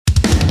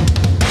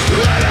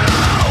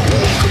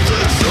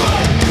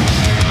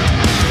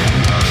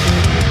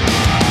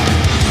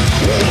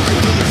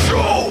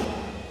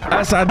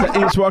Asad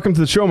La'is, welcome to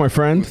the show, my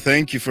friend.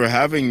 Thank you for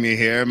having me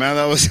here, man.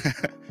 That was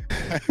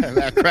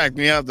that cracked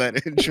me up,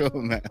 that intro,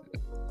 man.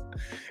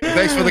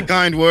 Thanks for the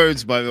kind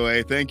words, by the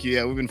way. Thank you.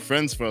 Yeah, we've been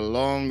friends for a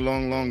long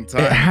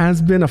time. It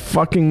has been a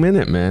fucking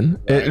minute,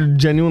 man. Right. It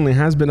genuinely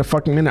has been a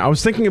fucking minute. I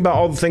was thinking about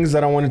all the things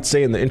that I wanted to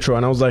say in the intro,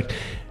 and I was like,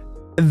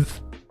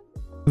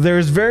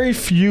 there's very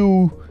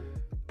few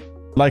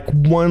like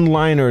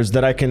one-liners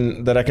that I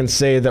can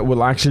say that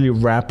will actually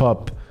wrap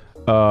up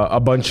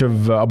a bunch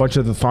of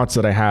the thoughts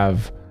that I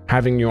have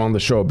having you on the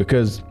show,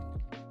 because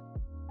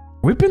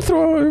we've been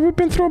through a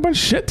bunch of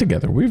shit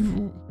together. We've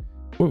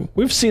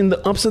seen the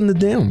ups and the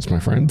downs, my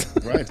friend.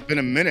 Right. It's been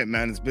a minute,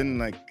 man. It's been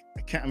like,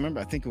 I can't remember.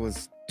 I think it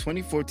was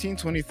 2014,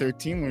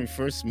 2013 when we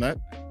first met.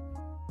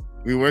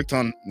 We worked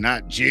on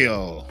Nat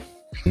Geo.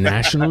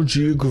 National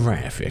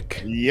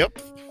Geographic. Yep.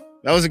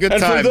 That was a good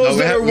and time. And for those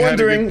that are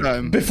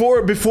wondering,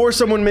 before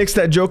someone makes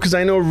that joke, because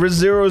I know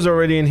RizZero's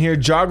already in here,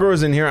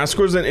 Jagro's in here,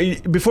 Askur's in.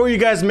 Before you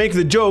guys make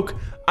the joke,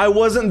 I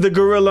wasn't the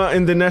gorilla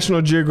in the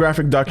National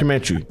Geographic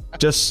documentary.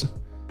 Just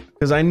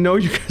because I know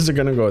you guys are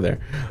gonna go there.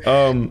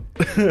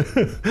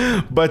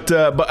 But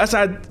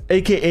Asad,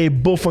 aka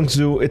Bullfunk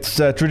Zoo, it's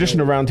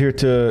tradition around here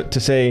to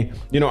say,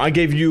 I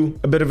gave you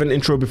a bit of an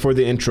intro before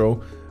the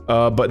intro,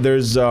 but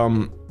there's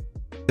a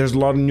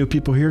lot of new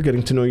people here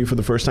getting to know you for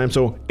the first time.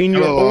 So in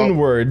your own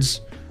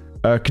words,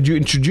 could you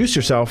introduce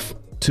yourself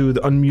to the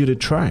unmuted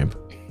tribe?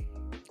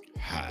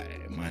 Hi,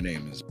 my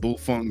name is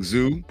Bullfunk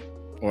Zoo,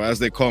 or as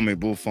they call me,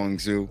 Bullfunk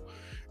Zoo.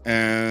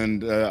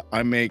 And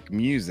I make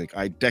music.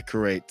 I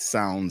decorate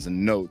sounds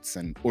and notes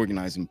and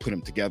organize and put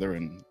them together.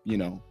 And,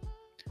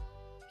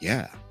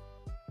 yeah,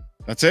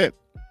 that's it.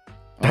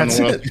 That's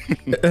it.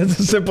 It's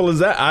as simple as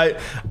that.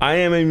 I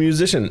am a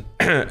musician.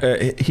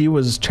 He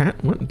was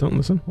What? Don't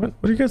listen. What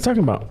are you guys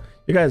talking about?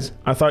 You guys,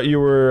 I thought you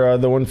were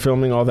the one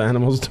filming all the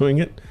animals doing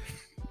it.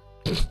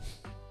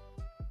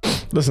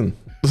 Listen,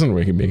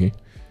 Ricky Biggie.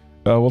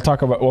 We'll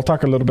talk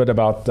a little bit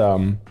about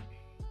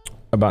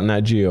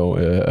Nat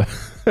Geo.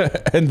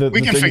 And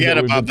we can forget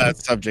about that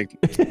subject.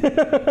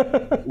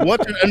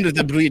 Water under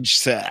the bridge,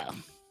 sir.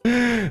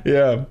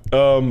 Yeah.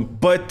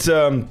 But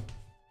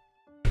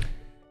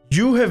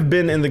you have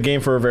been in the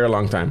game for a very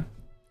long time.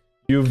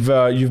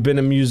 You've been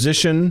a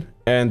musician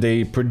and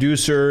a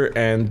producer,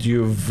 and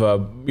you've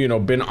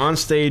been on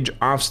stage,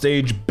 off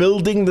stage,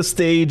 building the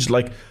stage,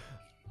 like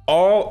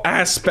all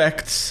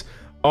aspects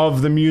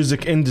of the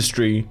music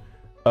industry,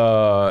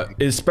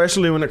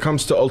 especially when it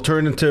comes to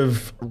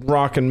alternative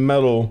rock and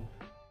metal.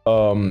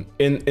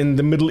 In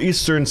the Middle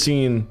Eastern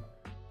scene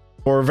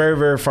for a very,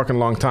 very fucking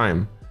long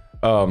time.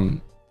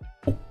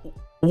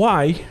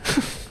 Why?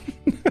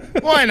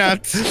 Why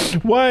not?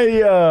 Why?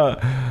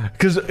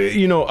 Because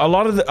a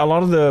lot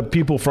of the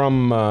people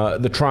from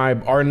the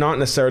tribe are not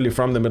necessarily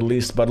from the Middle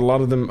East, but a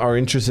lot of them are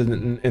interested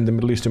in the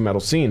Middle Eastern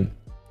metal scene,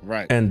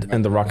 right? And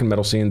the rock and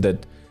metal scene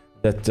that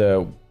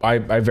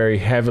I very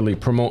heavily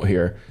promote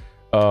here.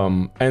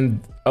 And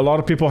a lot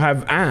of people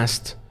have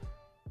asked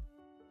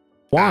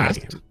why.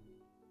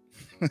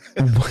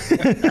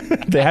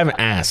 They haven't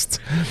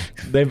asked.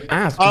 They've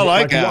asked.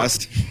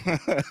 Asked.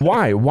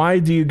 Why? Why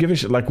do you give a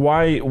shit? Like,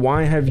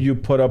 why have you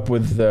put up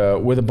with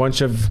a bunch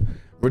of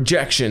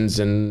rejections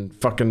and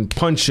fucking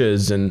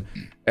punches and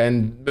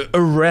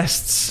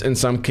arrests in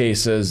some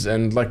cases?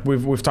 And like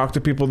we've talked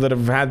to people that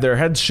have had their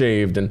heads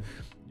shaved, and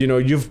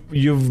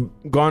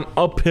you've gone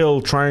uphill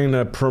trying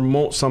to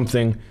promote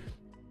something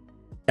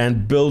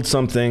and build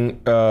something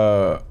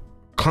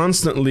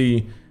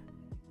constantly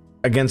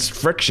against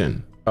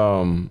friction.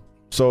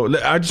 So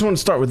I just want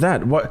to start with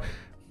that. Why?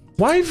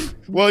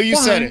 Well, you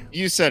said it.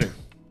 You said it.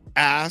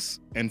 Ass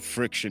and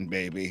friction,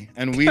 baby.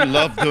 And we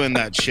love doing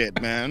that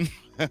shit, man.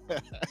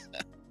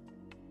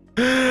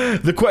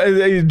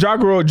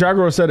 Jagro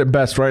said it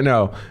best right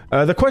now.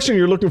 The question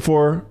you're looking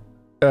for,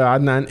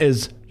 Adnan,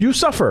 is you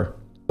suffer,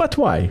 but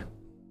why?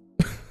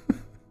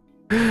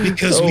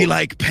 Because we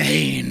like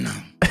pain.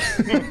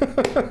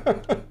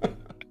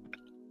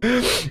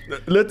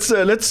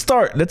 Let's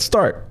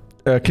start.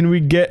 Can we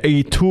get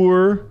a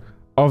tour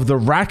of the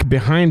rack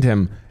behind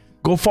him?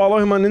 Go follow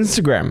him on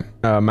Instagram,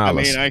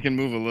 Malice. I mean, I can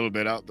move a little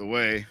bit out the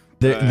way.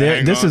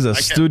 This is a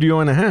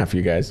studio and a half,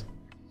 you guys.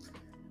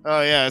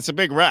 Oh, yeah, it's a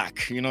big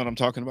rack. You know what I'm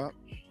talking about?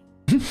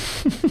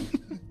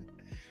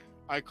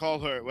 I call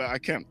her... Well, I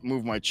can't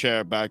move my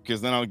chair back because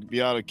then I'll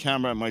be out of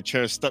camera and my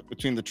chair's stuck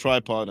between the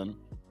tripod and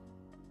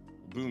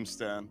the boom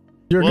stand.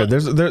 You're good.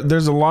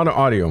 There's a lot of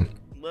audio.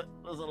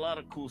 There's a lot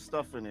of cool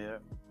stuff in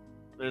here.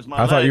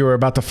 I thought you were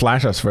about to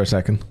flash us for a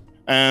second.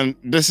 And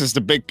this is the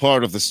big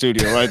part of the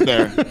studio right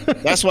there.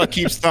 That's what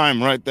keeps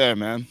time right there,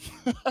 man.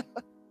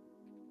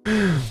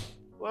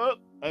 Well,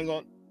 hang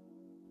on.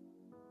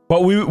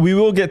 But we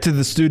will get to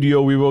the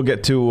studio. We will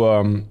get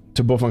to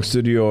Bullfunk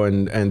Studio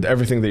and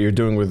everything that you're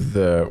doing with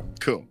the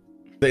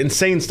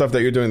insane stuff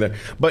that you're doing there.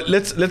 But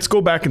let's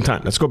go back in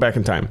time.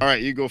 All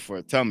right, you go for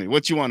it. Tell me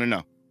what you want to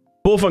know.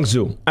 Bullfunk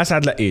Zoo,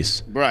 Asad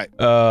La'is. Right.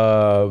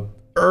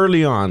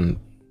 Early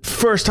on,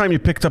 first time you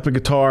picked up a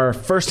guitar,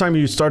 first time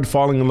you started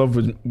falling in love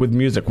with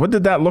music, what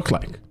did that look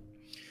like?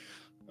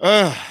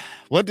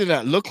 What did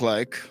that look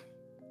like?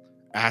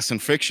 Ass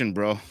and friction,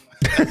 bro.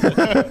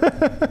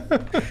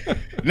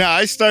 No,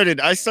 I started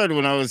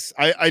when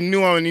I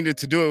knew I needed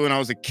to do it when I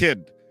was a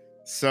kid.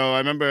 So I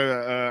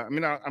remember,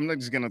 I'm not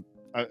just gonna,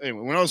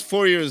 anyway, when I was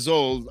 4 years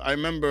old, I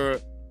remember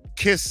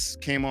Kiss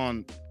came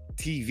on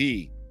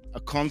TV,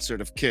 a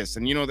concert of Kiss.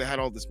 And they had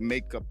all this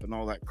makeup and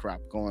all that crap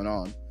going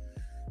on.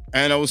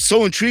 And I was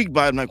so intrigued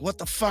by it. I'm like, what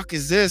the fuck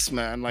is this,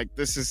 man? Like,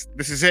 this is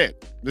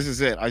it. This is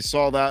it. I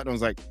saw that and I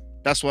was like,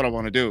 that's what I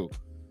want to do.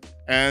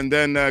 And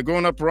then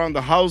growing up around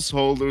the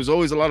household, there was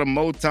always a lot of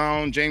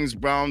Motown, James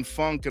Brown,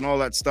 funk, and all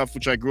that stuff,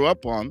 which I grew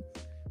up on,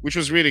 which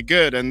was really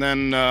good. And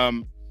then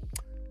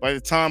by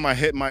the time I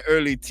hit my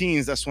early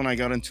teens, that's when I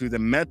got into the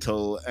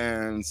metal.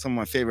 And some of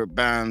my favorite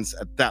bands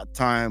at that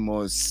time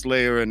was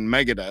Slayer and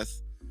Megadeth.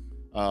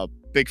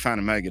 Big fan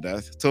of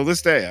Megadeth till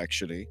this day,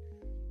 actually.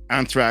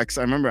 Anthrax.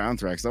 I remember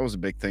Anthrax. That was a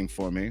big thing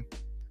for me.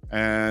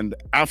 And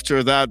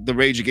after that, the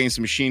Rage Against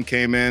the Machine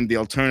came in, the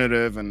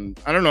alternative, and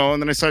I don't know.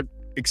 And then I started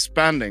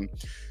expanding.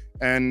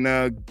 And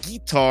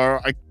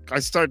guitar, I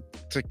started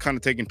to kind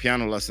of taking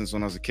piano lessons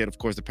when I was a kid. Of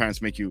course, the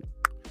parents make you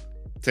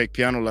take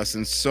piano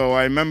lessons. So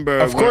I remember,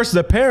 of course,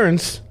 the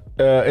parents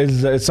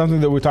is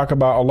something that we talk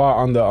about a lot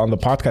on the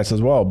podcast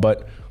as well.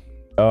 But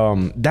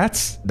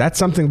that's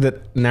something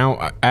that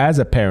now, as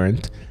a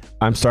parent,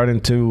 I'm starting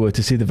to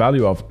see the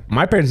value of.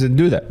 My parents didn't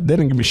do that. They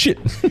didn't give me shit.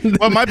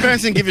 Well, my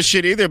parents didn't give a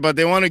shit either, but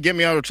they want to get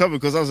me out of trouble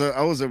because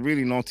I was a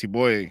really naughty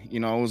boy.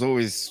 I was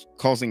always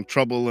causing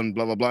trouble and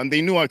blah, blah, blah. And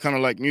they knew I kind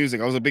of liked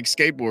music. I was a big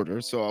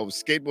skateboarder, so I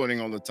was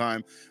skateboarding all the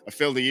time. I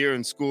failed a year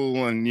in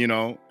school and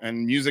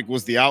music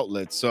was the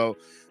outlet. So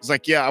it's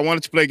like, yeah, I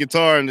wanted to play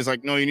guitar. And it's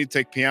like, no, you need to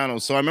take piano.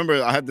 So I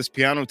remember I had this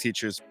piano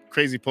teacher, this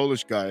crazy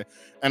Polish guy,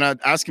 and I'd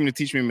ask him to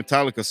teach me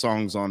Metallica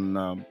songs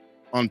on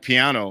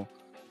piano.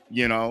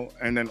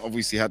 And then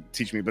obviously had to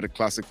teach me a bit of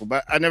classical,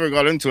 but I never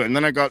got into it. And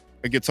then I got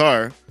a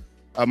guitar.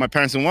 My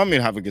parents didn't want me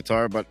to have a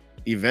guitar, but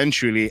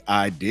eventually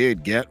I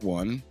did get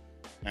one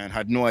and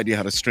had no idea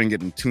how to string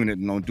it and tune it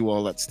and do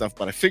all that stuff,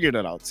 but I figured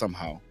it out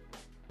somehow.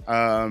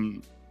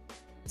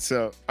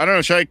 So I don't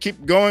know, should I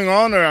keep going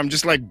on or I'm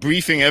just like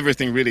briefing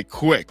everything really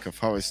quick of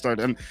how I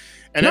started?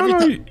 And no,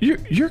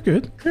 you're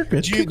good. You're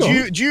good.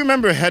 Do you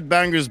remember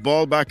Headbangers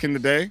Ball back in the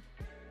day?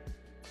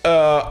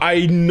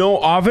 I know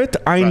of it.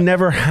 I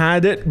never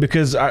had it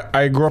because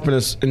I grew up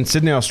in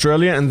Sydney,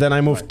 Australia, and then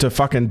I moved to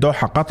fucking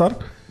Doha,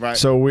 Qatar. Right.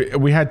 So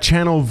we had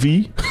Channel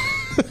V.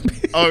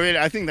 Oh, really?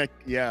 I think that,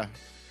 yeah.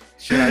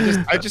 Shit,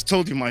 I just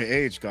told you my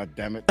age, god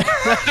damn it.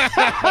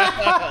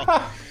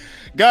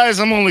 Guys,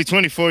 I'm only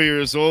 24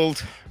 years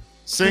old,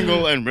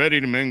 single and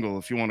ready to mingle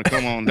if you want to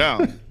come on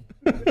down.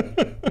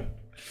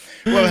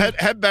 Well,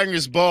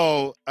 Headbangers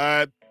Ball,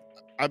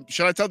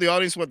 should I tell the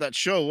audience what that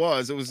show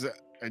was? It was...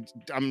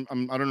 I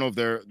don't know if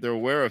they're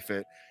aware of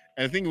it.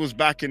 And I think it was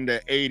back in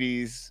the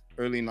 80s,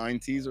 early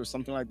 90s or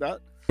something like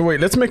that.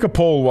 Wait, let's make a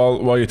poll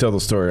while you tell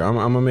the story. I'm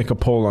gonna make a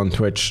poll on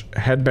Twitch.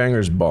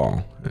 Headbangers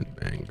Ball.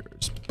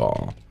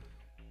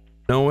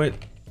 Know it,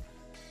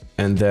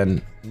 and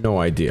then no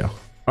idea.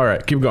 All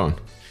right, keep going.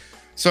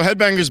 So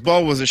Headbangers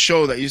Ball was a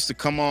show that used to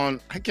come on,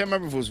 I can't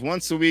remember if it was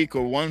once a week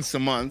or once a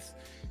month.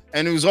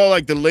 And it was all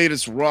like the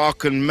latest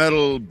rock and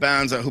metal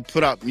bands who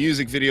put out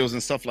music videos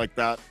and stuff like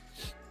that.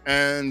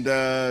 And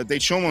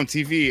they'd show them on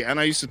TV, and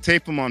I used to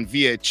tape them on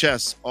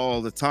VHS all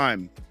the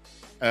time.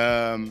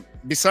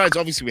 Besides,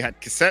 obviously, we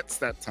had cassettes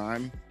that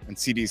time, and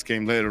CDs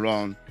came later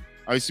on.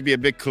 I used to be a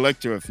big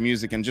collector of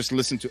music and just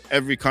listen to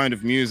every kind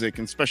of music,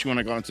 and especially when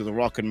I got into the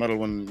rock and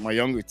metal in my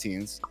younger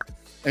teens.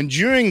 And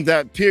during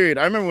that period,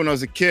 I remember when I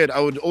was a kid, I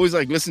would always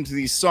listen to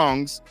these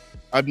songs.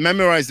 I'd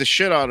memorize the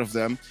shit out of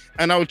them,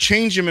 and I would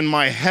change them in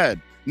my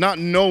head, not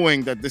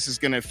knowing that this is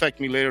going to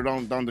affect me later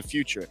on down the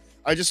future.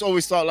 I just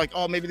always thought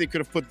maybe they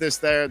could have put this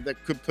there,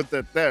 that could put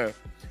that there.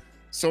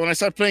 So when I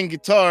started playing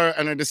guitar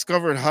and I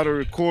discovered how to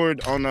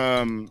record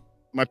on,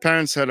 my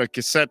parents had a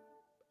cassette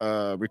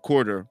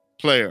recorder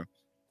player.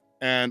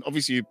 And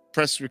obviously you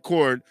press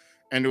record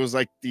and it was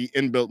like the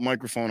inbuilt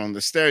microphone on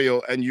the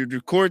stereo and you'd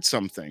record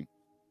something,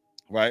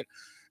 right?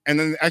 And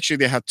then actually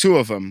they had two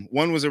of them.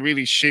 One was a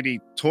really shitty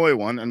toy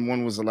one and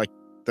one was like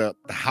the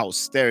house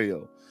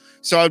stereo.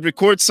 So I'd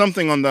record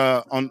something on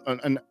one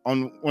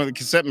of the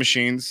cassette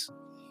machines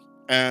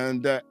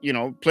and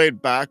play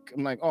it back.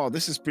 I'm like, oh,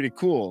 this is pretty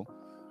cool,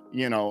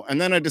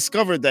 and then I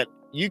discovered that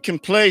you can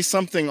play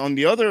something on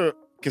the other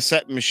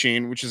cassette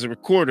machine, which is a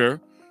recorder,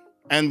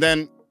 and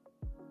then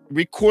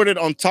record it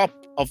on top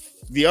of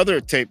the other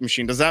tape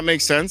machine. Does that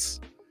make sense?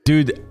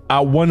 Dude,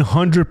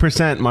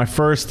 100%. My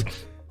first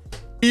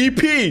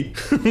EP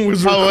was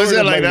recorded. Oh, was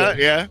it like that?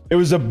 Yeah. It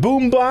was a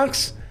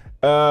boombox.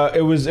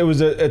 It was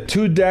a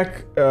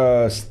 2-deck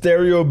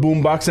stereo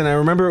boombox, and I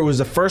remember it was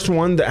the first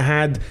one that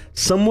had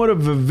somewhat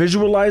of a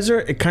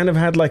visualizer. It kind of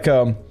had like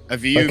a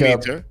VU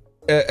meter.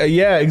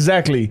 Yeah,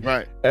 exactly.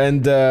 Right.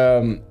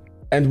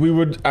 And we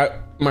would.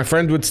 My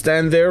friend would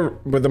stand there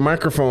with a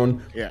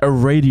microphone, a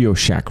Radio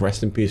Shack,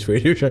 rest in peace,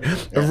 Radio Shack,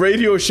 a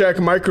Radio Shack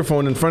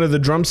microphone in front of the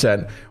drum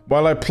set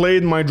while I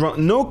played my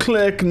drum. No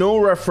click, no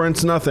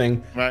reference,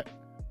 nothing. Right.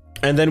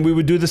 And then we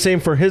would do the same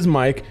for his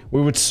mic.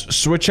 We would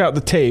switch out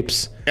the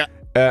tapes. Yeah.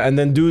 And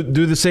then do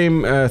the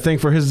same thing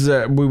for his.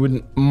 We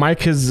would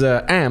mic his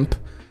amp,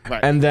 Right.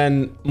 and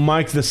then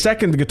mic the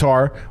second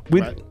guitar.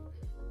 We'd Right.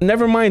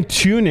 never mind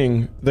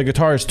tuning the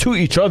guitars to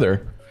each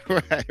other.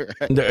 Right.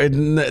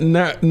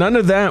 None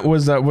of that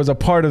was a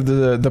part of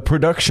the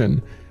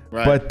production.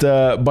 Right.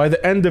 But by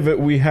the end of it,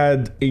 we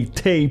had a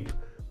tape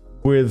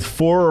with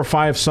 4 or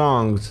 5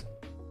 songs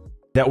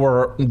that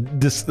were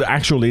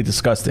actually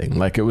disgusting.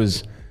 Like it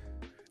was.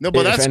 No, but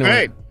if that's anyone-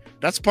 great.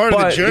 That's part of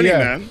the journey,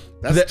 man.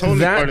 That's totally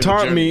that part of the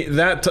taught journey. me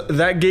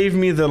that gave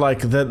me the like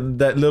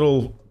that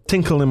little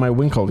tinkle in my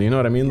winkle. You know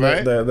what I mean?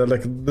 Right. The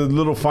like the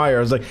little fire. I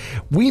was like,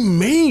 we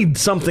made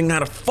something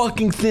out of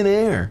fucking thin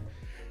air.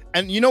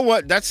 And you know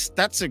what?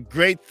 That's a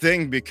great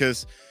thing,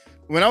 because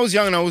when I was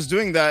young and I was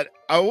doing that,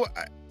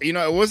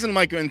 it wasn't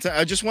like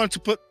I just wanted to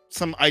put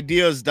some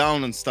ideas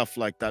down and stuff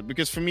like that.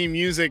 Because for me,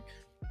 music,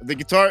 the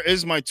guitar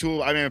is my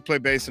tool. I mean, I play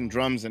bass and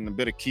drums and a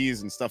bit of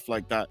keys and stuff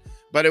like that.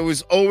 But it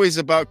was always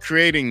about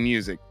creating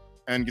music,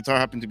 and guitar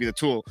happened to be the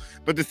tool.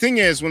 But the thing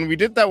is, when we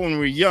did that when we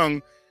were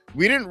young,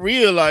 we didn't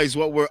realize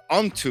what we're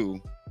onto,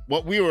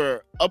 what we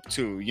were up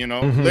to, you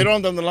know. Mhm. Later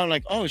on down the line,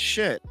 like, oh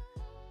shit.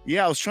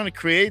 Yeah, I was trying to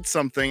create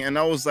something, and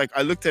I was like,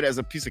 I looked at it as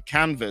a piece of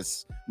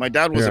canvas. My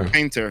dad was a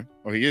painter,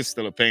 or he is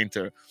still a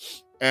painter.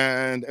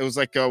 And it was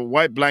like a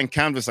white blank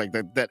canvas, like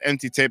that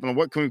empty tape. And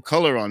what can we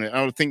color on it?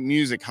 I would think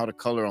music, how to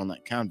color on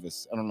that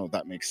canvas. I don't know if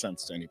that makes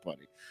sense to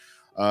anybody.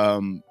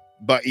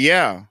 But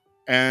yeah.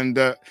 And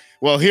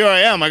well, here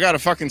I am. I got a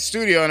fucking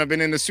studio, and I've been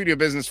in the studio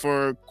business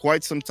for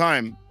quite some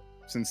time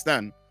since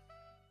then.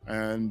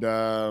 And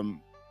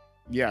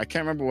yeah, I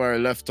can't remember where I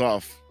left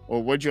off.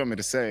 Or what do you want me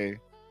to say?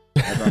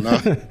 I don't know.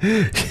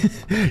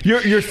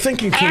 You're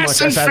thinking too much.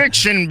 Ass and Asad.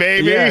 friction,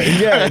 baby.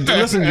 Yeah.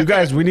 Listen, you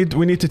guys, we need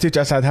to teach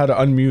Asad how to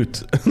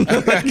unmute.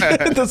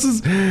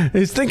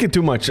 He's thinking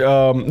too much.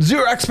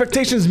 Zero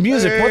Expectations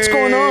Music. What's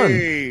going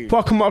on?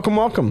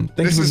 Welcome.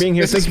 Thank you for being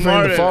here. Thank you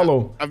for the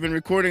follow. I've been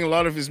recording a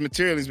lot of his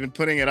material. He's been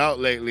putting it out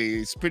lately.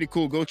 It's pretty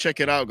cool. Go check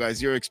it out, guys.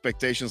 Zero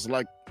Expectations.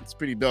 It's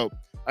pretty dope.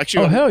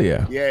 Actually, Oh hell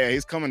yeah. Yeah,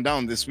 he's coming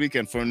down this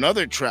weekend for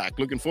another track.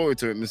 Looking forward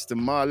to it, Mr.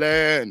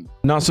 Marlon.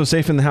 Not So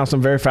Safe in the house.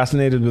 I'm very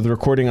fascinated with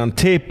recording on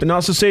tape.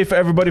 Not So Safe,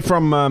 everybody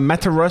from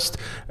Meta Rust,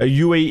 a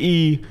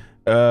UAE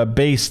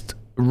based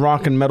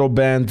rock and metal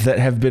band that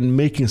have been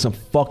making some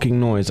fucking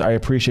noise. I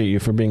appreciate you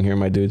for being here,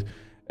 my dude.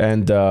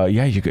 And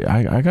yeah,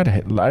 I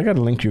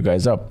gotta link you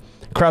guys up.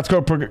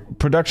 Crowdscope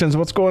Productions,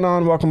 what's going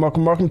on? Welcome.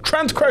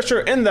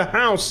 Transcrusher in the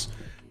house.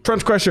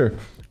 Transcrusher,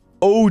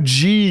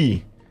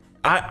 OG.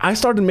 I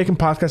started making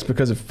podcasts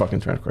because of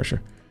fucking Transcrusher.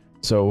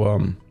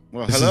 So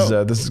Well,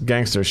 this is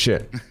gangster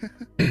shit.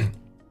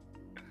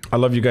 I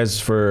love you guys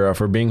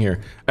for being here.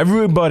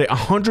 Everybody,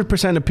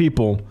 100% of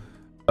people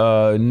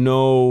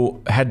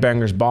know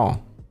Headbangers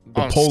Ball.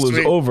 The poll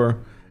is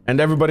over,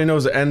 and everybody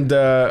knows it. And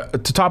to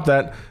top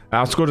that,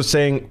 I'll go to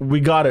saying,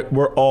 we got it.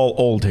 We're all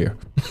old here.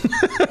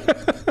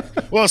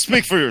 Well,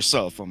 speak for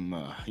yourself. I'm,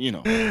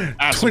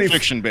 ass and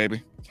friction,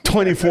 baby.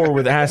 24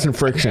 with ass and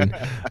friction.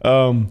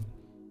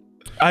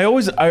 I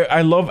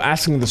love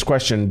asking this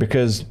question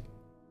because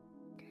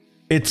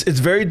it's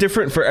very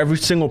different for every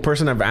single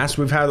person I've asked.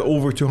 We've had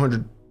over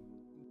 200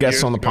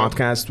 guests on the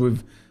podcast.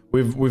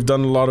 We've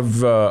done a lot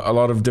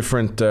of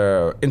different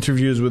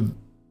interviews with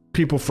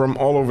people from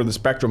all over the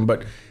spectrum.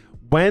 But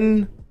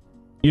when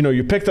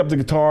you picked up the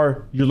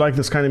guitar, you like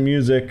this kind of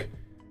music,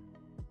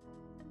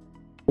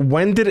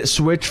 when did it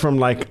switch from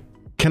like,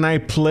 can I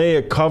play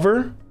a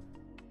cover,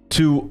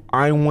 to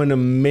I want to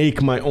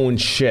make my own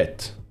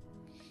shit?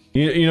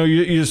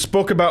 You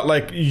spoke about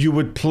like you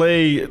would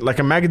play like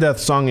a Megadeth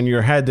song in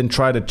your head and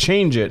try to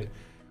change it.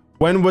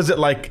 When was it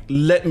like,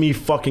 let me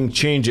fucking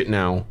change it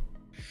now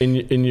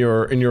in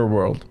your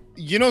world?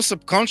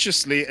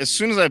 Subconsciously, as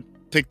soon as I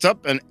picked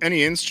up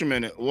any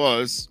instrument it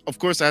was, of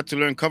course I had to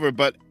learn cover,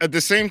 but at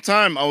the same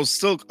time I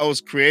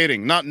was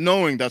creating, not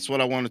knowing that's what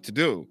I wanted to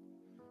do.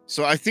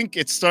 So I think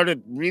it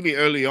started really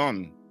early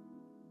on,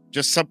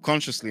 just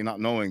subconsciously not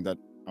knowing that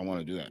I want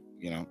to do that,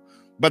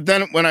 But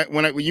then when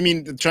you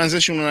mean the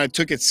transition when I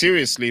took it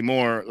seriously,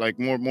 more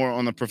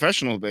on a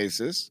professional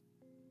basis,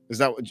 is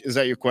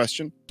that your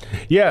question?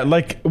 Yeah,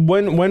 like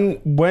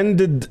when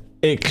did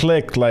it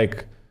click?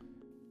 Like,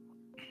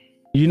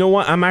 you know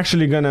what? I'm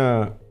actually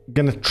gonna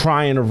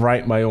try and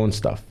write my own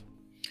stuff.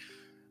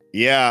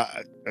 Yeah,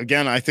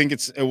 again, I think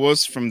it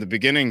was from the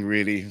beginning,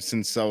 really,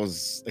 since I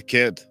was a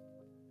kid,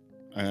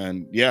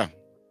 and yeah.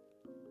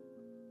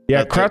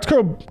 Yeah,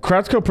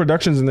 Crowdscope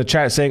Productions in the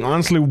chat saying,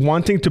 honestly,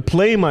 wanting to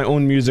play my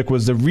own music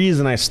was the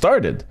reason I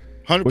started.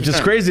 100%. Which is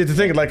crazy to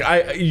think. Like,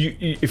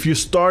 if you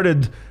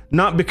started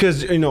not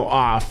because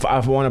I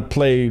want to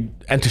play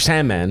Enter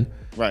Sandman,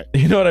 right?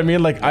 You know what I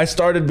mean? Like, I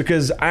started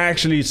because I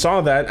actually saw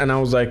that and I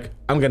was like,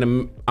 I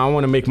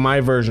want to make my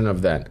version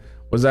of that.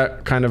 Was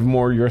that kind of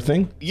more your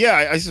thing?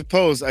 Yeah, I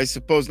suppose.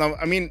 Now,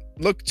 I mean,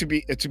 look, to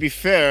be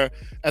fair,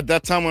 at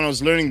that time when I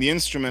was learning the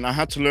instrument, I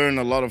had to learn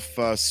a lot of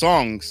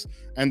songs.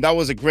 And that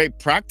was a great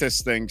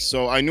practice thing.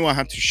 So I knew I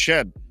had to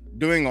shed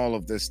doing all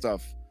of this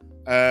stuff.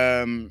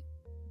 And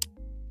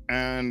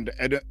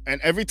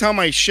every time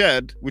I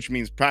shed, which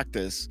means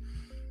practice,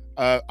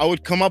 I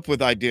would come up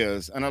with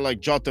ideas and I like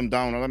jot them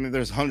down. I mean,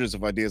 there's hundreds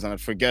of ideas and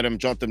I'd forget them,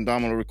 jot them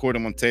down, or record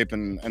them on tape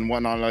and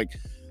whatnot. Like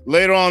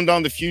later on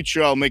down the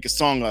future, I'll make a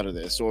song out of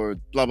this, or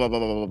blah blah blah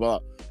blah blah blah.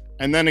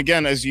 And then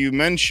again, as you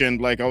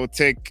mentioned, like I would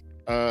take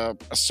a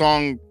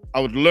song I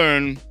would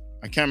learn,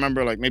 I can't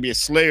remember, like maybe a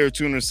Slayer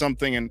tune or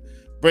something, and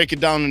break it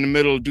down in the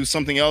middle, do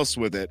something else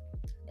with it,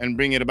 and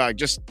bring it back.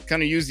 Just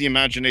kind of use the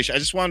imagination. I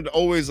just wanted to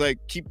always like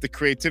keep the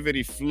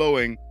creativity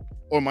flowing,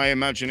 or my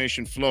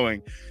imagination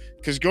flowing.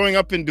 Because growing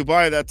up in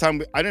Dubai at that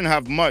time, I didn't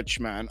have much,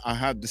 man. I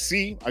had the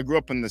sea. I grew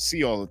up in the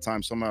sea all the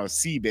time, so I'm a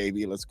sea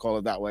baby, let's call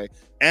it that way,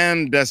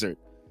 and desert.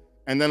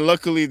 And then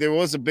luckily there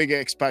was a big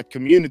expat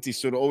community,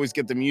 so to always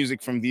get the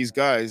music from these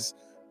guys,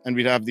 and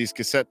we'd have these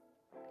cassette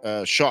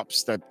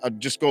shops that I'd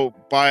just go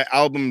buy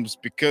albums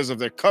because of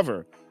their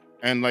cover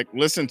and like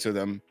listen to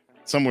them.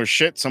 Some were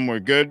shit, some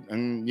were good,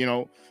 and you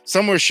know,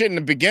 some were shit in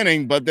the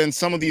beginning, but then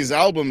some of these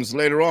albums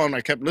later on,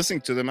 I kept listening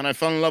to them and I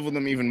fell in love with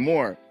them even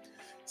more.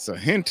 So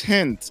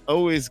hint,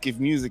 always give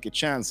music a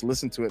chance,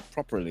 listen to it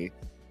properly.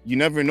 You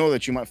never know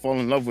that you might fall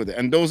in love with it.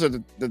 And those are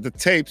the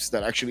tapes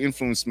that actually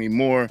influenced me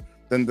more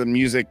than the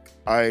music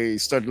I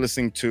started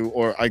listening to,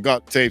 or I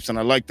got tapes and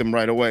I liked them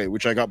right away,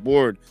 which I got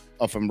bored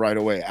of them right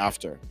away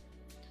after.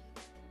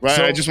 Right,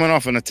 so, I just went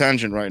off on a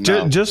tangent right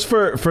now. Just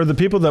for the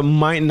people that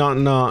might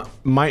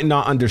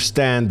not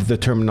understand the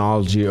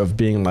terminology of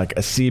being like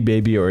a sea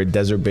baby or a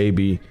desert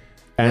baby,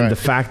 and the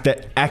fact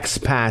that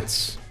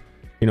expats,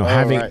 you know,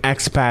 having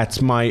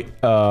expats might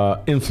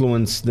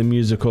influence the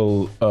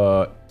musical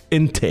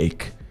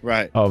intake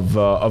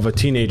of a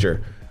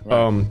teenager.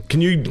 Right.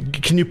 Can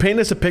you paint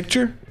us a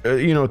picture?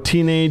 You know,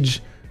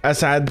 teenage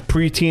Asad,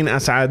 preteen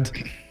Asad,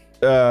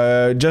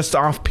 just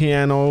off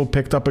piano,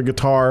 picked up a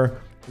guitar.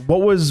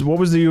 What was the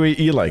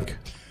UAE like?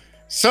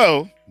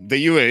 So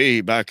the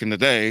UAE back in the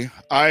day,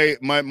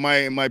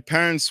 my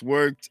parents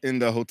worked in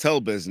the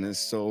hotel business.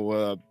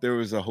 So there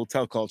was a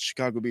hotel called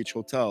Chicago Beach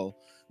Hotel,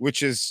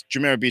 which is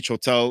Jumeirah Beach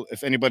Hotel.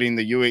 If anybody in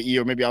the UAE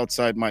or maybe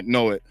outside might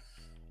know it.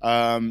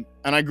 And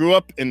I grew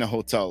up in the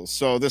hotel.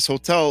 So this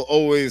hotel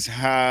always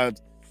had,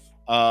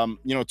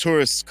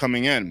 tourists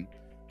coming in,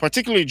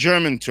 particularly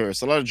German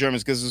tourists, a lot of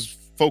Germans, because there's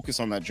focus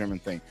on that German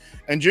thing.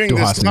 And during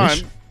this time,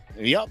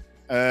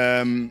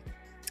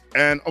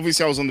 and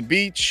obviously I was on the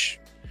beach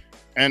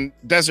and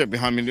desert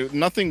behind me.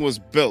 Nothing was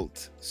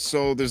built.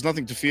 So there's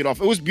nothing to feed off.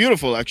 It was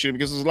beautiful actually,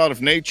 because there's a lot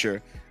of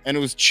nature and it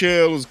was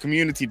chill, it was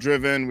community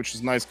driven, which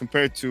is nice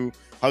compared to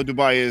how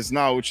Dubai is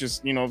now, which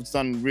is, you know, it's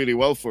done really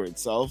well for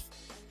itself.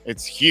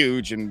 It's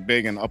huge and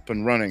big and up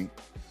and running.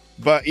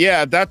 But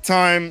yeah, at that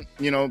time,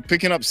 you know,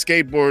 picking up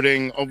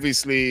skateboarding,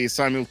 obviously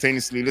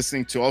simultaneously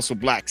listening to also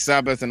Black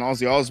Sabbath and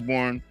Ozzy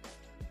Osbourne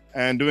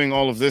and doing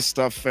all of this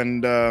stuff.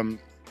 And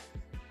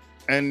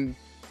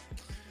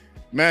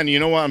man, you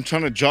know what? I'm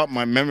trying to jot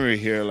my memory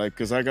here, like,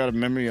 because I got a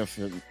memory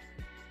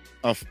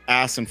of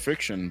ass and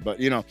friction.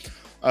 But, you know,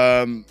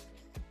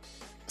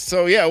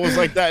 so yeah, it was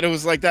like that.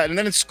 And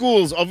then in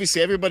schools,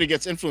 obviously, everybody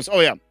gets influenced.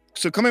 Oh, yeah.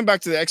 So coming back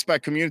to the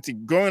expat community,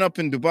 growing up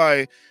in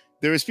Dubai,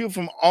 there was people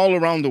from all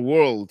around the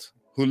world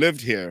who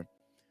lived here,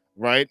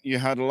 right? You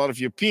had a lot of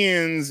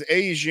Europeans,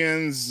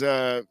 Asians,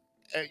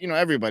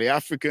 everybody,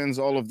 Africans,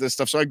 all of this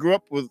stuff. So I grew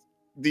up with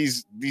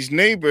these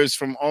neighbors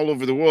from all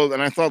over the world,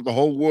 and I thought the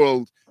whole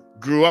world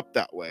grew up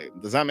that way.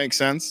 Does that make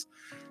sense?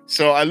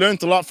 So I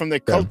learned a lot from their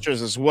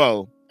cultures as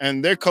well,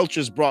 and their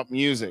cultures brought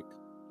music,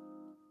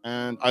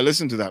 and I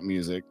listened to that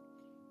music.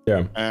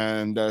 Yeah.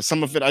 And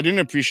some of it I didn't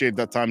appreciate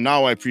that time.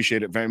 Now I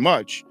appreciate it very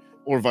much,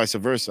 or vice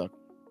versa.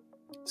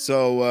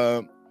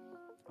 So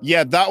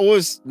that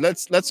was,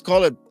 let's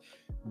call it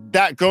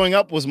that. Growing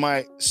up was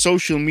my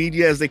social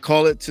media, as they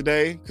call it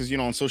today, because you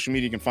know, on social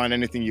media you can find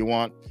anything you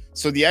want.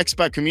 So the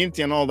expat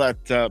community and all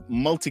that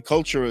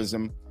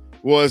multiculturalism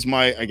was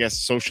my, I guess,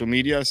 social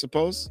media, I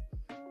suppose,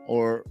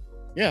 or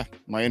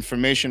my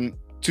information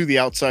to the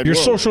outside world.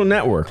 Social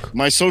network.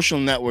 My social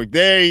network.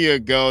 There you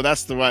go.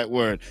 That's the right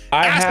word.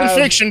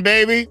 Fiction,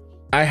 baby.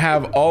 I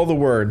have all the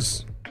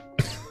words.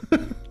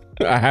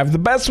 I have the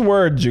best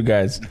words, you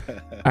guys.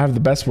 I have the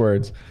best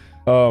words.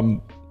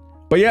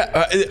 But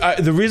yeah,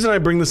 the reason I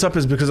bring this up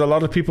is because a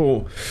lot of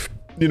people,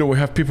 you know, we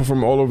have people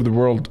from all over the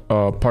world,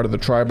 part of the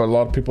tribe. A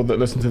lot of people that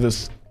listen to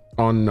this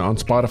on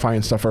Spotify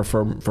and stuff are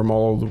from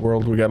all over the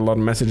world. We got a lot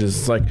of messages.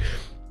 It's like,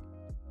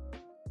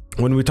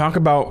 when we talk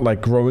about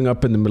like growing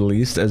up in the Middle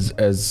East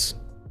as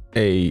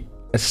a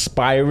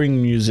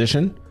aspiring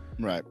musician,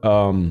 right?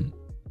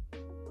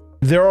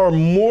 There are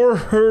more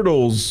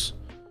hurdles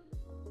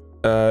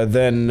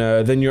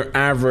than your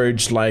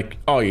average, like,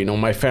 oh, you know,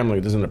 my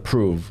family doesn't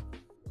approve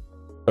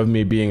of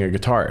me being a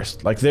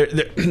guitarist. Like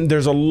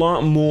there's a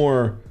lot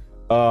more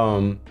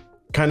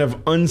kind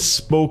of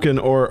unspoken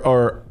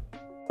or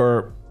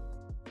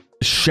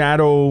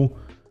shadow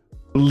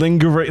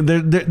lingering.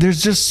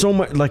 There's just so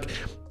much, like,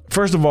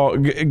 first of all,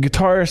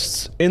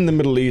 guitarists in the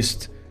Middle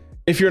East,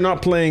 if you're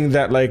not playing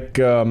that like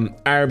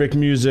Arabic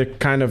music,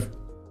 kind of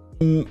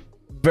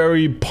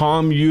very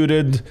palm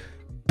muted,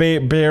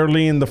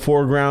 barely in the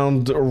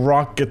foreground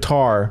rock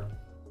guitar,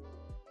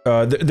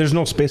 there's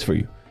no space for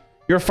you.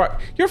 You're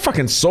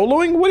fucking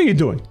soloing. What are you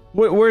doing?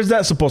 Where's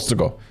that supposed to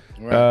go?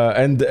 Right.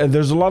 And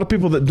there's a lot of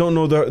people that don't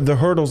know the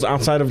hurdles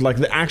outside of like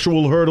the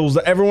actual hurdles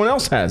that everyone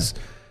else has.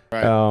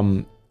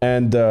 Right.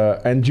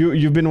 And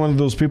you've been one of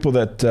those people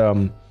that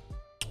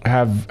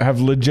have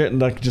legit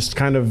like just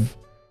kind of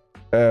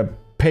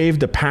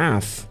paved a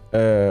path,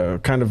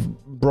 kind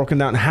of broken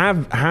down,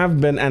 have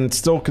been, and it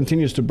still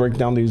continues to break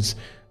down these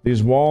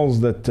walls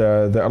that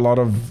a lot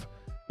of,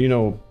 you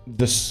know,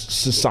 this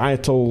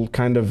societal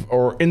kind of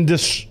or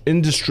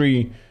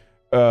industry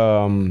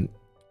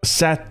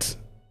set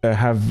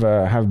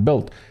have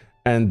built.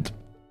 And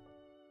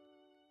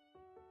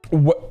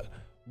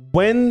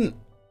when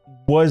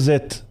was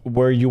it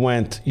where you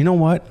went, you know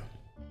what?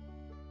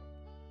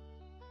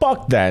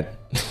 Fuck that.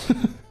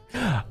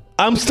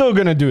 I'm still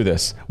gonna do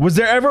this. Was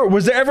there ever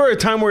a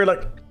time where you're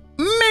like,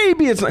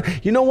 maybe it's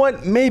not, you know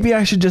what? Maybe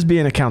I should just be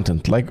an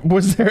accountant. Like,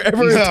 was there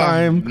ever a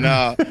time?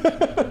 No.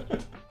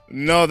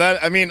 No,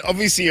 that, I mean,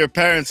 obviously your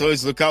parents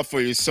always look out for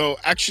you. So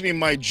actually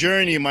my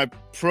journey, my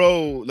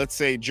let's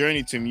say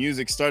journey to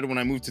music started when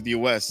I moved to the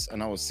US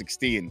and I was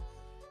 16.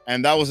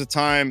 And that was a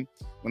time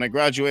when I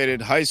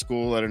graduated high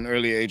school at an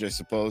early age, I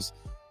suppose,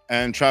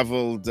 and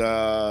traveled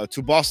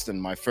to Boston,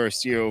 my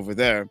first year over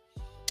there.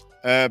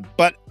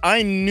 But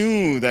I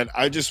knew that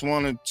I just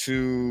wanted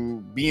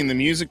to be in the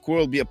music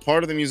world, be a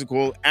part of the music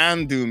world,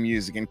 and do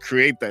music and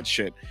create that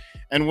shit.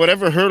 And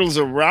whatever hurdles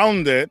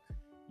around it,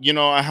 you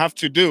know, I have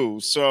to do.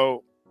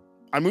 So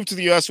I moved to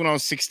the US when I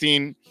was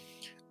 16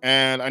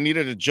 and I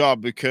needed a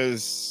job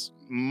because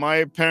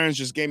my parents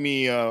just gave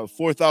me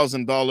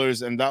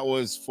 $4,000 and that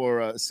was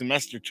for a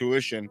semester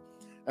tuition.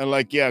 And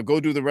like, yeah, go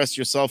do the rest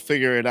yourself,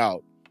 figure it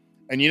out.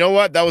 And you know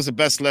what? That was the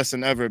best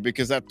lesson ever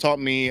because that taught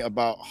me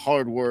about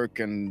hard work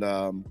and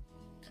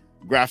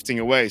grafting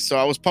away. So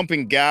I was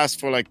pumping gas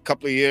for like a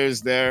couple of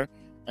years there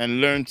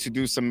and learned to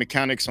do some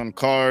mechanics on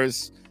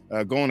cars,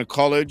 going to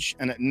college.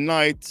 And at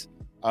night,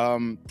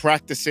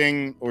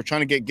 practicing or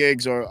trying to get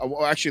gigs,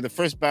 or actually the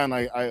first band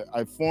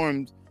I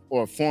formed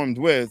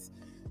with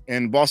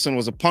in Boston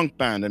was a punk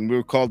band, and we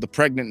were called the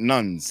Pregnant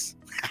Nuns.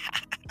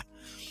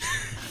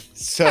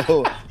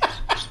 So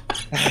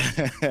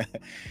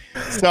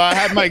I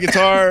had my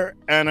guitar,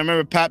 and I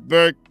remember Pat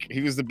Burke,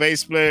 he was the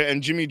bass player,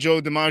 and Jimmy Joe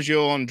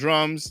DiMaggio on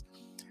drums,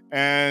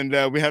 and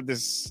we had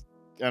this,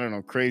 I don't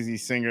know, crazy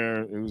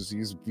singer.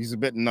 He's a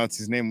bit nuts.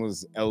 His name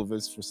was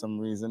Elvis for some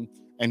reason.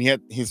 And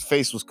his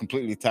face was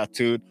completely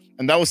tattooed.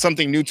 And that was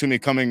something new to me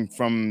coming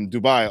from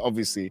Dubai,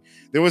 obviously.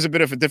 There was a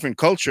bit of a different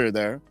culture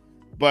there,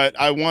 but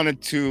I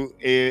wanted to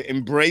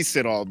embrace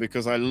it all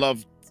because I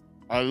loved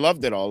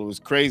it all. It was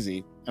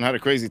crazy and I had a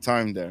crazy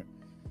time there.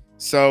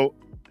 So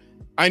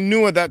I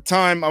knew at that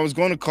time I was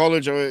going to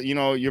college, or, you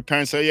know, your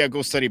parents say, yeah,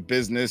 go study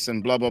business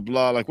and blah, blah,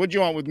 blah. Like, what do you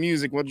want with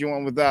music? What do you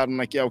want with that? I'm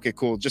like, yeah, okay,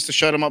 cool. Just to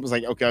shut them up, I was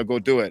like, okay, I'll go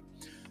do it.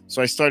 So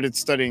I started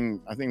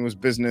studying, I think it was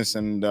business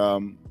and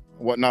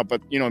whatnot,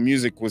 but you know,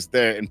 music was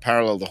there in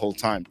parallel the whole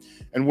time.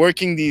 And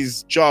working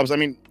these jobs, I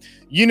mean,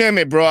 you name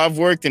it, bro. I've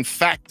worked in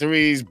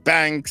factories,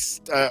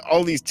 banks,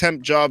 all these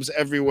temp jobs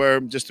everywhere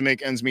just to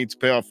make ends meet, to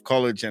pay off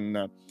college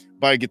and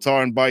buy a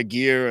guitar and buy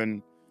gear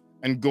and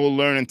go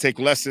learn and take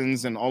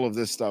lessons and all of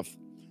this stuff.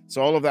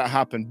 So all of that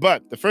happened.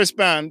 But the first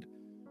band,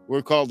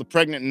 we're called the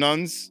Pregnant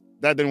Nuns.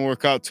 That didn't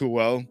work out too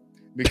well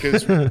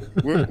because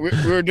we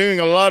were doing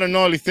a lot of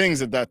gnarly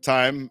things at that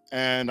time,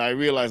 and I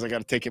realized I got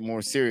to take it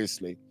more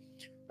seriously.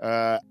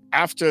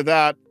 After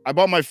that, I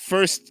bought my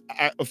first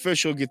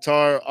official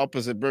guitar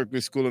opposite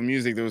Berklee School of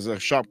Music. There was a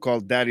shop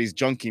called Daddy's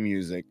Junkie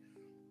Music,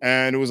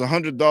 and it was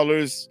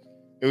 $100.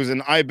 It was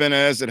an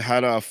Ibanez. It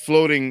had a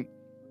floating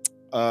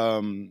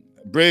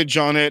bridge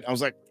on it. I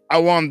was like, I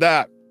want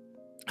that.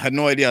 I had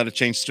no idea how to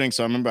change strings,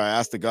 so I remember I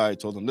asked the guy. I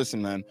told him,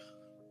 listen, man,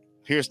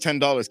 here's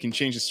 $10. Can you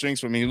change the strings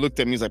for me? He looked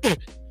at me. He's like,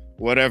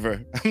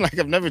 whatever. I'm like,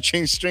 I've never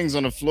changed strings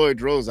on a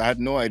Floyd Rose. I had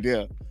no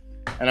idea.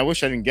 And I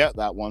wish I didn't get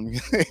that one.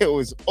 It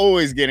was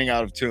always getting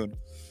out of tune.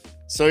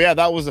 So yeah,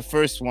 that was the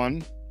first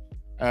one.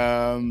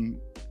 And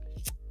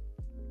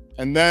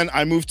then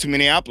I moved to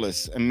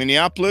Minneapolis. And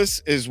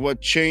Minneapolis is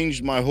what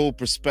changed my whole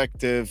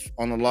perspective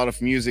on a lot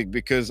of music,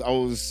 because I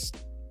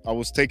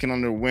was taken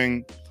under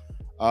wing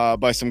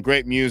by some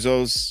great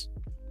musos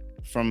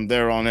from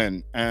there on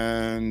in.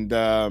 And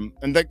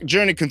that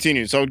journey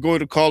continued. So I would go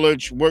to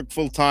college, work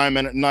full time,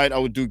 and at night I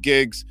would do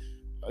gigs,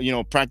 you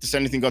know, practice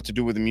anything got to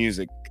do with the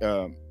music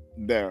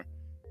there.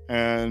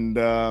 And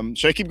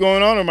should I keep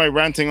going on, or am I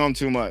ranting on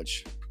too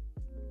much?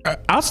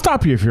 I'll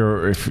stop you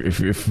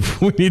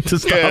if we need to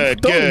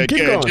stop. Good.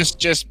 Going.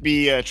 Just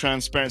be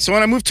transparent. So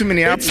when I moved to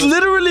Minneapolis, it's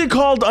literally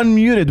called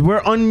unmuted.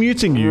 We're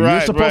unmuting you.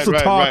 You're supposed to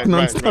talk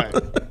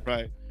nonstop.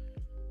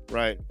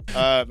 Right.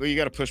 But you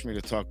got to push me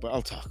to talk. But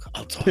I'll talk.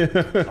 I'll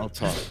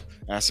talk.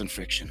 Ass and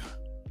friction.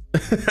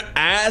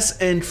 Ass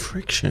and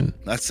friction.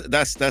 That's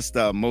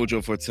the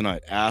mojo for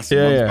tonight. Ass.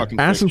 Yeah.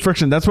 Ass and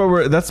friction. That's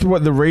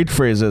what the raid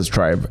phrase is,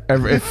 tribe.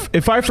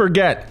 If I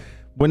forget,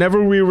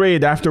 whenever we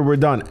raid after we're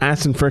done,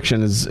 ass and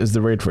friction is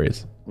the raid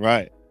phrase.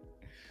 Right.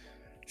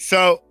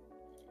 So,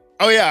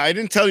 oh yeah, I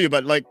didn't tell you,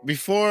 but like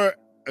before,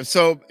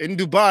 so in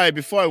Dubai,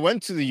 before I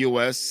went to the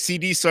US,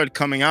 CDs started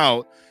coming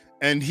out,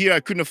 and here I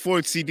couldn't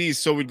afford CDs,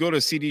 so we'd go to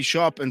a CD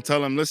shop and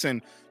tell them,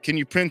 listen, can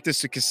you print this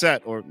to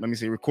cassette, or let me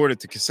say, record it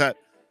to cassette,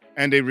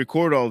 and they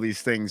record all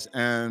these things.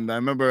 And I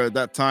remember at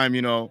that time,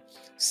 you know,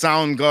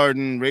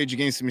 Soundgarden, Rage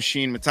Against the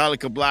Machine,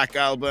 Metallica Black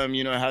Album,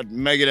 you know, had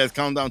Megadeth,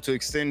 Countdown to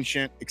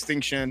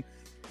Extinction,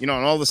 you know,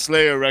 and all the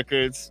Slayer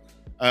records.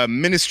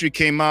 Ministry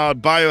came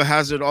out,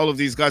 Biohazard, all of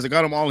these guys. I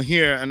got them all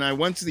here, and I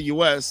went to the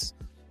US,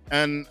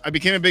 and I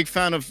became a big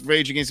fan of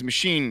Rage Against the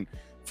Machine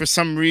for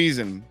some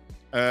reason,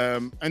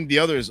 and the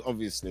others,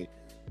 obviously.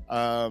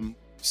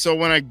 So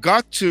when I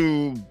got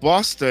to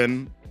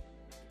Boston,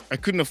 I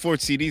couldn't afford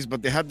CDs,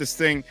 but they had this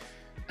thing,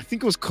 I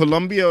think it was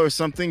Columbia or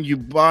something. You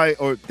buy,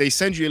 or they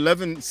send you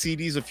 11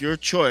 CDs of your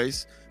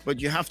choice, but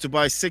you have to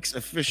buy 6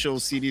 official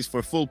CDs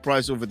for full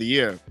price over the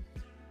year.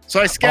 So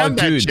I scammed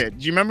that shit.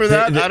 Do you remember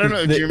that? I don't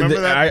know. Do you remember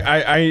that?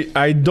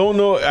 I don't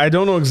know. I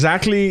don't know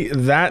exactly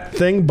that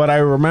thing, but I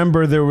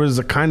remember there was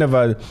a kind of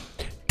a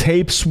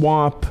tape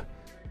swap,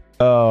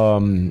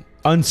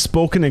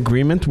 unspoken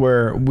agreement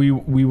where we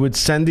would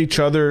send each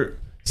other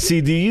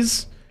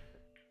CDs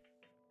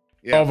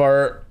of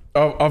our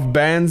of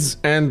bands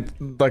and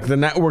like the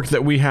network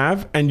that we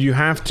have, and you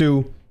have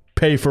to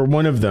pay for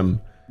one of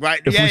them. Right.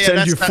 If we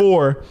send you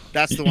 4,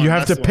 that's the one. You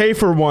have to pay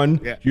for one.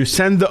 Yeah. You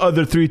send the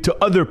other 3 to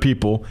other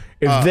people.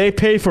 If they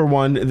pay for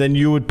one, then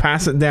you would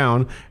pass it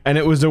down. And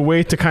it was a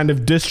way to kind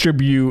of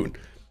distribute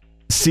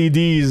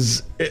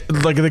CDs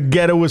like the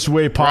ghettoest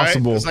way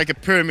possible. Right? It's like a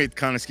pyramid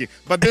kind of scheme.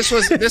 But this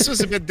was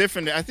a bit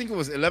different. I think it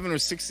was 11 or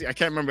 60. I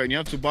can't remember. And you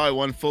have to buy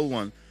one full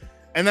one.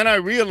 And then I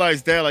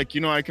realized there, like,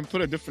 you know, I can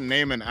put a different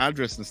name and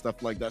address and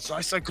stuff like that. So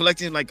I started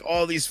collecting like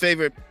all these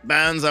favorite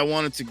bands I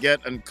wanted to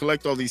get and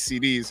collect all these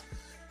CDs.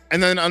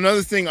 And then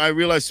another thing I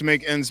realized to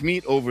make ends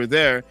meet over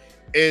there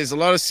is a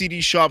lot of CD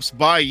shops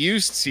buy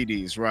used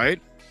CDs,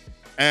 right?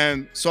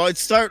 And so I'd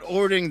start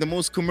ordering the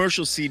most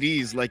commercial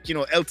CDs, like, you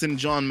know, Elton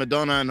John,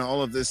 Madonna, and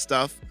all of this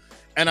stuff.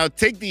 And I'd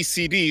take these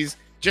CDs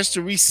just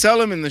to resell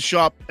them in the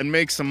shop and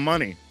make some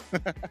money.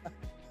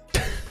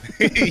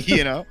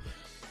 You know?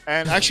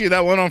 And actually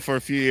that went on for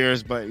a few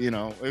years, but you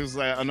know, it was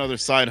like another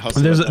side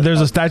hustle. There's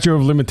a statute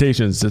of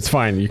limitations. It's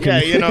fine. You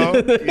can.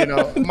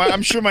 Yeah,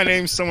 I'm sure my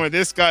name's somewhere.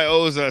 This guy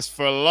owes us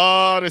for a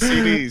lot of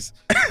CDs.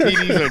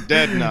 CDs are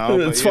dead now.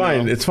 It's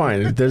fine. It's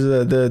fine.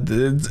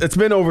 It's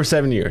been over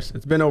 7 years.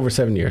 It's been over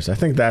 7 years. I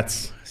think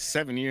that's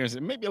 7 years.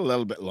 It may be a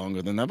little bit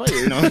longer than that, but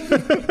you know.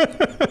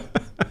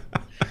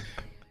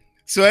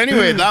 So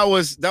anyway, that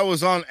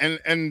was on,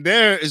 and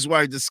there is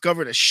where I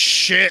discovered a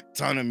shit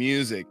ton of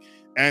music.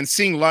 And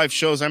seeing live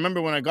shows. I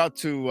remember when I got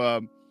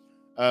to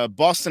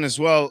Boston as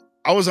well,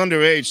 I was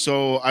underage,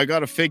 so I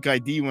got a fake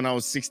ID when I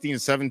was 16 or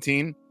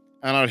 17,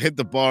 and I'd hit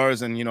the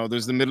bars, and, you know,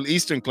 there's the Middle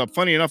Eastern Club.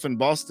 Funny enough, in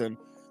Boston,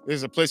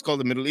 there's a place called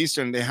the Middle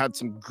Eastern. They had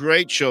some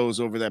great shows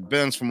over there,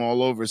 bands from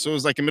all over. So it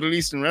was like a Middle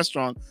Eastern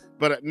restaurant,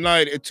 but at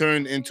night it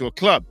turned into a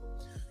club.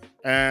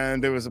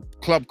 And there was a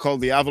club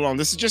called the Avalon.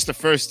 This is just the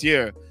first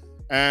year.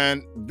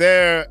 And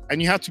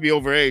you have to be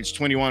over age,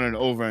 21 and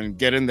over, and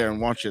get in there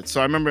and watch it.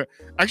 So I remember,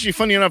 actually,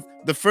 funny enough,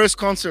 the first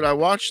concert I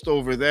watched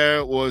over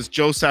there was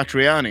Joe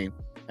Satriani,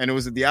 and it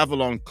was at the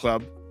Avalon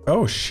Club.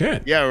 Oh,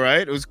 shit. Yeah,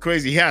 right? It was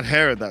crazy. He had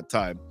hair at that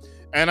time.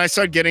 And I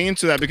started getting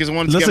into that because I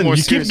wanted to get more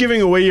serious. Listen, you keep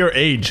giving away your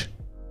age.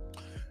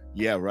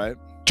 Yeah, right?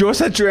 Joe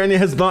Satriani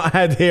has not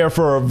had hair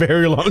for a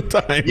very long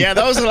time. Yeah,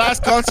 that was the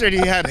last concert he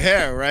had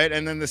hair, right?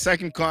 And then the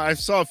second I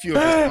saw a few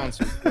of his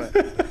concerts,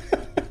 but...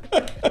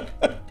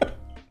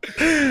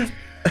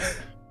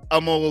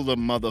 I'm all the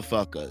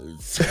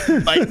motherfuckers.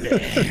 Like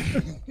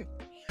that.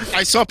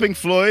 I saw Pink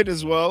Floyd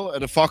as well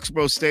at a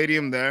Foxborough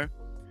Stadium there,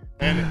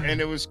 and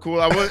it was cool.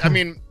 It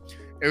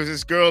was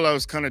this girl I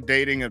was kind of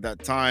dating at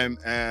that time,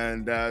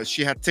 and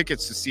she had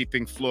tickets to see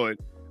Pink Floyd.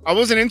 I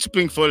wasn't into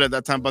Pink Floyd at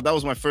that time, but that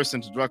was my first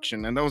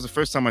introduction, and that was the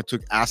first time I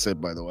took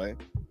acid, by the way.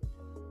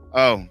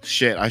 Oh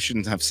shit! I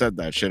shouldn't have said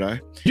that, should I?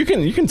 You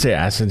can say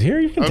acid here.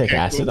 You can take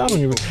acid. Cool. I don't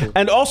even. Cool.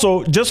 And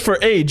also, just for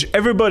age,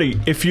 everybody,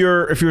 if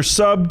you're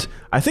subbed,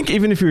 I think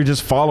even if you're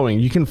just following,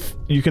 you can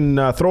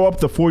throw up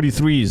the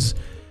 43s.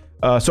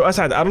 So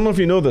Asad, I don't know if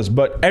you know this,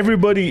 but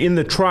everybody in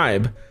the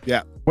tribe,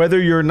 yeah,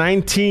 whether you're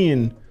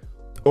 19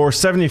 or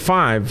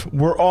 75,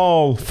 we're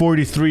all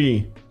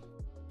 43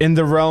 in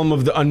the realm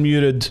of the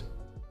unmuted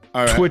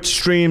Twitch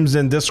streams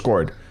and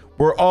Discord.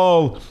 We're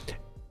all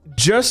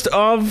just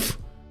of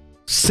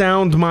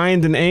sound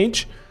mind and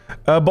age,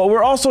 but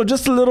we're also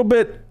just a little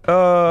bit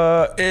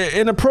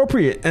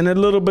inappropriate and a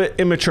little bit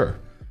immature.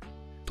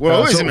 We're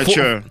always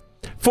immature.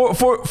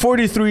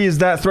 43 is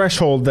that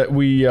threshold that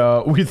we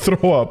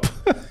throw up.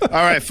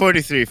 All right,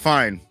 43,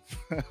 fine.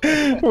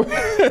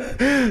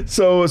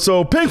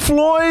 So Pink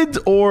Floyd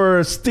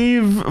or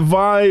Steve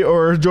Vai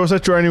or Joe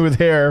Satriani with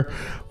hair,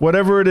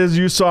 whatever it is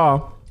you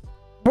saw,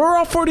 we're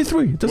all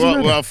 43.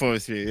 We're all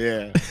 43,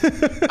 yeah.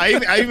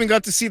 I even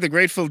got to see the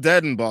Grateful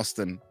Dead in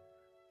Boston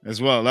as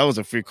well. That was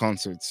a free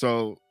concert.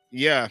 So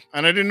Yeah,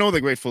 and I didn't know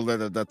the Grateful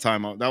Dead at that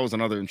time. That was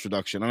another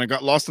introduction, and I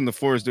got lost in the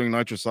forest doing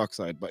nitrous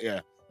oxide. But yeah,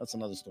 that's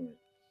another story.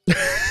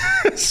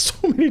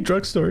 So many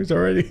drug stories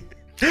already.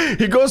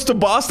 He goes to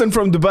Boston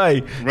from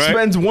Dubai, Right.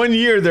 spends 1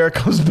 year there,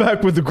 comes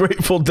back with the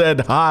Grateful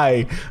Dead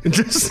high.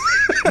 Just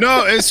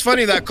No, it's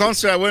funny that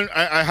concert.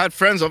 I had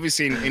friends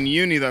obviously in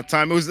uni that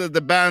time. It was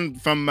the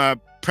band from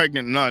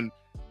Pregnant Nun.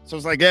 So I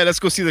was like, yeah, let's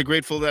go see the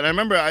Grateful Dead. I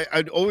remember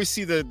I'd always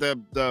see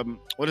the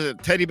what is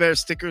it, teddy bear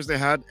stickers they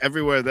had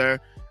everywhere there.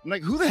 I'm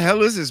like, who the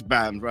hell is this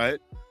band, right?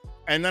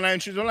 And then I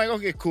introduced, I'm like,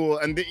 okay, cool.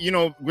 And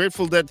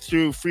Grateful Dead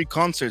threw free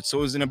concerts, so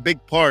it was in a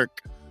big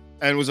park,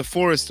 and it was a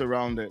forest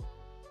around it.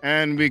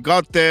 And we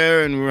got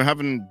there, and we were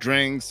having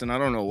drinks, and I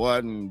don't know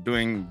what, and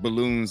doing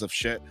balloons of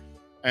shit.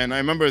 And I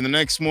remember the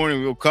next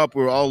morning we woke up,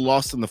 we were all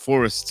lost in the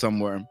forest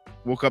somewhere.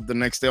 Woke up the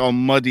next day all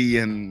muddy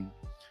and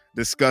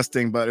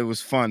disgusting, but it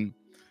was fun.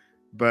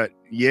 But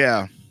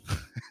yeah.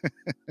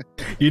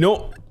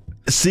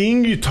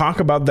 Seeing you talk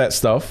about that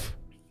stuff,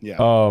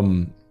 Yeah.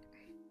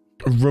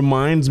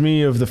 reminds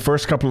me of the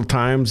first couple of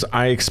times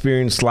I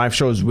experienced live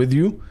shows with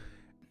you.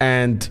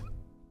 And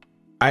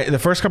the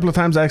first couple of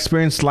times I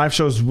experienced live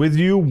shows with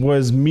you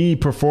was me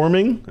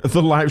performing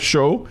the live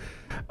show.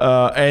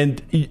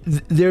 And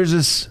there's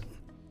this,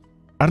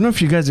 I don't know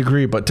if you guys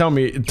agree, but tell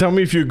me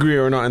if you agree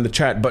or not in the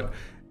chat, but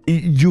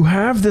you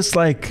have this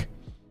like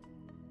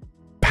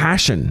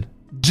passion,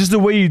 just the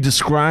way you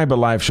describe a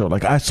live show.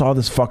 Like, I saw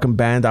this fucking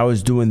band, I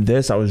was doing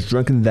this, I was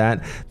drinking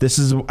that, this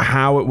is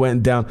how it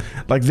went down.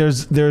 Like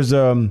there's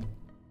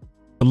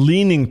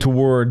leaning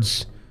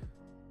towards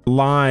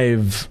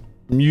live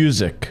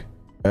music.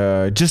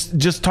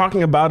 Just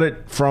talking about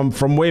it from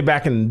way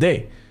back in the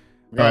day.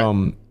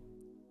 Right.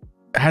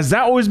 Has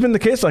that always been the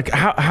case? Like,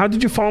 how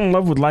did you fall in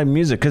love with live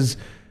music? Because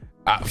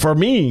for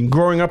me,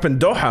 growing up in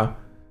Doha,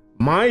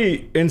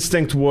 my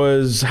instinct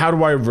was, how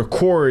do I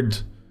record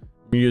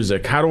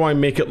music? How do I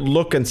make it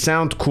look and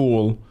sound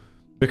cool?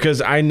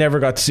 Because I never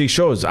got to see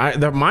shows.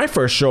 My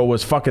first show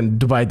was fucking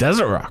Dubai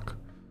Desert Rock.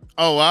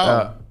 Oh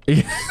wow.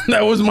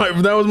 That was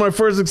my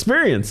first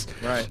experience.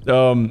 Right.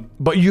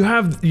 But you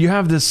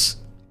have this,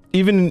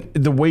 even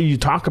the way you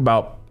talk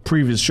about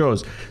previous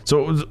shows.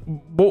 So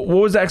what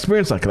was that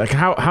experience like? Like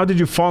how did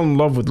you fall in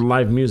love with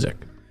live music?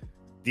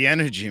 The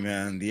energy,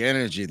 man, the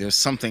energy. There's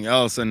something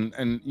else. And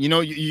you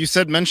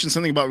mentioned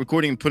something about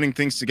recording and putting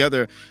things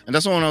together. And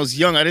that's why when I was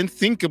young, I didn't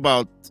think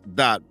about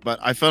that, but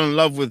I fell in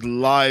love with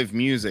live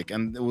music,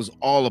 and it was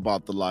all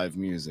about the live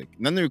music.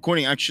 And then the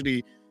recording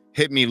actually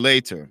hit me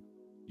later.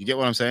 You get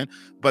what I'm saying?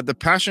 But the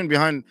passion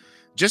behind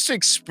just to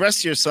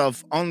express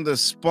yourself on the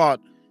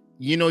spot,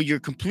 you're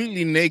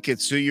completely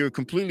naked. So you're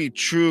completely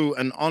true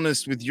and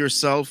honest with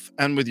yourself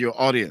and with your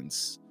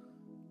audience.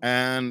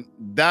 And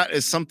that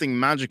is something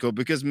magical,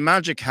 because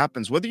magic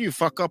happens whether you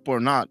fuck up or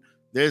not.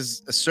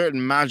 There's a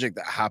certain magic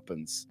that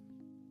happens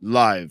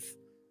live,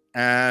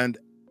 and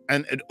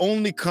it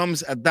only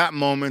comes at that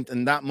moment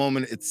and that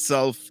moment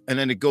itself, and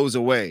then it goes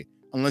away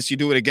unless you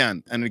do it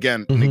again and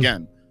again and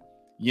again.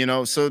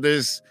 So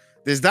there's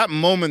that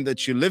moment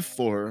that you live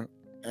for,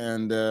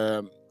 and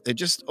it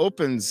just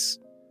opens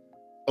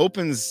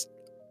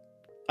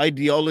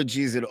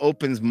ideologies, it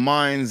opens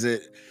minds.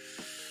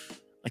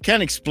 I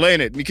can't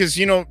explain it, because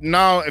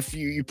now, if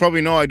you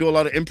probably know, I do a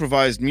lot of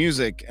improvised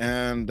music,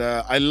 and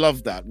I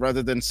love that,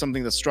 rather than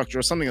something that's structured,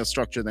 or something that's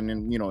structured than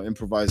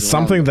improvising.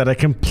 Something that I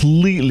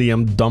completely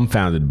am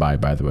dumbfounded by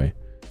the way.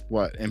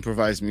 What?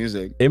 Improvised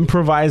music?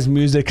 Improvised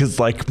music is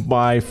like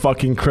my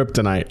fucking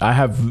kryptonite. I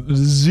have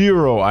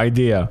zero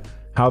idea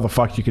how the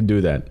fuck you can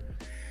do that.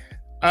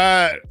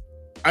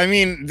 I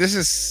mean, this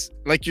is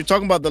like, you're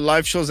talking about the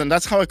live shows, and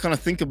that's how I kind of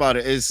think about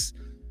it, is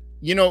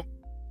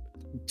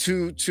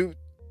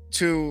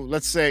to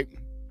let's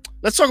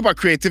talk about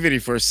creativity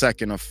for a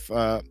second.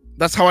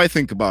 That's how I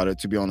think about it,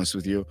 to be honest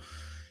with you.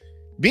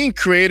 Being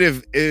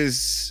creative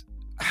is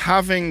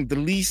having the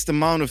least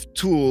amount of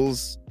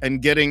tools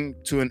and getting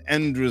to an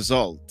end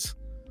result.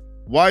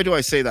 Why do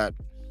I say that?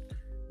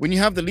 When you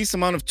have the least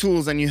amount of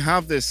tools and you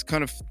have this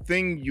kind of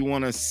thing you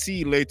want to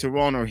see later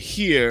on or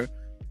hear,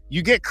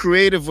 you get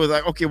creative with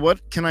like, okay,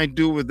 what can I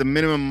do with the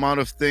minimum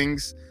amount of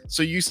things?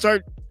 So you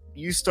start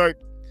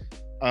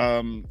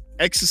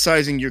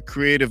exercising your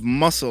creative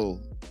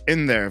muscle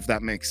in there, if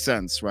that makes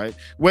sense, right?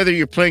 Whether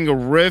you're playing a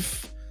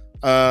riff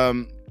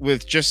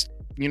with just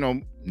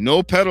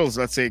no pedals,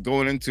 let's say,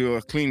 going into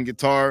a clean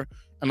guitar,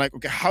 and like,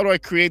 okay, how do I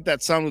create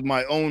that sound with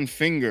my own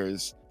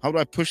fingers? How do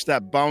I push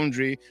that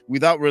boundary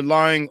without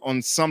relying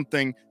on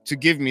something to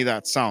give me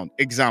that sound?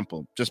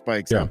 Just by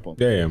example.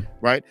 Yeah.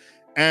 Right.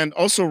 And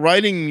also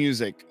writing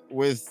music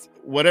with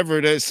whatever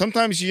it is.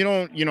 Sometimes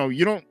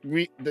the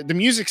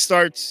music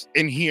starts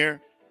in here,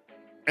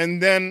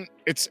 and then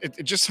it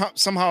just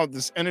somehow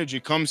this energy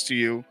comes to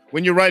you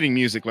when you're writing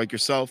music, like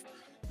yourself.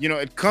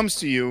 It comes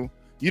to you.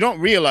 You don't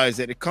realize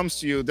it. It comes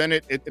to you. Then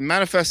it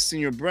manifests in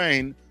your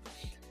brain,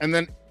 and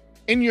then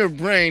in your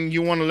brain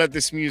you want to let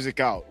this music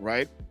out,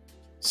 right?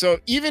 So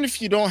even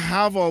if you don't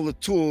have all the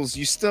tools,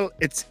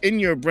 it's in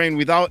your brain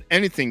without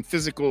anything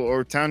physical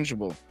or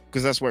tangible,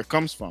 because that's where it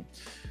comes from.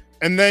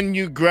 And then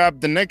you grab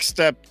the next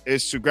step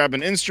is to grab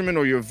an instrument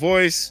or your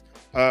voice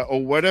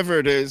or whatever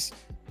it is,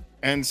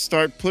 and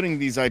start putting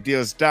these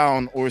ideas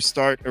down, or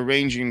start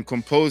arranging,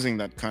 composing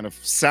that kind of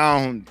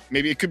sound.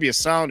 Maybe it could be a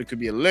sound, it could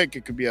be a lick,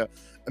 it could be a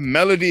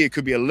melody, it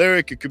could be a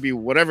lyric, it could be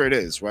whatever it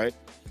is, right?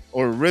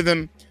 Or a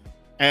rhythm.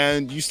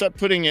 And you start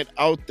putting it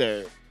out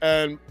there.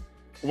 And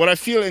what I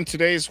feel in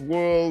today's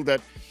world,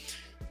 that,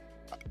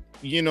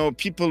 you know,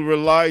 people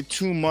rely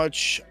too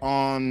much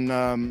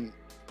on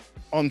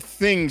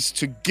things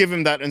to give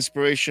him that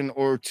inspiration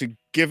or to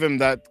give him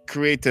that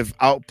creative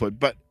output.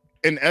 But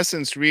in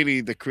essence,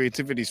 really, the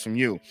creativity is from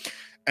you.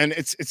 And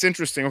it's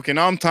interesting. Okay,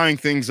 now I'm tying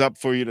things up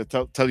for you to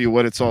tell you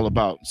what it's all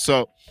about.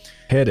 So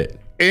hit it.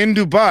 In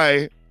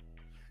Dubai,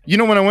 you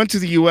know, when I went to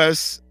the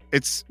US,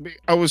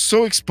 I was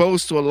so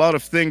exposed to a lot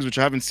of things which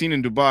I haven't seen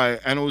in Dubai,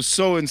 and I was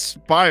so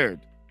inspired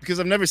because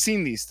I've never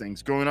seen these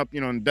things growing up, you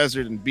know, in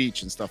desert and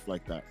beach and stuff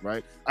like that,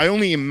 right? I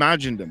only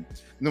imagined them.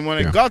 And then when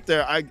I got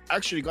there, I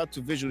actually got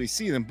to visually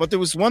see them. But there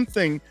was one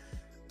thing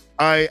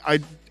I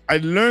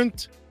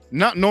learned,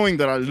 not knowing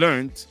that I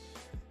learned,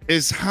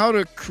 is how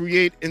to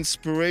create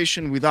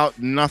inspiration without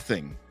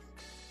nothing.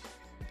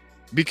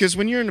 Because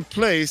when you're in a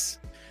place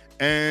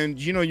and,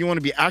 you know, you want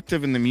to be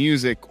active in the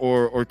music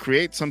or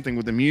create something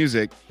with the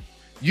music,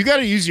 you got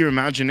to use your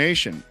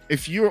imagination.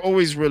 If you're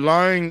always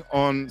relying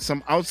on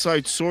some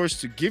outside source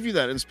to give you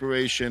that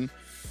inspiration,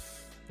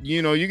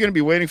 you know, you're going to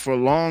be waiting for a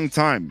long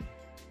time.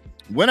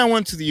 When I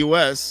went to the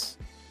US,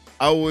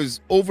 I was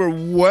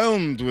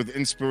overwhelmed with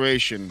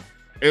inspiration.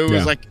 It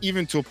was like,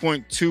 even to a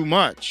point, too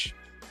much.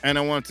 And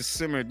I wanted to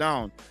simmer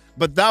down.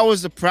 But that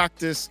was the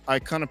practice I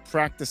kind of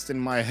practiced in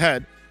my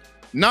head,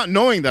 not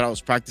knowing that I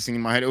was practicing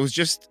in my head. It was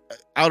just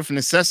out of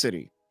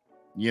necessity,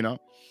 you know?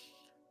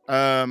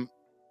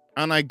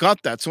 And I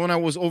got that. So when I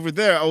was over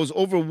there, I was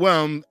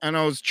overwhelmed and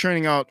I was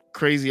churning out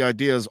crazy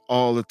ideas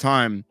all the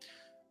time.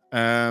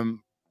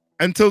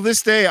 Until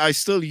this day, I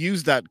still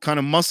use that kind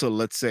of muscle,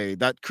 let's say,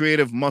 that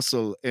creative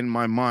muscle in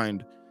my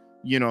mind.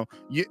 You know,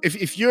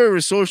 if you're a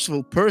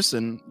resourceful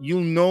person, you'll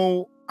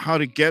know how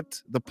to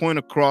get the point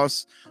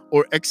across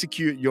or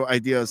execute your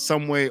idea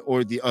some way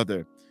or the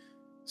other.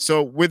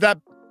 So with that,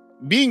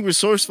 being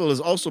resourceful is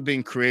also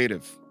being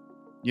creative.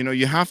 You know,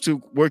 you have to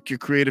work your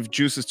creative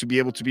juices to be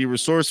able to be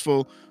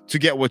resourceful to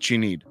get what you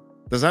need.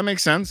 Does that make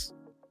sense?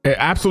 It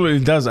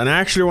absolutely does. And I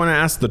actually want to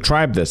ask the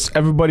tribe this.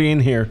 Everybody in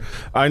here,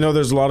 I know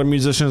there's a lot of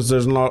musicians,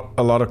 there's a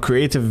lot of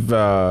creative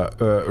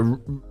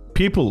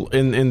people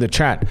in the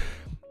chat.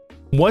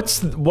 What's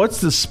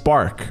the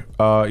spark?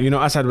 You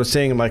know, Asad was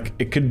saying, like,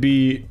 it could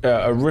be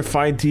a riff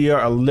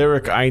idea, a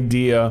lyric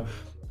idea,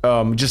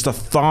 just a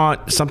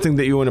thought, something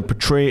that you want to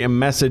portray, a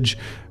message.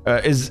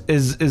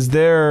 Is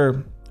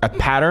there a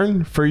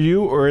pattern for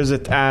you, or is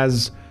it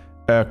as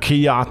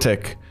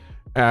chaotic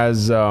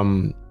as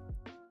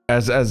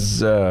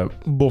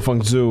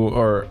Bofang Zoo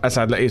or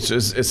Asad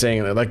is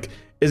saying? Like,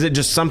 is it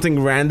just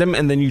something random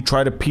and then you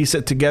try to piece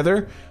it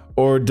together,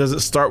 or does it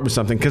start with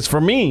something? Because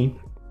for me,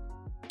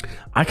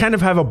 I kind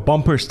of have a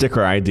bumper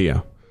sticker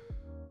idea.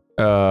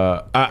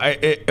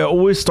 It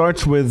always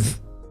starts with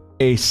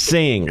a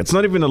saying. It's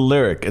not even a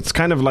lyric. It's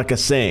kind of like a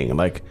saying,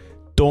 like,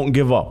 don't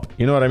give up.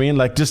 You know what I mean?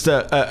 Like, just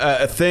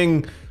a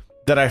thing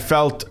that I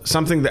felt,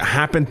 something that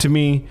happened to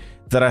me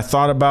that I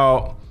thought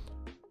about.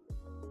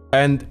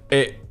 And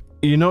it,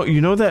 you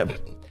know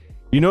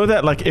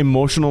that like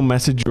emotional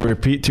message you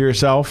repeat to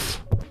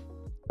yourself.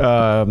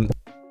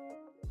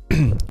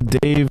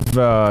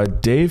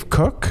 Dave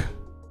Cook,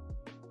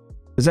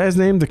 is that his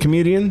name? The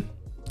comedian?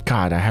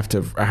 God, I have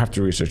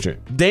to research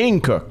it. Dane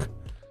Cook.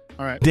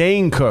 All right.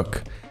 Dane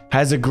Cook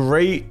has a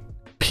great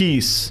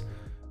piece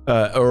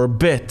or a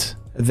bit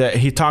that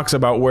he talks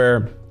about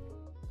where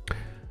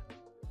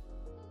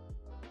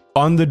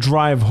on the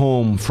drive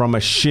home from a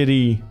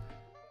shitty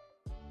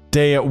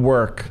day at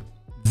work,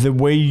 the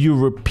way you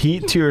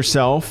repeat to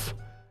yourself,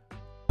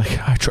 like,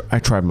 I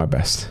tried my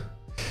best.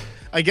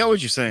 I get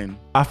what you're saying.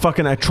 I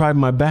tried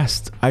my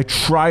best. I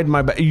tried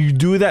my best. You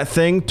do that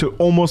thing to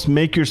almost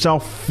make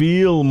yourself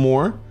feel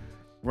more.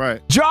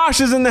 Right.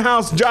 Josh is in the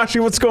house.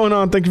 Joshy, what's going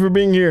on? Thank you for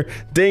being here.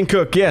 Dane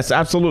Cook, yes,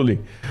 absolutely.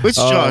 Which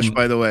Josh,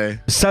 by the way?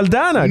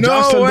 Saldana. No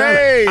Josh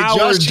way.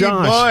 Saldana.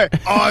 Josh. Boy.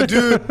 Oh,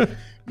 dude.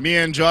 Me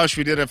and Josh,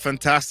 we did a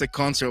fantastic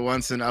concert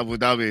once in Abu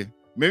Dhabi.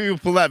 Maybe we'll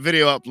pull that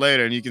video up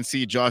later and you can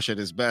see Josh at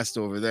his best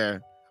over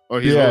there. Or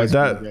he's always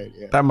that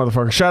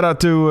motherfucker. Shout out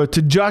to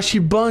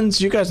Joshy Buns.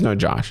 You guys know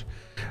Josh.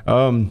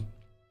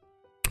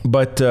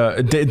 But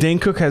Dane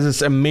Cook has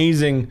this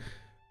amazing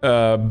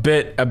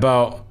bit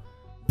about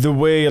the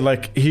way,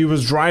 like, he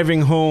was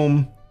driving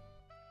home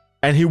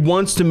and he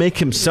wants to make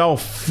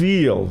himself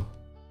feel,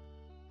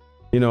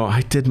 you know,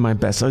 I did my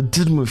best. I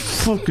did my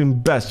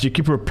fucking best. You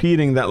keep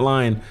repeating that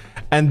line.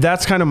 And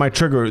that's kind of my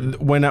trigger.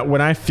 When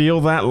I feel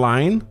that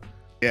line,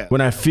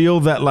 when I feel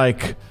that,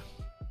 like,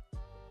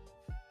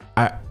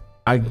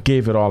 I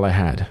gave it all I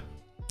had.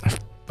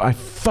 I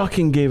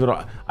fucking gave it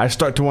all. I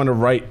start to want to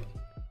write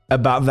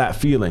about that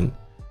feeling.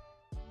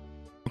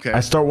 Okay.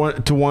 I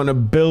start to want to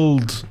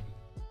build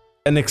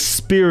an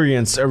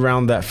experience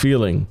around that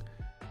feeling.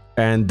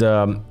 And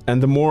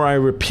the more I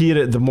repeat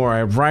it, the more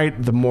I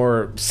write, the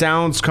more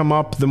sounds come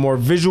up, the more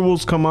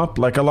visuals come up.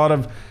 Like a lot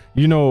of,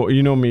 you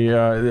know me,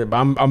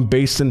 I'm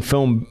based in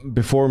film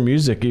before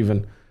music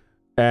even,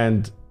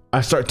 and I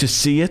start to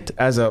see it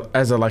as a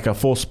like a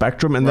full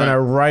spectrum, and then I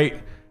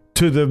write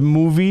to the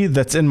movie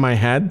that's in my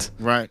head.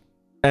 Right.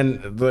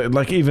 And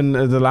like even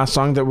the last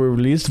song that we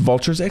released,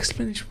 Vultures,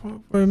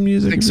 explanation for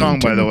music. Big song,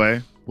 by the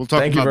way. We'll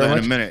talk about that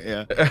in a minute.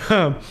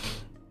 Yeah.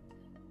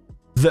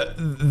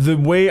 The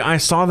way I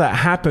saw that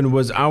happen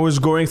was I was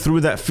going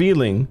through that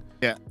feeling.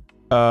 Yeah.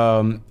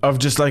 Of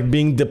just like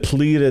being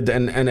depleted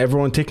and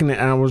everyone taking it.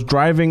 And I was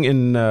driving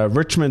in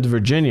Richmond,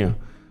 Virginia,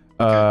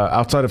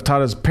 outside of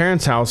Tada's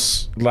parents'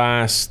 house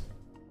last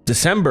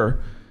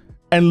December,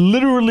 and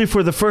literally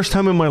for the first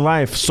time in my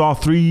life saw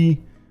 3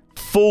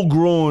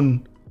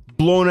 full-grown,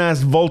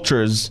 blown-ass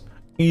vultures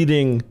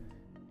eating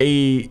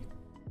a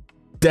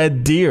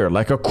dead deer,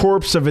 like a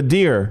corpse of a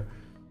deer.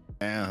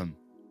 Damn.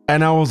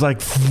 And I was like,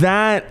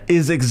 that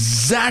is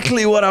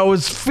exactly what I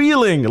was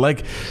feeling.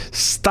 Like,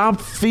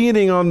 stop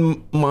feeding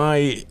on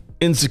my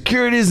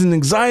insecurities and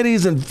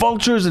anxieties and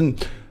vultures,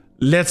 and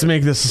let's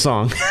make this a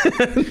song.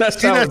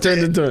 That's how it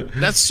turned into it.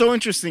 That's so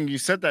interesting you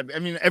said that. I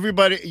mean,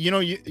 everybody,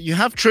 you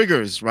have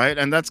triggers, right?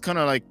 And that's kind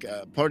of like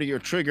part of your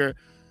trigger.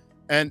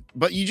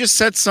 But you just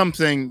said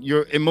something,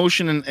 your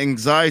emotion and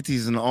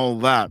anxieties and all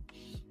that.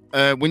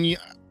 When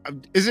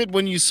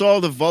you saw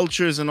the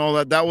vultures and all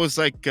that, that was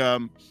like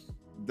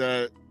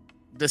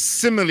the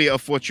simile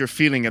of what you're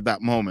feeling at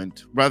that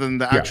moment rather than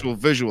the actual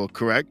visual,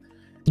 correct?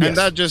 Yes. And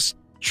that just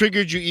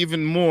triggered you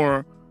even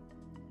more.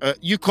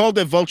 You called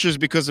it vultures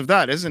because of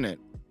that, isn't it?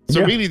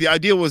 So really the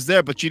idea was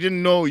there, but you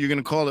didn't know you're going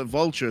to call it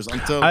vultures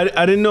until... I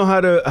didn't know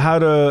how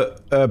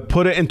to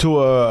put it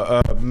into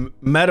a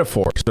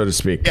metaphor, so to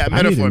speak. Yeah,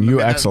 metaphor. I need a new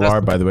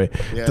XLR, by the way.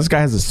 Yeah. This guy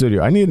has a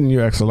studio. I need a new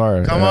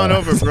XLR. Come on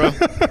over, bro.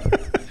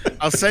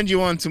 I'll send you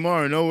one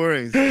tomorrow. No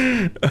worries.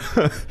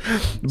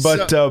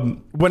 But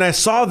when I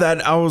saw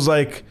that, I was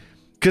like,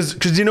 because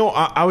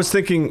I was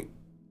thinking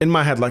in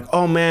my head, like,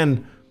 oh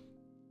man,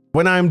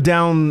 when I'm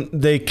down,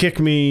 they kick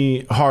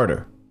me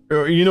harder.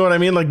 Or, you know what I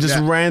mean? Like just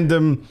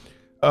random,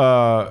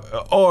 or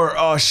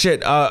oh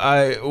shit,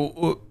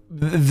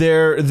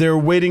 they're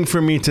waiting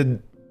for me to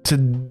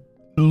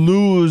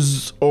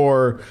lose,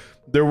 or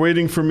they're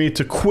waiting for me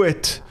to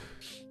quit,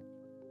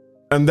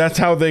 and that's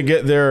how they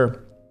get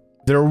their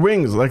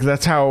wings. Like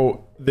that's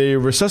how they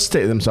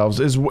resuscitate themselves,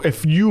 is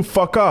if you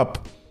fuck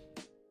up,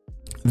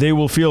 they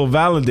will feel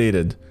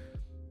validated.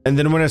 And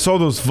then when I saw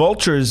those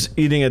vultures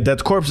eating a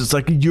dead corpse, it's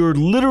like you're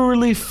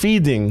literally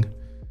feeding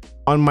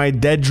on my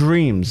dead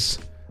dreams.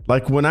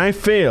 Like when I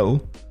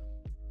fail,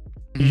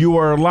 you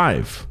are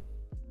alive.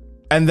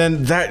 And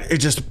then it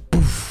just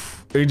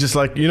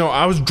like,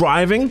 I was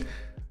driving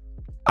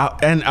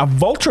and a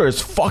vulture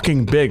is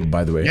fucking big,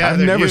 by the way. I've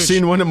never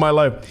seen one in my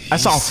life. I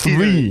saw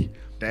 3.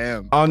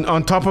 Damn.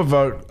 On top of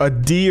a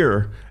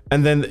deer,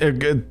 and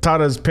then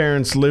Tada's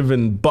parents live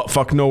in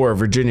buttfuck nowhere,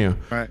 Virginia.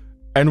 Right.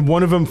 And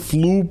one of them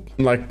flew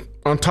like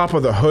on top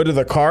of the hood of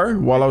the car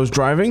while I was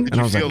driving. Did and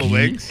you I was feel like, the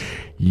wings?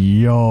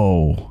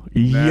 Yo,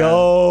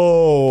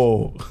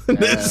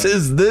 this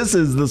is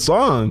the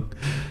song.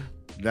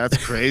 That's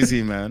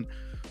crazy, man.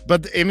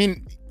 But I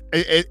mean,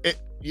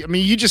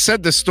 you just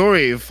said the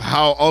story of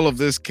how all of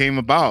this came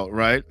about,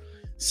 right?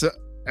 So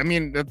I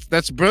mean,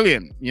 that's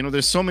brilliant.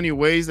 There's so many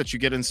ways that you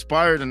get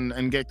inspired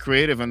and get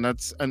creative, and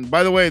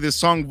by the way, this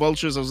song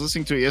Vultures, I was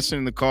listening to it yesterday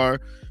in the car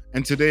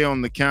and today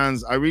on the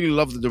cans. I really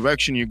love the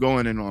direction you're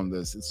going in on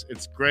this.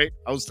 It's great.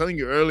 I was telling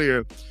you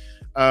earlier,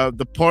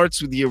 the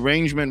parts with the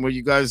arrangement where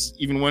you guys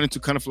even went into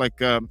kind of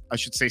like I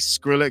should say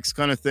Skrillex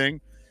kind of thing.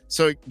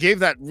 So it gave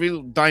that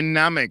real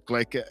dynamic,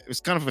 like it was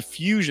kind of a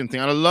fusion thing.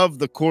 And I love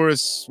the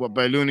chorus, what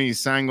Bailuni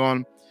sang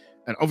on,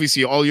 and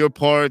obviously all your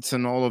parts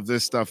and all of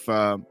this stuff.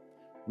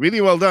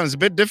 Really well done. It's a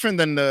bit different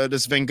than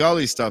this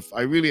Svengali stuff.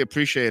 I really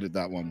appreciated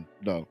that one,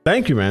 though.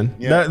 Thank you, man.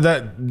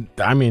 Yeah.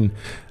 I mean,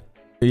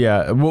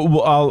 yeah.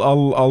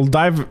 I'll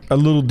dive a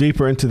little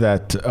deeper into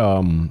that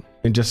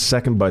in just a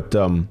second, but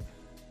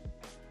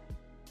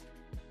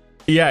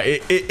yeah,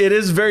 it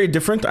is very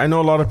different. I know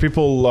a lot of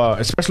people,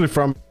 especially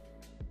from,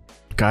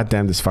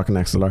 goddamn this fucking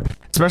XLR,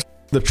 especially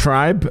the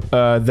tribe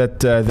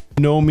that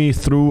know me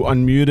through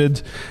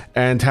Unmuted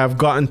and have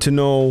gotten to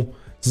know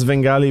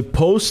Svengali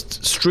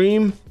post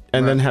stream.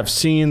 And then have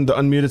seen the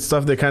Unmuted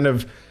stuff. They kind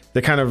of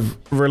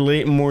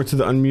relate more to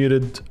the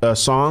Unmuted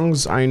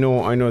songs. I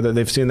know that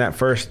they've seen that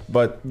first,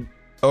 but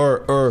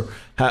or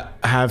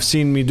have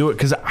seen me do it,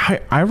 because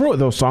I wrote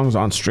those songs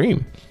on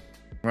stream.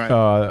 Right.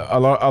 A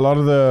lot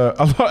of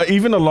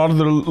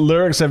the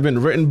lyrics have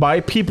been written by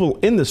people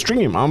in the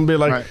stream. I'm gonna be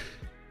like,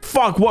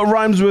 fuck, what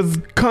rhymes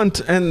with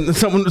cunt? And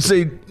someone would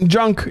say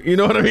junk. You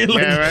know what I mean?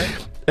 Like, yeah,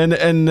 right. And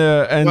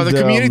well, the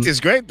community is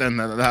great then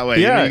that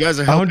way. Yeah, you guys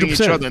are helping 100%.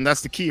 each other, and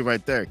that's the key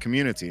right there.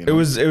 Community. It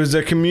was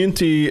a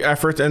community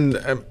effort, and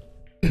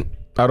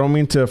I don't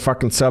mean to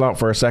fucking sell out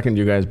for a second,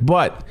 you guys.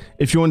 But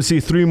if you want to see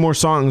 3 more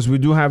songs, we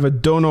do have a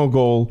dono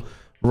goal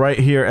right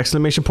here,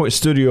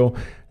 !studio.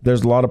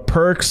 There's a lot of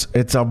perks.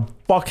 It's a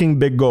fucking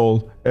big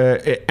goal.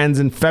 It ends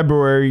in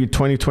February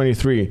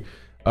 2023.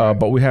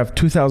 But we have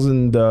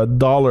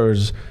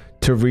 $2,000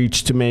 to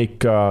reach to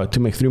make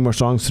 3 more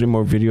songs, 3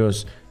 more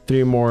videos,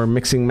 3 more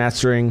mixing,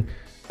 mastering,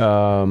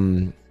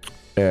 and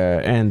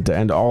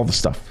all the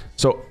stuff.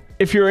 So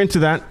if you're into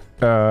that,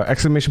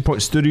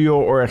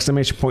 !studio or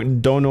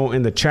 !dono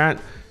in the chat.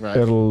 Right.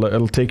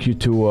 It'll take you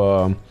to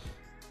a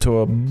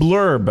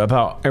blurb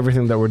about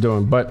everything that we're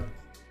doing. But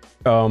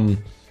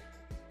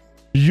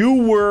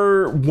you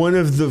were one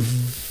of the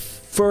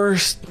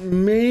first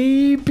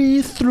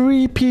maybe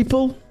 3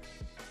 people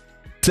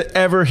to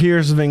ever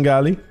hear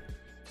Svengali.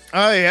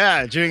 Oh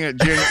yeah, during our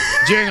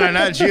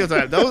Nat Geo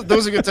time.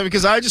 Those are good times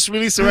because I just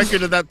released a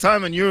record at that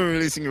time, and you were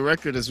releasing a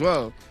record as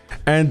well.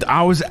 And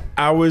I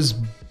was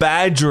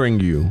badgering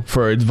you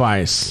for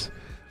advice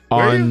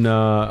on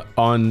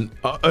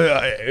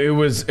it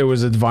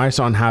was advice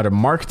on how to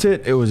market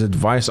it. It was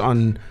advice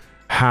on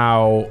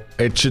how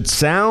it should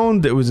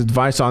sound. It was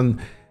advice on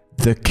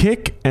the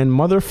kick and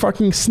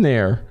motherfucking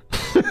snare.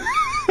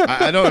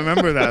 I don't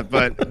remember that,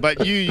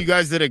 but you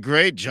guys did a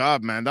great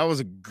job, man. That was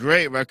a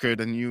great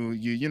record, and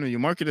you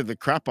marketed the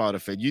crap out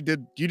of it. You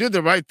did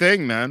the right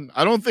thing, man.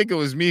 I don't think it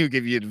was me who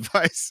gave you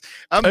advice.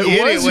 I'm the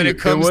idiot when it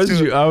comes to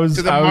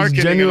the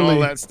marketing and all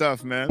that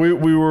stuff, man. We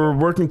were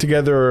working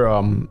together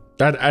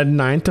at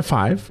 9 to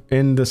 5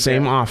 in the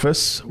same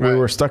office. Right. We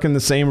were stuck in the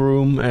same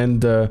room,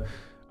 and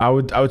I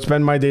would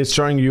spend my days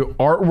showing you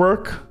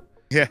artwork,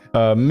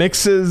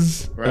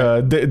 mixes,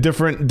 right.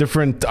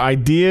 different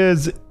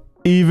ideas.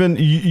 Even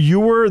you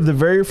were the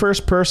very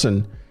first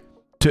person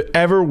to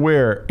ever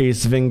wear a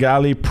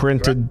Svengali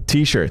printed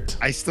T-shirt.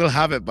 I still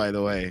have it, by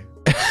the way.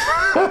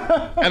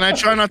 And I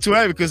try not to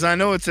wear it because I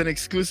know it's an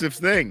exclusive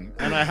thing,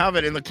 and I have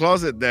it in the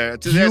closet there.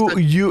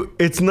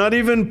 It's not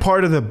even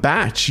part of the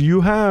batch. You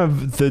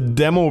have the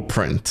demo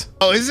print.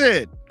 Oh, is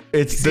it?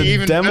 It's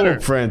the demo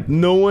print.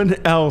 No one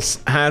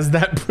else has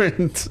that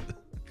print.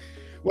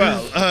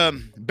 Well,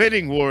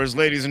 bidding wars,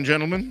 ladies and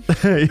gentlemen.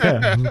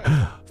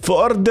 Yeah.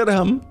 For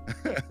dirham.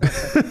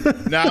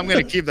 No, I'm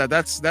gonna keep that.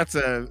 That's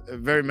a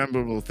very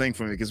memorable thing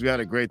for me because we had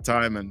a great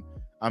time, and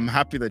I'm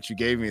happy that you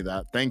gave me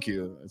that. Thank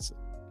you.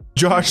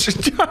 Josh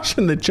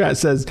in the chat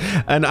says,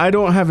 and I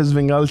don't have his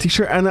Svengali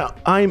t-shirt, and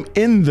I'm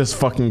in this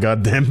fucking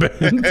goddamn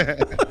band.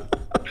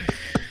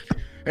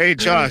 Hey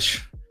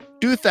Josh,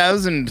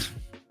 2,000,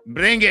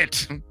 bring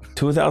it.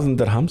 2,000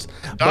 dirhams.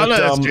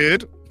 Dollars,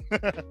 dude.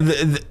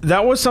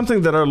 That was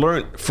something that I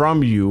learned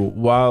from you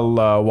while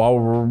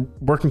we're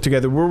working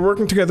together. We were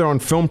working together on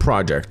film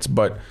projects,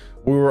 but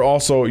we were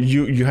also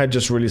you had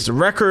just released a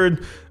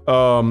record.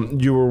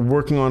 You were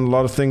working on a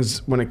lot of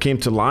things when it came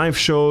to live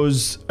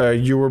shows.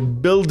 You were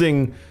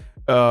building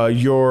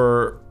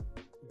your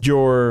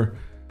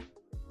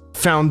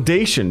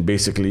foundation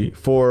basically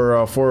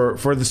for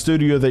the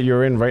studio that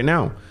you're in right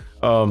now.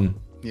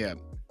 Yeah.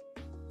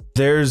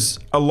 There's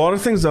a lot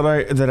of things that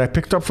I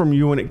picked up from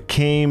you when it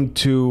came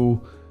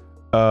to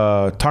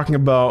talking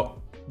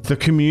about the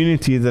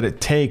community that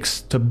it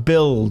takes to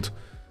build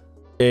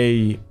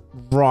a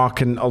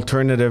rock and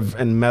alternative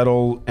and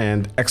metal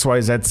and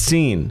XYZ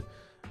scene.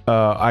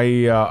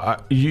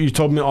 You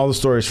told me all the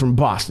stories from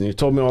Boston. You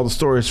told me all the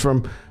stories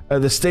from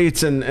the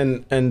States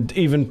and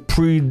even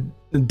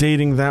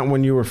predating that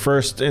when you were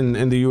first in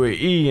the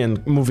UAE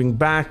and moving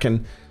back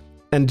and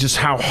just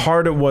how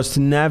hard it was to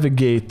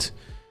navigate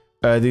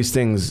these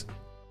things.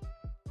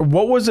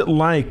 What was it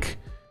like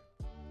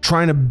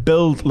trying to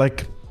build,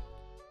 like,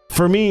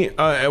 for me,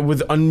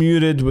 with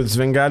Unmuted, with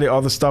Svengali,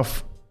 all the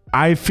stuff,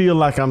 I feel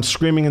like I'm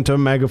screaming into a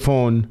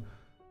megaphone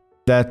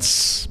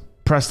that's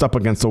pressed up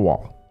against the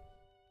wall.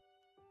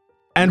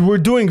 And we're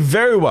doing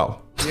very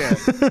well.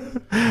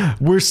 Yeah.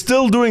 We're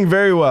still doing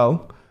very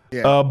well.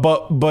 Yeah.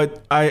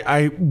 But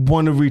I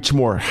want to reach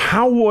more.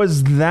 How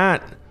was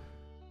that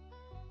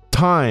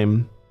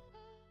time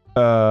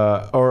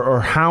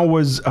or how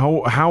was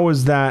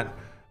that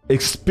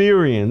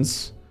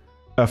experience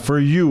for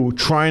you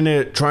trying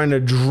to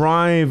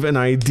drive an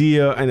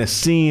idea and a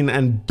scene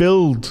and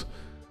build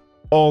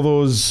all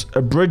those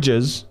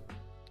bridges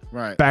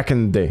right back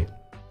in the day?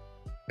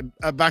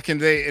 Back in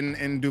the day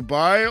in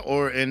Dubai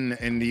or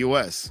in the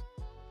US?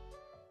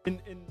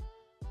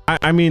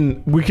 I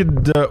mean, we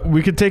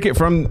could take it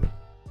from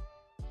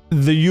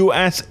the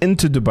US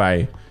into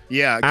Dubai.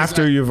 Yeah,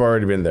 after you've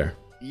already been there.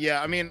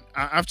 Yeah, I mean,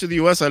 after the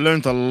US, I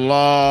learned a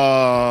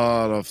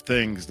lot of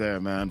things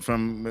there, man,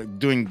 from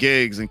doing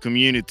gigs and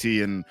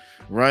community and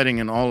writing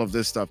and all of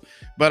this stuff.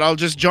 But I'll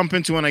just jump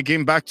into when I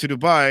came back to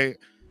Dubai.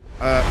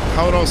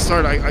 How it all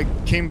started, I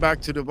came back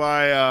to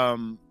Dubai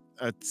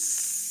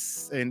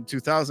in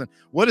 2000.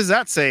 What does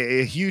that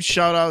say? A huge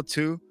shout out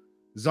to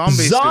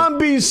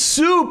Zombie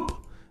Soup.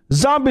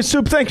 Zombie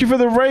Soup, thank you for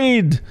the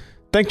raid.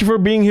 Thank you for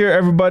being here,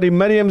 everybody.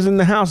 Medium's in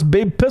the house.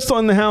 Babe Pistol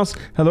in the house.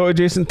 Hello,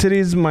 Adjacent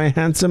Titties, my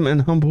handsome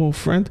and humble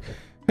friend.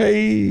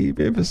 Hey,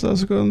 Babe Pistol,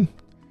 how's it going?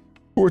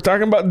 We're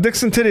talking about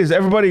dicks and titties.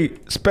 Everybody,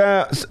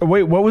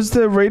 wait, what was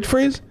the raid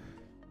phrase?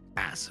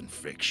 Ass and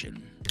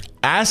friction.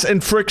 Ass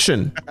and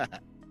friction.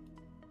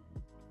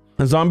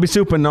 Zombie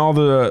Soup and all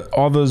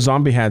the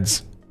zombie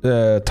heads.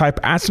 Type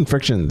Aston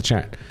Friction in the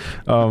chat.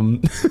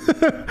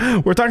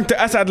 We're talking to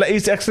Asad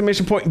Lais,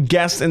 exclamation point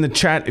guest in the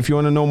chat if you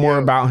want to know more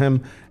about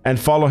him and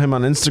follow him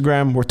on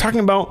Instagram. We're talking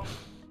about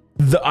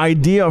the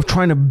idea of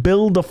trying to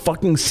build a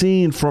fucking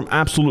scene from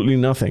absolutely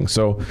nothing.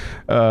 So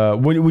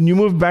when you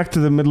move back to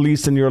the Middle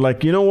East and you're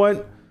like, you know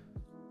what?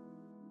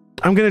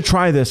 I'm going to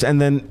try this. And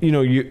then,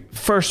 you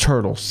first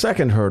hurdle,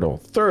 second hurdle,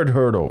 third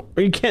hurdle.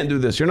 Or you can't do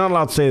this. You're not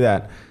allowed to say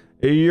that.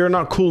 You're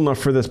not cool enough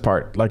for this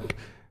part. Like,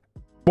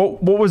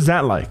 what was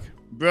that like?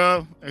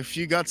 Bro, if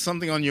you got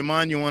something on your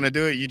mind, you want to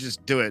do it, you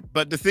just do it.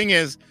 But the thing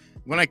is,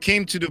 when I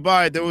came to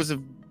Dubai, there was a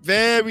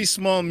very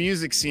small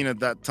music scene at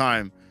that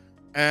time.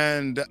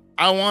 And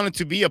I wanted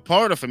to be a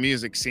part of a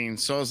music scene.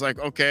 So I was like,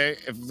 okay,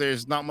 if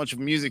there's not much of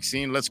a music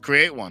scene, let's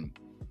create one.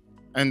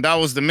 And that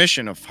was the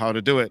mission of how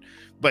to do it.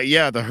 But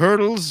yeah, the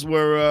hurdles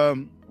were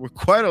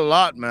quite a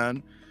lot,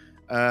 man.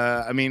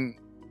 I mean,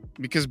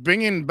 because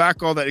bringing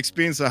back all that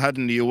experience I had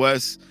in the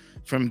US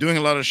from doing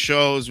a lot of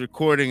shows,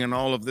 recording and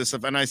all of this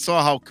stuff, and I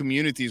saw how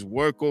communities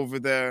work over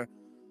there.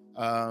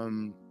 I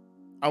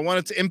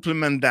wanted to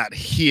implement that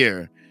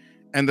here.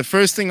 And the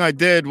first thing I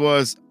did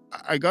was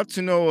I got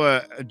to know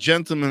a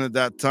gentleman at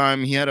that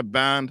time. He had a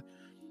band.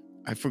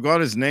 I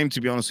forgot his name,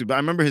 to be honest with you, but I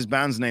remember his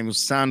band's name was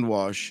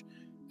Sandwash.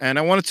 And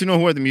I wanted to know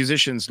who are the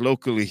musicians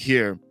locally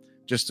here,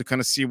 just to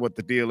kind of see what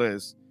the deal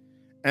is.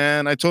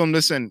 And I told him,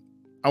 listen,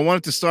 I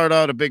wanted to start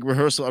out a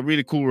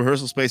really cool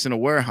rehearsal space in a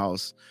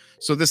warehouse.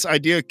 So this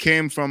idea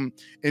came from,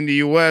 in the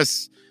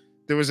US,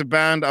 there was a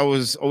band I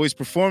was always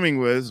performing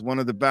with, one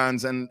of the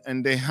bands, and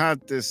they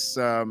had this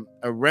a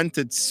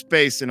rented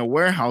space in a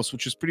warehouse,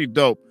 which was pretty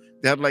dope.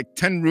 They had like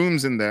 10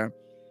 rooms in there,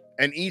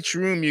 and each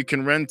room you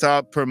can rent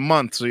out per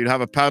month. So you'd have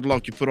a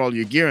padlock, you put all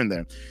your gear in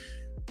there.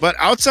 But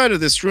outside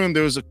of this room,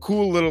 there was a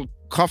cool little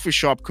coffee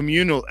shop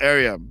communal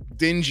area,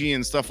 dingy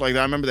and stuff like that.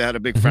 I remember they had a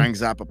big Frank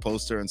Zappa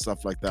poster and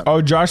stuff like that.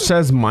 Oh, Josh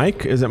says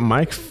Mike. Is it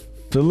Mike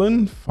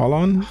Fallon?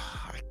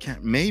 I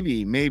can't.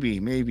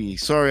 Maybe.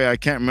 Sorry, I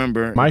can't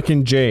remember. Mike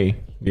and Jay.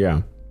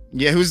 Yeah.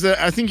 Yeah,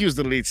 I think he was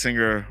the lead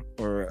singer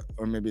or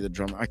maybe the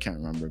drummer. I can't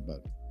remember,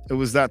 but it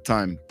was that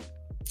time.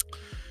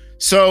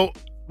 So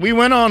we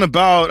went on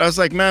about, I was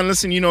like, man,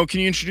 listen, can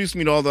you introduce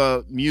me to all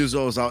the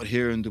musos out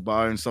here in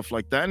Dubai and stuff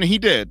like that? And he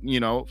did,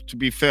 to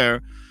be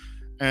fair.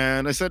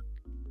 And I said,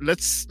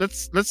 let's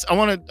I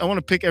want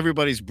to pick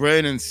everybody's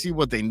brain and see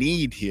what they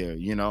need here,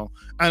 And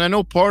I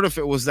know part of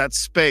it was that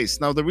space.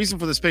 Now, the reason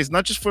for the space,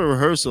 not just for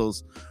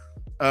rehearsals,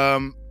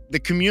 the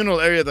communal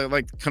area,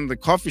 like kind of the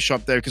coffee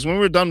shop there, because when we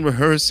were done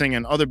rehearsing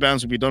and other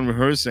bands would be done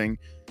rehearsing,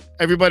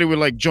 everybody would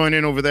like join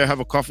in over there, have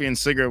a coffee and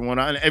cigarette and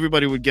whatnot, and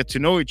everybody would get to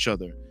know each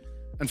other.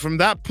 And from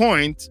that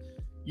point,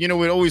 we'd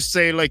always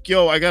say like,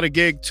 yo, I got a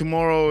gig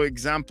tomorrow,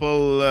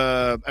 example,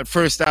 at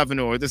First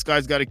Avenue, or this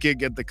guy's got a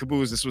gig at the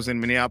Caboose. This was in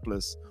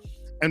Minneapolis.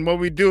 And what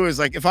we do is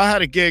like, if I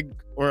had a gig,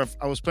 or if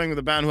I was playing with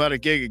a band who had a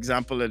gig,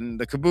 example, in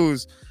the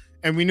Caboose,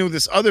 and we knew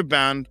this other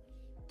band,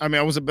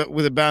 I was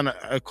with a band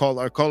called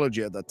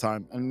Arcology at that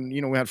time. And,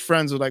 we had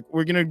friends who were like,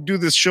 we're going to do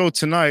this show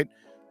tonight.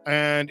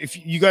 And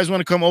if you guys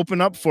want to come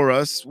open up for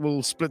us,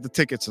 we'll split the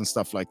tickets and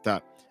stuff like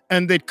that.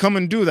 And they'd come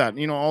and do that.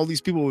 All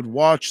these people would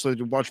watch, so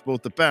they'd watch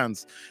both the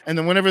bands. And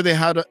then whenever they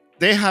had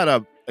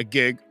a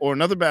gig, or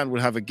another band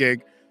would have a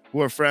gig, who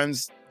are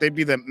friends, they'd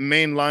be the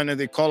main line, and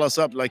they'd call us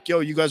up like,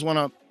 yo, you guys want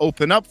to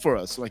open up for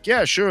us? Like,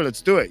 yeah, sure,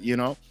 let's do it,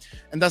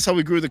 And that's how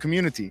we grew the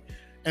community.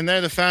 And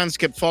then the fans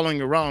kept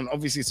following around.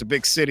 Obviously, it's a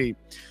big city.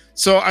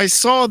 So I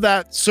saw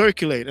that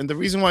circulate. And the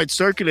reason why it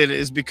circulated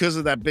is because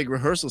of that big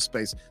rehearsal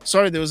space.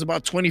 Sorry, there was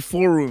about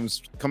 24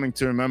 rooms, coming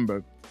to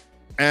remember.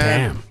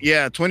 And damn.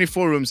 Yeah,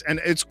 24 rooms. And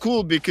it's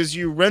cool because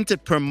you rent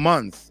it per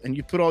month and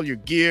you put all your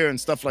gear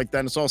and stuff like that.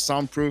 And it's all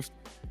soundproofed.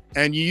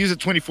 And you use it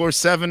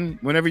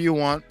 24/7 whenever you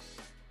want.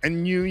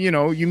 And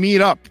you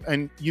meet up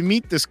and you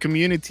meet this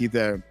community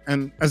there,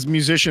 and as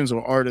musicians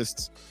or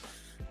artists,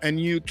 and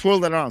you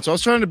twirl that around. So I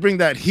was trying to bring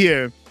that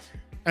here,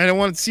 and I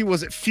wanted to see,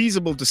 was it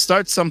feasible to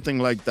start something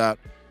like that?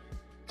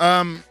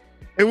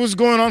 It was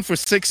going on for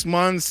 6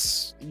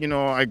 months.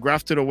 I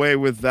grafted away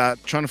with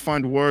that, trying to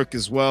find work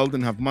as well,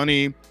 didn't have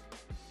money,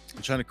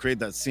 trying to create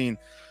that scene.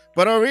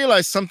 But I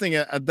realized something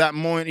at that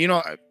moment.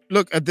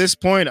 Look, at this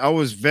point, I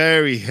was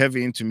very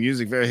heavy into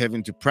music, very heavy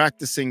into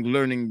practicing,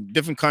 learning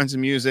different kinds of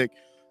music.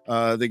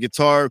 The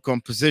guitar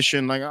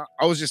composition, like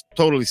I was just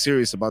totally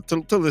serious about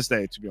till this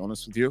day, to be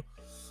honest with you.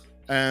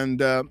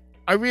 And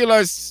I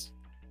realized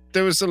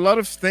there was a lot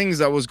of things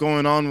that was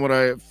going on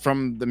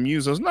from the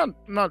musos,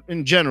 not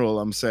in general,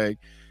 I'm saying.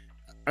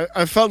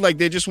 I felt like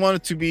they just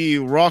wanted to be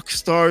rock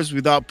stars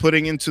without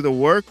putting into the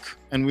work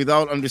and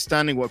without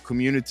understanding what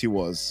community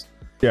was.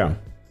 Yeah.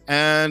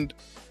 And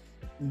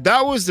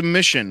that was the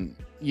mission.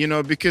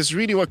 Because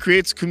really what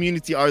creates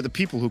community are the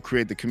people who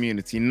create the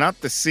community, not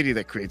the city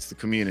that creates the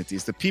community.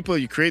 It's the people.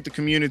 You create the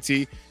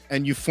community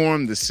and you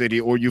form the city,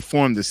 or you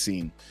form the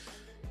scene.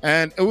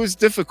 And it was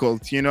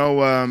difficult,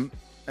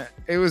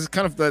 it was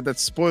kind of that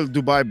spoiled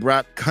Dubai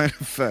brat kind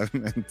of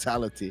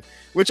mentality,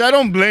 which I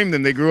don't blame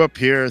them. They grew up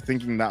here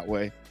thinking that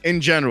way.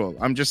 in general.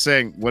 I'm just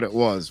saying what it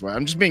was, right?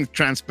 I'm just being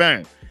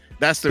transparent.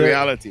 That's the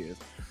reality is.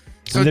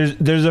 So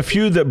there's a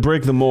few that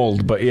break the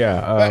mold, but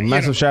yeah,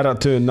 massive shout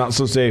out to Not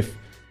So Safe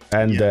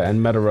and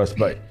Meta Rust,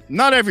 but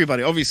not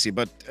everybody, obviously,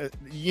 but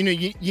you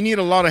need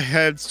a lot of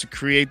heads to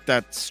create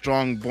that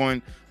strong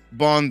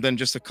bond than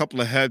just a couple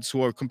of heads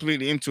who are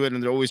completely into it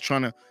and they're always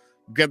trying to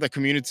get the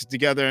community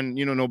together, and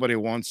nobody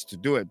wants to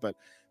do it, but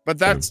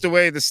that's the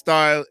way the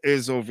style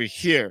is over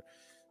here.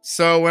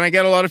 So when I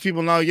get a lot of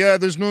people now,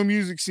 there's no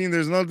music scene,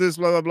 there's no this,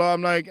 blah blah blah,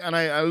 I'm like, and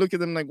I look at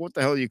them like, what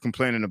the hell are you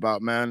complaining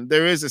about, man?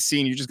 There is a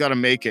scene, you just got to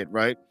make it,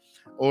 right?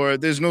 Or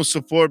there's no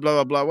support, blah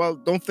blah blah. Well,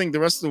 don't think the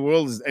rest of the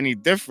world is any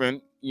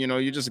different.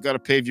 You just got to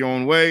pave your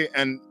own way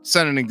and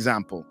set an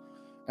example.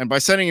 And by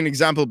setting an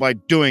example, by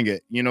doing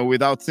it,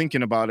 without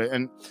thinking about it.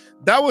 And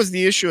that was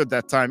the issue at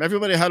that time.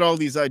 Everybody had all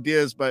these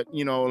ideas, but,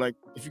 like,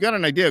 if you got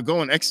an idea,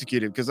 go and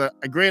execute it. Because a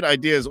great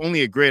idea is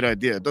only a great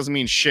idea. It doesn't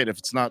mean shit if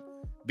it's not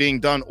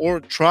being done or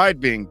tried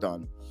being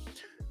done.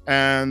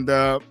 And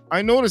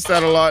I noticed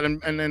that a lot.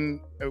 And then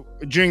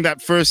during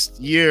that first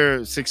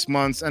year, 6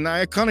 months, and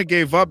I kind of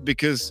gave up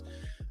because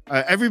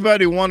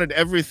everybody wanted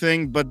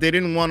everything, but they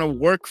didn't want to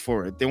work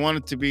for it. They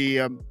wanted to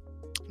be,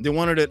 they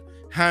wanted it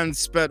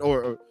hand-sped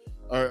or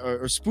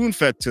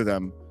spoon-fed to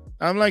them.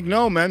 I'm like,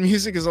 no, man,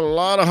 music is a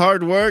lot of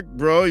hard work,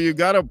 bro. You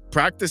got to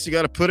practice. You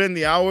got to put in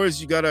the hours.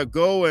 You got to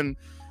go and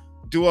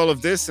do all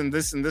of this and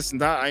this and this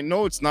and that. I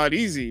know it's not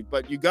easy,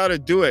 but you got to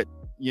do it,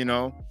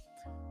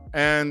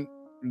 And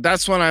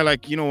that's when I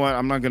like, what,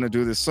 I'm not going to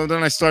do this. So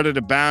then I started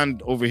a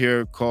band over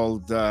here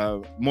called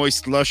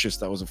Moist Luscious.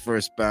 That was the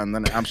first band.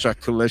 Then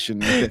Abstract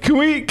Collision. Can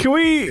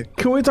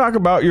we talk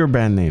about your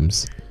band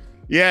names?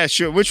 Yeah,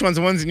 sure. Which ones?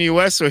 The ones in the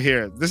US or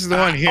here? This is the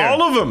one here.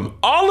 All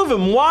of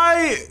them.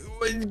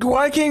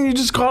 Why can't you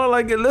just call it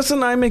like,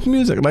 listen, I make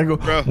music? Like,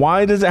 bro,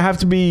 why does it have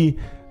to be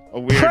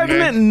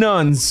Pregnant name?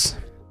 Nuns?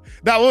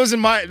 That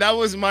wasn't my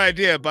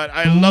idea, but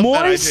I love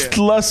Moist that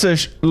idea.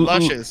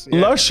 Luscious.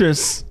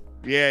 Luscious.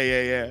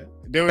 Yeah.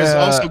 There was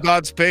also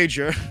God's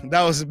Pager.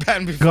 That was a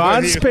band before.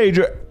 God's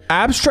Pager.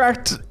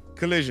 Abstract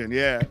Collision.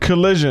 Yeah.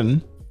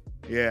 Collision.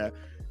 Yeah.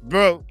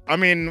 Bro, I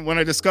mean, when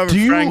I discovered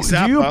Frank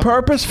Zappa, do you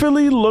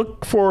purposefully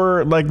look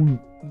for like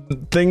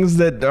things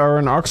that are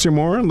an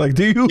oxymoron? Like,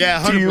 do you?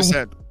 Yeah,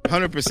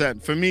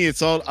 100%. For me,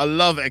 it's all. I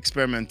love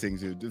experimenting,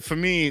 dude. For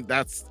me,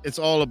 it's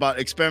all about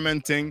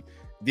experimenting,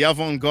 the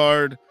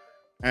avant-garde,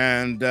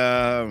 and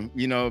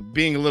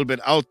being a little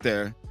bit out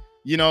there.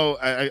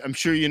 I'm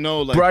sure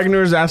like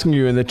Bragner's asking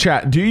you in the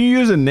chat, do you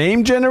use a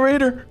name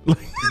generator?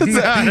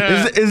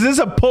 Is this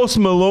a Post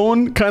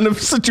Malone kind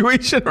of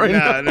situation right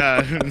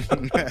now?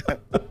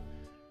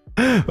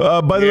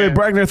 By the way,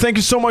 Bragner, thank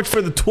you so much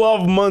for the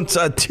 12 months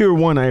at tier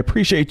 1. I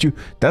appreciate you.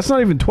 That's not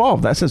even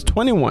 12. That says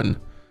 21.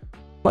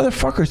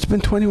 Motherfucker, it's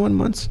been 21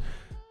 months.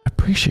 I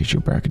appreciate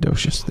you,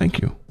 Braggadocious. Thank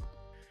you.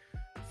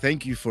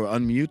 Thank you for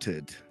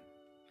unmuted.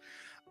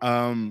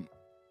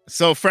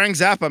 So Frank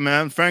Zappa,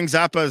 man. Frank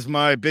Zappa is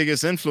my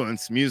biggest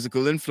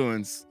musical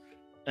influence.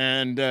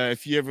 And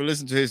if you ever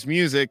listen to his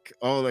music,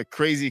 all the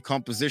crazy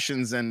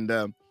compositions and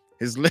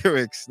his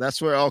lyrics, that's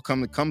where it all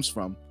comes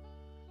from.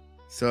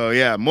 So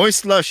yeah,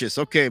 Moist Luscious.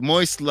 Okay,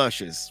 Moist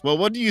Luscious. Well,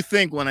 what do you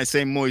think when I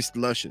say Moist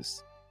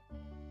Luscious?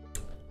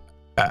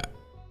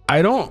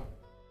 I don't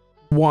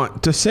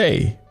want to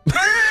say.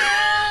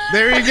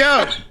 There you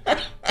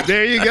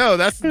go.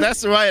 That's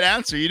the right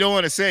answer. You don't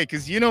want to say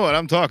because you know what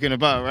I'm talking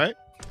about, right?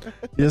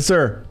 Yes,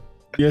 sir.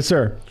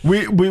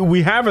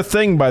 We have a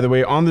thing, by the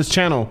way, on this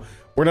channel.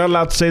 We're not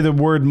allowed to say the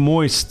word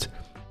moist,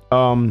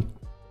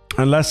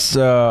 unless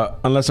our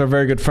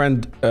very good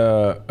friend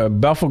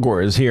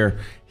Belfagor is here.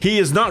 He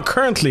is not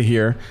currently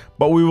here,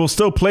 but we will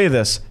still play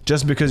this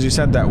just because you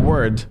said that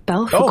word.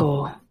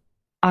 Belfagor,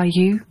 Are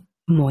you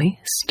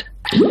moist?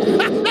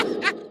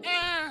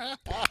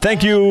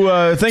 Thank you,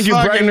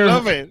 Bragner.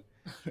 Love it.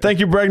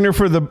 Thank you, Bragner,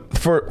 for the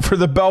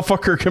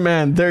Belfucker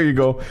command. There you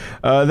go.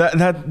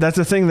 That's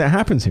a thing that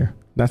happens here.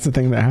 That's the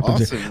thing that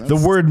happens here. The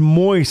word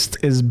moist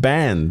is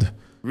banned.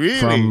 Really?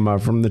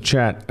 From the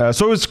chat.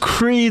 So it's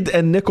Creed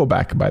and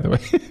Nickelback, by the way.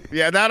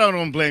 Yeah, that I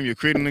don't blame you.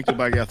 Creed and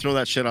Nickelback, yeah, throw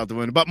that shit out the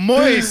window. But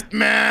moist,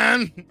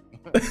 man.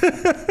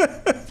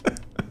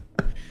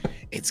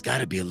 It's got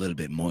to be a little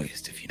bit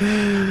moist, if you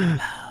know.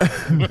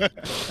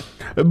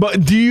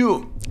 But do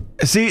you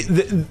see?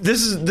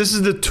 This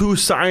is the two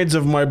sides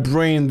of my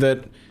brain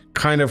that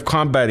kind of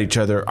combat each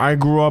other. I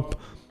grew up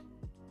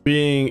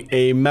being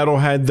a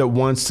metalhead that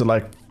wants to,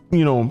 like,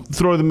 you know,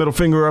 throw the middle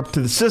finger up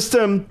to the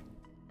system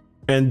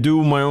and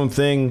do my own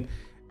thing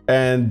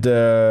and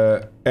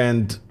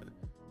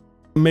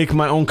make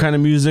my own kind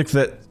of music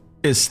that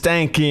is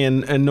stanky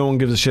and no one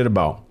gives a shit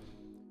about.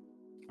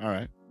 All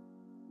right.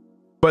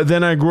 But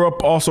then I grew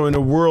up also in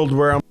a world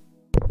where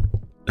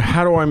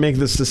how do I make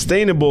this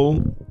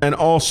sustainable and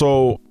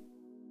also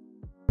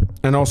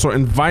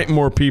invite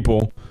more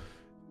people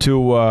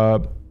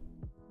to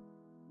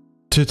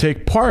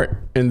take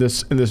part in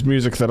this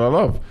music that I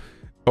love,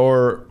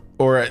 or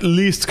at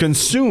least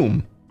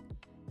consume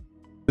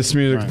this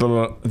music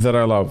that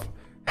I love.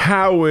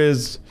 How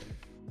is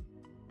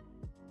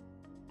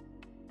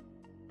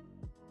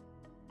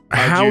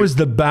How is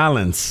the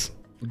balance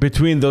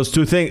between those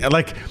two things?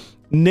 Like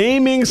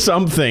naming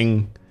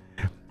something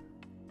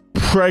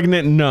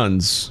pregnant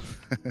nuns,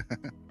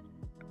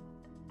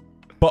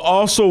 but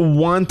also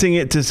wanting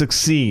it to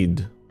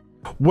succeed.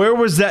 Where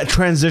was that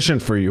transition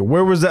for you?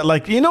 Where was that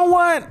like, you know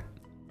what?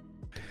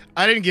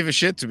 I didn't give a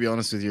shit, to be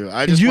honest with you.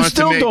 I just You wanted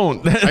still to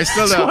make, don't. I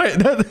still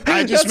don't.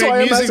 I just that's why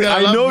make I'm music asking. that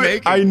I love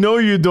making. I know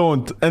you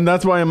don't, and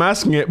that's why I'm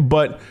asking it.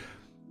 But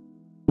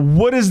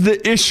what is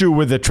the issue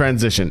with the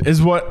transition?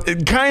 Is what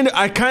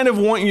I kind of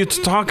want you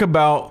to talk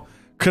about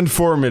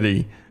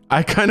conformity.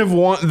 I kind of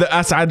want the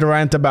Asad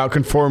rant about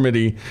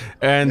conformity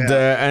and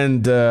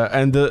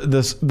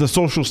the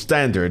social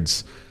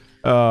standards.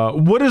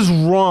 What is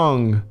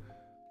wrong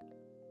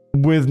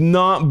with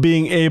not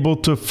being able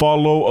to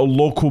follow a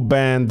local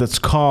band that's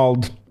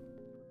called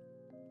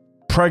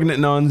Pregnant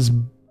Nuns,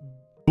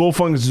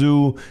 Bullfunk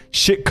Zoo,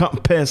 Shit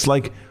Cunt Piss?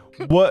 Like,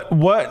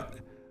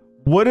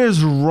 what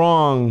is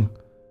wrong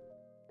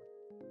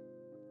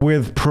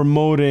with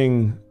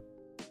promoting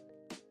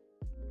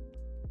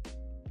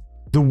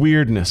the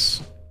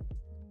weirdness?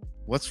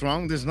 What's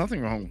wrong? There's nothing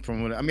wrong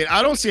from it. I mean,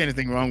 I don't see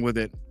anything wrong with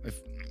it.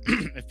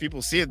 If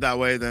people see it that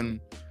way, then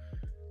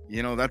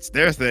you know, that's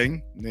their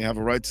thing. They have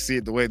a right to see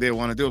it the way they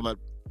want to do it. But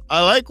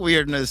I like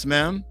weirdness,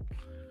 man.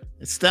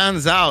 It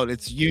stands out.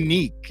 It's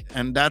unique.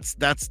 And that's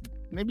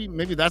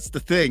maybe that's the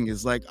thing,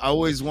 is like I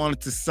always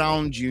wanted to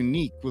sound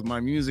unique with my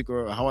music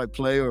or how I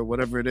play or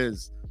whatever it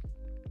is.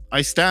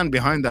 I stand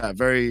behind that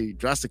very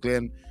drastically.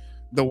 And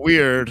the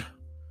weird,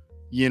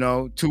 you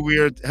know, too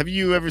weird. Have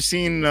you ever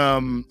seen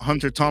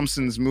Hunter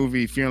Thompson's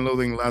movie Fear and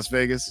Loathing in Las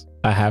Vegas?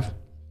 I have.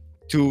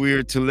 Too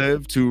weird to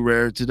live, too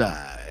rare to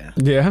die.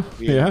 Yeah.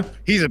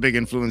 He's a big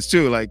influence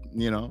too, like,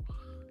 you know.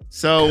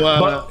 So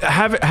but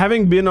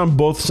having been on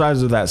both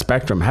sides of that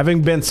spectrum,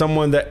 having been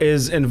someone that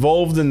is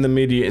involved in the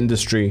media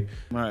industry,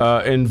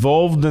 right.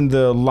 Involved in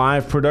the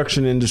live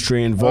production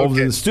industry, involved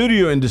in the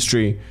studio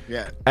industry,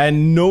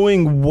 and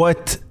knowing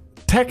what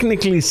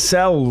technically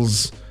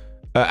sells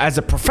as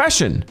a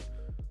profession,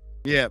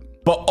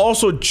 but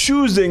also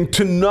choosing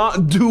to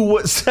not do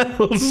what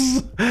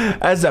sells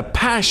as a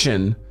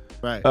passion,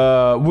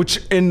 right? Which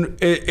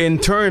in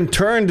turn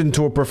turned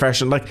into a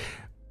profession. Like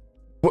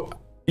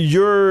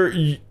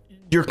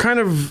you're kind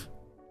of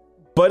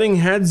butting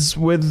heads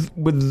with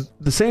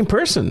the same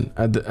person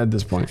at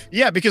this point.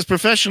 Yeah, because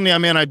professionally, I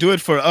mean, I do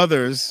it for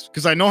others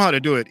because I know how to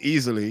do it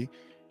easily.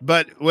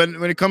 But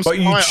when it comes to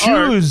my art,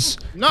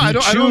 I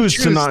don't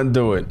choose to not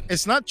do it.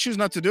 It's not choose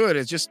not to do it.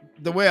 It's just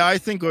the way I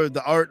think, or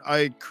the art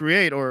I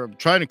create or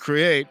try to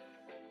create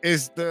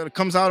is that it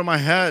comes out of my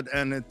head,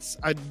 and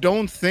I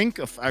don't think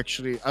of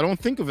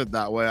it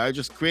that way. I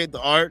just create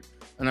the art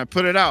and I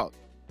put it out.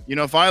 You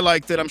know, if I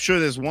liked it, I'm sure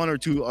there's one or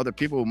two other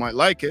people who might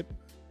like it.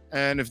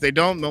 And if they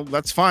don't, no,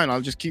 that's fine.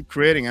 I'll just keep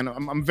creating. And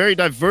I'm very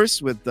diverse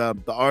with the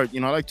art. You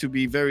know, I like to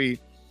be very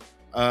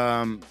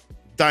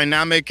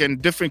dynamic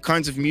and different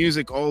kinds of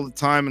music all the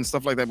time and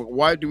stuff like that. But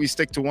why do we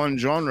stick to one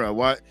genre?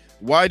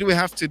 Why do we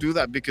have to do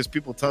that? Because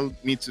people tell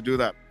me to do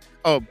that.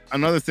 Oh,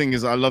 another thing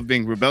is I love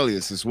being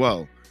rebellious as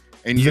well.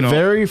 And you know,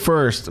 very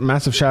first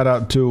massive shout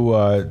out to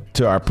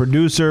our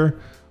producer,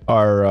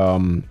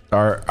 our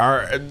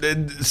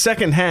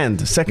second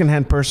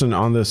hand person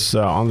on this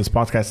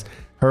podcast.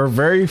 Her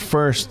very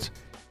first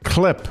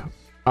clip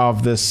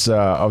of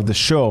the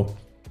show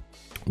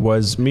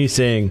was me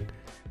saying,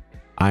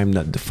 "I'm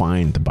not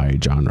defined by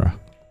a genre."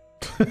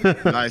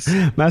 Nice.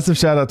 Massive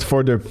shout out to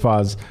For Derpy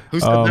Pause.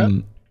 Who said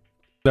that?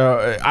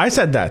 I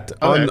said that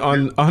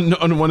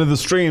on one of the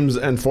streams,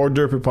 and For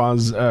Derpy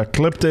Pause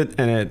clipped it,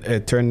 and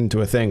it turned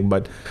into a thing.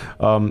 But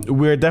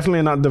we're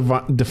definitely not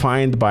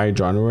defined by a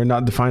genre. We're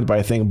not defined by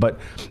a thing. But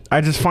I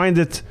just find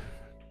it,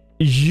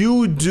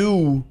 you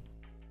do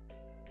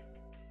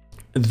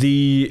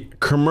the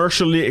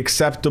commercially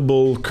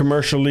acceptable,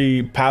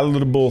 commercially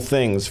palatable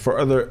things for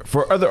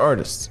other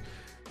artists.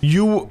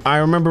 I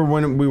remember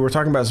when we were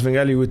talking about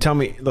Svengali, you would tell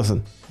me,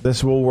 listen,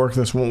 this will work,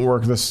 this won't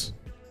work, this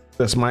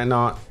might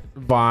not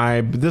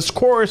vibe, this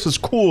chorus is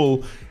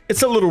cool,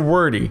 it's a little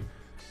wordy.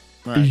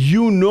 Right.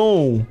 You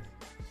know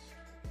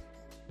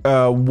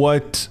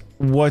what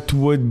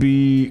would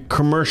be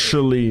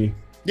commercially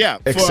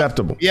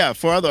acceptable.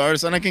 For other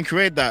artists, and I can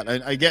create that.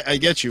 I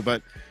get you,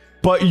 but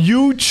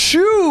you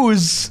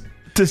choose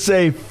to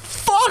say,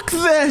 fuck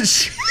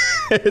this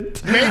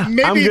shit.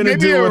 Maybe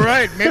you're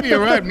right. Maybe you're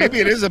right. Maybe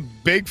it is a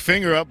big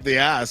finger up the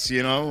ass,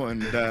 you know?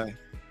 And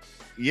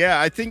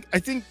I think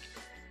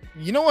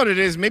you know what it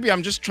is? Maybe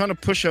I'm just trying to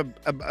push a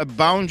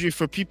boundary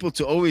for people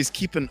to always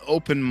keep an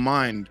open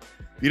mind.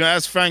 You know,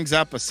 as Frank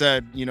Zappa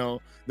said, you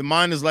know, the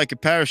mind is like a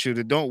parachute.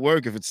 It don't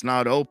work if it's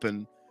not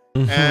open.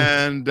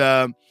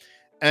 Mm-hmm.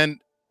 And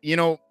you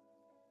know,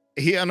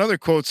 another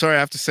quote, sorry, I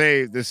have to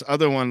say this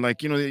other one,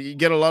 like, you know, you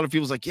get a lot of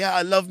people's like, yeah,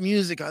 I love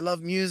music,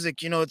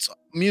 you know,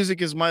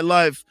 music is my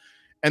life.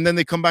 And then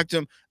they come back to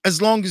him,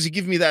 as long as you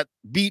give me that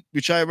beat,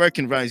 which I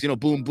recognize, you know,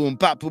 boom, boom,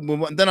 pop, boom,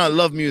 boom, and then I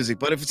love music.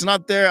 But if it's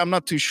not there, I'm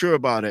not too sure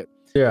about it.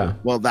 Yeah.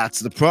 Well, that's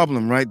the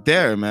problem right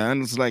there,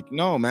 man. It's like,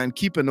 no, man,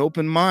 keep an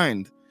open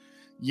mind.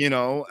 You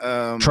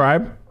know,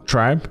 Tribe,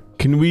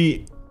 can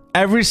we,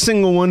 every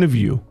single one of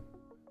you,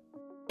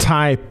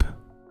 type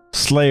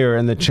Slayer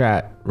in the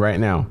chat right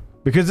now?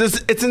 Because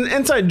it's an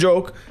inside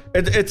joke.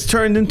 It's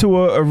turned into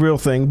a real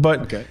thing. But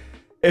okay.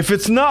 if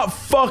it's not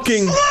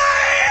fucking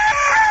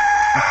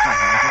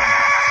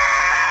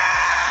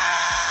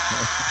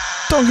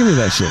don't give me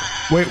that shit.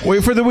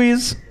 Wait for the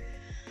wheeze.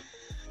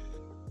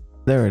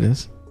 There it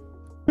is.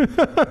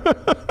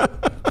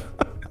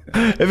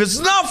 If it's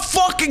not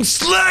fucking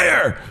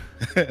Slayer,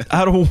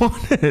 I don't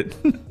want it.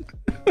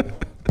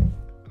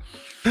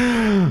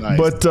 Nice.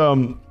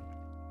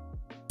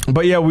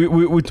 But yeah,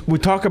 we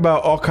talk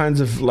about all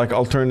kinds of like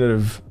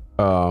alternative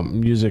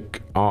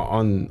music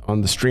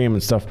on the stream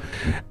and stuff,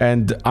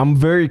 and I'm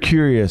very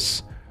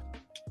curious.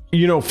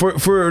 You know,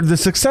 for the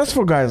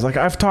successful guys, like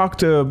I've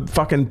talked to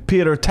fucking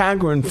Peter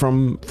Tagrin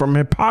from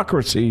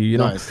Hypocrisy. You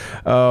know, nice.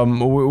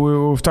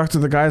 We've talked to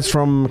the guys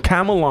from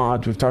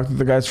Camelot. We've talked to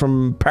the guys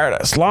from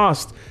Paradise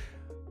Lost.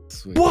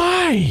 Sweet.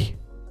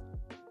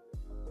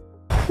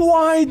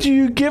 Why do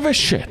you give a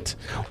shit?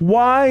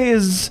 Why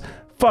is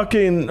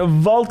fucking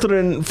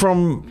Voltaren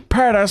from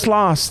Paradise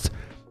Lost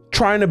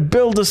trying to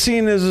build a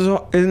scene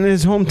in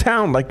his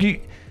hometown? Like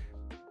you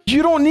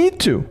don't need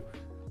to.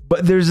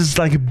 But there's this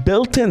like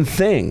built-in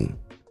thing.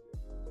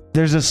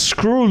 There's a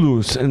screw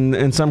loose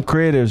in some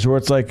creatives where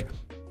it's like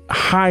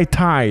high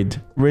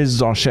tide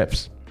raises all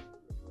ships.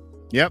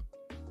 Yep.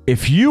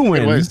 If you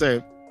win,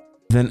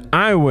 then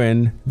I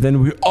win,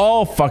 then we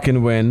all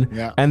fucking win,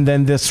 yeah. And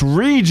then this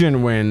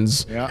region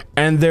wins. Yeah.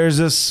 And there's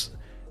this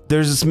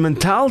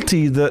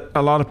mentality that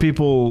a lot of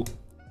people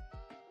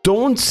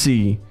don't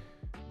see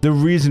the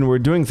reason we're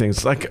doing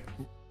things. Like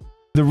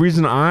the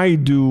reason I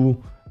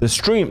do the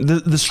stream,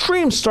 the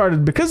stream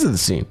started because of the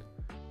scene.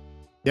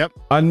 Yep.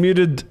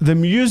 Unmuted, the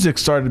music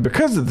started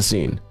because of the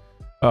scene.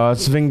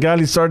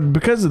 Svengali started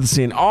because of the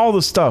scene. All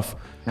the stuff.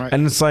 Right.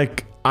 And it's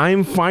like,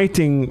 I'm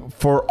fighting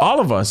for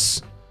all of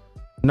us,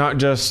 not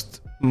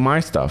just my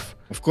stuff.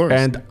 Of course.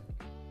 And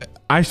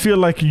I feel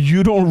like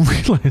you don't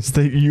realize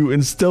that you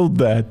instilled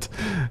that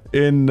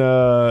in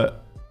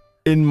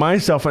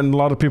myself and a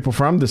lot of people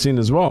from the scene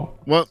as well.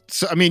 Well,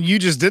 so, I mean, you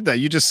just did that.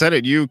 You just said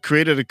it. You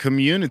created a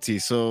community.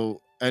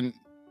 So,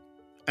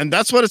 and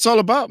that's what it's all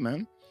about,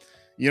 man.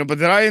 You know, but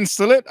did I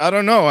instill it? I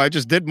don't know. I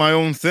just did my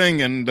own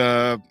thing, and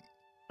I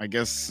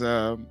guess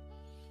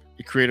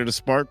it created a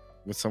spark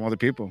with some other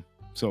people.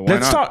 So why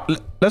not?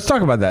 Let's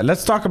talk about that.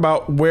 Let's talk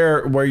about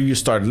where you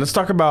started. Let's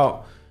talk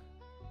about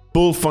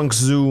Bullfunk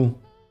Zoo,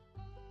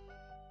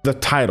 the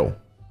title.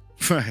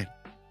 Right.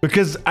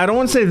 Because I don't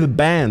want to say the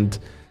band,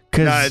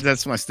 because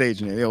that's my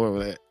stage name.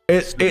 Yeah,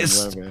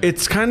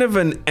 it's kind of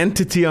an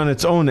entity on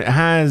its own. It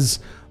has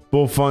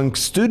Bullfunk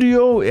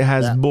Studio, it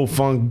has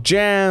Bullfunk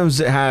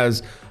Jams, it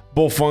has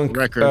Bullfunk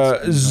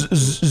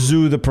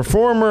Zoo the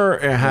Performer,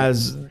 it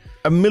has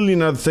a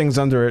million other things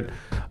under it.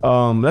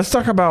 Let's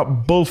talk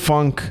about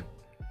Bullfunk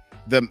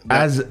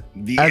as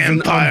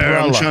empire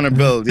I'm trying to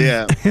build.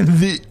 Yeah.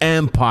 The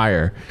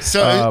empire.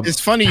 So it's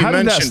funny you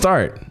mentioned. How did that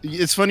start?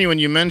 It's funny when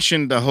you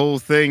mentioned the whole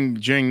thing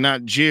during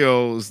Nat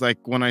Geo's,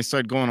 like when I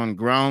started going on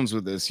grounds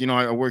with this. You know,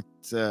 I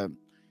worked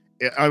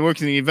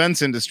in the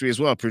events industry as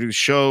well, produced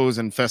shows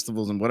and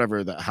festivals and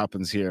whatever that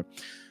happens here.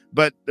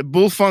 But the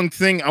Bullfunk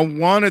thing, I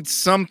wanted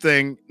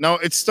something. Now,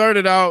 it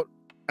started out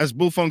as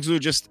Bullfunk Zoo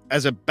just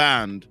as a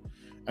band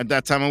at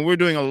that time. And we're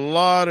doing a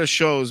lot of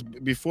shows.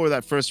 Before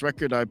that first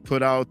record I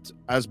put out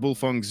as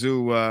Bullfunk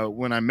Zoo,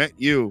 when I met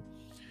you.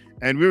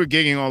 And we were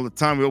gigging all the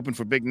time. We opened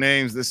for big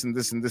names, this and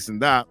this and this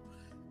and that.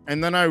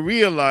 And then I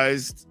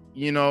realized,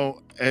 you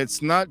know,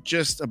 it's not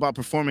just about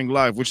performing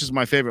live, which is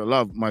my favorite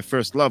love, my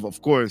first love,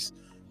 of course.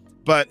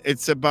 But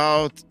it's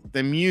about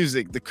the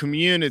music, the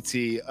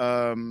community,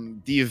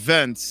 the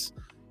events.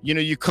 You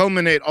know, you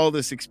culminate all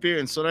this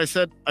experience. So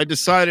I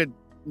decided,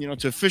 you know,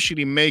 to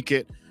officially make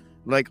it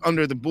like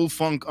under the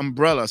Bullfunk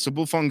umbrella. So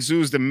Bullfunk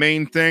Zoo is the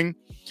main thing,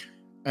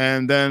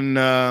 and then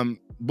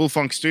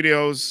Bullfunk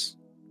Studios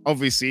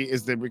obviously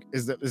is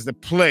the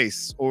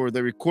place or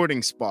the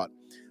recording spot.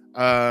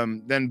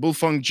 Then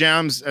Bullfunk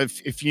Jams,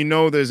 if you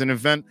know, there's an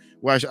event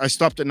where I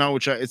stopped it now,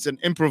 it's an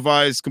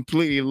improvised,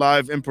 completely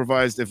live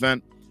improvised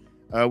event.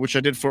 Which I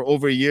did for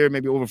over a year,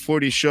 maybe over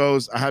 40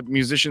 shows. I had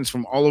musicians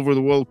from all over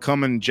the world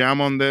come and jam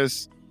on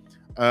this,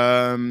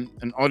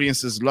 and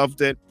audiences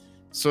loved it.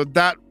 So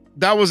that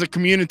was a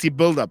community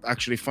buildup,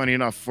 actually, funny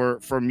enough, for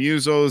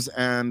musos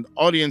and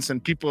audience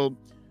and people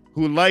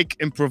who like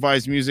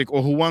improvised music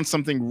or who want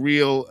something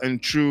real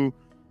and true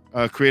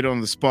created on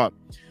the spot.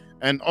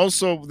 And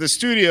also the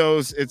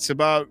studios, it's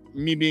about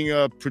me being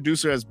a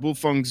producer as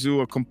Bullfunk Zoo,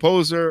 a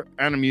composer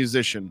and a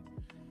musician.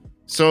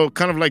 So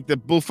kind of like the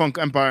Bullfunk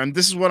empire. And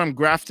this is what I'm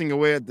grafting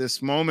away at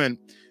this moment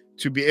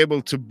to be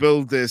able to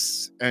build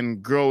this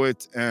and grow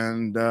it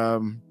and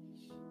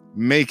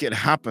make it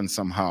happen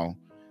somehow.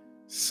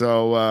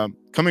 So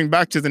coming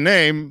back to the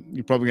name,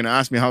 you're probably going to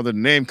ask me how did the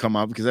name come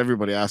up, because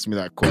everybody asked me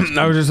that question.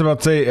 I was just about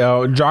to say,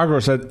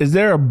 Jagro said, is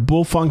there a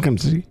Bullfunk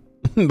MC?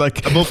 Like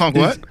a Bullfunk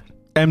what?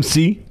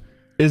 MC?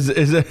 Is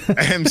it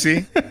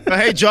MC. But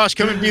hey, Josh,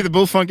 come and be the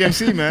Bullfunk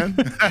MC, man.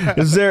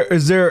 is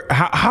there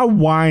how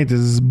wide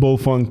is this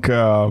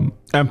Bullfunk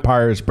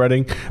empire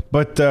spreading?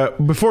 But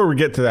before we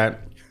get to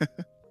that,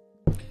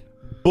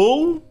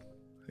 Bull,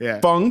 Yeah.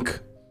 Funk,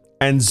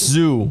 and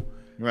Zoo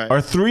Right.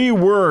 are three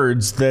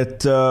words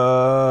that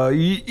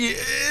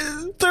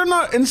they're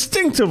not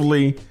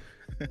instinctively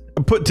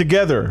put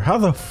together. How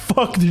the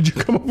fuck did you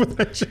come up with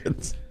that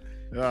shit?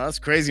 Oh, that's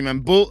crazy, man.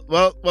 Bull.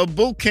 Well,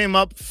 Bull came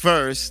up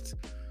first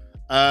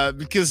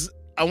because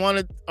I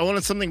wanted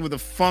something with a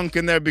funk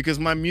in there because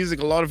my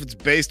music, a lot of it's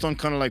based on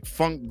kind of like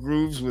funk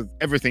grooves with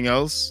everything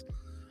else.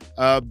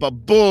 But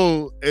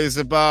Bull is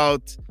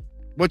about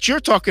what you're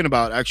talking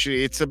about.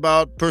 Actually, it's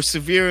about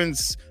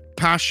perseverance,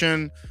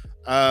 passion,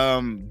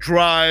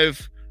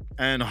 drive,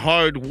 and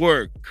hard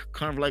work.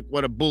 Kind of like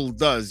what a bull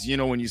does. You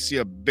know, when you see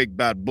a big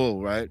bad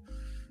bull, right?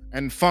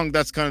 And funk,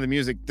 that's kind of the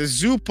music. The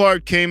zoo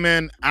part came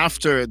in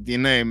after the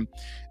name,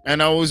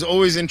 and I was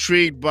always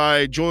intrigued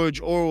by George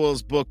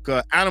Orwell's book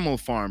Animal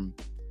Farm,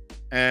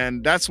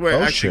 and that's where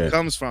it actually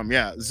comes from.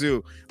 Yeah,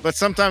 zoo. But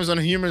sometimes on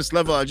a humorous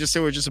level, I just say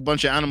we're just a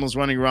bunch of animals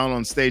running around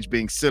on stage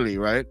being silly,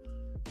 right?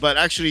 But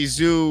actually,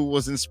 zoo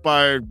was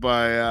inspired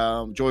by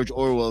George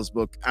Orwell's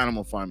book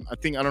Animal Farm. I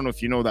don't know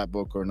if you know that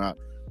book or not.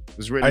 It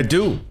was written. I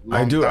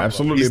do,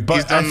 absolutely. He's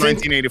But done I think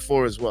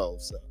 1984 as well.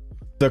 So.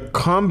 the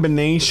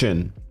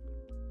combination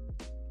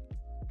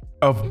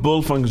of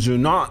Bullfunk Zoo,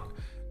 not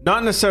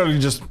necessarily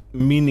just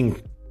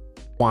meaning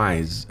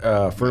wise.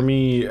 For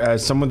me,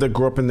 as someone that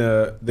grew up in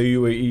the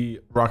UAE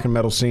rock and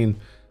metal scene,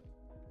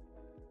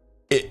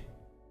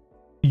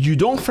 you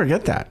don't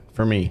forget that.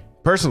 For me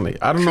personally,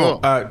 I don't know.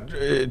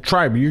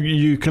 Tribe,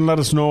 you can let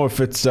us know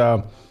if it's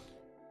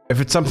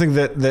something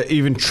that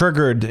even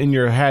triggered in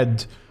your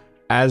head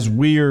as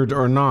weird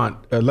or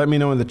not. Let me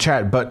know in the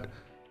chat. But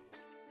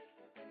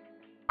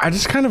I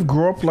just kind of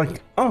grew up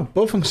like, oh,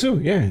 Bullfunk Zoo,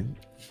 yeah.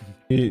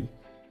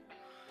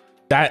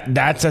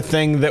 That's a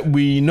thing that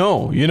we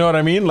know. You know what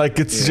I mean? Like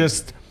it's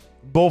just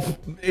both.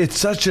 It's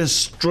such a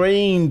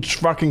strange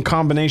fucking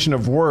combination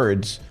of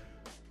words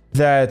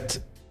that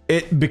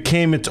it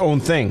became its own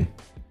thing.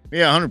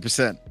 Yeah,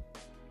 100%.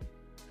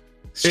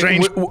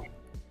 Strange.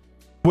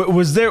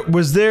 Was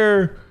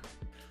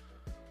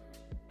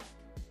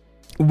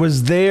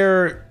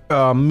there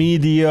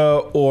media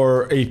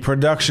or a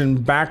production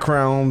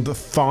background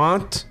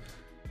thought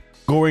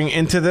going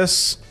into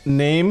this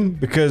name?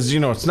 Because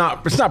it's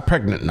not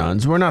pregnant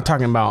nuns. We're not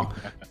talking about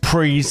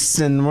priests,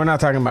 and we're not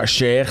talking about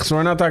sheikhs.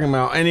 We're not talking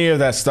about any of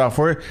that stuff.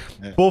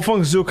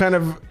 Bullfunk Zoo kind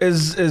of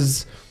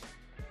is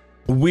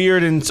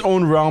weird in its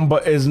own realm,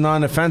 but is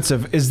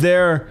non-offensive. Was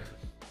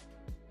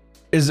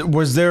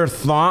there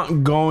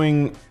thought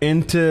going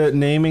into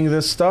naming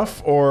this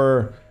stuff,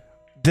 or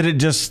did it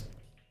just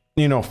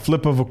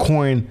flip of a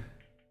coin?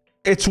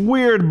 It's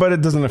weird, but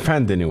it doesn't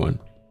offend anyone.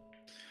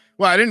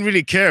 Well, I didn't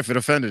really care if it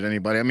offended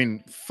anybody. I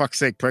mean, fuck's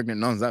sake, pregnant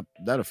nuns, that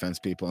offends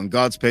people. And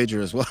God's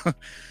pager as well.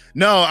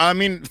 No, I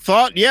mean,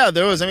 thought, yeah,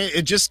 there was. I mean,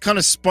 it just kind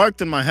of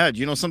sparked in my head.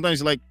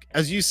 Sometimes, like,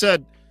 as you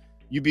said,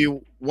 you'd be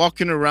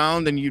walking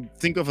around and you'd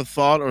think of a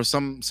thought, or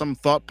some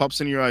thought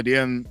pops in your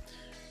idea, and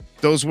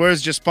those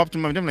words just popped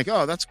in my head. I'm like,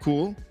 oh, that's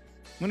cool.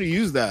 I'm going to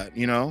use that,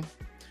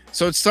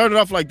 So it started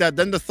off like that.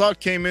 Then the thought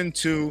came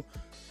into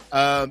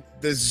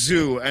the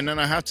zoo, and then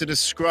I have to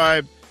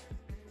describe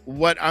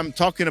what I'm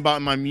talking about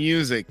in my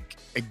music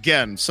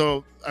again.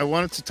 So I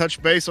wanted to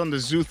touch base on the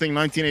zoo thing,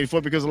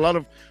 1984, because a lot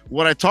of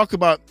what I talk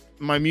about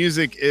in my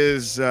music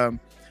is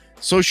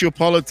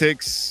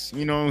sociopolitics,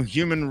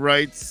 human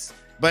rights,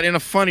 but in a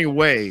funny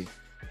way,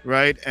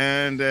 right?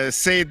 And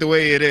say it the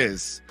way it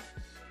is.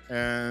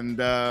 And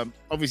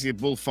obviously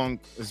Bullfunk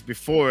is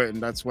before it,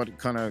 and that's what it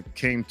kind of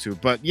came to.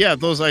 But yeah,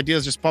 those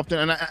ideas just popped in,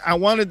 and I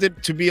wanted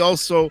it to be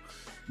also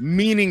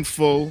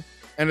meaningful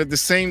and at the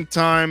same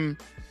time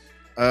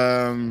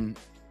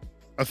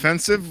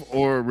offensive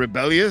or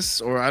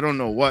rebellious, or I don't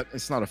know what.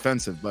 It's not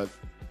offensive, but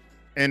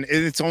in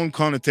its own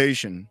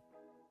connotation.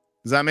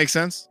 Does that make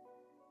sense?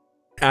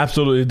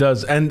 Absolutely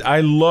does. And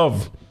I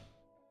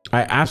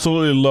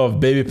absolutely love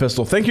Baby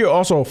Pistol. Thank you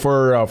also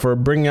for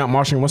bringing out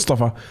Marshing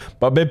Mustafa.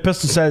 But Baby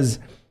Pistol says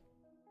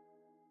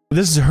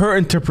this is her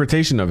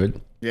interpretation of it.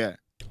 Yeah.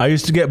 I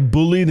used to get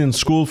bullied in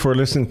school for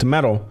listening to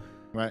metal.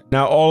 Right.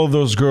 Now all of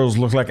those girls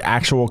look like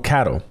actual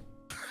cattle.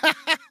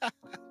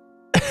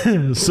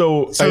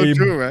 So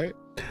true, right?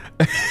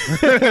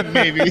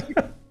 Maybe.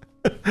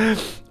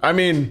 I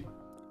mean,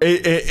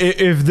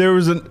 if there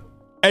was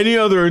any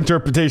other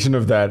interpretation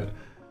of that,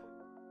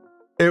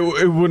 it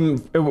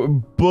wouldn't.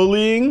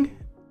 Bullying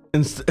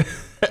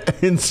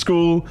in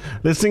school,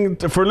 listening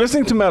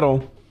to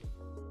metal,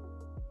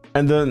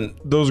 and then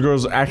those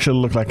girls actually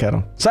look like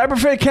cattle.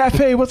 Cyberfake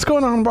Cafe, what's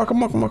going on?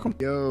 Welcome.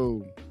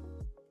 Yo.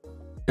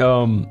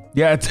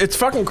 Yeah, it's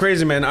fucking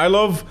crazy, man. I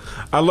love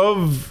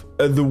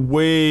the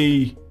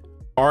way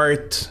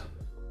art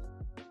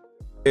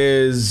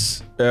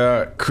is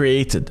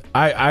created.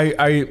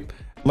 I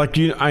like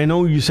you. I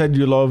know you said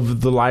you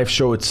love the live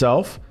show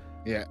itself.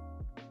 Yeah.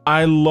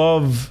 I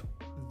love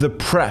the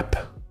prep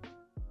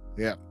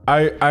Yeah.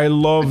 I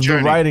love the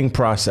journey. writing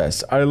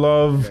process. I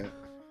love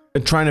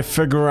trying to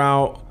figure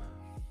out,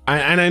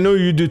 and I know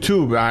you do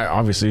too, but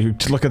obviously, you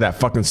look at that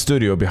fucking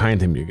studio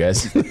behind him, you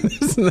guys.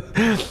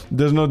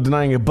 There's no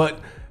denying it, but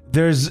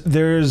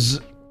there's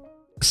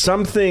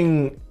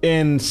something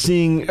in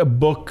seeing a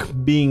book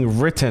being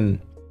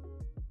written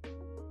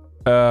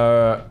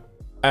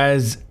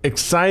as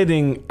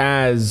exciting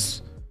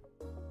as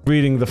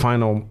reading the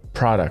final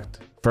product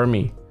for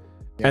me.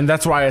 And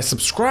that's why I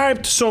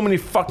subscribe to so many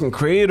fucking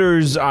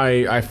creators.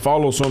 I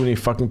follow so many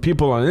fucking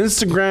people on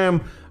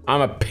Instagram.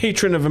 I'm a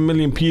patron of a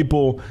million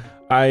people.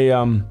 I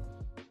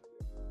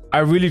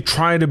really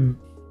try to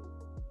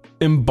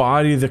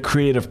embody the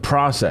creative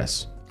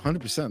process.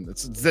 100%.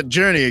 It's that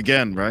journey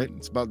again, right?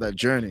 It's about that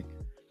journey.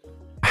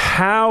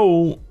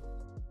 How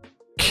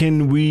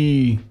can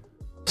we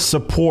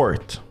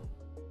support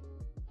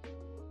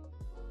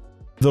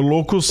the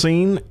local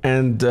scene,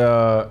 and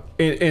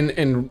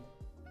in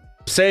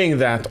saying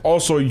that,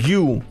 also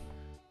you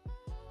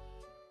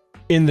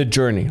in the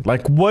journey?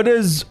 Like, what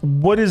is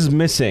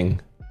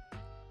missing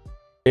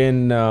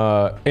in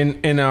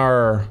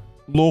our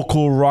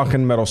local rock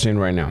and metal scene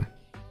right now?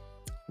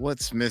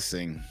 What's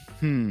missing?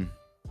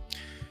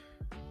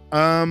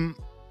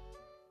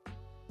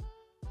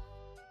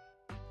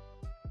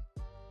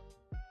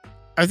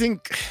 I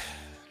think,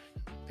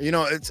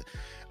 it's.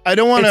 I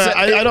don't want to.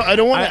 I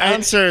don't want to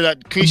answer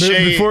that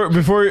cliche.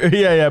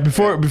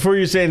 Before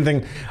you say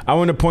anything, I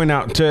want to point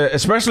out to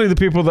especially the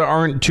people that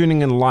aren't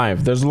tuning in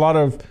live. There's a lot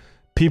of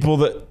people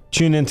that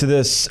tune into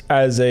this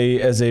as a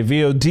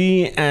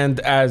VOD and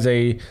as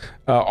a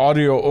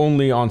audio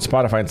only on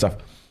Spotify and stuff.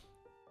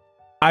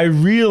 I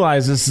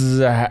realize this is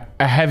a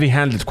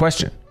heavy-handed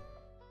question.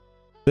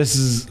 This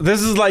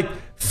is like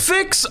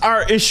fix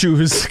our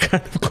issues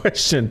kind of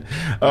question.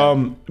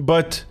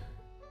 But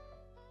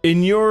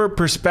in your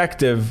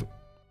perspective,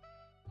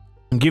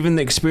 given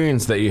the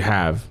experience that you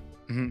have,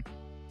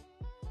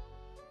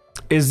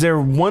 is there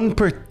one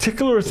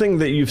particular thing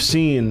that you've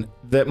seen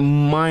that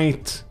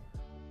might,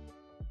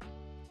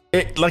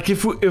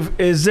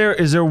 is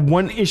there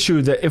one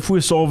issue that if we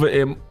solve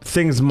it,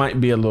 things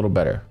might be a little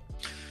better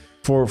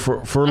for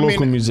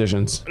local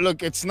musicians?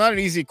 Look, it's not an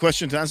easy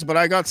question to answer, but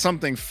I got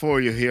something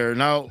for you here.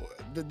 Now,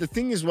 the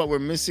thing is, what we're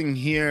missing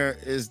here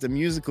is the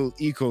musical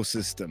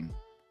ecosystem.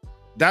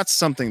 That's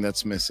something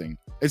that's missing.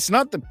 It's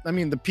not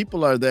the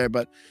people are there,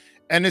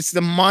 and it's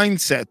the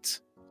mindset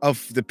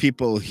of the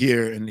people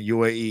here in the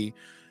UAE.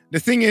 The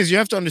thing is, you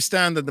have to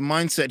understand that the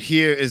mindset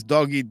here is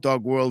dog eat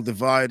dog world,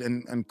 divide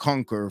and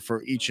conquer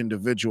for each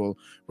individual,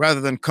 rather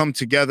than come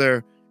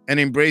together and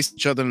embrace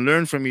each other and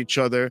learn from each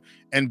other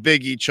and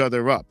big each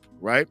other up,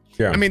 right?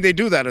 Yeah. I mean, they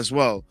do that as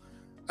well.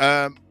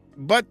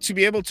 But to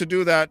be able to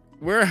do that,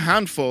 we're a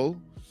handful,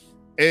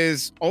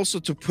 is also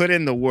to put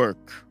in the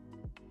work.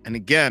 And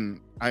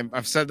again,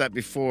 I've said that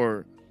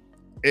before,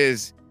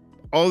 is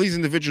all these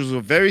individuals who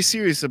are very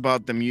serious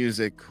about the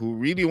music, who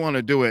really want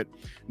to do it,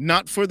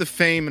 not for the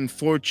fame and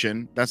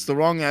fortune. That's the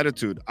wrong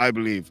attitude, I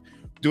believe.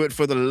 Do it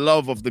for the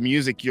love of the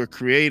music you're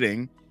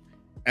creating,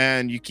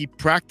 and you keep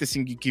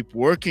practicing, you keep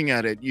working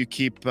at it, you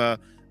keep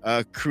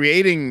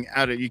creating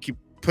at it, you keep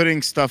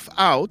putting stuff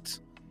out.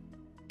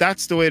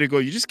 That's the way to go.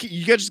 You just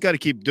got to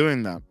keep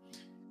doing that.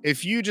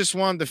 If you just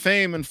want the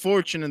fame and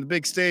fortune and the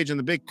big stage and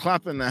the big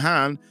clap in the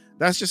hand,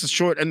 that's just a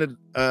short end of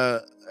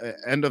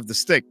the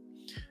stick.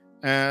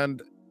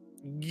 And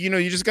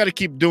you just got to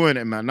keep doing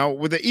it, man. Now,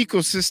 with the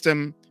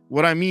ecosystem,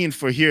 what I mean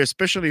for here,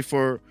 especially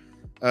for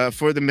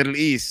the Middle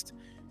East,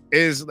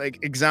 is like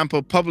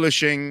example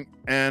publishing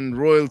and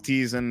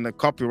royalties and the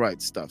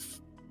copyright stuff.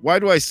 Why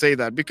do I say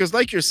that? Because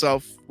like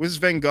yourself, with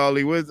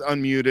Svengali, with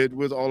Unmuted,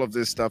 with all of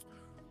this stuff,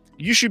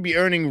 you should be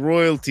earning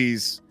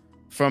royalties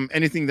from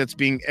anything that's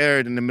being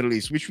aired in the Middle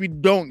East, which we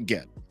don't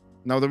get.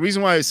 Now, the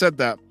reason why I said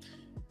that,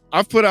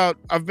 I've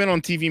been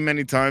on TV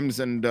many times,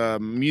 and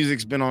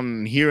music's been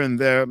on here and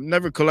there,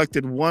 never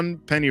collected 1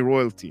 penny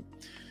royalty.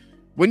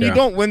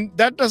 When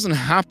that doesn't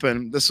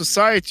happen, the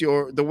society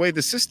or the way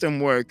the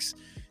system works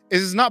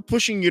is not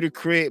pushing you to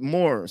create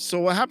more. So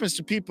what happens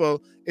to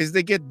people is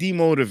they get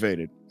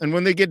demotivated. And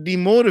when they get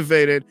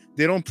demotivated,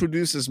 they don't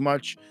produce as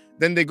much.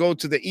 Then they go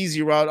to the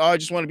easy route. Oh, I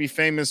just want to be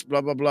famous,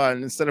 blah, blah, blah.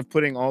 And instead of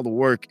putting all the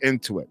work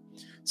into it.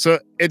 So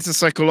it's a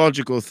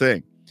psychological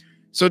thing.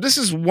 So this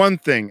is one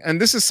thing. And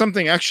this is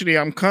something actually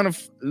I'm kind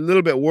of a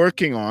little bit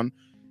working on,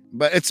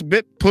 but it's a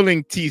bit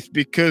pulling teeth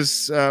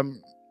because,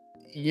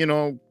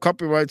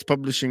 copyrights,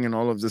 publishing, and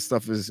all of this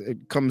stuff it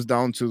comes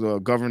down to the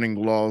governing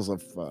laws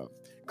of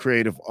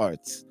creative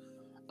arts.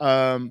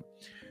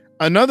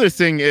 Another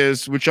thing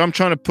is, which I'm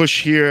trying to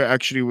push here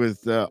actually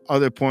with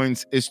other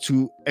points, is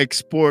to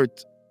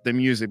export the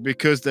music,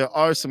 because there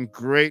are some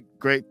great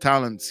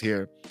talents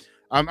here.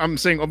 I'm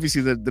saying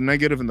obviously the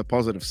negative and the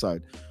positive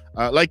side.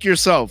 Like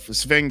yourself,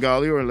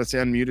 Svengali, or let's say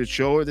Unmuted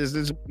Show,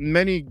 there's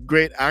many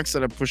great acts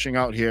that are pushing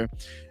out here,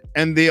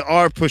 and they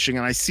are pushing,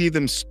 and I see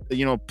them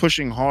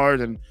pushing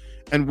hard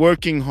and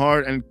working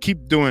hard and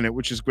keep doing it,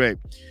 which is great.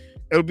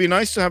 It would be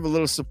nice to have a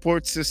little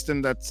support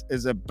system that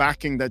is a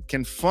backing that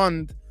can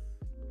fund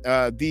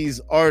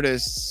these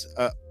artists,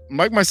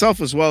 like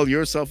myself as well,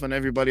 yourself and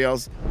everybody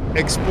else,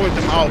 export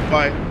them out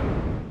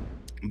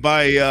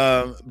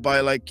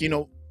by like, you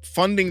know,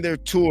 funding their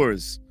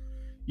tours.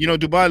 You know,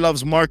 Dubai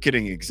loves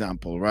marketing,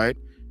 example, right?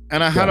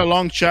 And I had a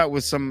long chat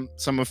with some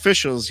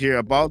officials here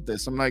about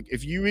this. I'm like,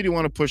 if you really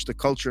want to push the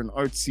culture and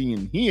art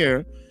scene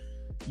here,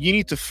 you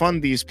need to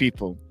fund these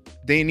people.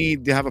 They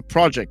have a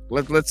project.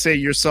 Let's say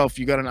yourself,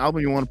 you got an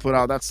album you want to put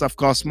out. That stuff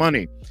costs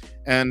money,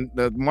 and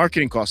the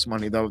marketing costs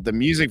money. The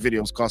music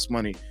videos cost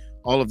money.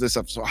 All of this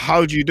stuff. So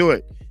how do you do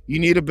it? You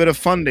need a bit of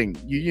funding.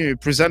 You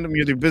present them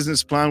your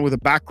business plan with a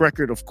back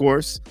record, of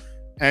course,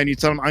 and you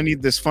tell them, I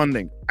need this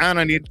funding and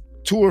I need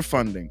tour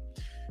funding.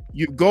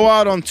 You go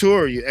out on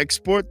tour, you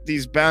export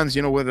these bands,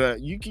 you know,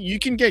 you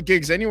can get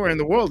gigs anywhere in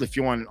the world if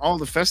you want, in all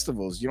the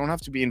festivals. You don't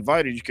have to be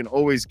invited. You can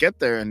always get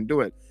there and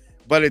do it.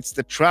 But it's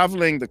the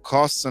traveling, the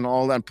costs and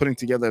all that, and putting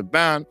together a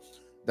band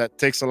that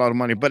takes a lot of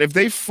money. But if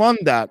they fund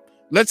that,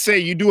 let's say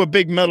you do a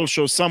big metal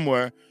show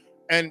somewhere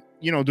and,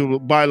 you know,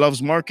 Dubai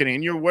loves marketing,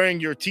 and you're wearing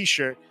your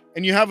t-shirt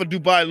and you have a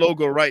Dubai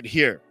logo right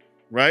here,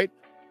 right?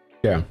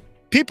 Yeah.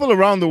 People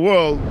around the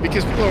world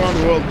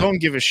don't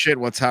give a shit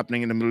what's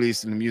happening in the Middle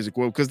East in the music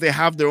world, because they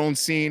have their own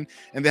scene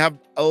and they have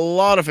a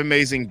lot of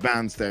amazing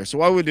bands there. So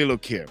why would they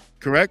look here?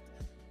 Correct?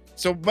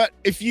 So, but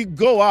if you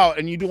go out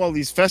and you do all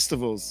these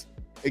festivals,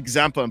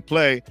 example, and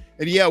play,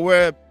 and yeah,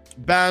 we're a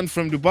band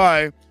from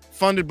Dubai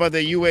funded by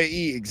the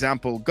UAE,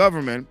 example,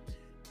 government,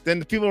 then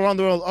the people around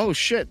the world, oh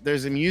shit,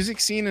 there's a music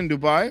scene in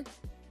Dubai.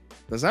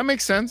 Does that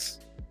make sense?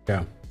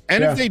 Yeah.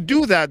 And if they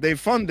do that, they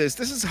fund this.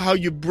 This is how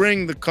you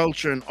bring the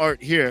culture and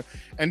art here.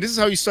 And this is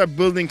how you start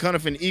building kind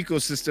of an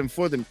ecosystem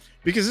for them.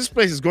 Because this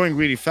place is going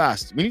really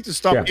fast. We need to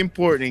stop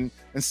importing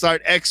and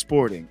start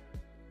exporting.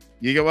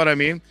 You get what I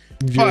mean?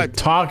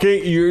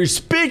 You're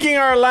speaking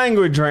our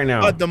language right now.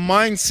 But the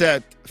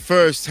mindset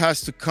first has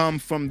to come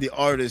from the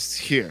artists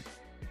here.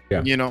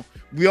 Yeah. You know,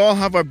 we all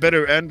have our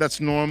better end. That's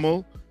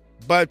normal.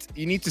 But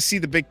you need to see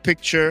the big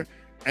picture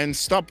and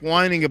stop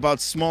whining about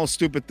small,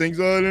 stupid things.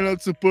 Oh, they're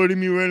not supporting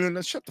me right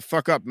now. Shut the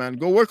fuck up, man.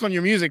 Go work on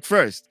your music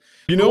first.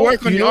 Go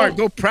work on your art.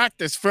 Go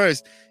practice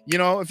first. You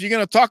know, if you're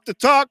gonna talk the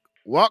talk,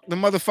 walk the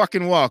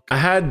motherfucking walk. I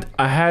had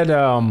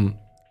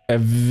a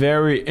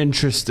very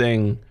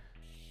interesting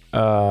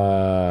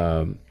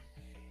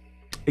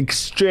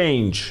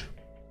exchange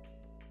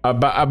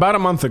about a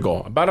month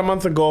ago.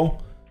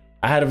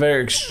 I had a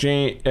very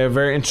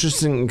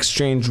interesting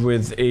exchange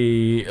with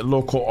a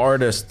local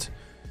artist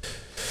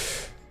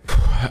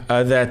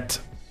that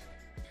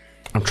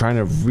I'm trying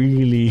to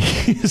really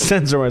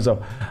censor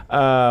myself.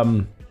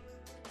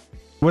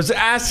 Was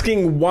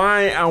asking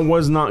why I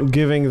was not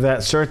giving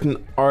that certain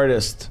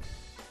artist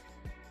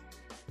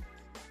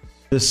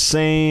the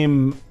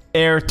same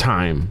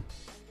airtime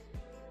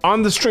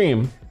on the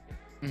stream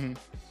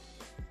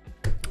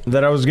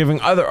that I was giving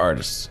other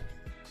artists.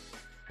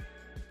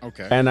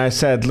 Okay. And I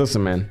said,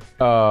 listen, man,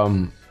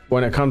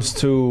 when it comes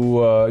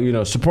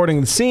to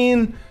supporting the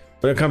scene,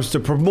 when it comes to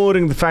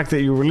promoting the fact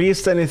that you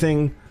released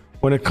anything,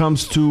 when it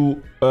comes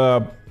to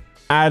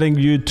adding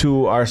you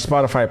to our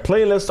Spotify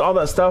playlist, all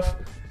that stuff,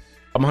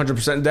 I'm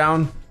 100%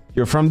 down.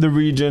 You're from the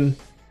region.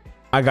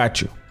 I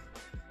got you.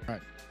 All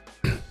right.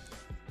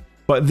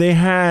 But they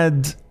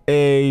had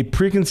a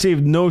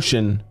preconceived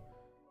notion.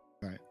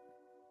 Right.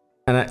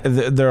 And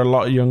they're a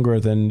lot younger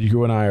than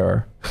you and I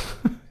are.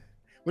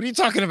 What are you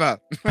talking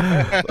about?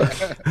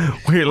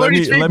 Wait, let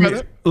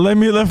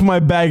me lift my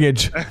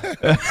baggage.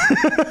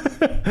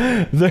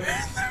 They're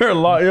a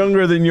lot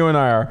younger than you and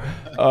I are.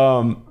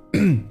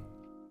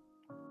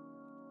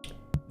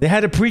 They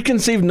had a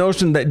preconceived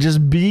notion that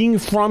just being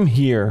from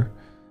here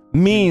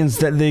means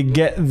that they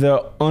get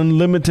the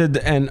unlimited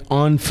and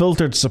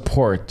unfiltered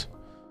support.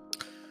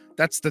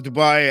 That's the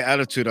Dubai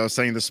attitude. I was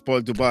saying, the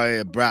spoiled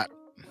Dubai brat.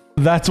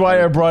 That's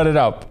why I brought it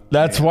up.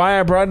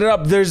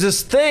 There's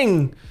this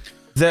thing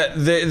that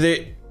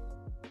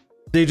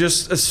they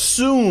just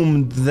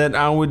assumed that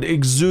I would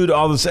exude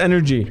all this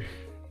energy,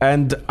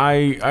 and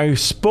I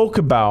spoke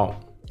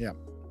about,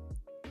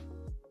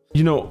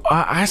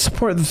 I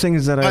support the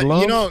things that I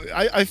love. You know,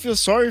 I feel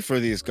sorry for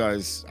these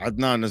guys,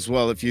 Adnan, as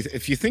well. If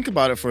you think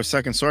about it for a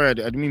second, sorry, I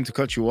didn't mean to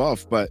cut you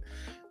off, but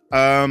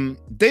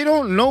they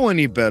don't know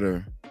any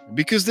better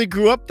because they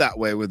grew up that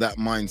way with that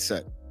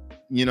mindset,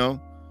 you know,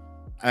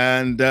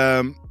 and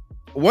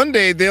one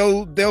day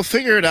they'll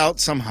figure it out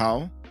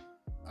somehow.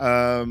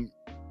 I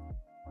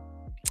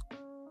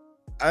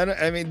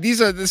mean,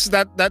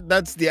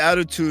 that's the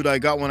attitude I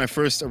got when I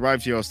first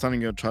arrived here. I was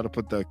telling you, I try to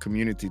put the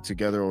community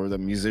together, or the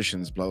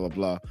musicians, blah blah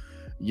blah.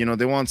 You know,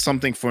 they want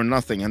something for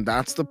nothing, and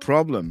that's the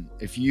problem.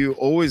 If you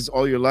always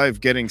all your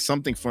life getting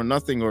something for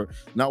nothing or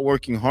not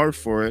working hard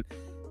for it,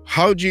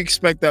 how do you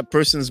expect that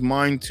person's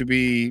mind to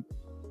be?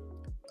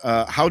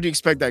 How do you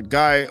expect that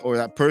guy or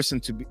that person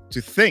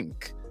to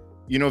think?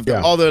 You know, if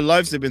all their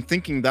lives they've been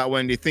thinking that way,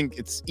 and they think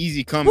it's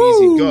easy come,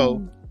 easy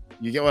go.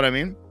 You get what I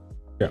mean?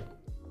 Yeah.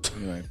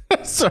 Anyway.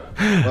 So,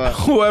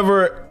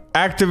 whoever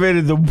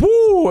activated the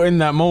woo in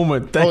that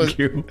moment, thank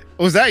you.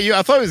 Was that you?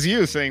 I thought it was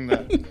you saying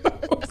that.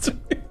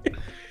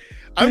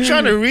 I'm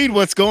trying to read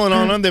what's going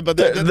on there, but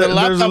the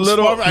laptop's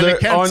far and I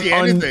can't see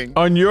anything.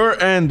 On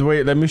your end,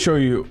 wait, let me show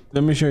you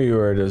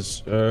where it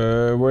is.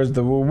 Where's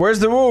the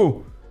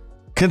woo?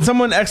 Can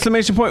someone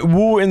exclamation point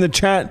woo in the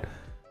chat?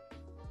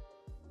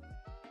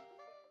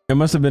 It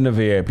must have been a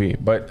VIP,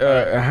 but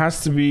it has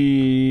to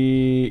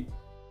be.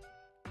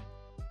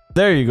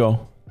 There you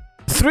go.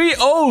 3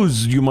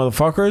 O's, you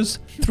motherfuckers.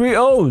 3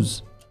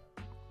 O's.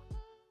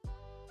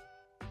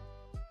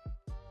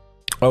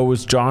 Oh, it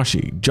was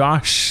Joshy.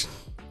 Josh.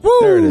 Woo!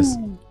 There it is.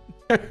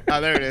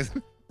 There it is.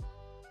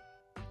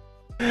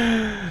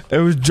 It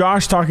was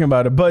Josh talking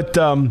about it, but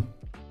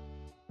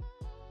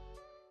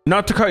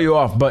not to cut you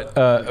off,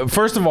 but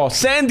first of all,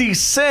 Sandy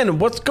Sin,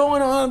 what's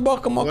going on?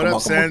 Welcome, what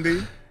up,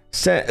 Sandy?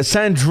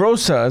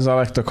 Sandrosa, as I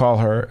like to call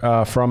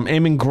her, from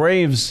Aiming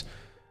Graves,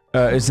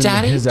 is in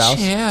Daddy, his house.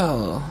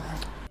 Chill.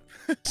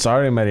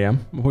 Sorry,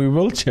 Mariam. We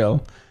will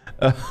chill.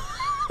 Thank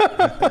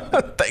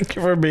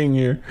you for being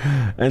here.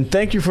 And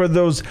thank you for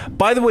those.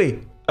 By the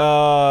way,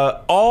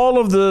 all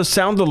of the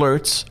sound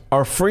alerts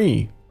are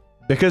free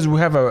because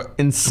we have an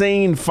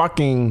insane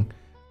fucking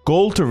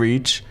goal to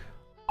reach.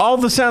 All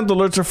the sound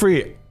alerts are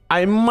free.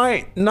 I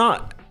might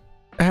not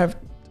have.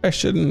 I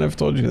shouldn't have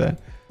told you that.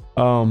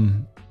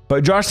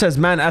 But Josh says,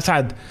 man,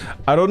 Asad,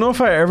 I don't know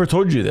if I ever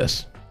told you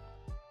this.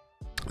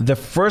 The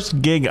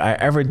first gig I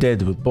ever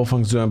did with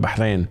Bofang Zoo in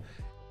Bahrain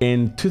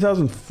in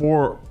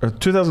 2004 or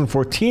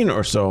 2014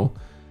 or so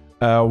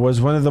was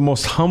one of the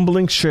most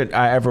humbling shit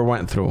I ever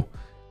went through.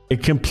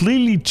 It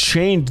completely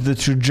changed the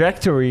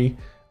trajectory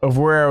of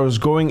where I was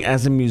going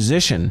as a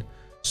musician.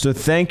 So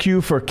thank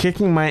you for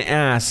kicking my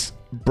ass,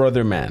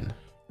 brother man.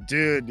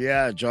 Dude,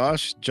 yeah,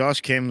 Josh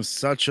came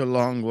such a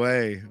long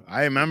way.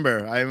 I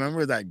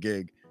remember that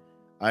gig.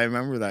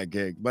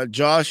 But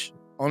Josh,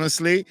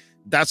 honestly,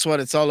 that's what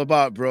it's all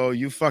about, bro.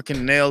 You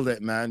fucking nailed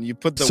it, man. You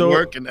put the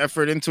work and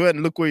effort into it,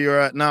 and look where you're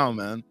at now,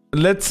 man.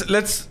 Let's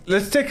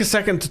take a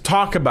second to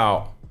talk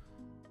about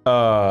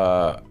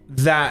that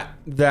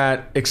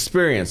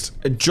experience.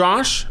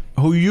 Josh,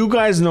 who you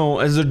guys know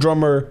as the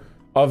drummer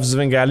of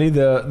Svengali,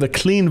 the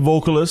clean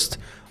vocalist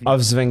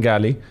of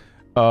Svengali,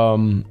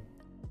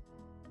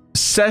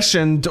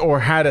 sessioned or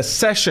had a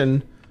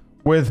session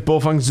with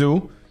Bofang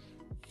Zoo.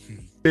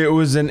 It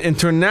was an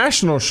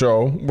international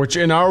show, which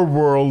in our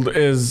world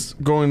is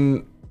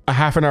going a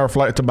half an hour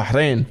flight to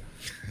Bahrain.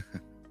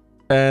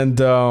 And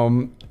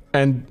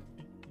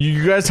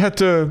you guys had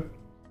to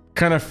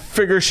kind of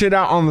figure shit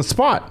out on the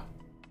spot.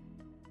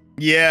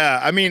 Yeah,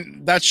 I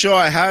mean, that show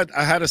I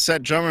had a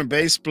set drum and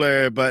bass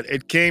player, but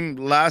it came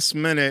last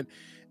minute,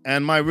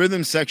 and my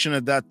rhythm section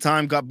at that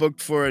time got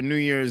booked for a New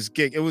Year's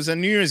gig. It was a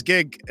New Year's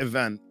gig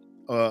event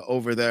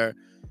over there,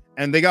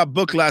 and they got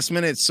booked last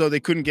minute, so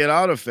they couldn't get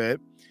out of it.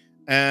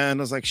 And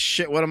I was like,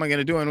 shit, what am I going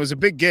to do? And it was a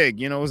big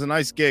gig, it was a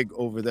nice gig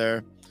over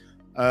there.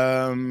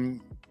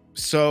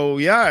 So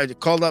yeah, I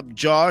called up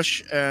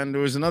Josh, and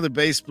there was another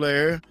bass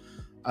player.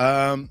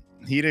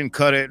 He didn't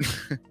cut it,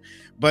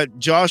 but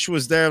Josh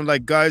was there. I'm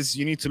like, guys,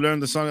 you need to learn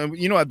the song.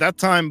 And, at that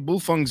time,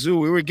 Bofang Zoo,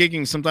 we were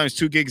gigging sometimes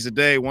 2 gigs a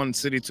day, one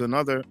city to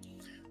another,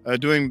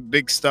 doing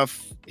big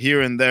stuff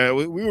here and there.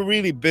 We were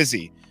really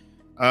busy.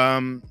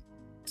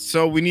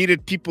 So we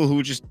needed people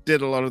who just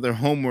did a lot of their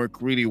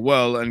homework really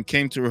well and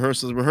came to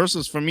rehearsals.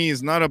 Rehearsals for me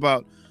is not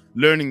about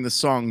learning the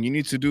song. You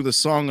need to do the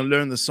song and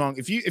learn the song.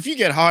 If you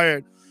get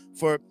hired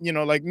for,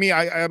 like me,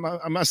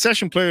 I'm a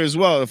session player as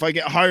well. If I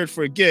get hired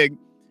for a gig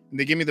and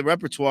they give me the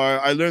repertoire,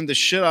 I learn the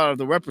shit out of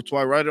the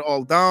repertoire, write it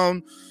all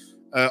down,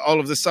 all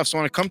of this stuff. So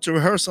when I come to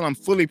rehearsal, I'm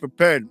fully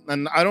prepared.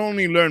 And I don't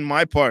only learn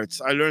my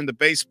parts. I learn the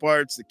bass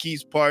parts, the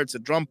keys parts, the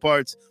drum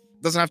parts.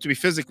 It doesn't have to be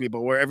physically,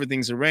 but where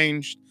everything's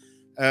arranged.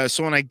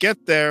 So when I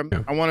get there,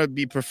 I want to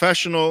be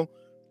professional.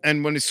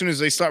 And as soon as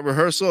they start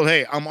rehearsal,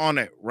 hey, I'm on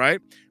it, right?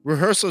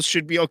 Rehearsals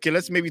should be, okay,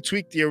 let's maybe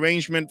tweak the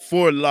arrangement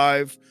for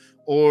live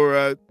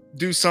or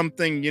do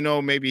something,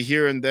 maybe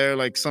here and there,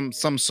 like some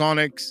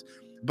sonics.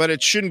 But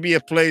it shouldn't be a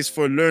place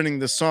for learning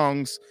the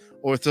songs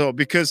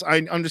because I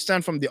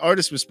understand from the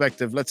artist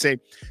perspective, let's say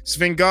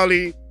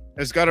Svengali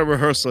has got a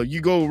rehearsal.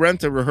 You go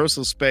rent a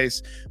rehearsal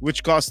space,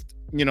 which costs,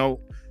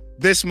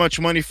 this much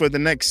money for the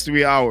next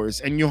 3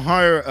 hours, and you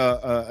hire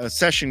a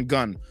session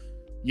gun,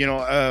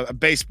 a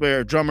bass player,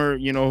 a drummer,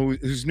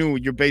 who's new,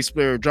 your bass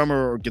player,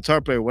 drummer, or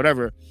guitar player,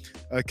 whatever,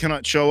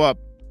 cannot show up,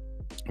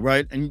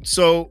 right? And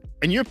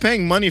you're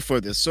paying money for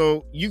this,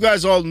 so you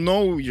guys all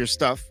know your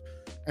stuff,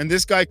 and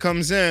this guy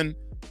comes in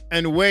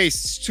and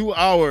wastes 2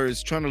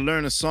 hours trying to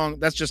learn a song.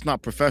 That's just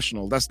not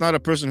professional. That's not a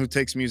person who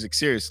takes music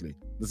seriously.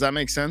 Does that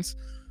make sense?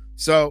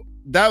 So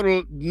that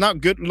will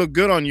not look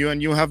good on you,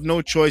 and you have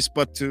no choice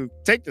but to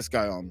take this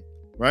guy on,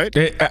 right?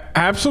 It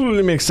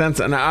absolutely makes sense,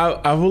 and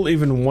I will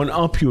even one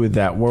up you with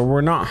that, where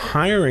we're not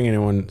hiring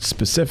anyone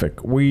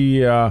specific. We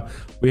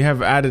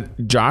have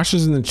added Josh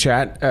is in the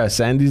chat,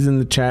 Sandy's in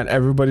the chat,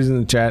 everybody's in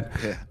the chat.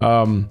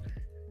 Yeah.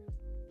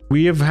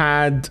 We have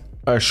had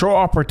show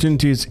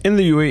opportunities in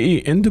the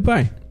UAE, in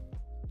Dubai,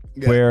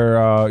 where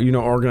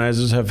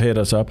organizers have hit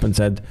us up and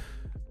said,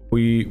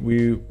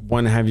 we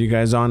want to have you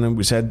guys on, and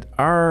we said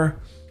our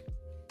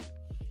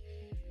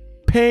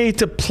pay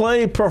to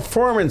play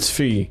performance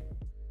fee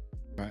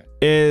Right.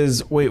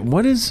 is, wait,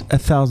 what is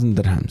 1,000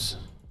 dirhams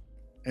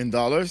In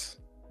dollars,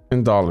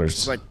 in dollars?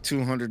 it's like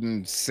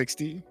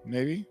 260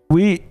 maybe.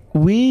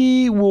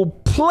 We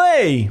will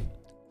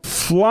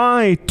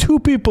fly 2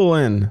 people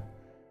in,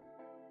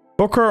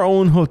 book our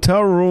own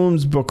hotel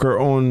rooms, book our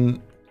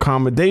own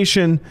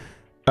accommodation,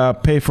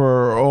 pay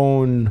for our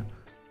own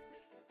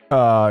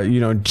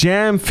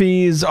jam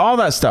fees, all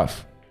that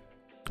stuff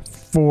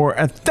for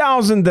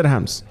 1,000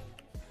 dirhams.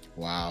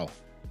 Wow.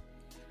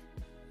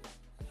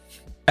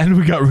 And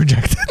we got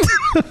rejected.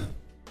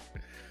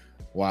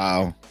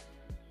 Wow.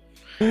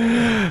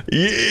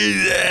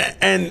 Yeah,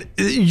 and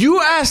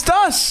you asked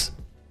us.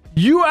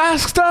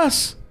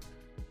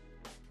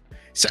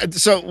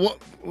 So what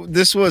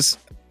this was,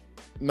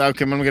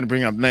 okay, I'm not gonna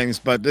bring up names,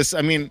 but this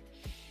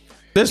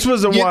This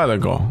was a while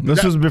ago.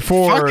 This was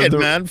before. Fuck it,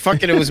 man.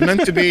 Fuck it. It was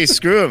meant to be.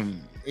 Screw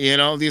 'em.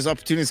 These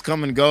opportunities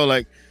come and go.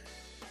 Like,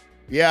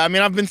 yeah,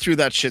 I've been through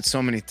that shit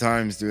so many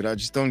times, dude. I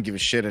just don't give a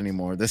shit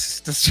anymore.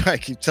 This I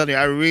keep telling you,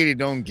 I really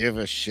don't give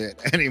a shit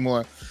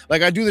anymore.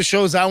 Like, I do the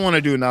shows I want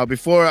to do now.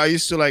 Before, I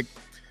used to I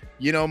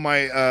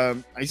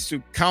used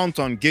to count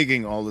on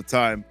gigging all the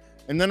time.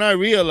 And then I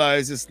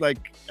realized it's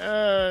like,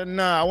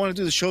 nah, I want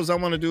to do the shows I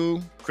want to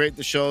do, create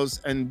the shows,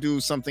 and do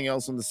something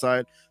else on the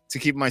side to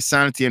keep my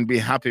sanity and be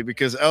happy,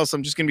 because else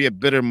I'm just gonna be a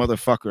bitter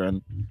motherfucker,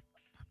 and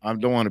I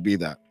don't want to be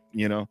that.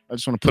 I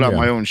just want to put out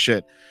my own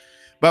shit.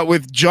 But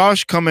with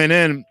Josh coming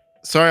in,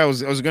 sorry, I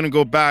was gonna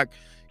go back.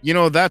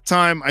 That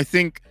time I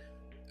think,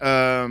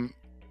 Josh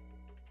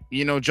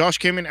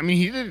came in.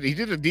 He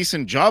did a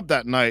decent job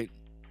that night,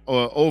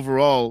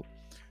 overall.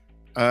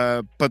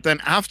 But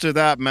then after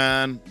that,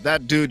 man,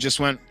 that dude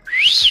just went.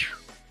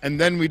 And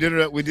then we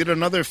did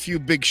another few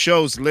big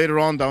shows later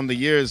on down the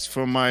years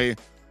for my.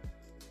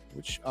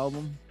 Which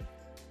album?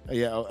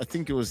 Yeah, I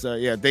think it was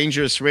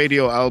Dangerous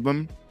Radio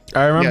album.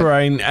 I remember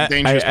I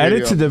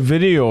edited the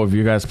video of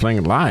you guys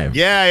playing live.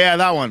 Yeah,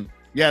 that one.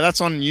 Yeah,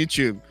 that's on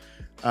YouTube.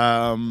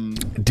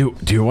 Do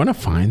you want to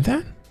find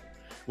that?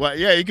 Well,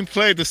 yeah, you can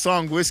play the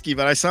song Whiskey,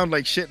 but I sound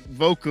like shit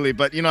vocally,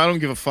 but I don't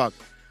give a fuck.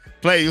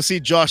 Play, you'll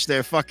see Josh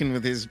there fucking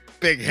with his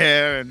big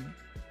hair, and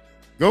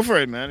go for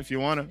it, man, if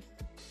you want to.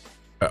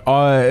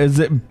 Is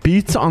it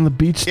Beats on the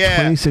Beach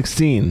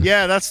 2016?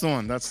 Yeah, that's the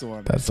one. That's the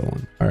one.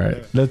 All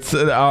right, let's.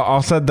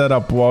 I'll set that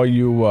up while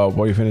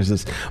you finish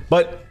this.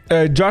 But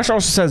Josh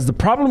also says the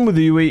problem with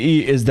the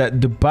UAE is that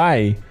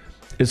Dubai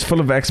is full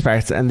of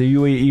expats, and the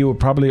UAE will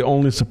probably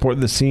only support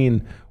the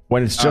scene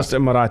when it's just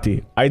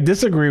Emirati. I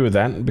disagree with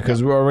that,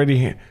 because we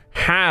already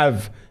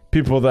have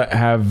people that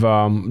have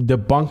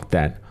debunked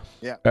that.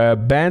 Yeah.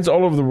 Bands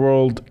all over the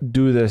world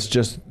do this.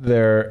 Just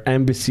their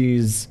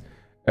embassies.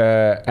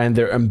 And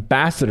their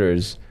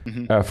ambassadors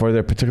for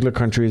their particular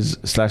countries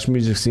 /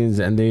 music scenes,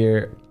 and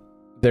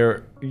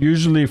they're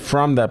usually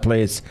from that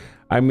place.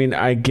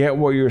 I get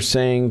what you're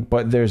saying,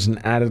 but there's an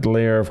added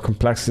layer of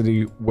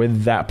complexity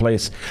with that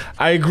place.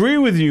 I agree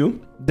with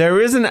you.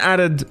 There is an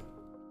added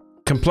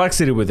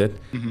complexity with it.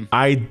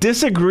 I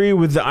disagree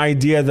with the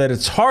idea that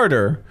it's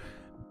harder.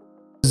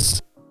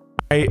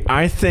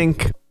 I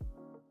think.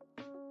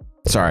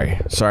 Sorry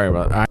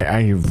about that.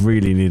 I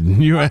really need a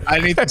new. I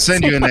need to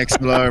send you an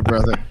XLR,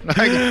 brother.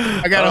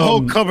 I got a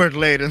whole cupboard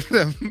laid in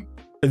them.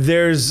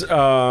 There's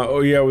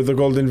with the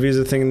golden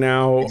visa thing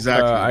now.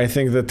 Exactly. I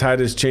think the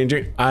tide is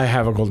changing. I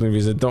have a golden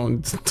visa.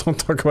 Don't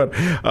talk about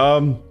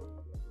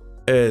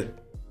it.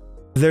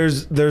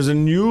 There's a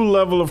new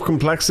level of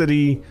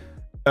complexity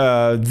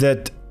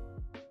that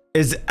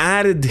is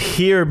added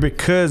here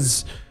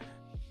because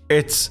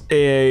it's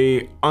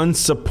a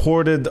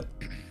unsupported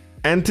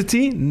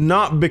entity,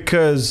 not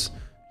because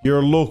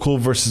you're local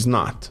versus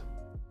not.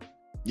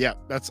 Yeah,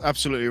 that's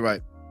absolutely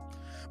right.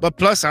 But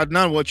plus,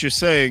 Adnan, what you're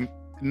saying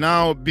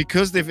now,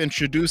 because they've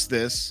introduced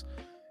this,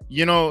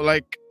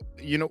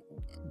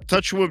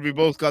 touch wood, we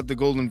both got the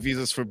golden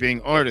visas for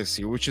being artists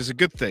here, which is a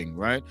good thing,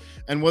 right?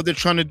 And what they're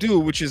trying to do,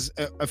 which is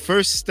a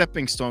first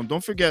stepping stone.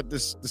 Don't forget,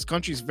 this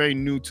country is very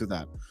new to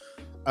that.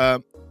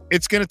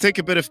 It's going to take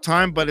a bit of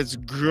time, but it's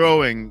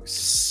growing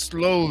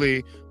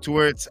slowly to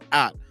where it's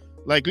at.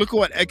 Like, look at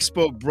what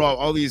Expo brought,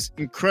 all these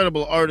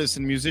incredible artists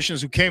and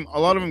musicians who came. A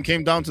lot of them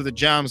came down to the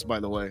jams,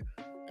 by the way.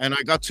 And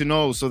I got to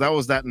know, so that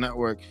was that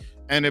network.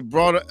 And it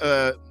brought,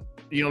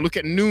 look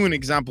at Noon,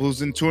 example,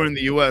 who's in tour in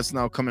the US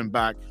now coming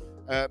back.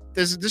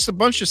 There's just a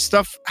bunch of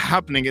stuff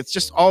happening. It's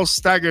just all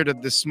staggered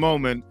at this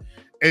moment.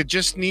 It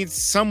just needs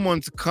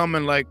someone to come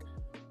and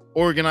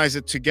organize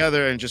it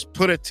together and just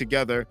put it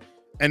together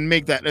and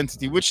make that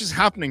entity, which is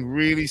happening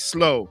really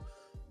slow.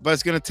 But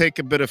it's going to take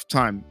a bit of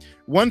time.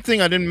 One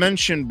thing I didn't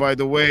mention, by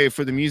the way,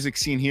 for the music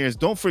scene here is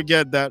don't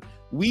forget that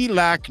we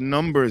lack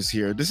numbers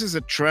here. This is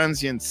a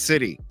transient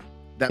city.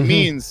 That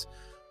means,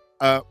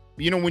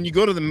 when you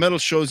go to the metal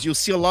shows, you'll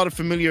see a lot of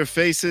familiar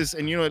faces,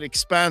 and, it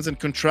expands and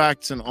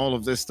contracts and all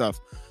of this stuff.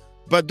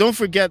 But don't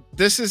forget,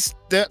 this is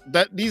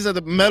these are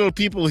the metal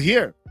people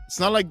here. It's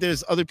not like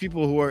there's other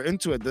people who are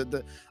into it.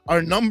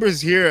 Our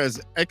numbers here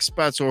as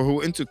expats or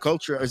who are into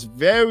culture is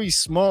very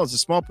small. It's a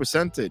small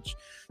percentage.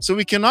 So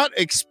we cannot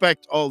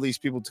expect all these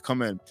people to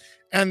come in.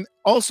 And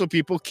also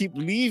people keep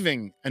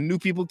leaving and new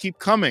people keep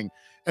coming.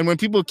 And when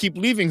people keep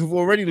leaving who've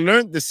already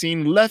learned the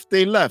scene,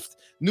 they left.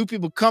 New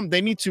people come,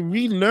 they need to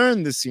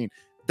relearn the scene.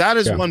 That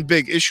is one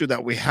big issue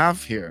that we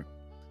have here.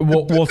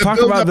 We'll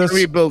talk about this.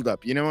 Rebuild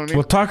up, you know what I mean?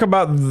 We'll talk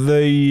about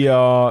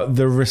the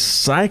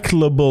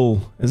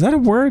recyclable. Is that a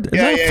word? Is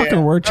that a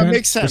fucking word, Chad? That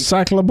makes sense.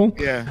 Recyclable.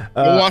 Yeah.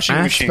 The washing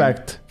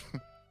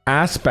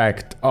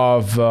aspect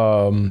of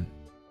the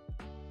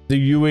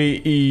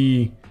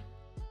UAE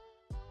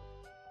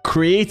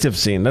creative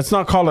scene. Let's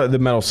not call it the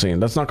metal scene.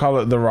 Let's not call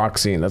it the rock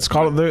scene. Let's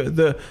call it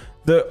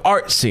the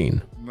art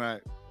scene.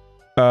 Right.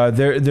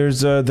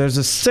 There's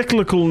a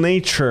cyclical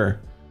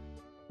nature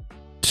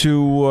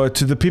to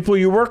the people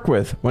you work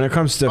with when it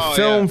comes to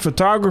film,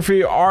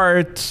 photography,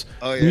 art,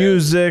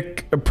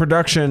 music,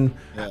 production.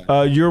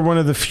 Yeah. You're one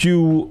of the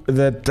few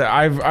that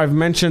I've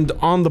mentioned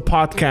on the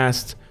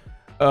podcast.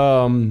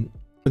 The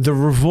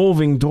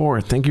revolving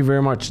door. Thank you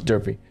very much,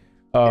 Derpy.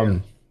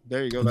 There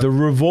you go. The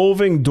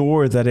revolving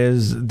door that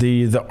is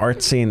the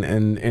art scene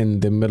in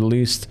the Middle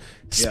East,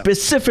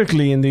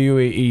 specifically in the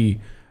UAE,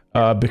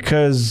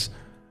 because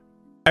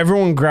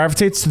everyone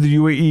gravitates to the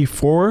UAE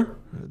for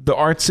the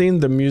art scene,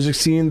 the music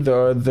scene,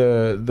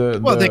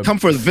 they come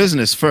for the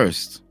business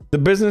first. The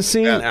business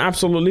scene,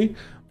 absolutely.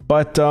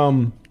 But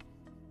no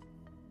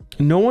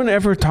one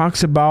ever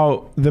talks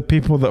about the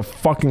people that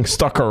fucking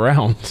stuck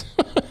around.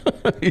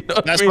 You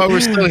know That's why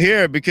we're still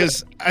here,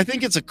 because I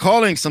think it's a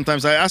calling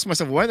sometimes. I ask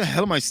myself, why the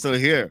hell am I still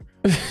here?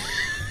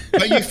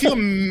 But you feel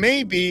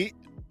maybe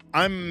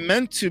I'm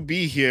meant to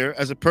be here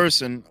as a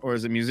person or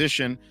as a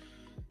musician.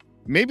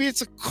 Maybe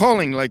it's a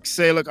calling, like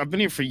say, look, I've been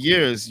here for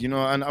years, you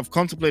know, and I've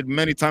contemplated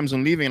many times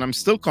on leaving, and I'm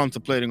still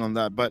contemplating on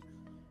that. But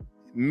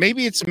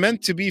maybe it's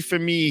meant to be for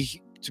me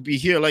to be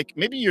here, like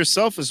maybe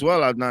yourself as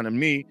well, Adnan, and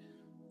me,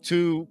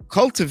 to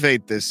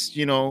cultivate this,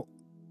 you know,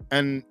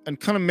 and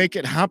kind of make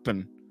it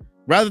happen,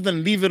 rather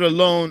than leave it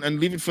alone and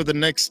leave it for the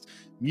next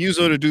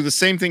muso to do the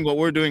same thing what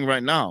we're doing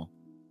right now.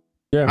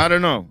 Yeah, I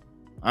don't know.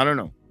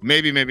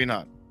 Maybe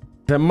not.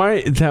 That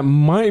might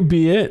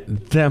be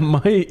it. That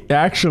might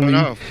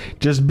actually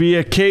just be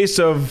a case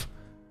of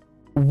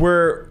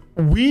where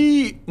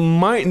we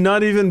might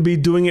not even be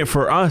doing it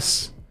for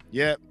us.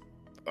 Yeah.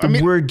 I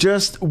mean, we're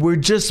just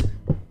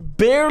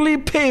barely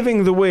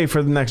paving the way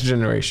for the next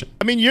generation.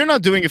 I mean, you're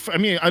not doing it for, I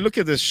mean, I look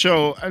at this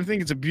show, I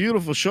think it's a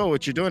beautiful show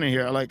what you're doing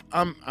here. Like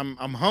I'm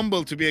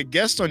humbled to be a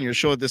guest on your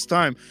show at this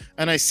time,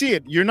 and I see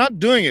it. You're not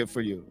doing it for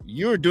you.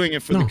 You're doing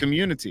it for the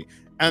community.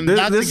 And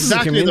that's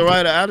exactly the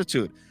right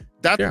attitude.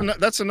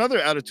 That's another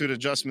attitude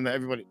adjustment that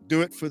everybody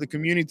do it for the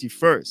community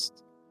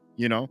first,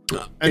 you know,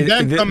 and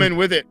then come in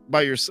with it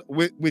by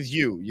with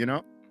you, you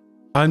know.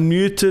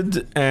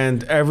 Unmuted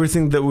and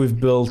everything that we've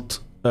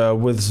built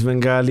with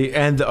Svengali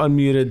and the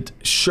unmuted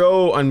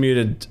show,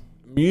 unmuted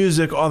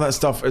music, all that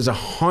stuff is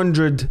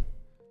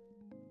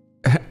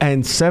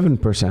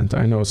 107%.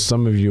 I know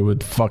some of you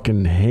would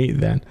fucking hate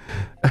that.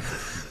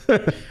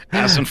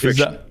 Awesome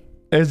fiction.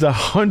 Is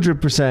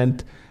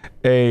 100%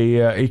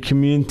 a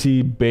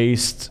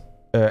community-based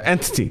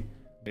entity.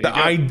 The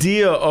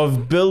idea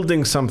of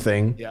building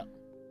something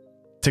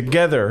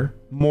together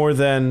more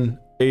than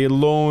a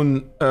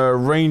lone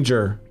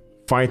ranger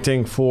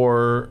fighting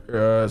for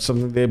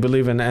something they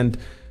believe in. And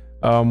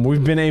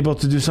we've been able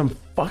to do some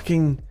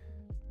fucking...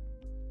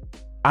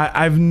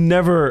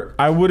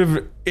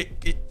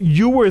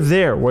 you were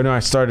there when I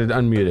started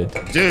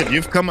Unmuted. Dude,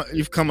 you've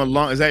come a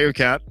long... Is that your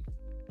cat?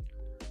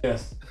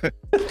 Yes.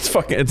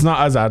 It's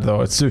not Azad though,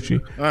 it's Sushi.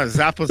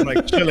 Zap was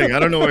like chilling. I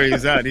don't know where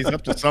he's at. He's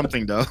up to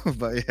something though.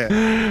 But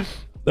yeah.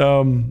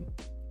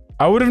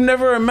 I would have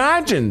never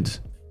imagined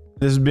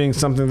this being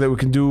something that we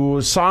can do,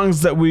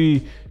 songs that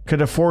we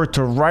could afford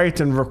to write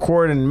and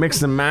record and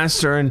mix and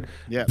master, and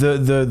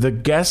the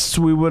guests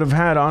we would have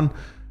had on.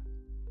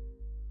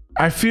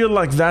 I feel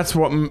like that's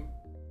what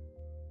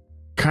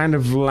kind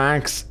of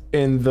lacks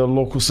in the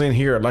local scene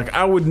here. Like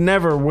I would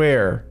never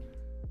wear,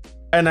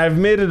 and I've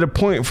made it a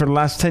point for the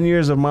last 10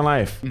 years of my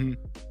life, an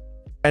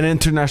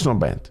international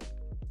band.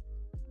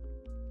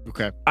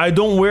 Okay. I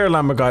don't wear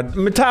Lamb of God.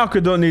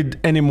 Metallica don't need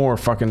any more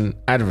fucking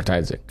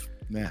advertising.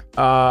 Yeah.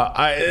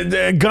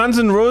 Guns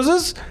N'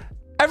 Roses,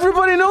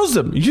 everybody knows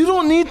them. You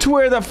don't need to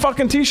wear that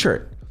fucking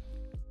t-shirt.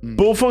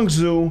 Bullfunk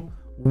Zoo,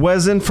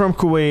 Wezen from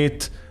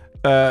Kuwait,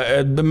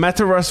 the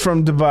Metaverse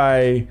from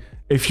Dubai.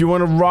 If you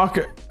want to rock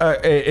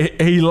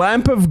a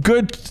Lamp of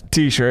Good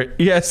t-shirt,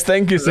 yes,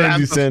 thank you,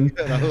 Sandy Sin.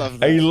 I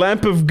love that. A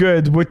Lamp of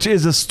Good, which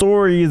is a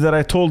story that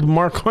I told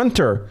Mark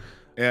Hunter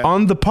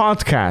on the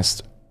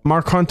podcast.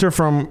 Mark Hunter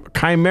from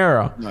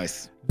Chimera.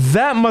 Nice.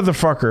 That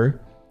motherfucker,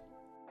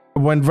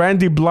 when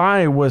Randy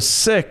Bly was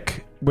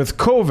sick with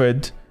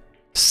COVID,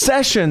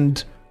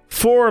 sessioned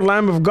for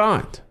Lamb of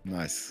God.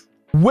 Nice.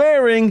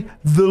 Wearing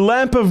the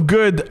Lamp of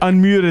Good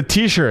Unmuted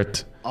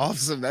t-shirt.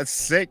 Awesome. That's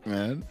sick,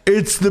 man.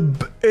 It's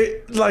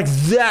like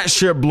that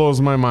shit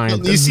blows my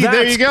mind. You see,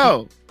 there you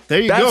go. There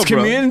you That's go,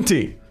 bro.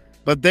 community.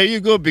 But there you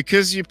go,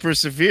 because you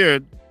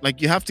persevered.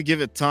 Like, you have to give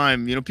it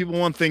time. You know, people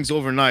want things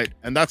overnight,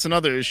 and that's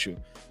another issue.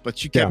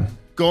 But you kept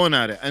going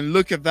at it, and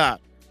look at that.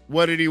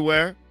 What did he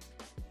wear?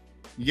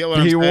 You get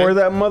what I'm saying? He wore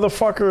that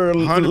motherfucker.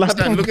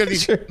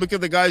 100%. Look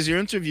at the guys you're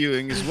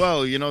interviewing as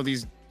well. You know,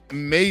 these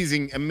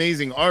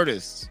amazing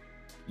artists.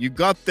 You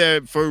got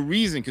there for a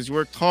reason, because you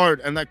worked hard,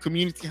 and that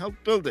community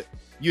helped build it.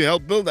 You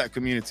helped build that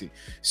community.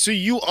 So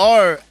you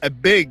are a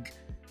big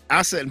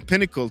asset and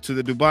pinnacle to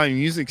the Dubai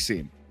music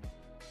scene.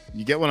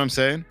 You get what I'm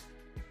saying?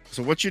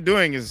 So what you're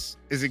doing is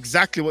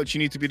exactly what you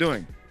need to be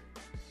doing.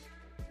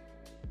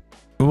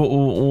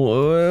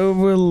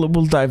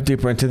 We'll dive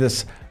deeper into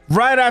this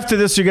right after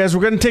this, you guys.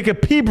 We're gonna take a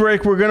pee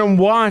break. We're gonna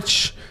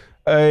watch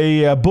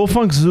a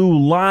Bullfunk Zoo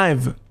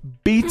live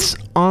Beats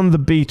on the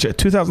Beach at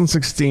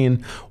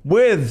 2016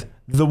 with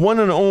the one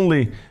and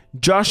only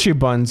Joshy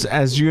Buns,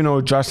 as you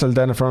know, Josh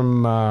Saldana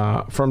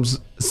from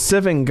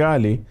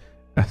Sevengali,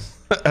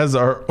 as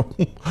our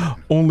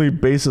only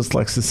bassist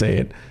likes to say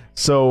it.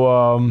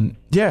 So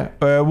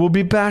we'll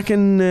be back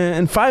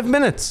in 5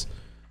 minutes.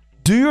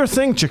 Do your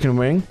thing, Chicken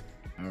Wing.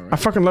 All right. I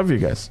fucking love you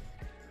guys.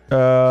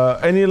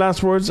 Any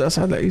last words,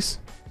 Asad Lais?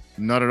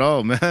 Not at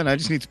all, man. I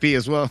just need to pee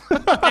as well.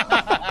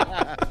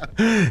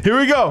 Here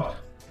we go.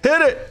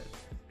 Hit it.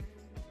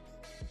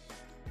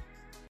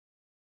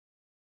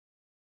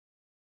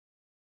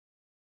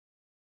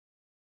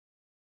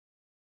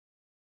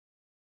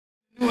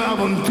 New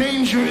album,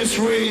 Dangerous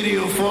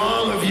Radio, for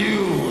all of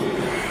you.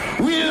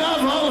 We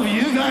love all of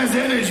you guys'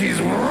 energies.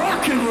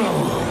 Rock and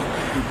roll.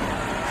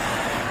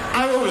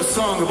 I wrote a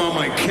song about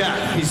my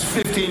cat. He's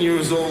 15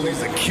 years old.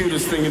 He's the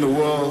cutest thing in the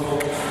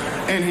world.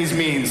 And he's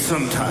mean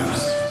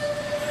sometimes.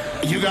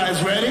 You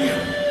guys ready?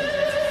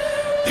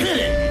 Hit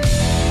it.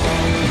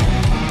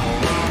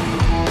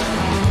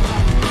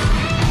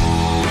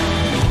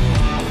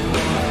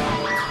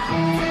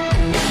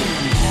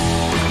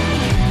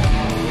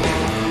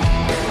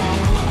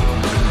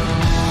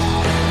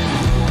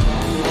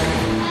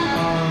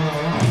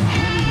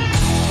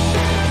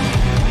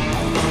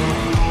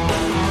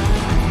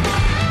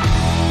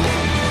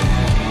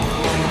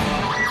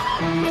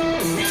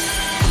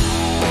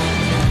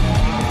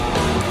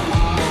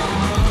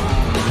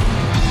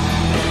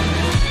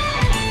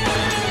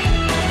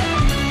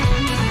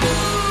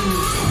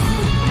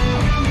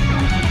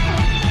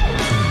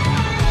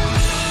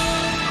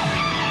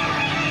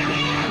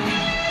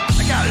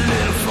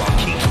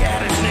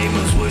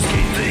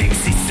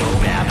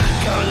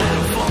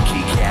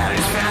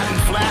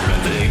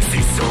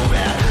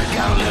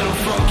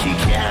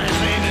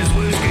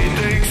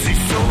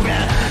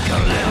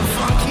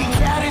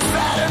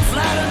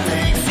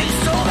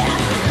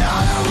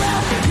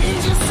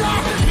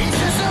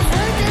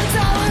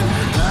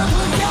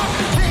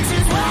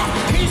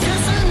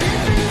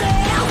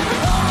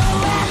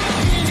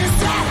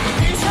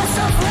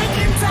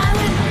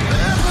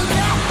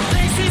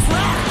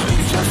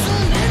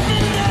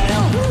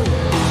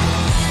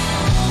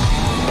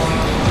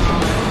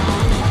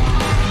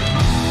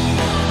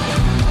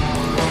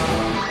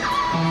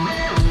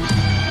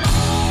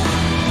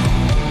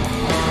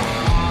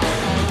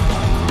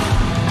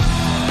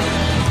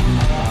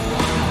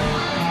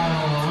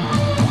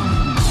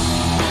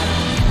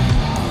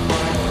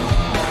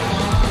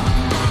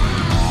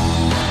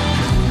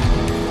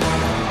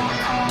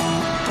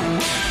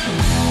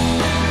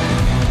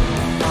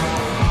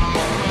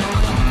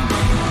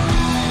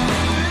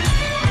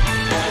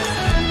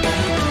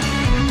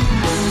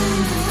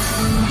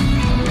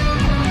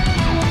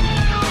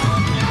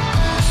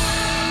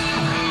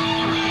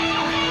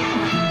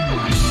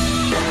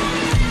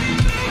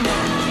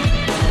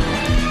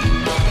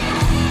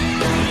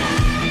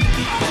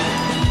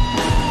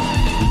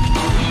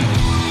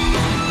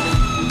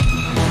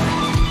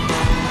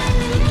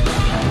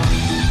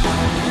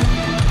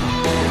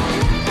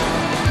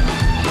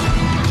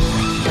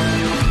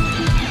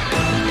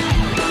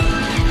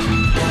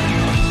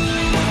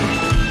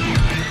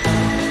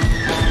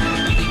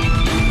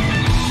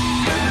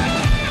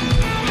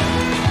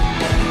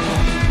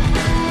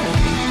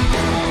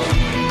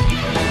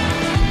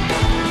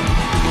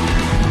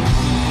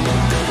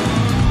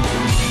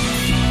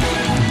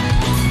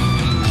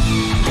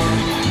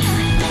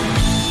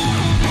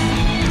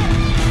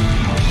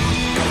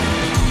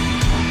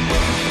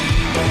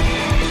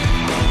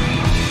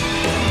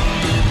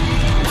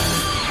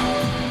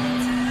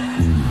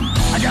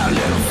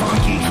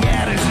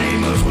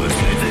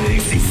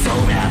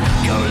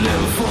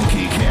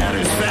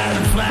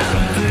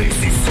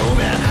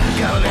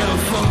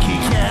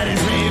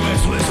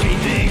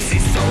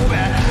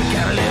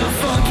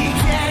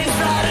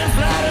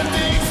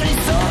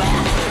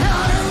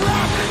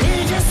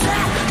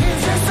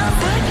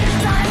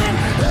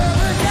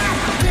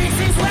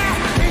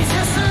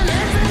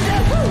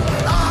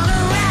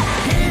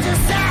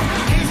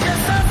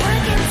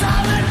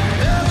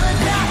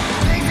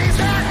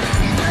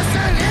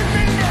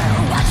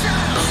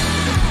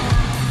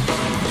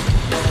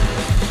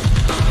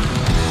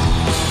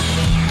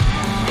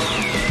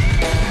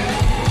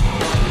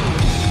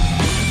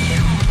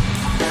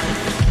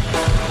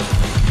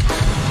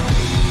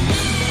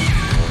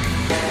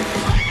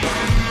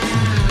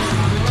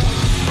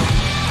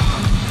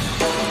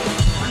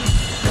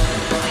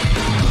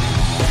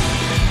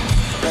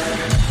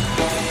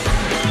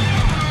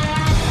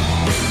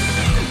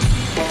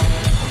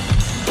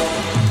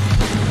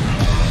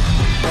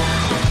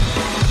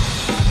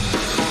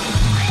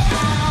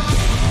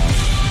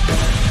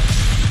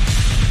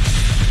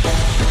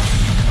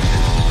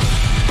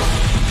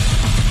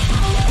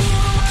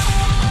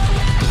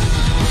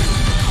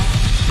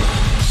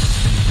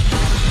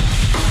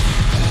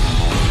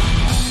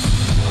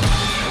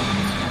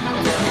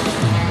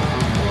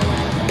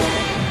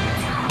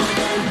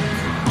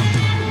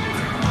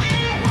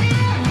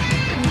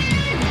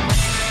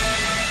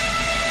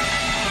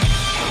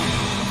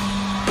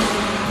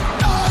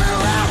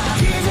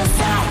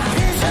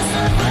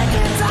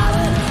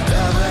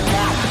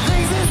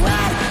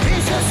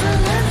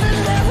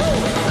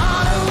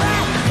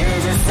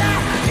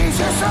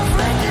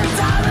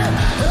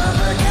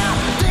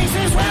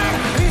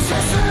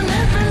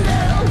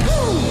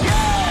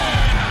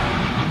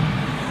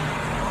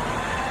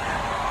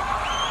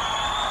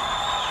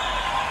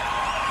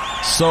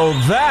 So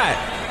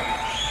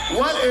that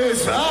What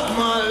is up,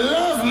 my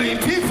lovely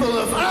people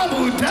of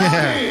Abu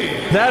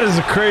Dhabi? that is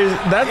a crazy.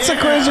 That's a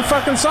crazy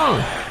fucking song.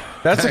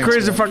 That's a Thanks,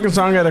 crazy man. fucking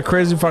song at a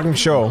crazy fucking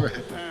show.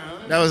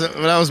 That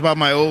was about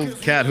my old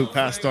cat who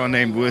passed on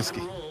named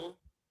Whiskey.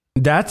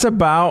 That's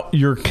about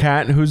your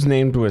cat who's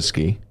named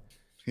Whiskey,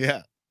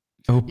 Yeah.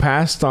 who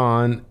passed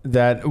on.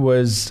 That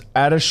was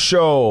at a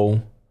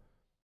show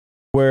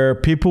where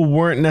people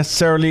weren't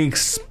necessarily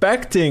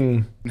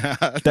expecting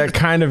that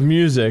kind of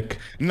music.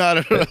 Not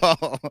at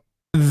all.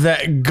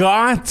 That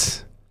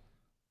got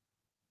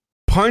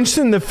punched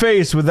in the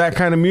face with that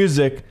kind of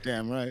music,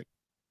 Damn right.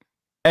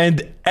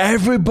 and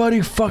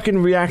everybody fucking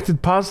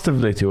reacted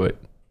positively to it.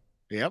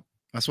 Yep.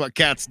 That's what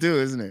cats do,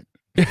 isn't it?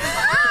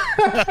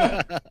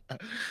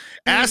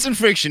 Ass and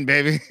friction,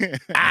 baby.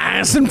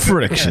 Ass and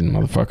friction,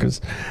 motherfuckers.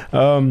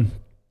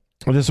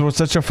 This was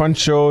such a fun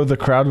show. The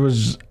crowd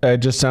was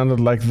just sounded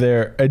like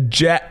they're a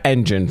jet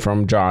engine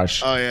from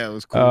Josh. Oh yeah, it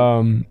was cool.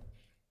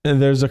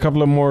 And there's a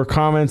couple of more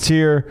comments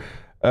here.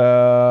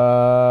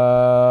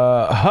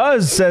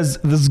 Huz says,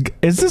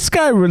 "Is this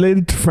guy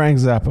related to Frank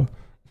Zappa?"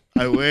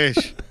 I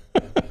wish.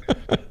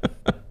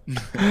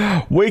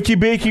 Wakey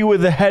Bakey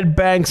with the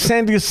headbang.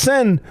 Sandy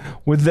Sen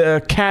with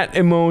the cat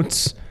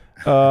emotes.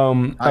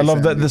 I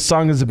love that Sandy. this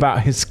song is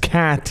about his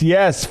cat.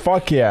 Yes,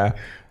 fuck yeah.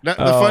 The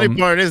funny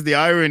part is the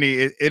irony.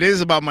 It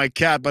is about my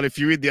cat, but if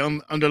you read the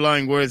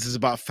underlying words, it's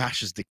about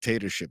fascist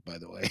dictatorship. By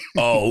the way,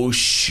 Oh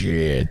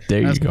shit!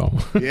 There you go.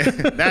 yeah,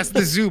 that's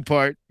the zoo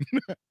part.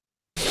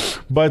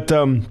 But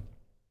the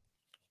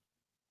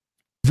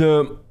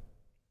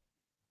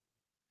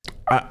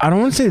I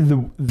don't want to say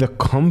the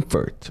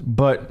comfort,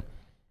 but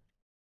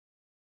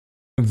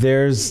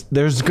there's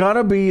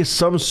gotta be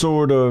some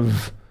sort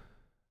of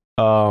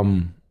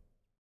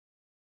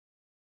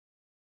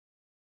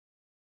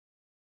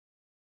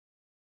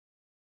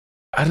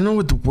I don't know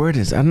what the word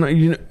is. I don't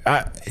know.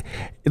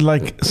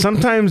 Like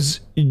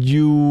sometimes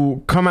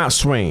you come out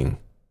swaying.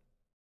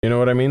 You know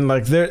what I mean?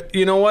 Like there.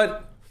 You know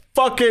what?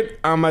 Fuck it.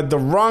 I'm at the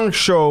wrong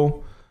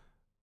show.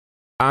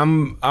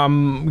 I'm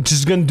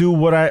just gonna do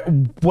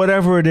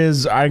whatever it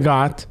is I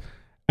got,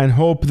 and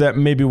hope that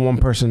maybe one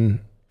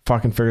person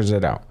fucking figures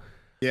it out.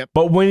 Yep.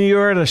 But when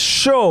you're at a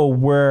show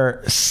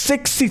where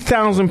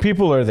 60,000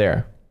 people are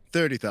there,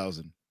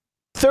 30,000.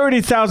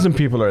 30,000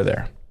 people are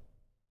there.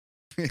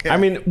 Yeah. I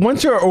mean,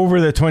 once you're over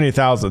the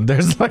 20,000,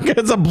 there's like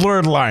it's a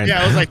blurred line.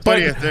 Yeah, it was like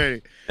 20 But- or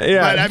 30.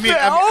 Yeah, But I mean,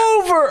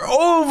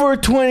 over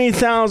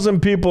 20,000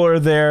 people are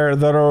there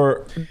that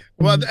are.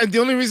 well, and the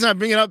only reason I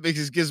bring it up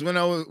is because when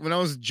I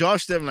was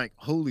Josh there, I'm like,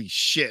 holy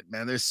shit,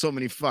 man, there's so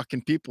many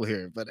fucking people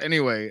here. But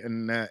anyway,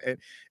 and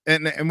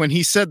when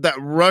he said that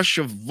rush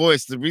of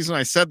voice, the reason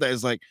I said that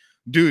is like,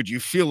 dude, you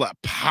feel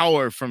that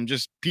power from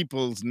just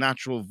people's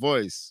natural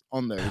voice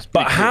on there. It's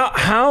But pretty cool.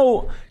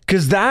 how?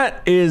 Because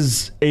that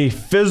is a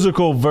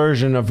physical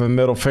version of a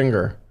middle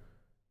finger.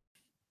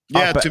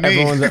 Yeah, up at to me,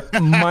 everyone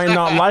that might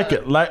not like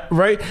it, like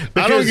right?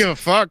 I don't give a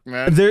fuck,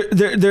 man.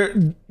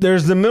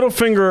 There's the middle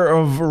finger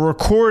of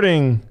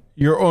recording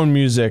your own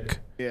music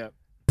Yeah,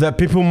 that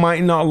people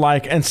might not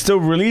like and still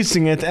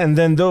releasing it, and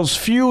then those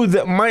few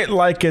that might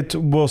like it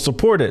will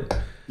support it.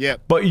 yeah,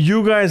 But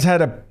you guys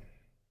had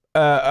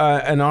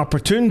an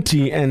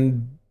opportunity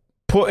and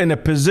put in a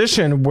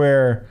position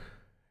where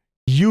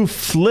you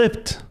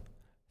flipped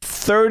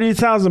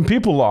 30,000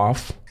 people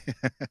off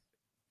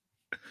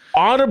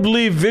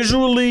audibly,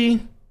 visually,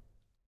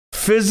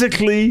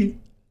 physically.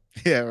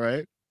 yeah,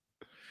 right.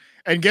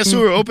 And guess who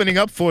we're opening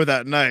up for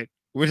that night?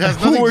 Which has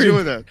Who nothing are to do you-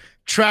 with that.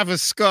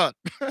 Travis Scott.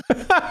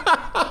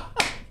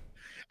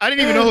 I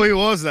didn't even know who he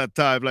was that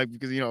time, like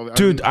because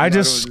Dude, I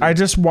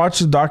just watched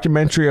a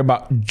documentary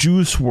about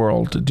Juice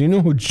World. Do you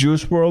know who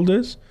Juice World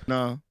is?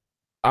 no.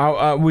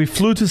 We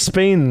flew to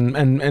Spain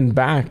and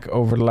back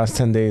over the last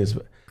 10 days.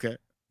 Okay.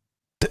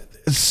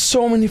 There's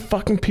so many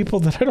fucking people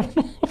that I don't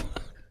know.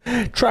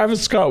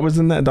 Travis Scott was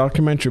in that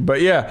documentary,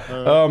 but yeah.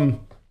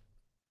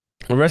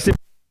 Rest in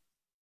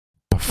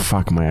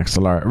fuck my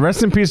XLR.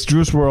 Rest in peace,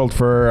 Juice World,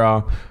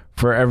 for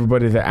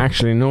everybody that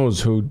actually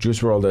knows who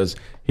Juice World is.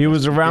 He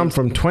was around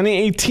from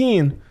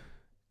 2018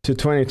 to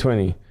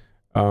 2020.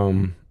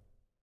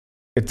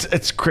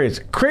 It's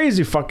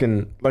crazy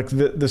fucking like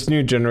this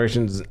new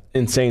generation is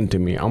insane to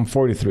me. I'm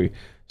 43,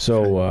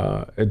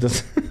 so it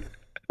doesn't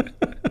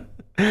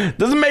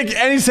doesn't make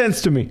any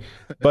sense to me.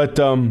 But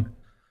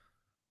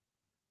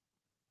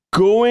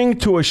going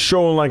to a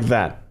show like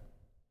that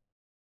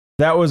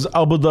was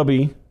Abu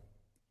Dhabi,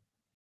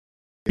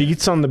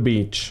 Beats on the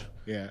Beach,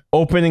 Yeah.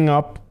 opening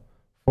up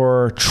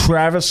for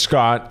Travis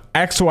Scott,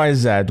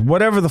 XYZ,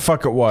 whatever the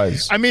fuck it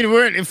was. I mean, we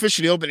weren't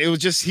officially open. It was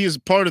just he was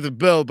part of the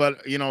bill,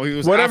 but he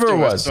was Whatever it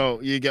afterwards, was.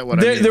 So you get what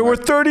I mean. There were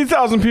right?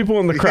 30,000 people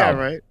in the crowd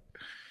Yeah, right.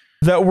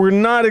 that were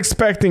not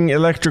expecting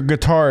electric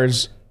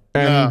guitars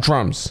and No.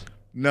 drums.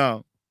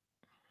 No.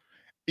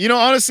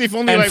 Honestly, if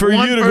only And like for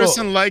one you to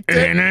person go, liked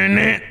it.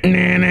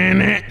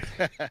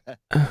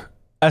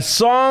 a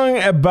song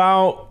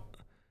about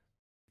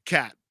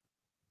Cat,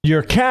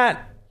 your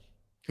cat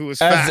who was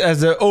fat.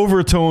 as an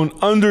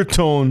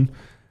undertone.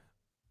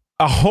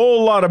 a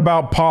whole lot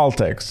about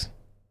politics.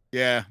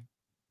 Yeah.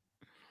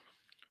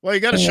 Well, you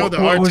got to show the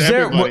art to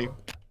everybody.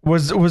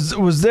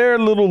 Was there a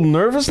little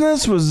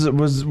nervousness?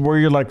 Were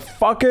you like,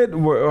 fuck it?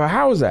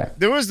 How was that?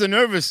 There was the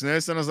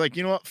nervousness, and I was like,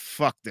 you know what?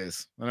 Fuck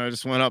this. And I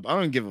just went up. I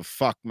don't give a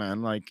fuck,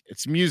 man. Like,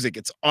 it's music,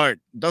 it's art.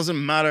 It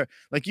doesn't matter.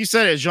 Like you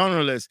said, it's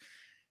genreless.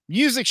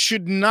 Music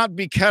should not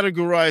be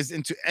categorized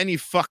into any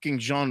fucking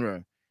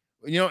genre.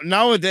 You know,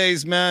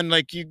 nowadays, man,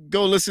 like you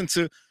go listen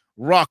to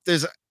rock,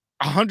 there's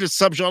 100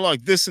 subgenres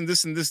like this and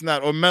this and this and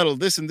that, or metal,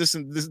 this and this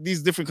and this,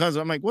 these different kinds.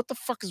 I'm like, what the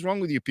fuck is wrong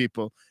with you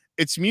people?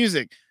 It's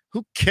music.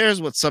 Who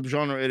cares what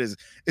subgenre it is?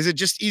 Is it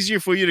just easier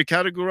for you to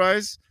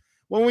categorize?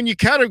 Well, when you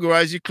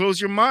categorize, you close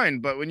your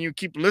mind. But when you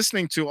keep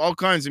listening to all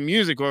kinds of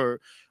music or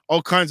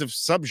all kinds of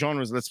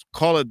subgenres, let's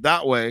call it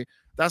that way,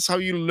 that's how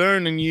you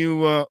learn and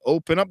you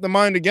open up the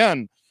mind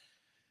again.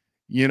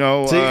 You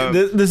know,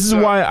 this is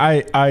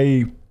why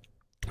I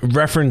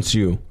reference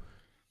you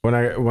when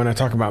I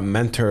talk about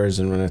mentors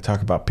and when I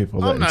talk about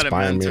people that inspire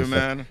me. I'm not a mentor,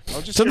 man.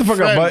 Shut the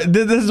fuck up. But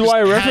this is why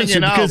I reference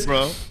you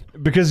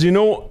because you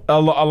know a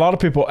lot of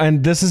people,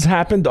 and this has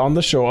happened on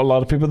the show. A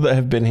lot of people that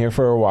have been here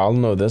for a while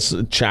know this.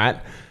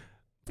 Chat,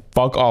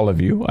 fuck all of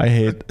you. I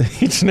hate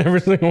each and every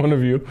single one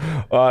of you,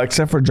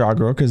 except for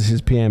Jagro because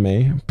his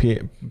PMA,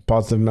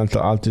 positive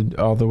mental attitude,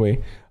 all the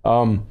way.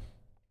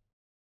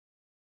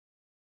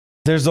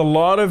 There's a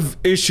lot of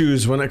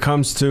issues when it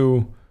comes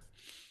to,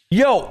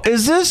 yo,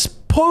 is this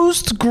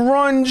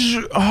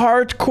post-grunge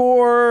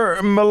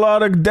hardcore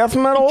melodic death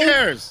metal? Who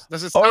cares?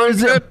 Does it sound or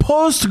is good? it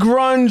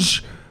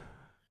post-grunge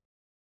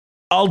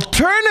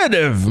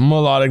alternative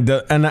melodic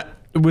death? And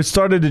we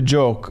started a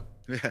joke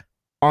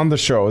on the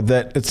show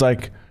that it's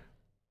like,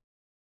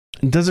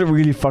 does it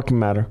really fucking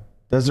matter?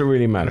 Does it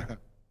really matter?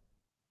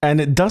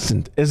 And it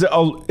doesn't. Is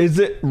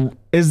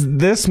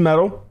this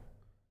metal?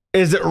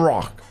 Is it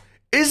rock?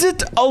 Is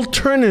it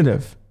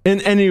alternative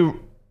in any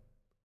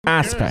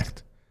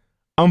aspect?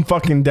 I'm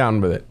fucking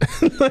down with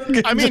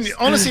it. I mean,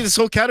 honestly, this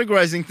whole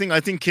categorizing thing, I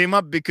think, came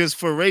up because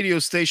for radio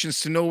stations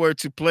to know where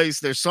to place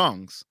their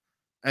songs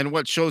and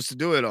what shows to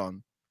do it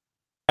on.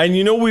 And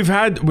you know, we've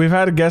had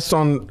a guest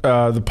on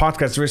the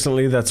podcast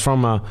recently that's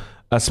from a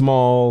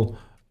small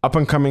up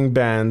and coming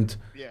band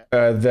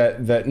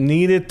that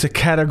needed to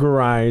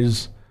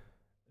categorize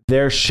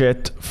their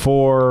shit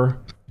for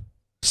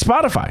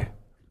Spotify.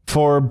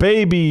 For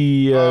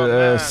baby,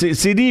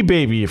 CD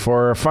baby,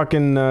 for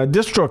fucking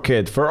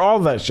DistroKid, for all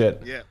that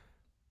shit. Yeah.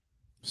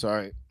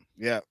 Sorry.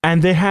 Yeah.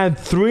 And they had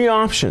 3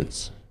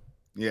 options.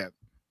 Yeah.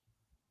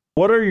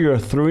 What are your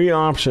 3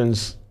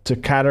 options to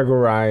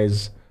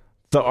categorize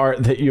the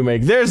art that you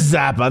make? There's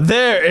Zappa.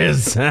 There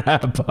is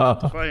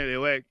Zappa. Finally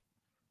awake.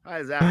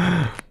 Hi,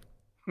 Zappa.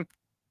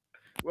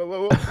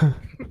 Whoa.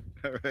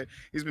 All right.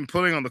 He's been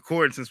pulling on the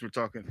cord since we're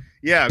talking.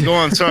 Yeah, go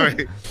on.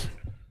 Sorry.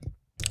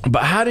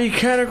 But how do you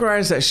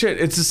categorize that shit?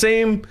 It's the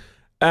same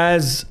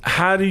as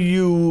how do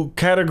you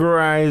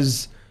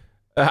categorize,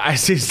 I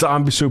see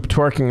Zombie Soup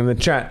twerking in the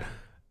chat,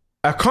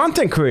 a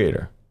content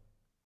creator.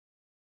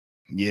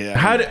 Yeah.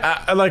 How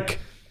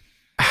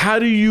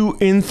do you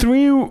in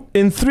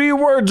three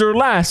words or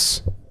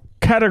less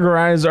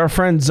categorize our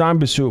friend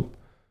Zombie Soup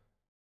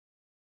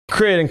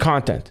creating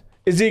content?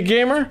 Is he a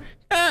gamer?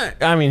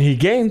 I mean, he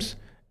games.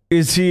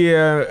 Is he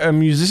a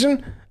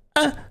musician?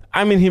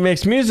 I mean, he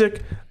makes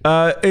music.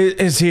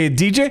 Is he a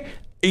DJ?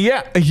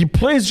 Yeah, he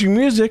plays your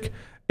music.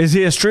 Is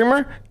he a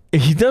streamer?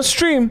 He does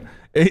stream.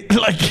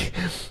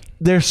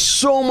 There's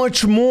so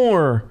much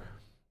more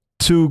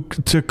to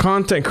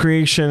content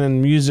creation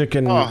and music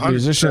and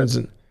musicians.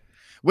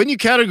 When you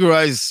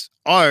categorize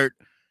art,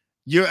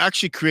 you're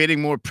actually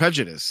creating more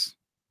prejudice,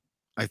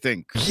 I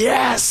think.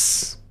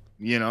 Yes.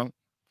 You know,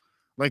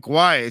 like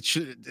why?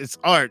 It's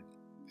art.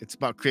 It's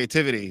about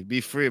creativity.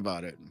 Be free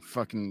about it.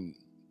 Fucking.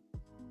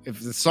 If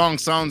the song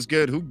sounds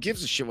good, who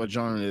gives a shit what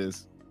genre it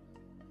is?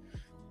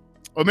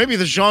 Or maybe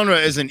the genre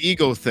is an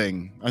ego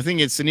thing. I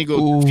think it's an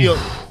ego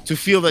to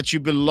feel that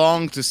you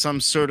belong to some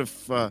sort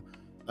of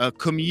a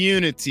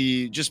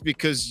community just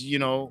because, you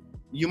know,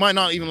 you might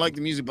not even like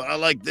the music, but I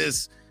like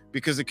this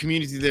because the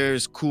community there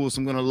is cool, so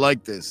I'm going to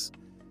like this.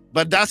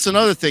 But that's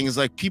another thing is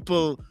like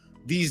people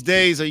these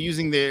days are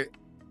using their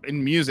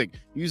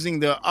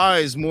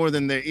eyes more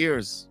than their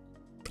ears.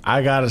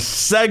 I got a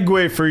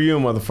segue for you,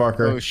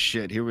 motherfucker. Oh,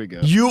 shit. Here we go.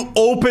 You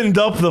opened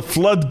up the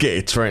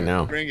floodgates right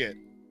now. Bring it.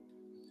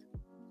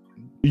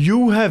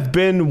 You have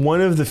been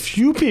one of the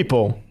few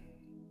people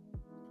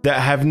that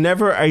have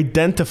never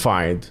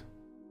identified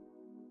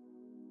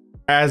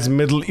as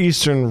Middle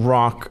Eastern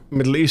rock,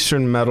 Middle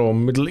Eastern metal,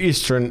 Middle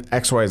Eastern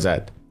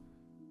XYZ.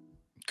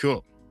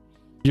 Cool.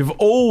 You've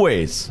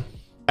always,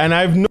 and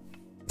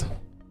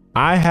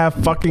I have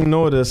fucking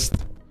noticed.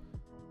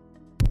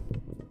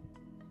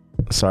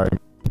 Sorry.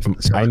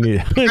 I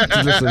need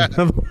to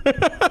listen.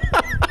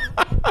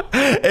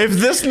 If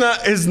this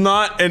is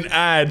not an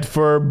ad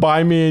for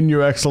Buy Me a New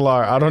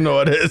XLR, I don't know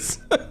what is.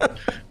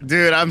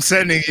 Dude, I'm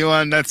sending you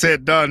one. That's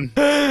it. Done.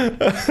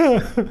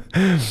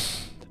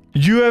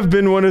 You have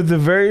been one of the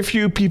very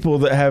few people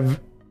that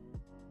have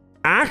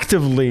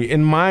actively,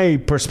 in my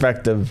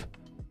perspective,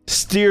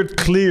 steered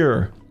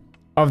clear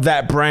of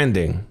that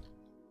branding.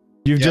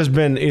 You've just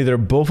been either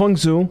Bofang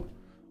Zoo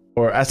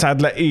or Asad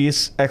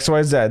La'is,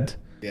 XYZ.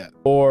 Yeah.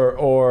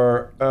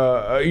 Or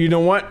you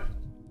know what?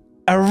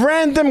 A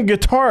random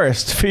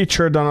guitarist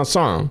featured on a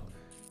song.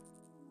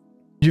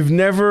 You've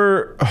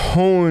never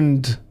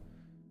honed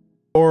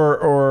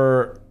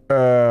or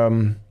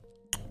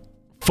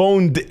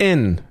phoned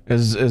in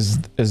is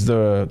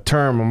the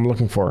term I'm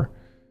looking for.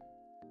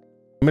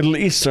 Middle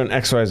Eastern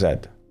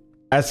XYZ.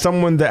 As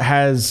someone that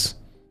has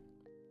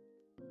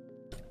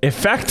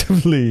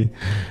effectively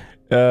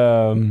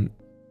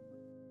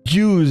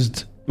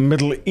used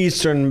Middle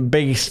Eastern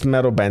based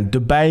metal band,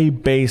 Dubai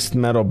based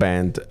metal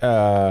band,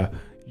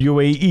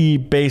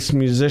 UAE based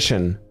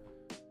musician.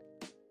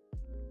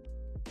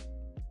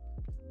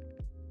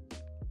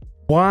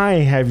 Why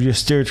have you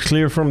steered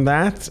clear from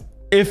that?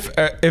 If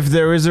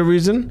there is a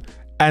reason,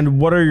 and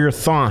what are your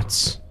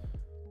thoughts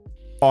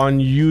on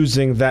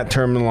using that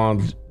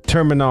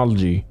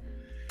terminology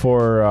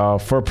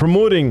for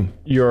promoting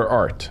your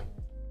art?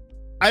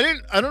 I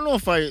don't know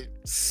if I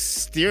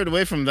steered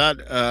away from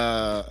that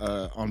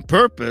on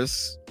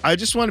purpose. I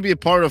just want to be a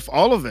part of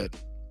all of it,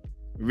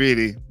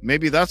 really.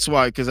 Maybe that's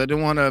why, because I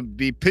didn't want to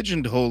be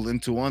pigeonholed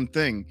into one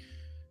thing.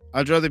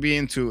 I'd rather be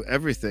into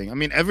everything. I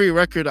mean, every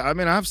record, I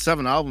have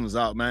 7 albums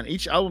out, man.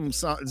 Each album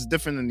is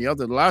different than the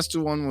other. The last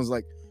 2 one was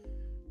like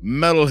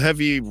metal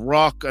heavy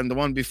rock, and the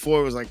one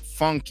before was like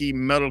funky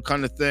metal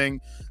kind of thing.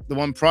 The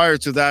one prior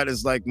to that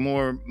is like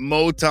more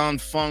Motown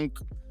funk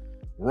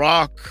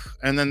rock,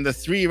 and then the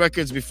 3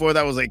 records before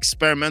that was like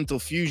experimental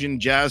fusion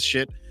jazz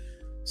shit.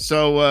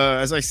 So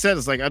as I said,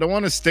 it's like I don't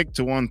want to stick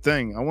to one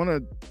thing. I want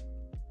to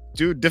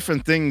do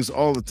different things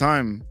all the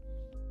time.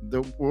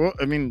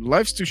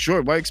 Life's too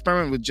short. Why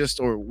experiment with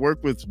or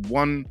work with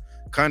one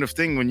kind of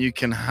thing when you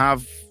can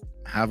have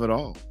it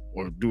all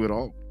or do it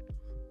all?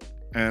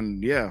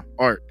 And yeah,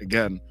 art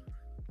again.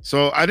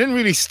 So I didn't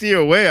really steer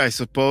away, I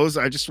suppose.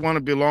 I just want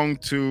to belong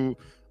to,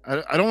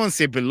 I don't want to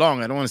say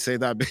belong. I don't want to say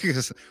that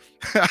because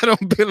I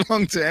don't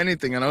belong to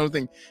anything. And I don't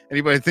think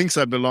anybody thinks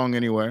I belong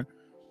anywhere.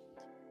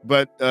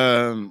 But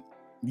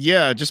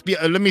yeah, just be,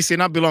 let me say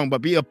not belong,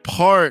 but be a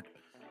part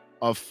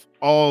of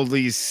all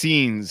these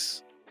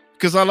scenes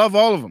because I love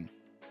all of them.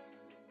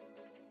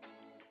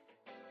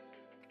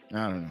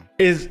 I don't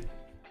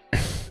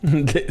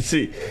know.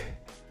 See,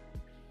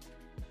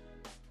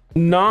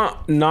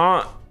 not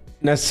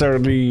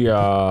necessarily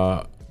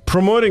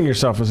promoting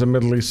yourself as a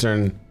Middle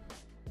Eastern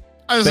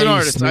as an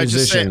artist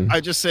musician. I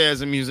just say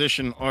as a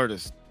musician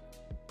artist,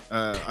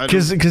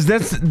 because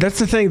that's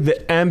the thing.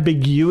 The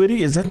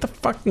ambiguity, is that the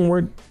fucking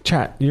word?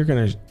 Chat, you're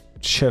gonna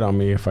shit on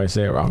me if I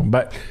say it wrong,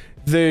 but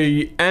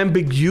the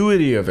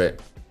ambiguity of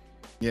it,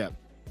 yeah,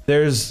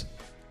 there's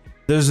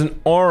an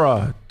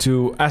aura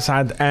to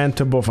Asad and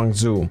to Bofang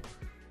Zoo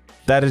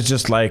that is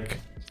just like,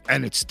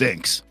 and it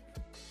stinks.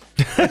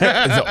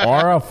 The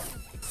aura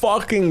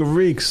fucking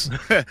reeks.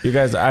 You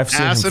guys, I've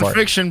seen ass and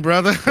friction,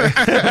 brother.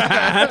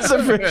 Ass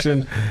and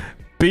friction.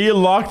 Be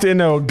locked in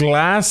a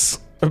glass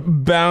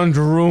bound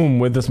room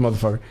with this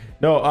motherfucker.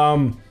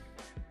 No,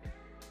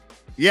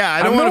 yeah,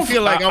 I don't want to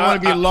feel like I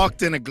want to be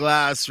locked in a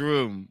glass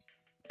room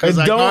because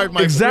I guard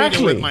my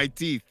freedom with my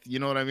teeth. You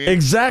know what I mean?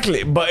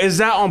 Exactly. But is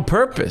that on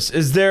purpose?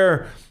 Is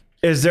there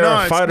a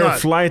fight or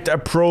flight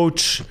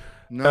approach?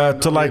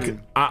 To like, really.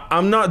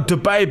 I'm not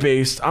Dubai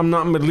based, I'm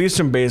not Middle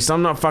Eastern based,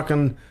 I'm not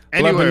fucking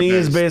anywhere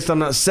Lebanese based, I'm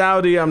not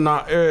Saudi, I'm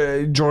not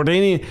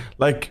Jordanian,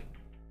 like,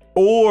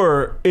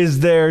 or is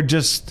there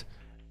just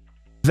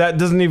that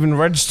doesn't even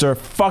register?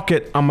 Fuck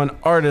it, I'm an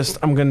artist,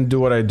 I'm gonna do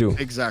what I do.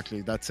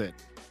 Exactly, that's it.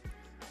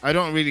 I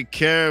don't really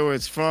care where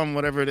it's from,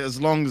 whatever it is,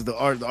 as long as the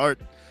art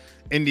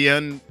in the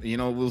end,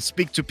 will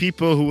speak to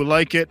people who will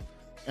like it.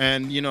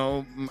 And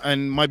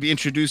and might be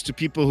introduced to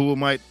people who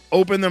might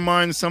open their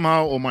minds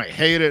somehow or might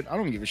hate it. I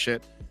don't give a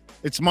shit.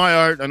 It's my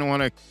art. I don't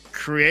want to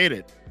create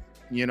it.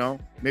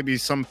 Maybe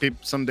someday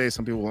some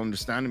people will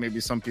understand it. Maybe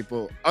some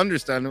people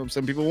understand it.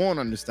 Some people won't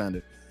understand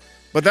it.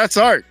 But that's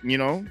art.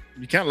 You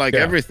can't like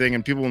everything,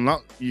 and people will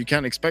not. You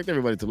can't expect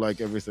everybody to like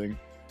everything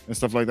and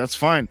stuff like that's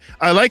fine.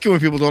 I like it when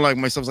people don't like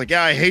my stuff. It's like,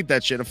 yeah, I hate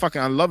that shit.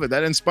 I love it.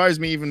 That inspires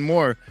me even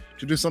more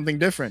to do something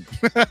different.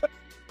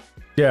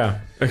 Yeah,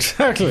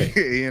 exactly.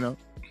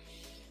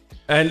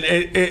 And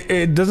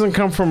it doesn't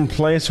come from a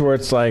place where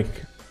it's like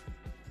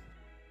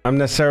I'm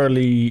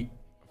necessarily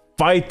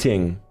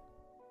fighting.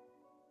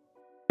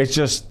 It's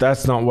just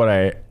that's not what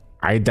I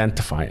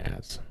identify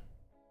as.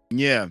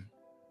 Yeah.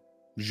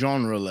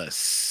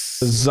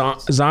 Genreless.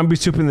 Zombie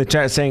Soup in the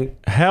chat saying,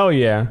 hell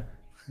yeah.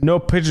 No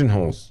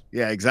pigeonholes.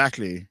 Yeah,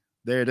 exactly.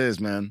 There it is,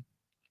 man.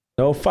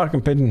 No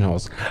fucking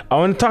pigeonholes. I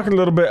want to talk a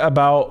little bit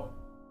about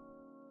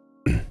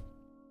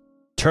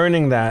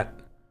turning that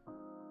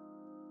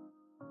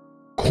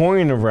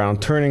coin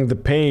around, turning the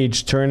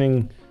page,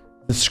 turning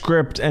the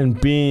script, and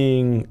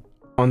being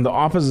on the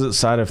opposite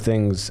side of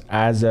things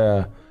as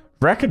a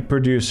record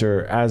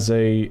producer, as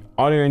a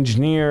audio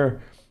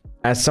engineer,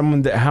 as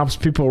someone that helps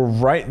people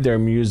write their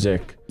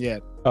music. Yeah.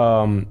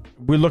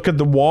 we look at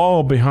the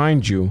wall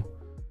behind you,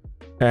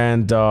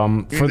 and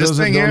for this those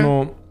that thing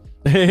don't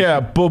here? know,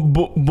 yeah,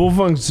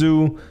 Bullfunk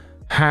Zoo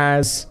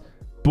has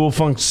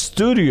Bullfunk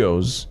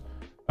Studios,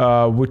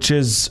 which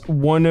is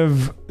one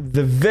of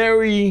the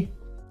very,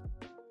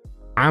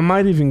 I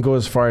might even go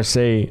as far as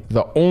say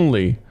the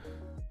only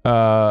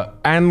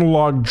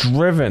analog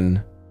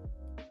driven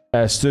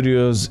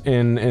studios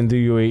in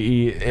the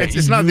UAE.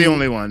 It's not the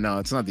only one. No,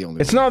 it's not the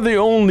only It's one. not the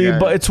only, Yeah.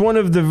 but it's one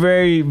of the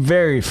very,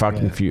 very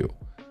fucking few.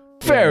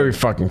 Very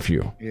fucking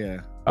few.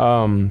 Yeah.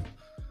 Um,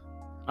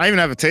 I even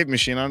have a tape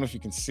machine. I don't know if you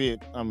can see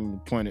it. I'm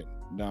gonna point it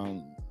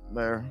down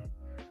there.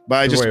 But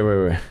I just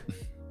wait.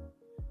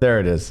 There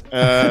it is.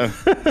 I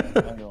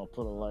don't know, I'll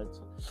put a light.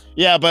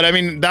 Yeah, but I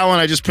mean that one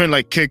I just print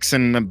like kicks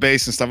and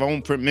bass and stuff. I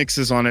won't print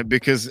mixes on it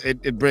because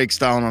it breaks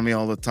down on me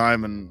all the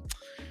time. And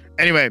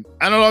anyway,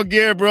 Analog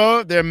Gear,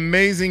 bro, they're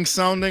amazing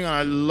sounding.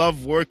 I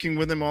love working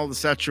with them, all the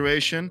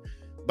saturation.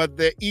 But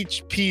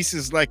each piece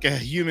is like a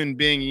human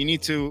being. You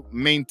need to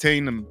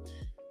maintain them.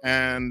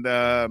 And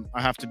I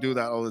have to do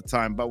that all the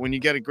time. But when you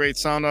get a great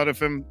sound out of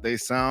them, they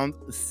sound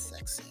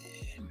sexy.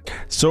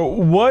 So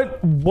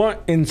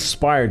what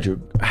inspired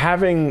you,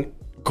 having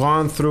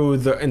gone through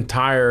the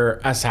entire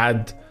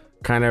Asad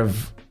kind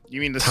of? You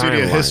mean the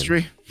studio Timeline.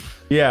 history?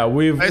 Yeah,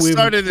 I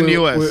started in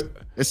the US.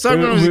 It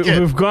started when I was a kid.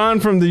 We've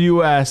gone from the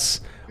US.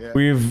 Yeah.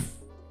 We've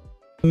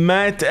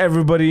met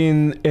everybody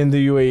in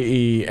the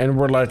UAE, and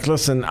we're like,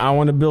 listen, I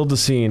want to build a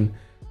scene.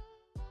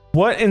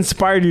 What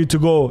inspired you to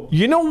go,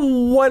 you know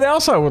what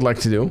else I would like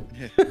to do?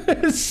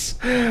 is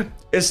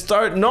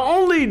start, not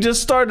only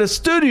just start a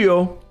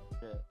studio,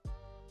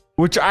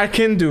 which I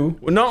can do,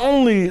 not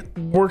only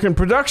work in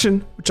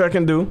production, which I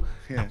can do,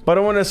 but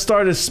I want to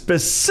start a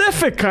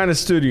specific kind of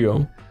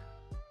studio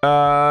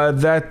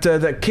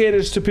that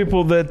caters to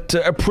people that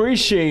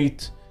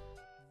appreciate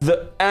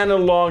the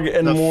analog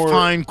and The more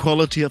fine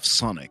quality of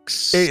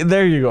sonics.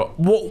 there you go.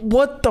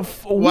 What the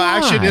Well,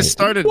 actually, this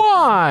started.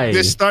 Why?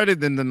 This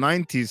started in the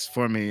 '90s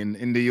for me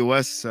in the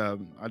US.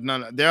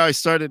 I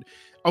started.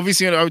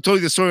 Obviously, I told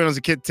you the story when I was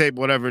a kid, tape,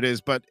 whatever it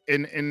is. But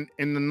in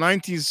the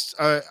 '90s,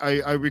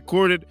 I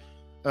recorded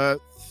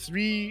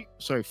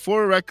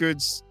 4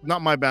 records,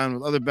 not my band,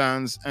 with other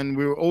bands, and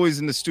we were always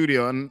in the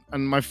studio. And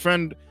my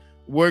friend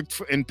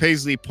worked in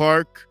Paisley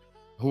Park,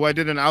 who I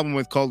did an album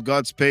with called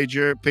God's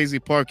Pager. Paisley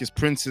Park is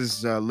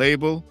Prince's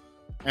label,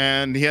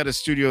 and he had a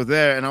studio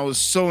there. And I was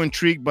so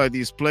intrigued by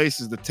these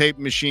places, the tape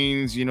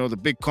machines, you know, the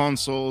big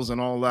consoles and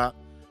all that.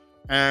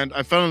 And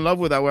I fell in love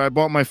with that, where I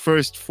bought my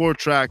first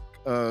 4-track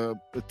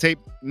tape,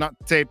 not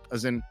tape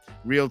as in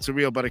reel to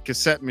reel, but a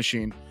cassette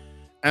machine.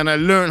 And I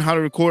learned how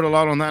to record a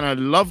lot on that, and I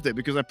loved it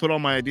because I put all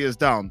my ideas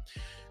down.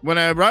 When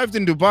I arrived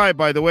in Dubai,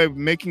 by the way,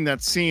 making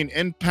that scene,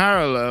 in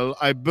parallel,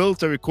 I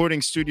built a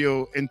recording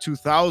studio in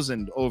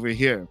 2000 over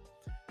here.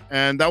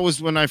 And that was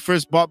when I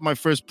first bought my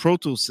first Pro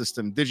Tools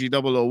system,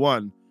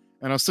 Digi-001.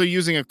 And I was still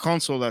using a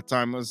console that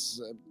time. It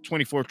was a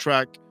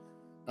 24-track,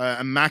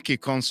 a Mackie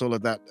console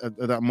at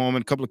that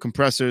moment, a couple of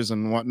compressors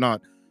and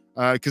whatnot.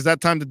 Because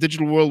that time the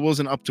digital world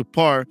wasn't up to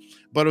par,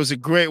 but it was a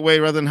great way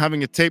rather than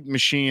having a tape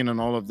machine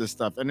and all of this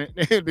stuff. And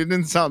it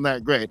didn't sound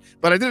that great,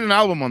 but I did an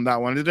album on that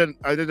one.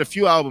 I did a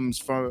few albums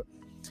for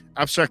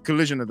Abstract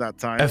Collision at that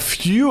time. A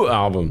few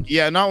albums.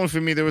 Yeah, not one for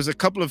me. There was a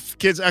couple of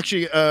kids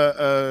actually.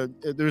 There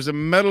was a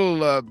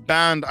metal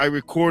band I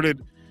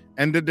recorded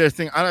and did their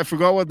thing. I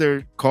forgot what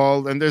they're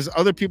called. And there's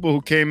other people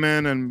who came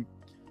in and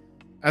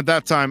at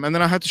that time, and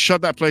then I had to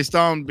shut that place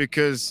down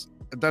because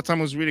at that time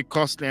it was really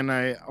costly, and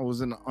I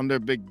was under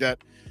big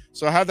debt.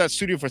 So I had that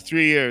studio for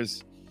 3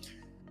 years,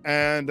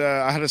 and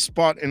I had a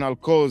spot in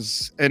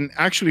Alcoz. And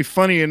actually,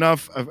 funny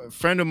enough, a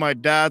friend of my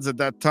dad's at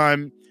that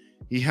time,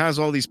 he has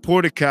all these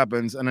porta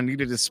cabins, and I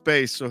needed a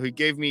space, so he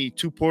gave me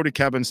 2 porta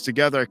cabins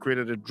together. I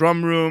created a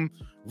drum room,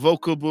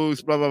 vocal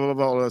booth, blah blah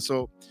blah blah.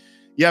 So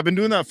yeah, I've been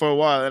doing that for a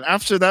while, and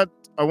after that,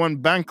 I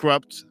went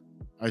bankrupt.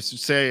 I should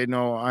say,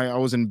 I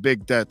was in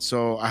big debt,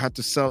 so I had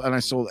to sell, and I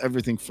sold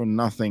everything for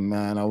nothing,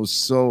 man. I was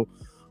so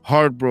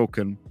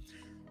heartbroken.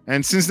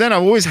 And since then,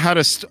 I've always had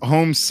a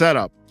home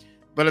setup,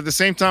 but at the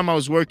same time, I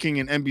was working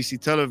in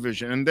NBC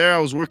television, and there I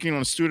was working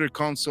on a Studer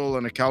console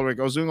and a Calric.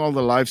 I was doing all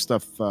the live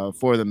stuff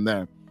for them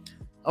there.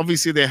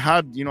 Obviously, they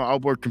had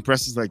outboard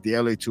compressors like the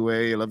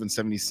LA2A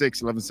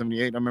 1176,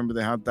 1178. I remember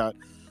they had that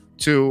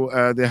too.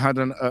 They had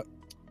an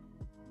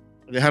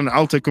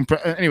Alta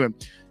compressor. Anyway,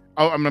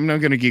 I'm not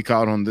going to geek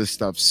out on this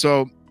stuff.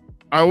 So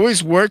I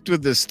always worked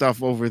with this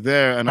stuff over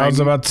there, and I was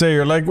about to say,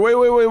 you're like,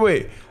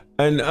 wait.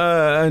 And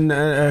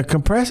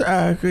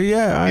compressor,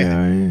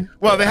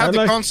 well, they had the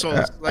like,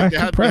 consoles.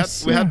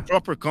 We had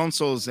proper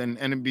consoles in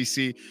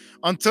NBC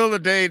until the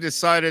day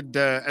decided,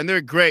 and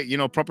they're great,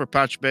 proper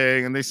patch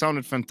bay, and they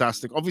sounded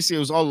fantastic. Obviously, it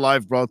was all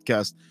live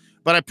broadcast,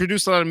 but I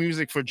produced a lot of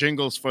music for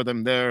jingles for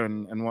them there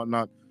and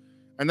whatnot.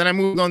 And then I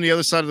moved on the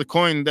other side of the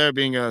coin there,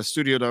 being a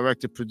studio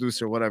director,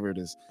 producer, whatever it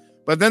is.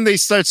 But then they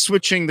start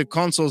switching the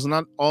consoles,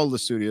 not all the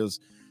studios,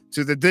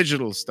 to the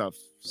digital stuff.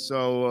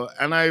 So,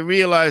 and I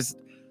realized,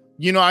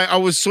 I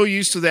was so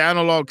used to the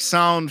analog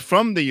sound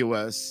from the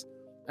US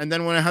And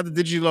then when I had the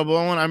digital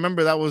one, I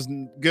remember that was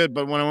good.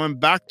 But when I went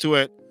back to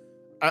it,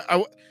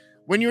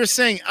 when you were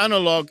saying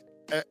analog,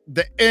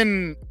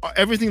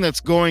 everything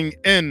that's going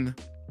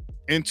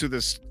into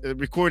this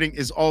recording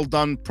is all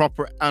done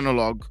proper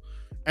analog,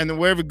 and then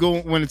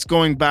when it's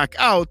going back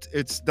out,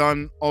 it's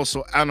done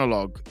also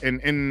analog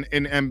in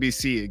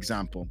MBC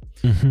example.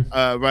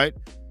 Right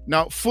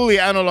now, fully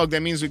analog,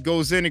 that means it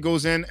goes in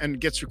and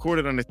gets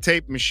recorded on a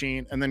tape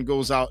machine and then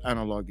goes out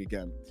analog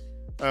again.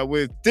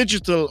 With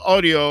digital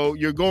audio,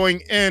 you're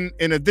going in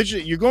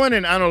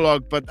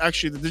analog, but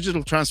actually the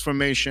digital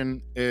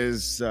transformation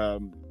is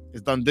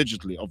done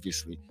digitally,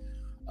 obviously.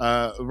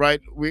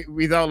 Right,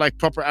 without like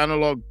proper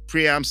analog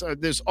preamps.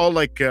 There's all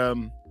like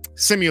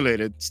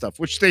simulated stuff,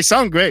 which they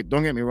sound great,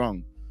 don't get me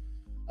wrong.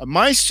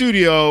 My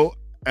studio,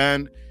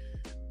 and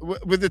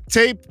with the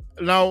tape,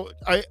 now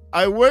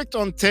I worked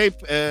on tape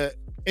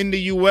in the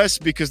US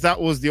because that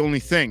was the only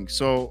thing.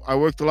 So I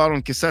worked a lot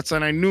on cassettes,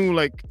 and I knew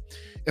like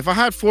if I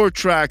had 4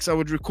 tracks, I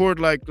would record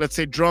like, let's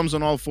say, drums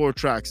on all 4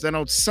 tracks. Then I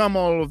would sum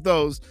all of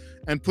those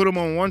and put them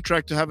on one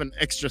track to have an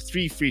extra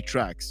 3 free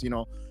tracks, you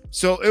know.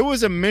 So it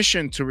was a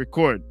mission to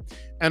record.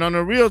 And on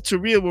a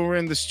reel-to-reel, when we're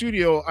in the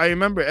studio, I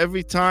remember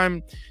every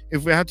time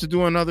if we had to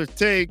do another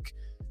take,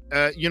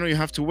 you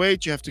have to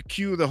wait, you have to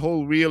cue the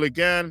whole reel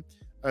again.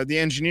 The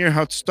engineer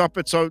had to stop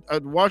it. So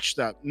I'd watch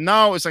that.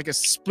 Now it's like a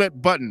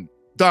split button.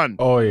 Done.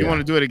 Oh, yeah. You want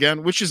to do it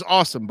again, which is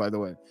awesome, by the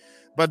way.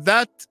 But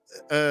that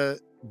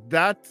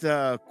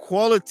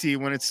quality,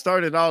 when it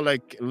started out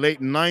like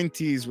late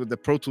 90s with the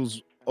Pro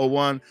Tools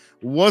 01,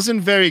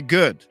 wasn't very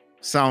good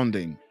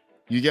sounding.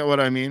 You get what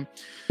I mean?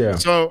 Yeah.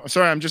 So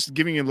sorry, I'm just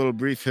giving you a little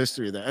brief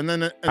history there, and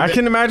then I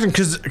can imagine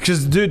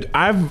because dude,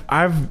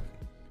 I've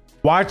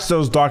watched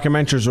those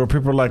documentaries where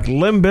people are like,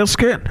 Limp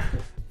Bizkit,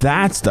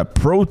 that's the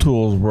Pro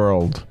Tools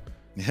world.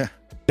 Yeah.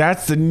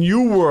 That's the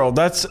new world.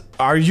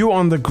 Are You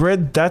on the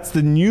Grid? That's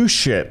the new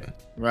shit.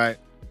 Right.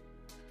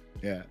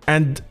 Yeah.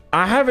 And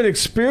I haven't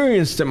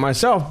experienced it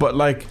myself, but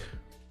like,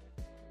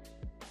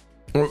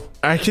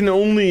 I can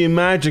only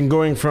imagine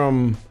going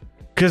from.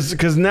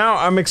 Because now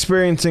I'm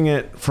experiencing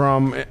it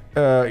from,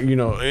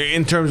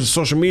 in terms of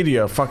social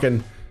media.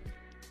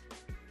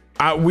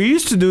 We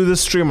used to do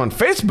this stream on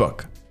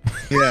Facebook.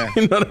 Yeah.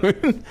 You know what I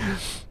mean?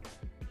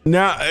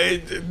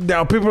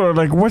 Now people are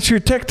like, what's your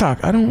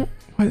TikTok?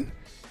 What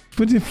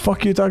the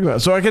fuck are you talking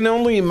about? So I can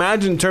only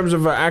imagine in terms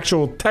of an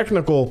actual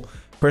technical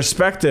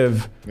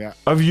perspective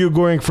of you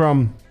going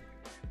from,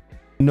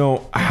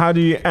 how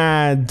do you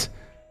add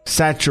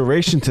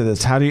saturation to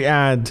this? How do you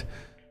add,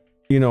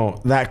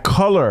 that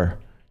color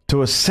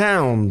to a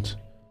sound?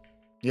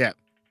 Yeah.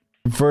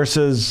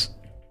 Versus,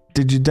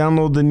 did you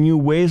download the new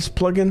Waves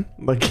plugin?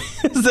 Like,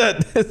 is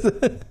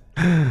that?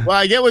 Well,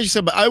 I get what you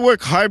said, but I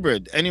work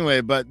hybrid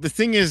anyway. But the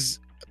thing is,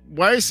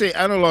 why I say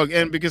analog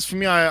and because for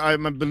me,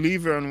 I'm a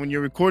believer in when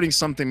you're recording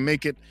something,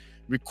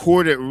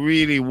 record it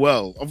really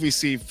well.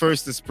 Obviously,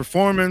 first it's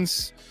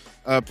performance.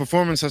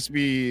 Performance has to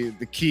be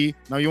the key.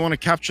 Now you want to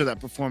capture that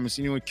performance,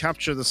 and you would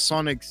capture the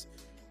sonics,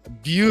 a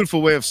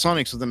beautiful way of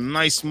sonics with a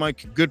nice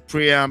mic, good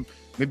preamp,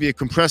 maybe a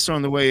compressor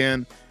on the way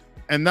in.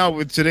 And now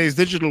with today's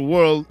digital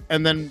world,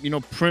 and then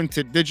print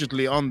it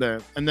digitally on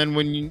there. And then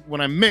when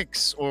I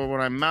mix or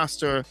when I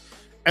master,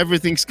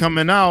 everything's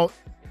coming out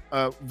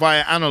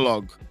via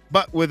analog,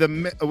 but with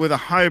a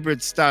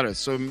hybrid status.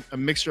 So a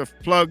mixture of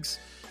plugs,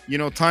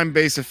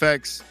 time-based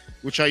effects,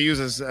 which I use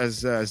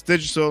as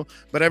digital,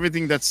 but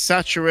everything that's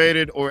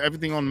saturated or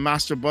everything on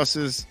master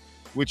buses,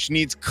 which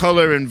needs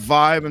color and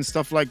vibe and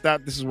stuff like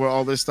that. This is where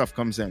all this stuff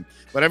comes in.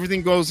 But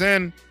everything goes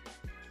in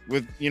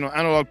with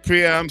analog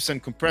preamps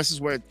and compressors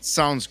where it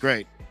sounds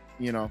great,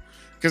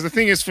 because the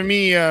thing is, for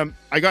me,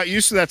 I got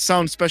used to that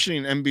sound, especially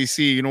in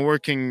MBC.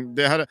 Working,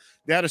 they had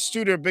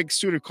a big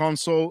studio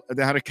console.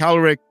 They had a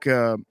Calric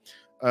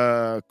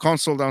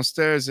console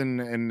downstairs in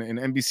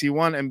MBC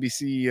 1,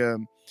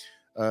 MBC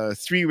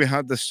 3. We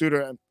had the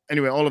studio.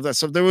 Anyway, all of that.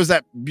 So there was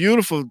that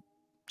beautiful,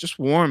 just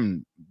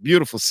warm,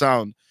 beautiful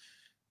sound.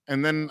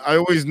 And then I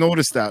always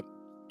noticed that.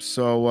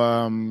 So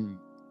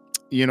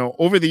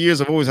over the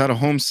years, I've always had a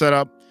home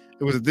setup.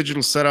 It was a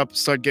digital setup,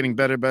 started getting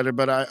better,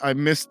 but I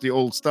missed the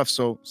old stuff.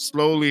 So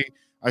slowly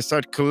I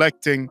started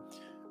collecting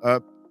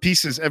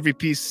pieces. Every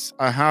piece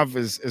I have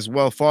is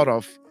well thought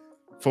of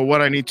for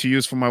what I need to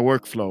use for my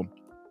workflow.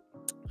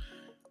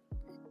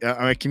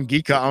 I can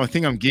geek out. I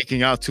think I'm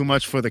geeking out too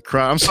much for the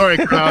crowd. I'm sorry,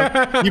 crowd.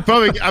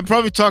 I'm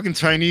probably talking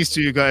Chinese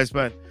to you guys,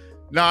 but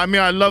no, I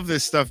mean, I love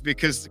this stuff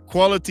because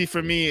quality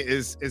for me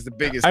is the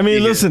biggest. I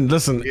mean, listen.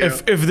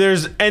 If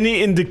there's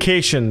any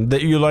indication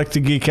that you like to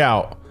geek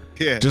out,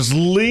 just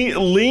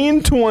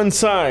lean to one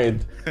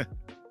side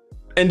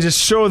and just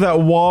show that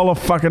wall of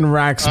fucking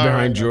racks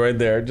behind you right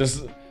there.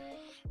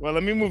 Well,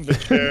 let me move the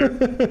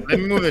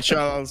chair.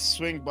 I'll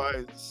swing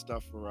by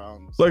stuff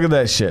around. Look at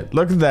that shit.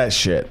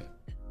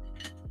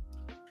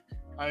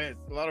 A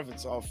lot of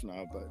it's off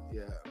now, but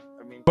yeah.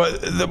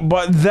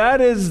 But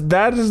that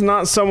is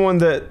not someone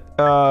that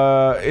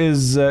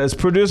is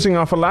producing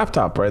off a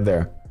laptop right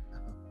there.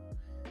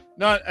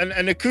 No,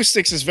 and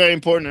acoustics is very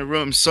important in a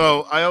room.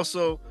 So I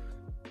also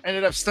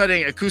ended up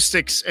studying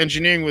acoustics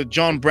engineering with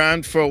John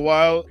Brand for a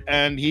while,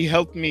 and he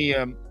helped me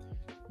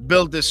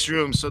build this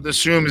room. So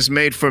this room is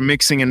made for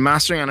mixing and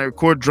mastering, and I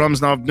record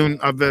drums now.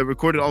 I've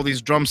recorded all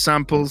these drum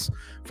samples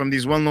from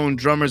these well-known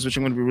drummers, which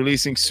I'm going to be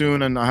releasing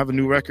soon, and I have a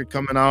new record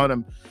coming out.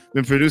 I've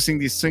been producing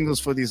these singles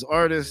for these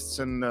artists,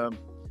 and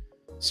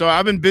so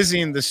I've been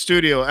busy in the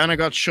studio, and I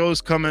got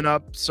shows coming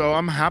up, so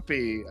I'm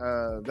happy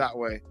that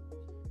way.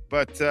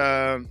 But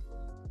I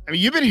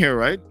mean, you've been here,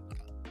 right?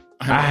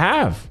 I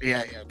have.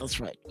 Yeah, that's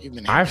right. You've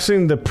been here. I've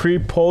seen the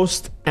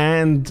pre-post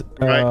and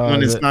Right,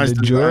 when it's nice the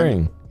to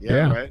during.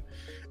 yeah, right.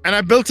 And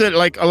I built it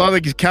like a lot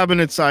of the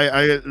cabinets.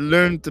 I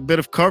learned a bit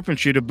of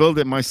carpentry to build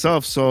it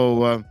myself.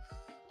 So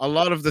a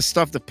lot of the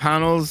stuff, the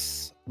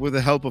panels, with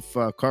the help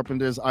of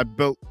carpenters, I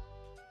built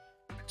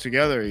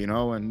together, you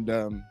know, and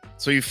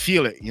so you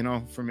feel it, you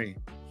know, for me.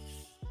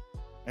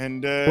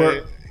 And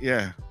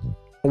yeah.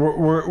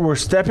 We're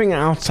stepping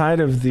outside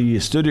of the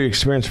studio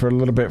experience for a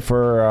little bit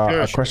for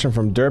Sure. a question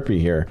from Derpy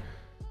here.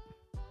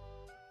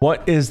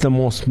 What is the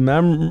most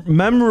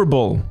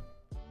memorable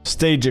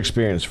stage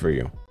experience for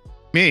you?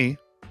 Me?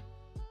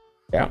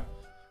 Yeah.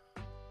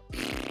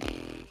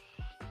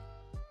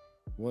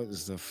 What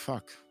is the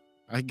fuck?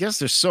 I guess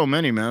there's so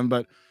many, man,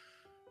 but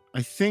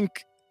I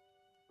think...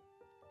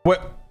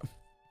 What?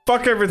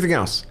 Fuck everything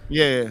else.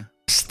 Yeah.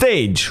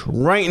 Stage,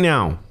 right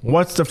now.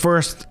 What's the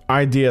first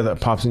idea that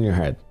pops in your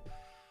head?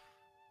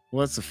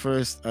 What's the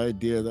first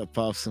idea that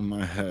pops in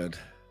my head?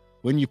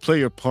 When you play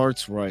your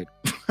parts right.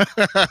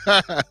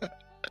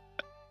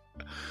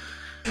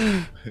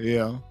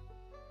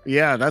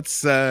 Yeah,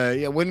 that's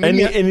when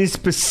Any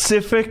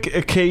specific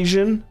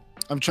occasion?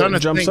 I'm trying to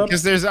jumps think up?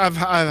 because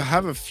I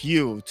have a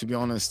few, to be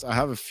honest. I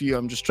have a few.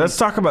 I'm just trying. Let's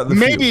talk about the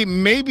few.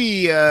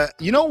 maybe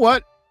you know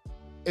what?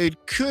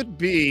 It could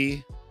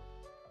be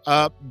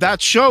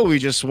that show we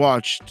just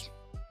watched.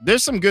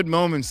 There's some good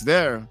moments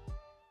there.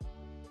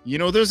 You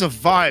know, there's a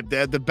vibe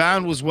there. The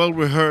band was well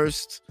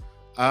rehearsed.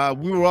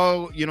 We were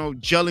all, you know,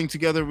 gelling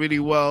together really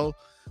well.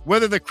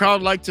 Whether the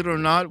crowd liked it or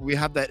not, we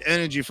had that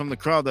energy from the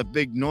crowd, that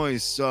big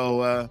noise.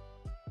 So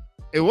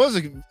it was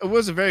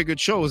a very good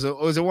show. It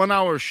was a 1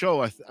 hour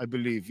show, I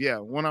believe. Yeah,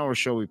 1 hour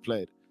show we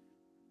played.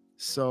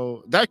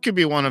 So that could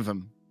be one of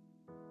them.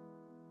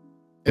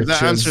 If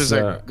that answers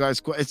that,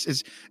 guys,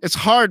 it's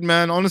hard,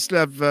 man. Honestly,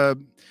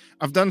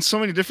 I've done so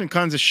many different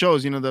kinds of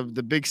shows. You know,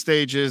 the big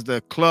stages, the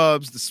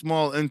clubs, the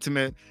small,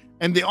 intimate,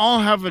 and they all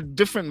have a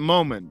different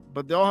moment,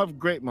 but they all have a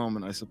great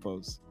moment, I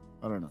suppose.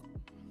 I don't know.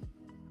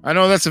 I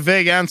know that's a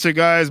vague answer,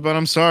 guys, but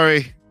I'm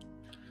sorry.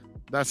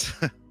 That's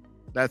it.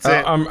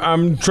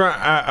 I'm trying.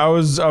 I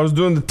was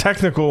doing the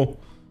technical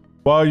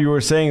while you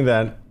were saying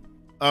that.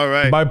 All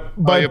right.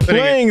 By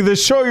playing the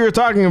show you're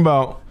talking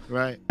about.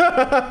 Right.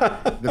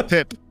 The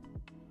Pip.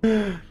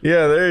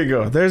 Yeah, there you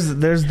go. There's the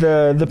There's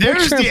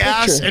picture the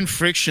ass and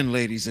friction,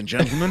 ladies and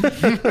gentlemen.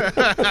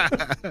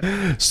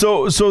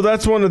 So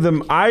that's one of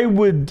them. I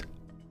would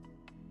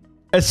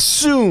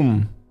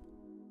assume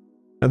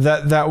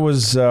that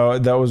was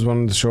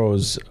one of the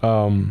shows.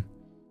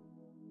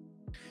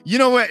 You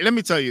know what? Let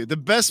me tell you, the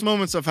best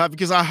moments I've had,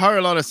 because I hire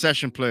a lot of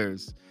session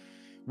players.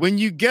 When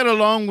you get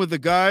along with the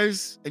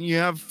guys and you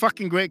have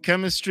fucking great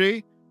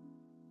chemistry,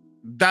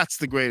 that's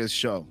the greatest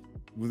show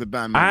with the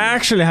band members. I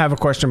actually have a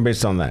question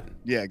based on that.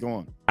 Yeah, go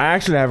on. I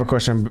actually have a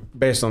question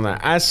based on that.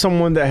 As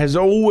someone that has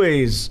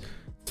always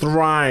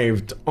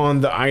thrived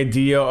on the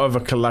idea of a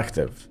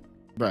collective,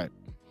 Right.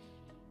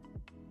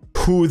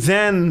 who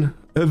then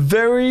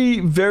very,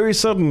 very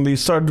suddenly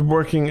started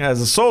working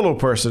as a solo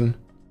person,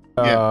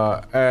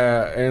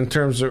 in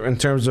terms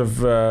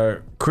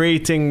of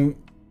creating,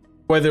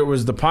 whether it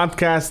was the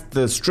podcast,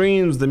 the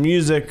streams, the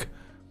music,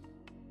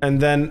 and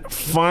then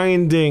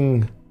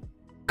finding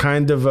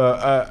kind of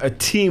a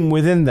team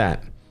within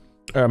that.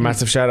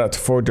 Massive shout out to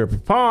Four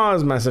Derpy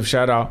Paws, massive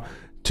shout out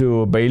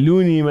to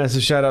Bailuni,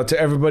 massive shout out to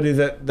everybody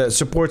that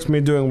supports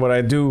me doing what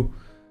I do.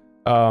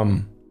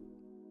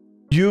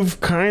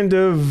 You've kind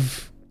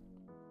of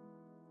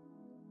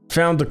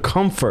found the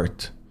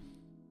comfort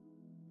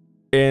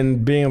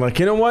in being like,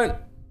 you know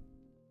what?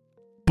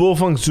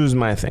 Bullfunk Zoo is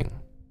my thing.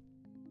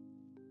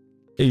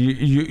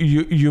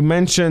 You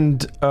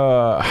mentioned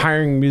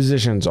hiring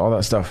musicians, all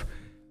that stuff.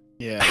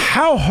 Yeah.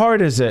 How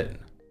hard is it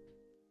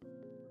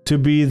to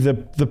be the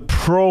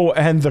pro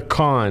and the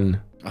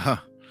con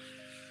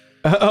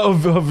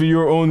of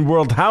your own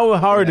world? How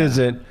hard is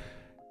it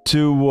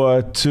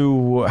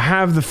to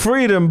have the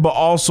freedom, but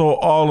also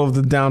all of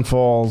the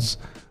downfalls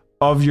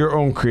of your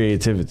own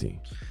creativity?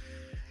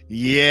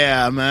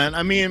 Yeah, man.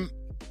 I mean,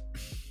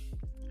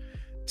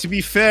 to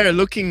be fair,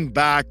 looking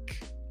back,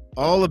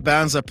 all the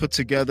bands I put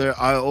together,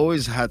 I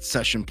always had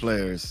session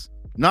players.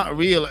 Not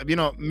real, you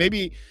know,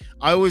 maybe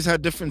I always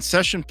had different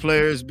session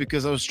players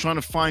because I was trying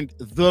to find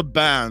the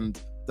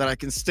band that I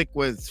can stick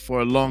with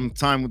for a long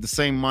time with the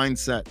same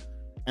mindset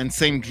and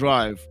same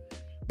drive.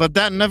 But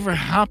that never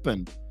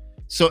happened.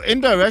 So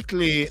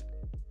indirectly,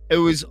 it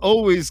was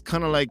always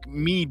kind of like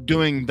me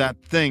doing that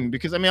thing,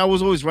 because I mean, I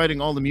was always writing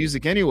all the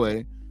music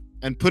anyway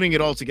and putting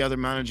it all together,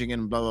 managing it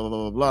and blah, blah,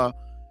 blah, blah, blah.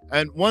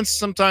 And once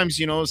sometimes,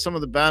 you know, some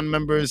of the band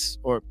members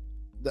or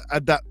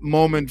at that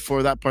moment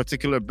for that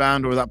particular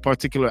band or that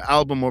particular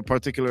album or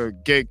particular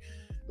gig,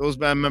 those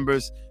band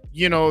members,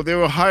 you know, they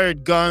were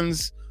hired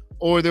guns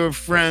or they were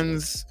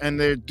friends and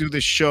they do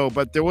the show,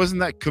 but there wasn't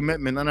that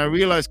commitment. And I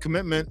realized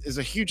commitment is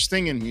a huge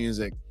thing in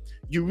music.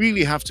 You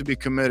really have to be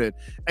committed,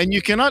 and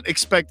you cannot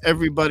expect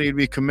everybody to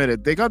be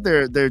committed. They got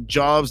their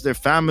jobs, their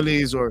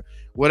families, or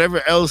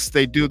whatever else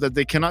they do that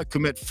they cannot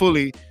commit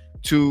fully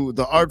to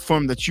the art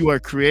form that you are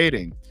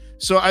creating.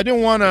 So I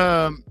didn't want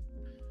to,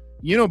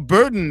 you know,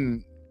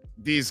 burden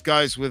these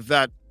guys with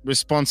that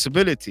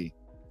responsibility.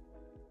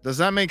 Does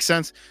that make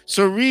sense?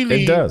 So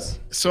really, It does.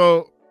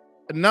 So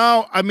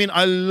now, I mean,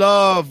 I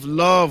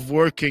love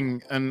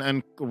working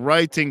and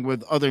writing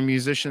with other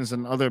musicians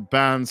and other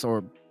bands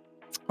or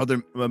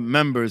other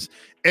members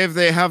if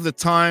they have the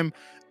time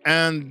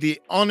and the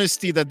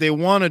honesty that they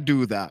want to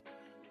do that,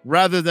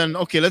 rather than,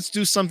 okay, let's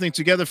do something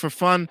together for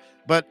fun,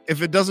 but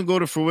if it doesn't go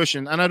to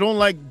fruition. And I don't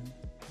like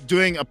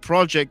doing a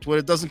project where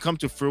it doesn't come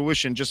to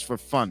fruition just for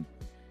fun.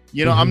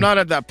 You know, I'm not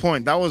at that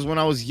point. That was when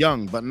I was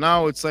young, but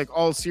now it's like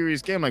all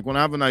serious game. Like when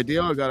I have an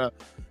idea, I gotta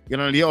get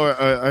an idea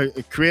or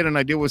create an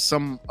idea with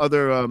some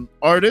other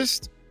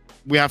artist.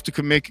 We have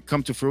to make it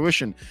come to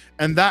fruition,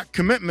 and that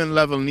commitment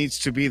level needs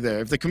to be there.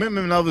 If the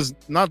commitment level is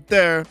not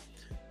there,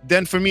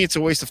 then for me it's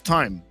a waste of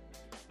time.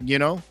 You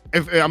know,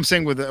 if I'm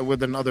saying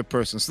with another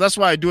person, so that's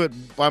why I do it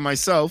by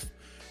myself.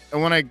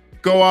 And when I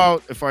go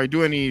out, if I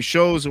do any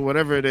shows or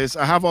whatever it is,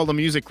 I have all the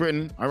music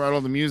written. I write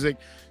all the music,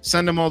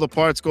 send them all the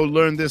parts, go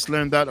learn this,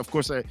 learn that. Of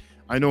course,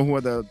 I know who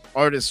are the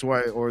artists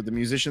or the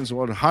musicians who I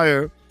want to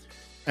hire,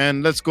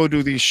 and let's go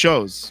do these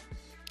shows.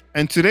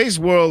 And today's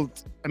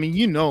world, I mean,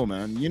 you know,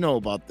 man, you know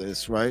about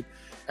this, right?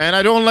 And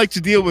I don't like to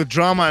deal with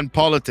drama and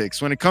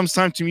politics. When it comes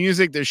time to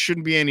music, there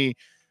shouldn't be any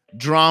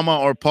drama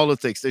or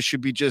politics. There should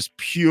be just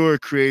pure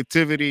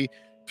creativity,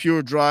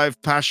 pure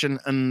drive, passion,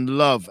 and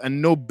love, and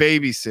no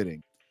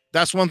babysitting.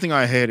 That's one thing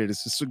I hated,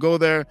 is just to go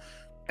there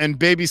and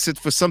babysit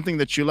for something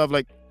that you love.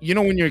 Like, you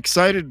know, when you're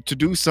excited to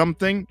do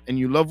something and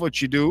you love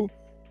what you do,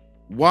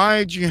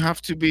 why do you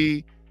have to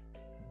be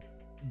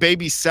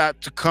babysat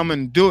to come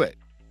and do it?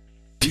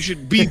 You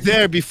should be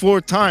there before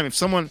time.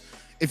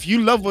 If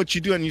you love what you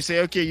do and you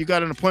say, okay, you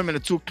got an appointment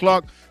at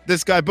 2:00,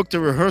 this guy booked a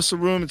rehearsal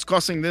room, it's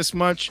costing this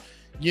much,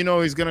 you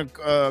know, he's gonna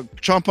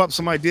chomp up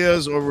some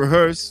ideas or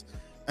rehearse,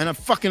 and I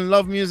fucking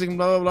love music,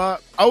 blah, blah, blah.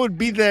 I would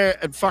be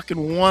there at fucking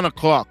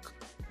 1:00.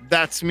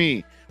 That's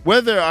me.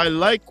 Whether I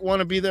want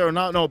to be there or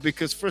not, no,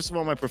 because first of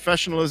all, my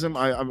professionalism,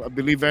 I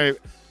believe very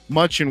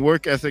much in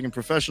work ethic and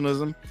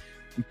professionalism,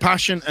 and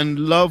passion and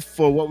love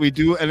for what we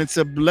do, and it's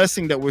a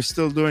blessing that we're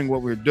still doing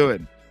what we're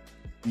doing.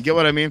 You get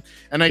what I mean?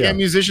 And I get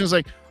musicians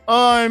like,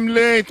 oh, I'm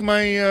late.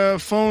 My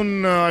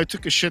phone, I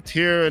took a shit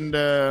here and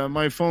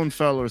my phone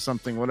fell or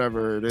something,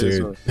 whatever it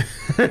is. Or...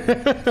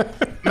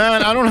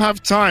 Man, I don't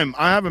have time.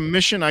 I have a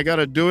mission. I got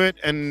to do it.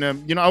 And,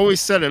 you know, I always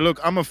said it.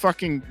 Look, I'm a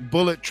fucking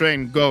bullet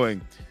train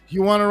going. If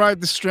you want to ride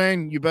this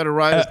train, you better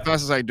ride as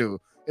fast as I do.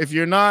 If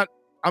you're not,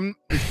 I'm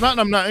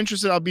not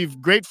interested. I'll be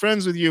great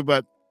friends with you,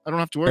 but I don't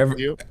have to work with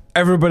you.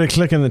 Everybody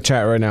click in the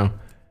chat right now.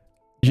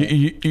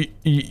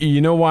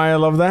 You know why I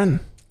love that?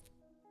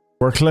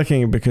 We're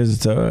clicking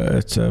because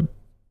it's a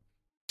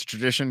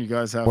tradition you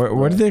guys have.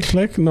 Where did they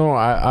click? No,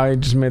 I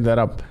just made that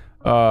up.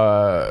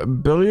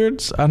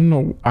 Billiards? I don't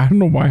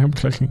know why I'm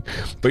clicking.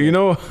 But you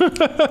know,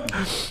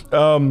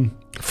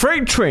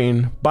 Freight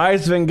Train by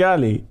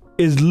Svengali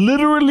is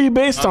literally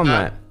based on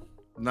that.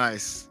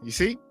 Nice. You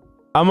see?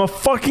 I'm a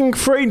fucking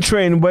freight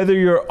train. Whether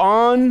you're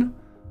on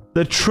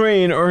the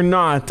train or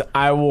not,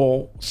 I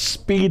will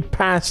speed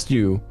past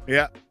you.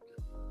 Yeah.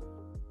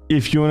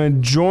 If you want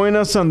to join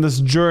us on this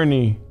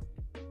journey,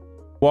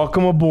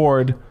 welcome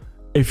aboard.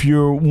 If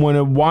you want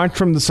to watch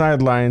from the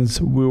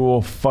sidelines, we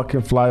will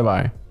fucking fly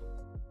by.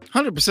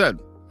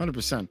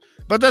 100%.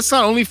 But that's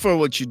not only for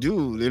what you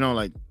do, you know,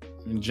 like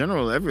in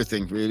general,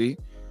 everything really.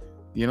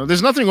 You know,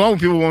 there's nothing wrong with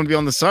people who want to be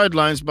on the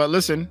sidelines, but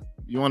listen,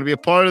 you want to be a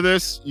part of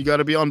this, you got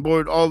to be on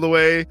board all the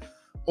way,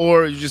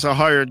 or you're just a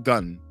hired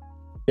gun.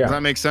 Yeah. Does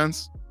that make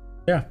sense?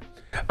 Yeah.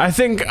 I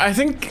think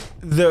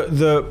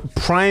the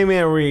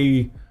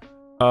primary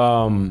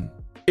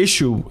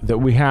issue that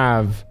we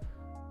have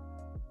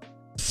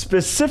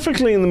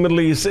specifically in the Middle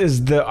East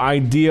is the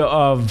idea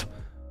of,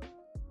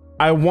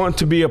 I want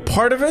to be a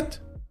part of it,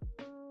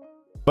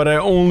 but I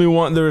only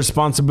want the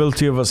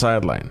responsibility of a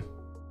sideline.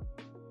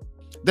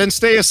 Then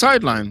stay a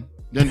sideline.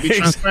 Then be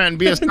transparent and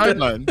be a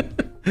sideline.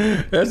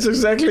 That's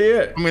exactly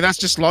it. I mean, that's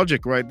just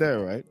logic right there,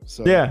 right?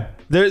 So yeah,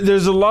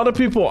 there's a lot of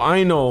people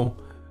I know.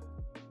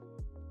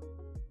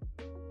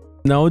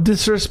 No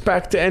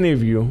disrespect to any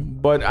of you,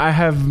 but I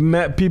have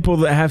met people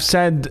that have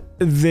said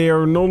they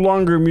are no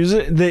longer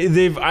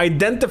they've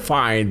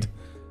identified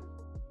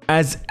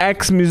as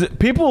ex-music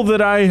people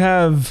that I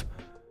have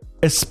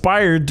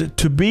aspired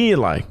to be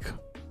like.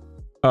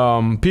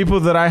 People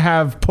that I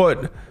have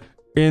put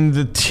in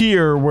the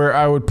tier where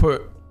I would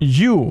put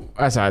you,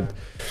 Asad,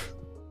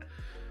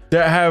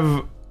 that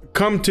have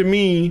come to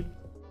me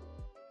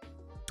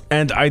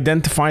and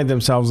identify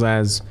themselves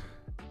as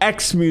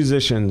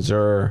ex-musicians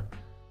or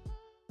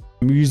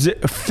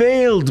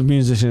failed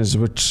musicians,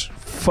 which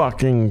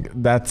fucking,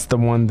 that's the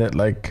one that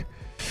like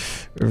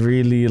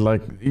really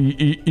like,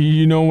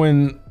 you know,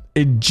 when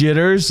it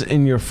jitters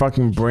in your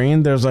fucking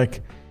brain, there's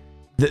like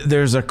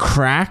there's a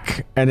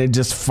crack and it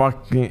just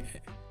fucking.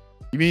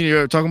 You mean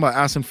you're talking about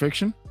ass and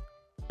friction?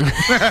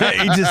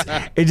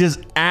 it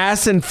just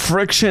ass and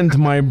frictioned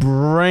my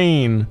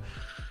brain.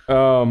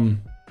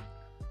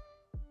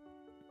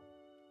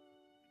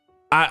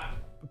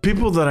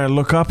 People that I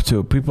look up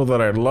to, people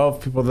that I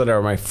love, people that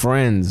are my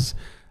friends,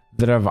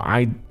 that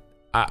I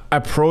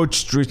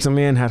approached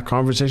recently and had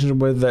conversations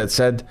with, that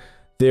said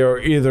they are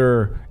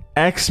either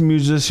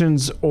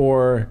ex-musicians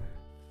or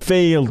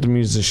failed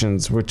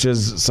musicians, which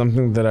is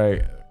something that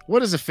I...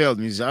 What is a failed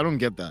musician? I don't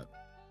get that.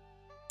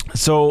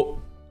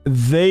 So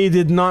they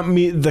did not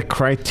meet the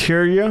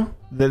criteria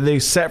that they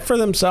set for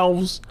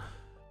themselves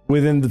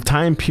within the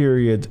time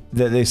period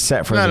that they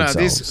set for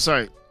themselves.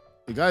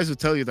 The guys who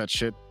tell you that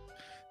shit,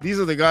 these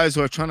are the guys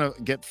who are trying to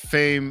get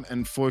fame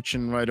and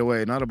fortune right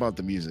away, not about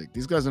the music.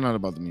 These guys are not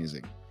about the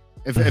music.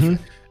 If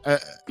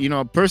you know,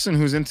 a person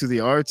who's into the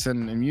arts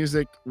and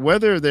music,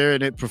 whether they're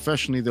in it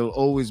professionally, they'll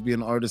always be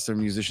an artist or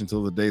musician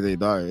till the day they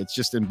die. It's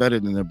just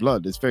embedded in their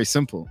blood. It's very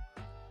simple.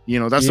 You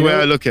know, that's the way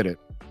I look at it.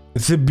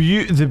 The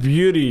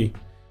beauty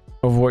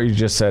of what you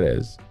just said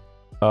is,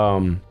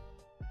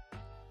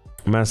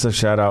 massive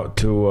shout out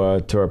to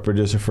our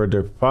producer for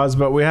the pause.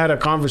 But we had a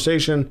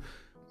conversation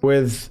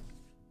with,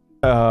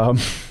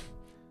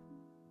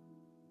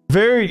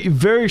 very,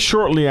 very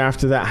shortly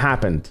after that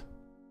happened,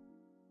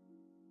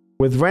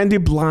 with Randy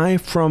Bly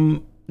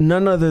from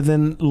none other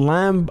than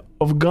Lamb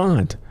of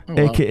God,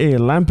 aka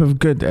Lamp of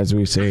Good, as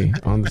we say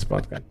on this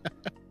podcast.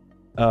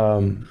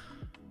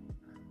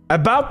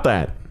 About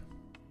that.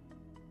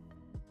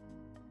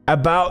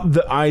 About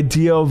the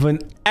idea of an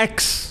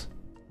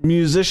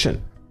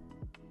ex-musician.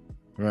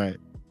 Right.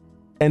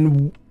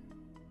 And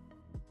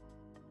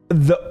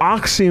the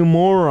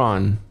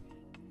oxymoron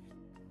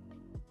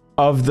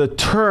of the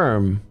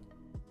term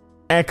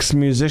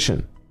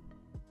ex-musician.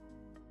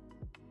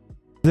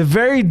 The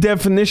very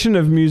definition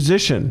of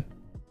musician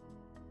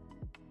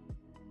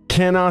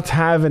cannot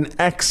have an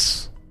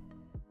X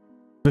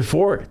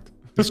before it.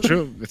 It's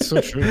true. It's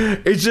so true.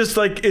 It's just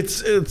like,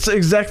 it's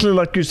exactly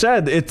like you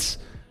said.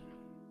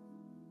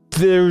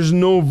 There's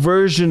no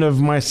version of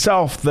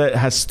myself that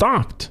has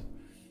stopped.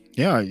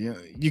 Yeah,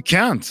 you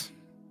can't.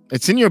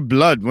 It's in your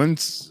blood.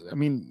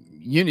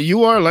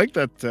 You are like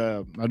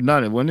that.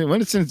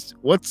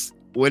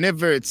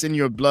 Whenever it's in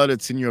your blood,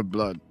 it's in your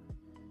blood.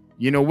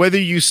 You know, whether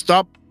you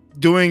stop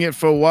doing it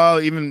for a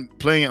while, even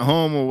playing at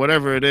home or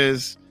whatever it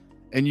is,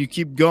 and you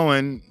keep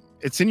going,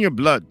 it's in your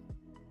blood.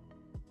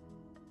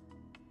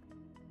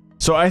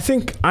 So I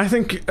think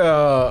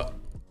what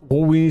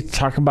we need to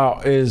talk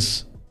about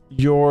is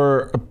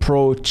your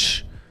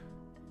approach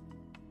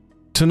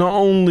to not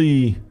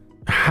only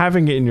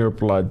having it in your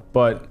blood,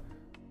 but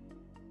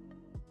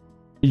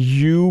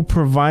you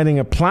providing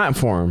a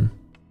platform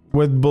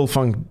with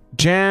Bullfunk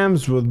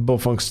Jams, with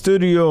Bullfunk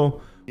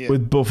Studio,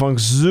 with Bullfunk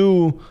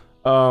Zoo.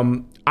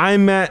 I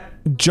met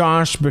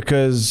Josh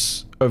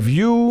because of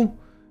you.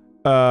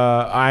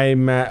 I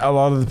met a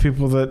lot of the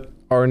people that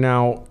are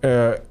now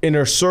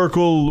inner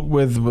circle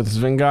with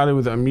Svengali,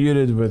 with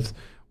Unmuted, with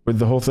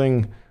the whole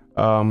thing,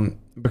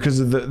 because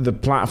of the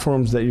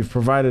platforms that you've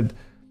provided.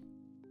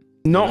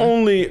 Not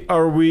only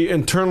are we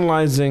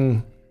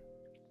internalizing,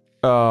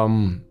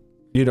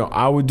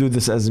 I would do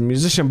this as a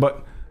musician,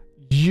 but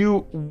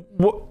you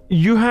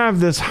have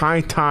this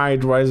high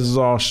tide raises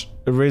all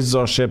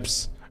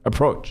ships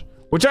approach,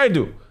 which I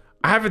do.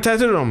 I have it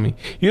tattooed on me.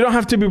 You don't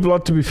have to be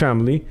blood to be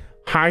family.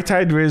 High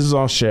tide raises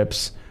all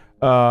ships.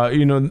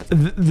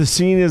 The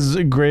scene is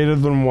greater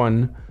than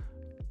one.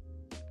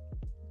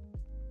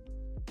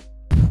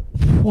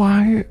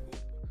 Why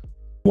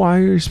are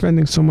you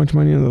spending so much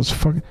money on those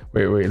fucking...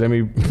 Wait, let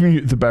me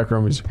mute the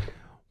background music.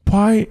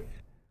 Why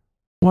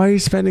are you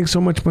spending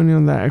so much money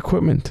on that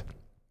equipment?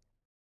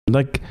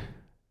 Like,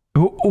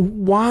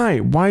 why?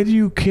 Why do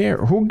you care?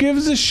 Who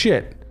gives a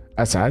shit,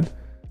 Assad?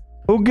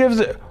 Who gives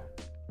it?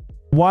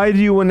 Why do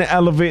you want to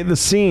elevate the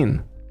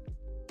scene?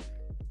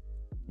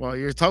 Well,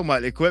 you're talking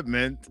about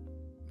equipment.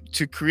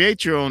 To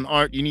create your own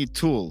art, you need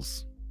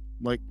tools.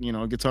 Like,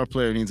 a guitar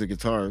player needs a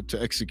guitar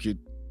to execute,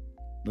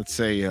 let's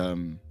say,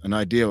 an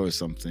idea or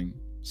something.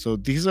 So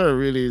these are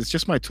really, it's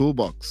just my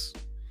toolbox.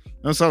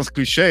 That sounds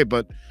cliche,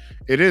 but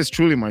it is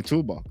truly my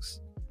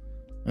toolbox.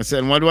 I said,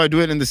 and why do I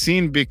do it in the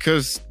scene?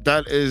 Because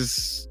that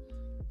is,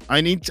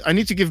 I need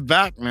to give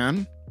back,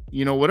 man.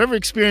 Whatever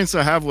experience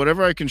I have,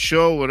 whatever I can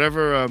show,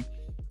 whatever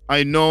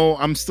I know,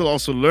 I'm still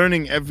also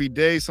learning every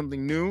day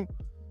something new.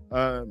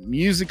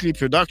 Musically,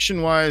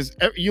 production wise,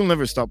 you'll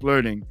never stop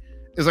learning.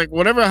 It's like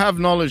whatever I have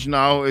knowledge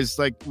now is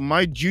like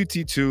my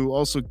duty to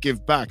also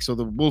give back. So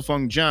the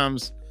Bullfunk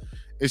Jams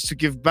is to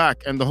give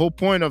back, and the whole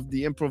point of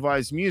the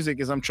improvised music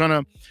is I'm trying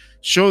to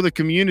show the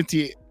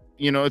community,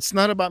 it's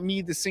not about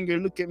me, the singer,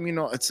 look at me.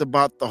 No, it's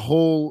about the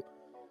whole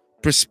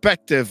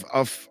perspective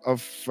of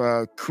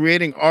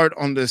creating art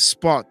on the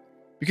spot.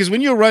 Because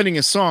when you're writing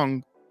a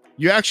song,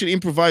 you're actually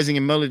improvising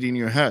a melody in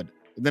your head,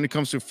 and then it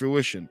comes to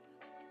fruition,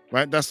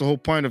 right? That's the whole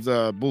point of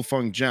the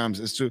Bullfunk Jams,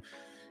 is to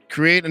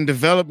create and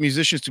develop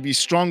musicians to be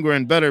stronger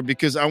and better,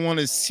 because I want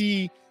to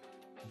see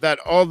that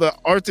all the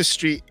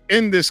artistry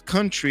in this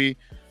country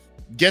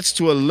gets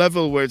to a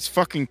level where it's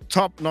fucking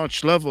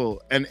top-notch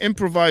level. And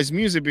improvised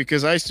music,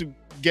 because I used to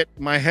get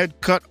my head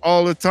cut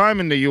all the time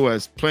in the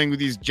US playing with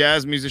these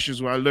jazz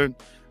musicians where I learned,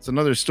 it's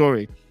another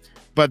story,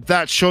 but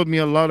that showed me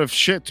a lot of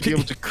shit to be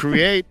able to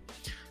create,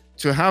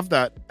 to have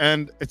that.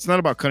 And it's not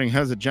about cutting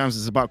heads at jams,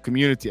 it's about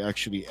community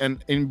actually,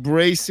 and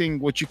embracing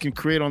what you can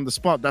create on the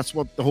spot. That's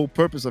what the whole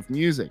purpose of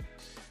music.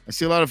 I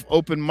see a lot of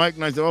open mic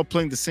nights, they're all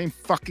playing the same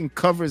fucking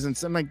covers, and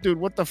I'm like, dude,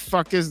 what the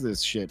fuck is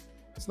this shit?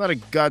 It's not a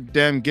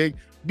goddamn gig.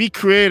 Be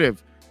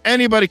creative.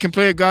 Anybody can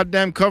play a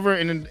goddamn cover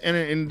in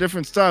a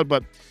different style,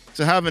 but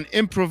to have an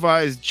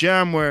improvised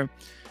jam where,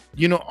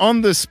 you know,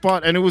 on the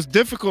spot, and it was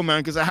difficult,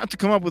 man, because I had to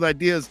come up with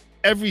ideas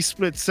every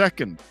split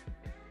second.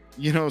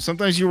 You know,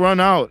 sometimes you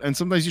run out, and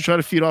sometimes you try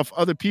to feed off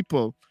other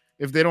people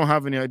if they don't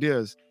have any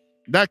ideas.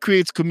 That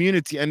creates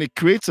community, and it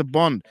creates a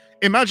bond.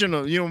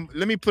 Imagine, you know,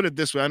 let me put it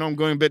this way. I know I'm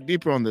going a bit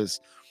deeper on this.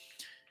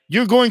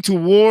 You're going to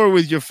war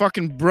with your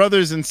fucking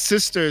brothers and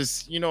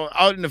sisters, you know,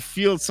 out in the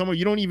field somewhere.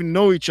 You don't even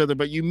know each other,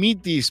 but you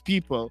meet these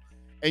people,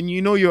 and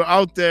you know you're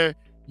out there.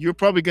 You're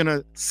probably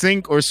gonna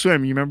sink or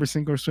swim. You remember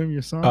Sink or Swim,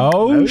 your song?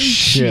 Oh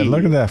shit!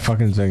 Look at that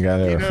fucking thing out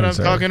there. You know what I'm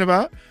talking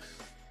about,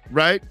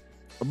 right?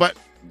 But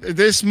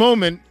this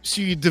moment, so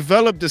you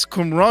develop this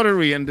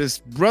camaraderie and this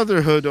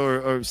brotherhood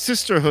or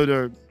sisterhood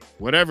or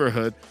whatever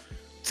hood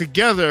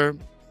together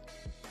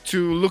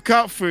to look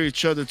out for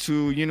each other,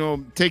 to, you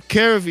know, take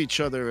care of each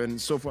other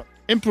and so forth.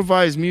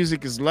 Improvised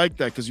music is like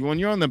that, because when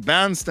you're on the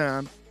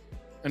bandstand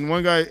and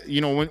one guy,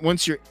 you know,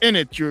 once you're in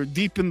it, you're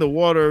deep in the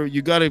water,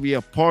 you got to be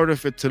a part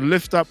of it to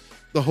lift up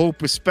the whole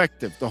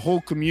perspective, the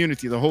whole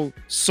community, the whole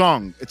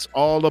song. It's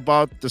all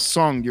about the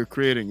song you're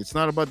creating. It's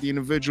not about the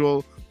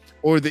individual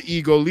or the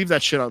ego. Leave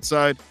that shit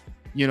outside,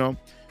 you know.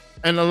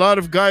 And a lot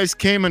of guys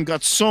came and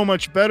got so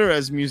much better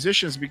as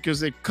musicians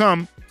because they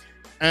come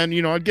and,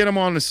 you know, I'd get them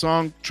on a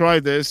song, try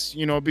this,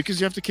 you know,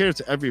 because you have to cater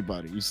to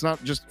everybody. It's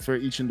not just for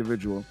each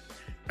individual.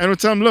 And I would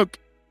tell them, look,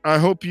 I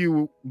hope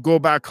you go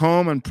back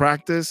home and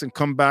practice and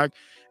come back.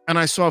 And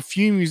I saw a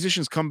few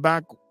musicians come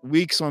back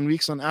weeks on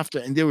after,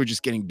 and they were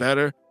just getting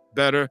better,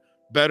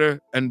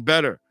 and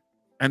better.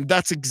 And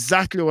that's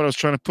exactly what I was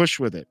trying to push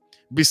with it.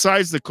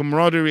 Besides the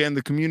camaraderie and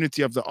the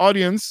community of the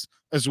audience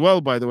as well,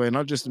 by the way,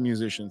 not just the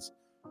musicians.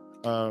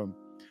 To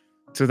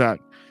that.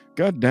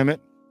 God damn it.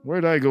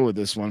 Where did I go with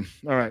this one?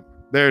 All right.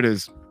 There it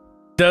is.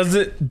 Does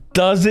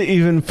it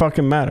even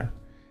fucking matter?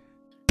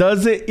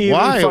 Does it even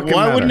fucking matter?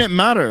 Why wouldn't it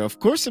matter? Of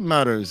course it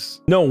matters.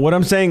 No, what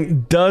I'm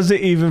saying, does it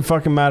even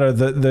fucking matter?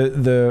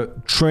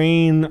 The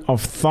train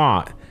of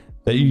thought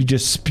that you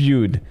just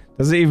spewed,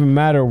 does it even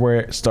matter where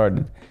it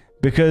started?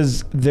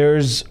 Because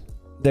there's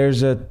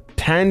a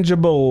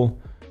tangible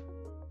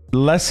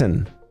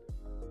lesson.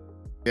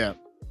 Yeah.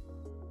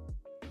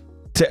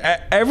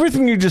 To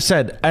everything you just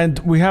said, and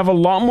we have a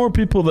lot more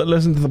people that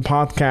listen to the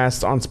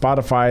podcast on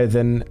Spotify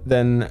than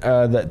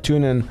that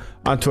tune in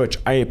on Twitch.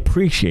 I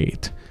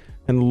appreciate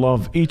and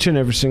love each and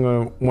every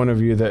single one of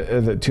you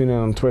that tune in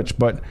on Twitch,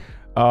 but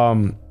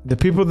the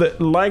people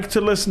that like to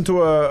listen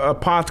to a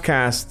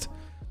podcast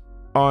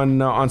on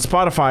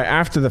Spotify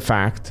after the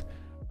fact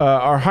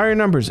are higher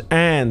numbers,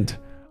 and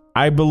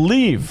I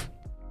believe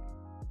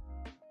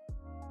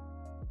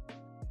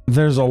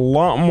there's a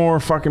lot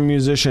more fucking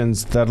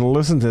musicians that'll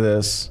listen to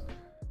this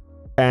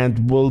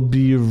and will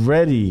be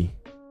ready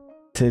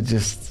to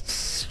just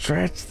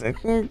stretch,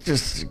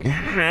 just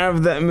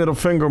have that middle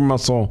finger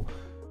muscle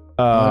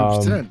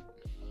 100%.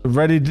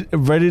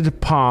 ready to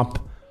pop,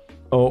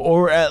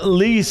 or at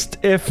least,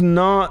 if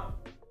not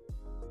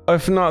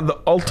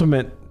the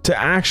ultimate, to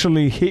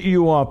actually hit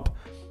you up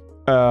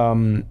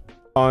on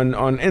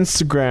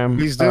Instagram.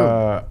 Please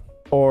do.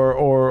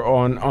 Or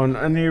on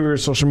any of your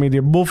social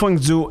media, Bullfunk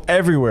Zoo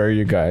everywhere,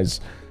 you guys,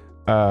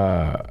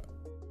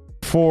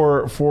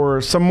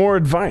 for some more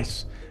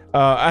advice.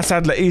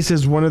 Asad Lais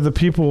is one of the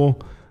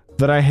people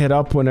that I hit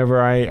up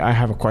whenever I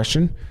have a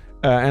question,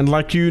 and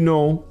like, you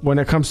know, when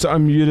it comes to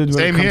Unmuted,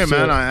 same here,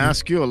 man. I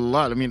ask you a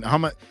lot. I mean,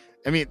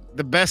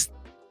 the best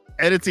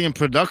editing and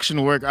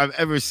production work I've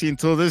ever seen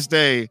till this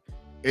day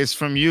is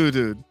from you,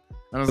 dude. And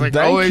I was like,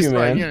 always, you,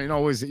 man. You know,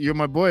 always, you're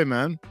my boy,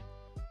 man.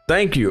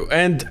 Thank you.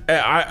 And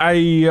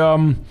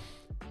I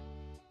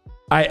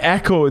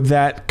echo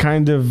that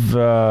kind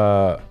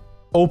of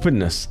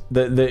openness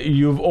that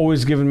you've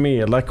always given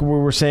me. Like we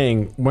were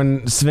saying,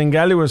 when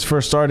Svengali was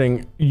first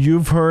starting,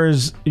 you've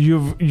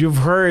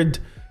heard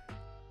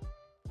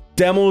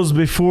demos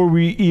before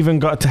we even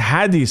got to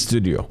Hadi's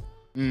studio.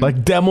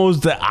 Like demos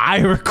that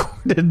I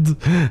recorded.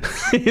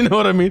 You know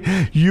what I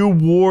mean? You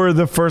wore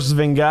the first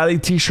Svengali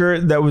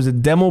t-shirt that was a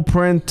demo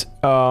print.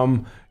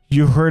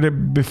 You heard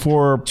it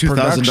before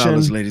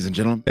 $2,000, ladies and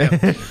gentlemen.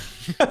 Yep.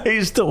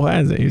 He still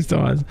has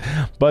it.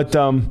 But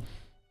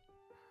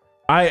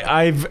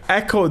I've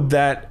echoed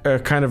that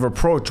kind of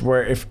approach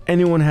where if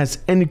anyone has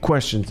any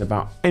questions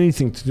about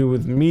anything to do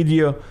with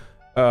media,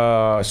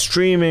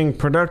 streaming,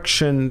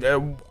 production,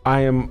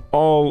 I am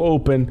all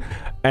open.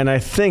 And I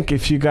think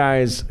if you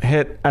guys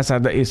hit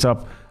Asad Da'is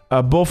up,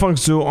 Bofunk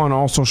Zoo on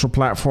all social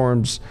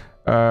platforms.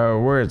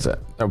 Where is it?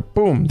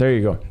 Boom, there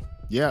you go.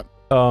 Yeah.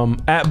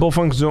 At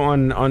Bofunk Zoo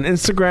on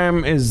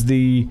Instagram is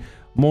the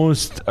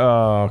most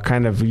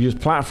kind of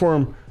used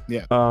platform.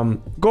 Yeah.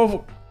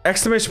 Go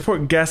exclamation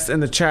point guest in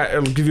the chat.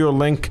 It'll give you a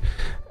link.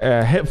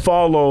 Hit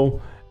follow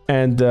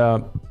and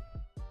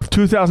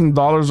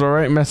 $2,000. All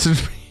right,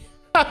 message me.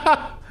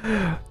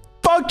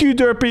 Fuck you,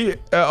 Derpy.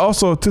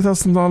 Also,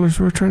 $2,000.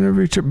 We're trying to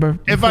reach it.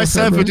 If I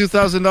send for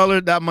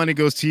 $2,000, that money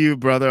goes to you,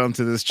 brother,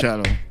 onto this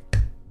channel.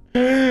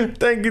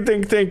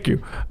 Thank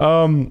you.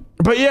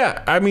 But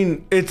yeah, I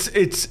mean,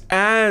 it's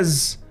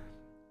as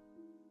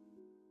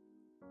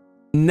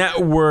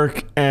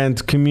network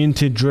and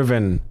community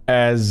driven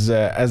as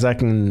I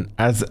can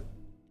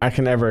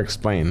ever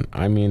explain.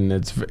 I mean,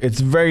 it's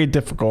very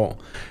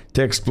difficult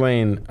to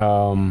explain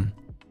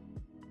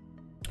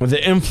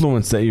the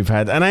influence that you've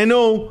had, and I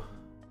know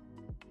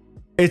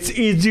it's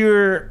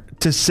easier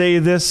to say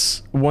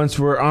this once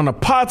we're on a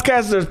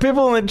podcast. There's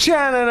people in the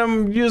chat, and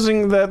I'm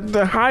using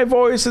the high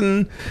voice,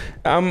 and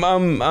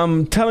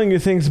I'm telling you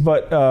things.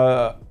 But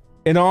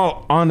in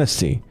all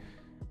honesty,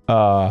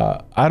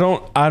 I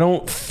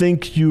don't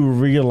think you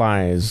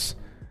realize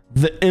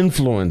the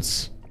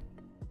influence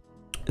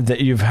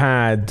that you've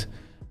had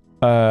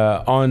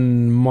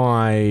on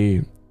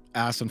my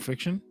Ass and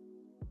friction.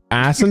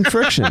 The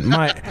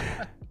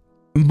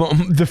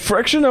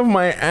friction of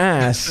my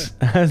ass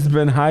has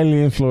been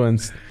highly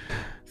influenced.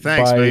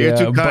 Thanks, man. You're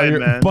too kind,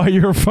 man. By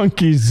your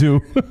funky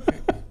zoo.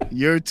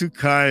 You're too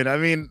kind. I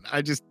mean,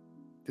 it's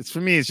for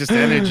me, it's just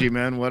energy,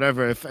 man.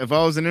 Whatever. If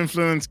I was an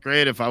influence,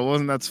 great. If I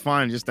wasn't, that's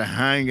fine. Just to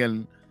hang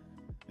and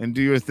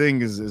do your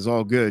thing is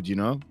all good, you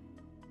know?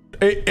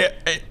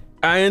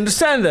 I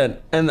understand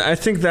that. And I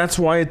think that's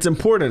why it's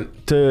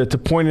important to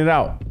point it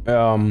out.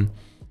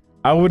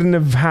 I wouldn't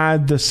have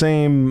had the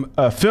same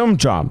film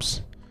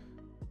jobs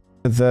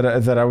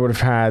that I would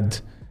have had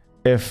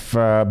if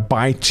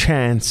by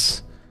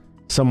chance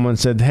someone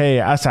said, "Hey,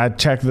 Asad,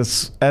 check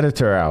this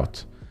editor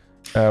out,"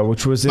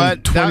 which was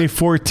in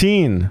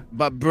 2014.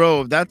 But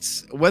bro,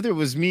 that's whether it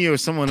was me or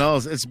someone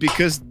else. It's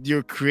because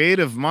your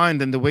creative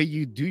mind and the way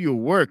you do your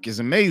work is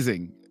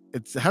amazing.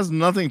 It has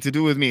nothing to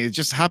do with me. It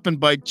just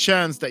happened by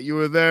chance that you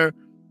were there.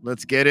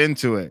 Let's get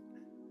into it.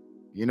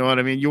 You know what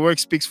I mean? Your work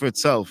speaks for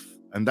itself,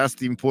 and that's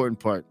the important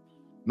part.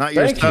 Not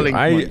your selling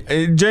point.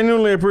 I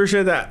genuinely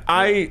appreciate that.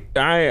 I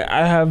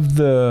have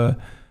the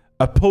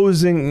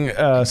opposing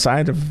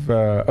side of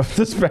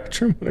the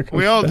spectrum.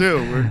 We all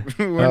do.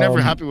 We're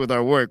never happy with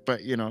our work,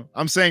 but you know,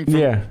 I'm saying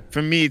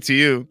from me to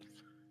you.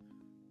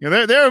 You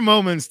know, there are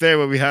moments there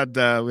where we had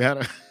a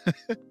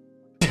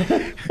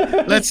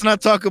let's not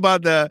talk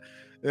about the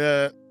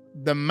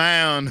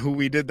man who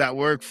we did that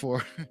work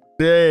for.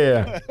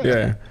 Yeah.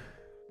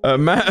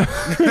 Massive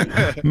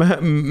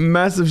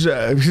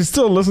shout. She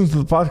still listens to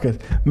the podcast.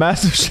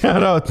 Massive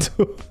shout out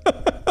to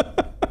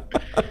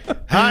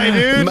hi,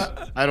 dude.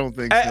 I don't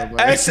think so.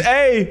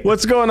 SA,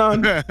 what's going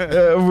on?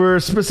 We're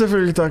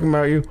specifically talking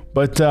about you,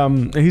 but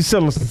he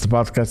still listens to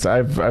podcasts.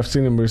 I've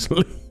seen him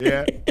recently.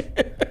 Yeah.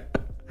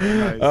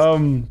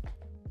 Nice.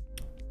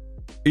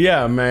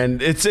 Yeah, man.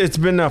 It's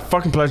been a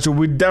fucking pleasure.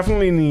 We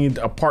definitely need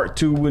a part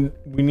 2.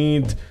 We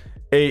need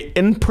a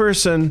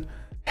in-person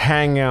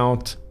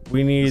hangout.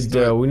 We need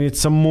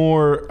some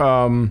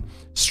more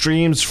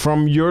streams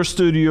from your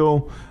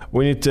studio.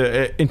 We need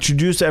to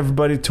introduce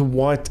everybody to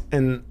what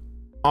an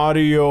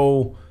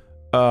audio.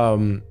 I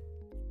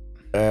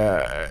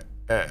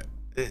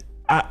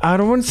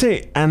don't want to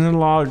say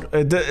analog.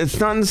 It's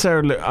not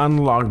necessarily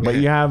analog, but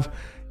you have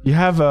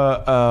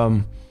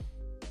a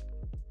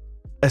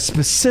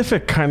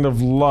specific kind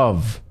of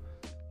love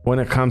when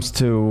it comes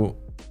to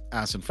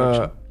ass and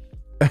friction.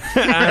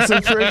 Ass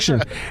and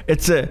friction.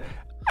 It's a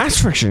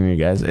ass friction, you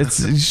guys.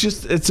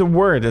 It's a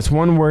word. It's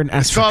one word.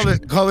 Ass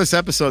friction. Call this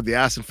episode the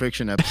ass and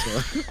friction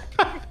episode.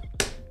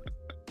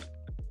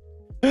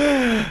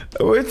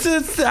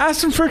 It's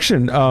ass and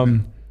friction.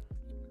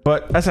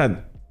 But as I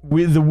said,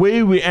 the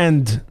way we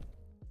end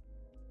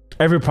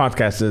every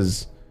podcast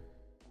is.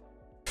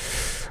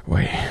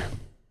 Wait,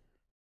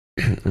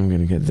 I'm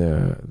gonna get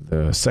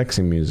the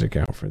sexy music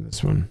out for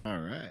this one. All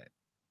right.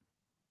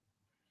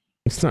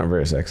 It's not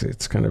very sexy.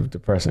 It's kind of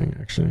depressing,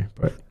 actually.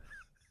 But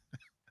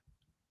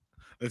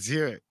let's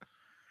hear it.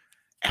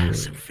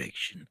 Ass and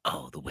fiction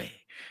all the way.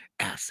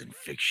 Ass and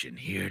fiction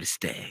here to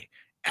stay.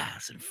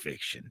 Ass and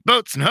fiction.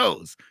 Boats and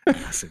hoes.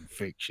 Ass and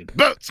fiction.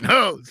 Boats and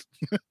hoes.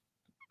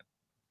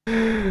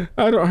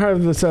 I don't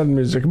have the sad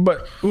music,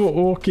 but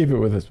we'll keep it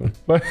with this one.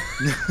 But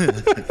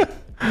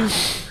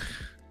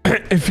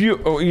if you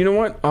know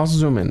what? I'll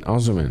zoom in.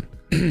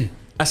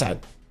 Asad.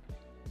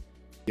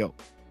 Yo.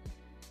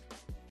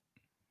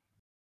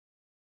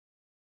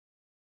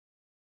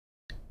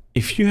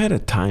 If you had a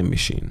time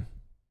machine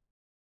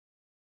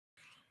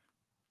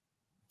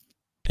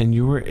and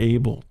you were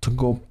able to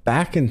go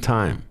back in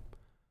time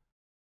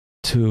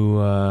to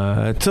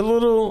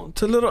little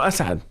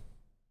Asad,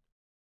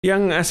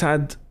 young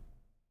Asad,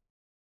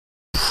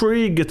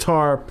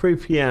 pre-guitar,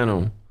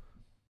 pre-piano,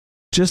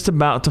 just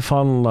about to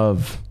fall in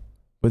love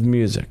with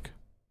music,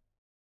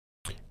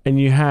 and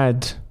you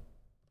had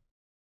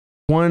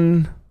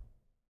one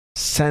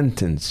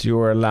sentence you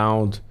were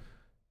allowed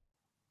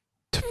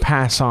to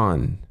pass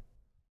on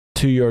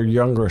to your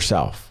younger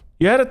self.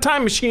 You had a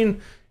time machine.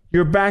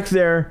 You're back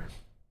there.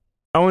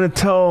 I want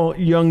to tell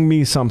young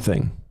me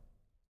something.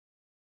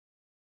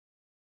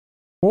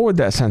 What would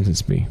that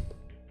sentence be?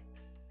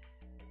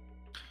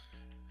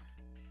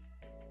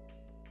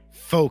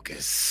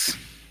 Focus.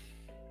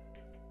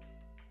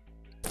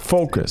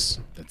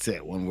 Focus. That's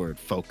it. One word.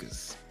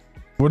 Focus.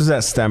 What does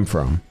that stem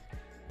from?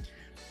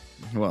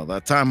 Well,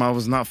 that time I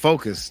was not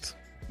focused.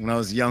 When I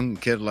was a young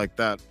kid like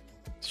that,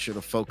 should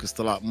have focused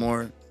a lot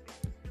more.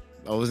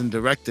 I wasn't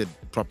directed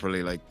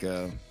properly.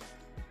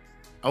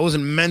 I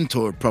wasn't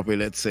mentored properly,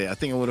 let's say. I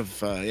think I would have,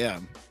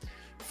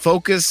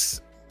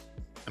 focus.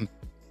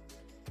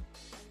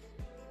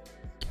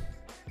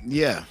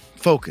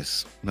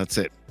 Focus. That's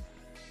it.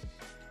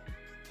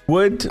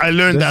 I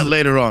learned that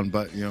later on,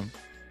 but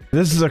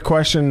This is a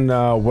question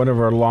one of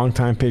our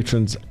longtime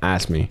patrons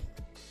asked me.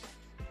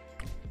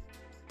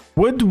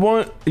 Would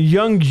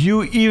young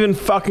you even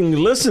fucking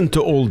listen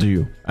to old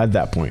you at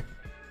that point?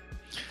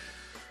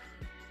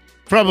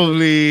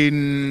 Probably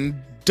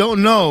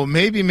don't know.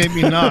 Maybe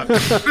not.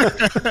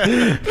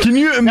 Can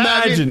you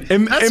imagine?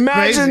 Imagine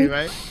crazy,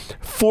 right?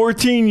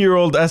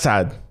 14-year-old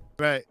Asad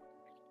Right.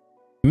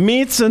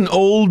 meets an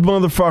old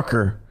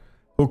motherfucker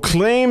who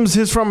claims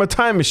he's from a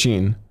time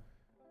machine.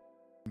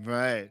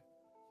 Right.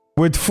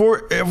 With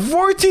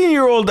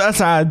 14-year-old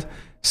Asad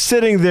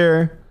sitting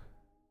there,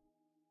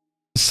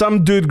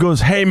 some dude goes,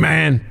 "Hey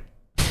man,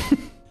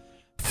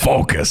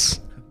 focus."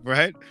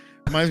 Right.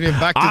 Reminds me of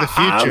Back to the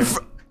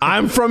Future.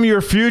 I'm from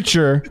your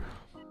future.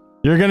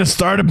 You're gonna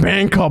start a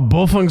band called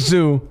Bullfunk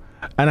Zoo,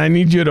 and I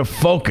need you to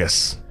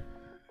focus.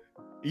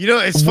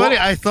 It's funny.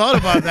 I thought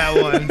about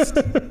that once.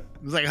 It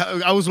was like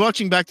I was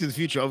watching Back to the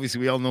Future. Obviously,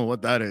 we all know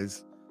what that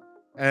is.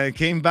 And I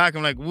came back.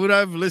 I'm like, would I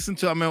have listened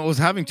to? I mean, I was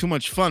having too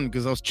much fun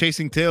because I was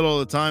chasing tail all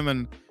the time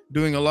and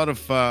doing a lot of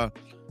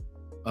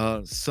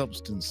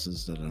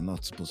substances that are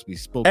not supposed to be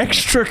spoken.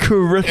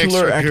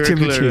 Extracurricular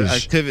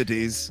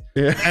activities.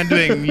 Yeah. And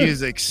doing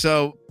music.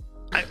 So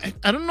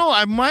I don't know.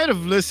 I might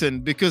have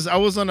listened because I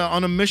was on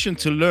a mission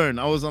to learn.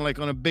 I was on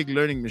a big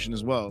learning mission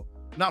as well.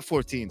 Not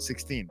 14,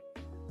 16.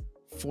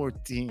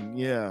 14,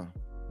 yeah.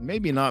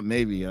 Maybe not,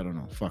 maybe. I don't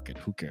know. Fuck it.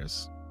 Who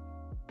cares?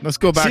 Let's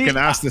go back and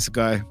ask this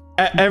guy.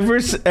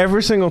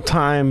 Every single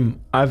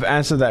time I've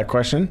answered that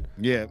question,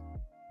 yeah,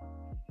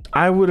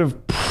 I would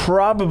have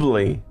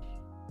probably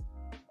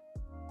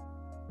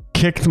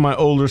kicked my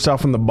older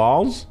self in the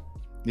balls.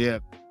 Yeah.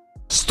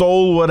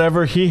 Stole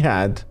whatever he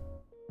had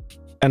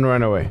and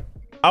ran away.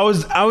 I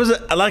was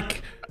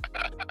like,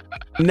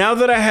 now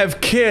that I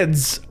have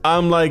kids,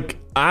 I'm like,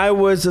 I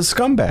was a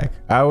scumbag.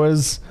 I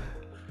was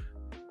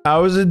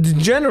a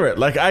degenerate.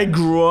 Like, I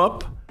grew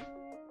up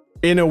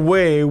in a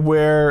way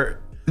where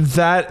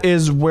that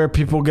is where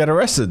people get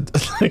arrested.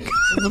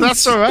 Well,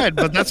 that's all right,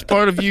 but that's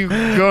part of you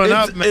growing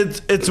up.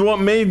 It's what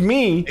made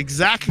me.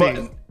 Exactly.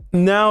 But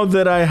now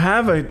that I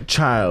have a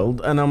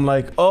child and I'm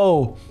like,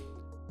 oh,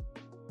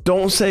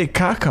 don't say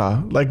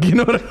caca. Like, you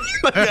know what I mean?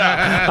 Like,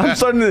 I'm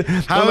starting to.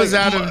 How is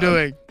Adam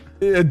doing?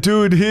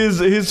 Dude,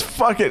 he's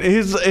fucking,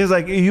 he's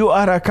like, you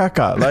are a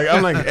caca. Like,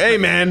 I'm like, hey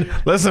man,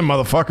 listen,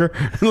 motherfucker.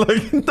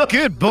 Like, no.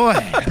 Good boy.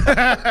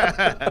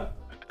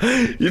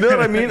 You know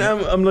what I mean?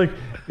 I'm like,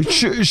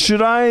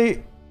 should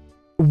I?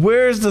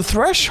 Where's the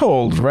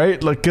threshold,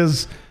 right? Like,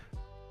 cause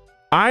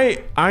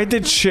I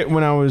did shit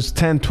when I was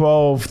 10,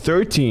 12,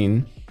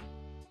 13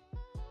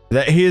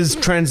 that he's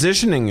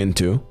transitioning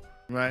into.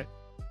 Right.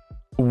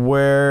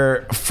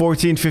 Where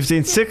 14,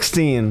 15,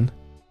 16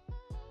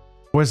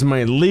 was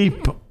my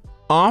leap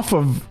off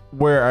of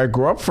where I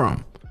grew up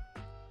from.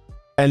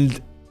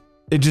 And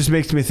it just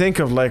makes me think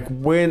of like,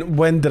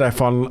 when did I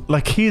fall?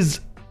 Like, he's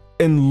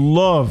in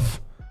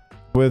love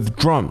with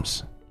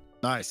drums.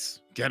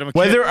 Nice. Get him a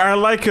Whether kit. I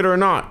like it or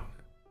not,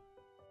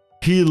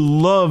 he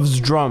loves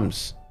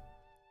drums.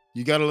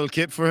 You got a little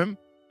kit for him?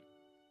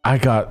 I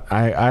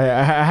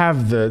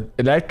have the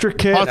electric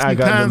kit. Pots I and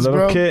got pans, the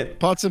little bro. kit.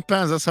 Pots and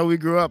pans. That's how we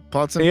grew up.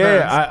 Pots and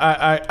pans.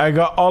 Yeah, I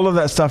got all of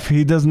that stuff.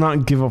 He does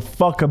not give a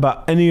fuck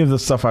about any of the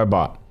stuff I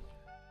bought.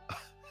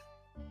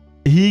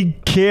 He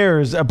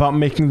cares about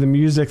making the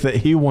music that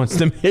he wants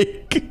to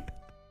make.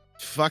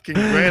 Fucking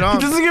great on.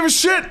 He doesn't give a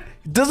shit.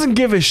 He doesn't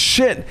give a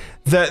shit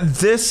that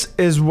this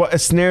is what a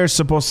snare is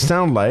supposed to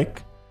sound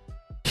like.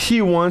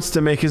 He wants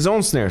to make his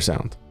own snare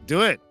sound.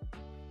 Do it.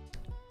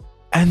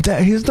 And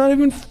he's not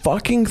even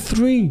fucking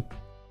 3.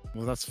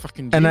 Well, that's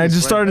fucking genius. And I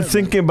just started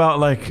thinking about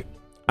like,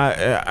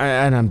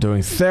 I'm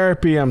doing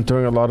therapy. I'm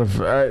doing a lot of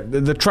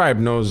the tribe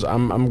knows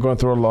I'm going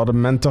through a lot of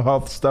mental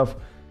health stuff,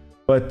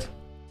 but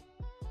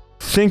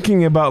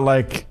thinking about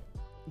like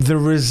the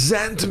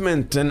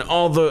resentment and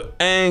all the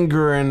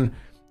anger and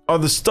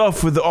other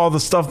stuff with all the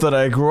stuff that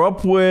I grew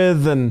up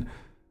with, and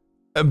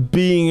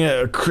being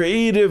a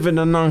creative in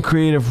a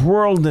non-creative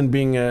world, and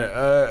being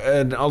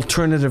an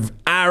alternative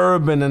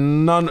Arab in a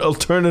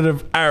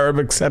non-alternative Arab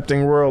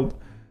accepting world.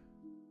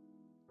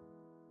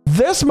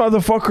 This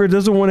motherfucker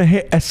doesn't want to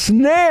hit a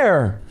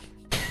snare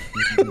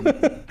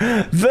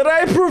that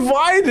I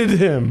provided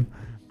him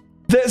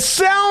that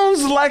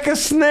sounds like a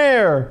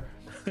snare.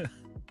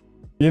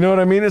 You know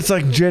what I mean? It's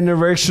like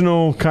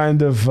generational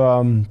kind of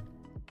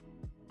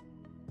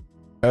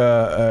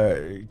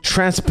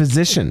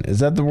transposition. Is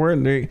that the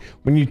word?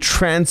 When you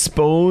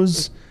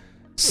transpose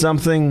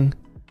something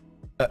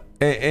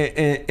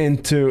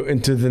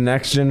into the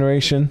next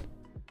generation.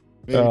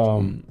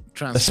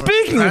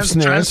 Speaking of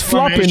snares,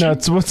 Floppy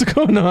Nuts, what's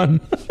going on?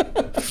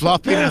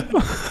 Floppy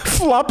Nuts.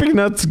 Floppy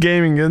Nuts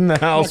Gaming in the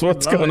house.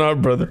 What's going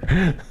on, brother?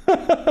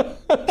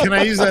 Can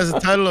I use that as a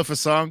title of a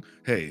song?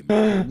 Hey,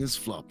 my name is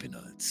Floppy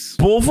Nuts.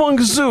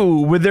 Bullfunk Zoo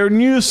with their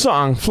new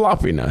song,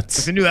 Floppy Nuts.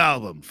 It's a new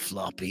album,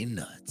 Floppy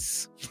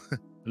Nuts.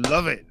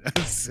 Love it.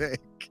 That's sick.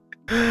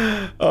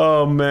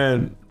 Oh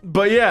man.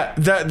 But yeah,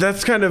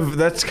 that's kind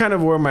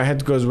of where my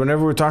head goes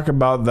whenever we talk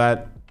about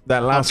that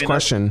last Floppy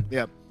question. Nuts.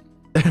 Yep.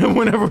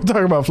 Whenever we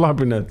talk about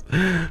Floppy Nuts.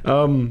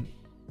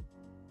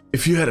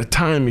 If you had a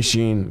time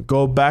machine,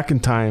 go back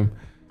in time,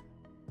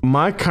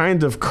 my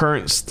kind of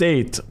current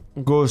state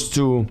goes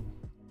to,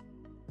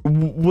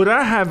 would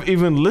I have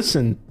even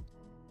listened?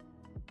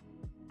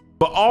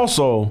 But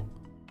also,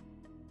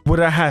 would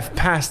I have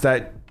passed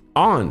that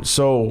on?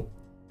 So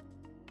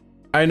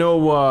I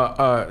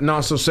know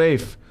Not So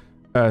Safe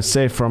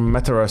from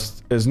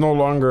Metarust is no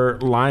longer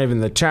live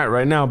in the chat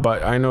right now,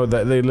 but I know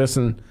that they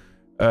listen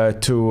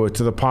to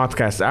the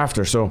podcast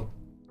after. So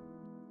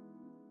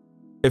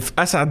if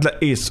Asad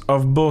La'is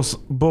of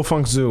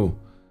Bullfunk Zoo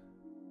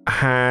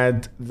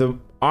had the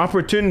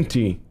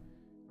opportunity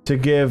to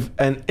give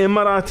an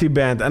Emirati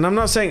band, and I'm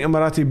not saying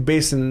Emirati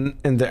based in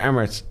the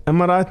Emirates,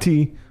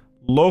 Emirati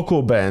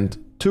local band,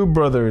 two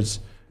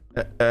brothers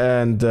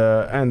and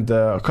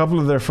a couple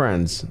of their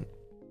friends.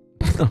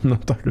 I'm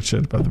not talking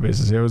shit about the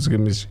bases. He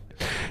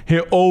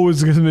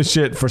always gives me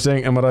shit for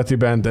saying Emirati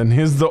band, and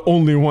he's the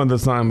only one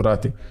that's not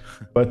Emirati.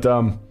 But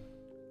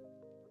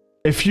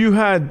if you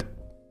had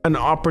an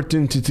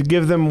opportunity to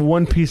give them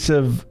one piece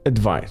of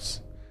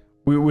advice,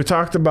 we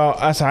talked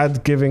about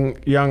Asad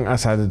giving young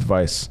Asad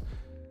advice.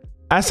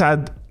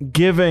 Asad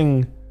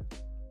giving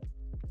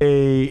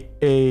a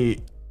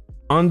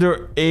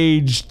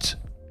underaged,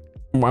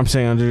 I'm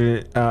saying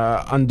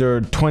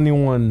under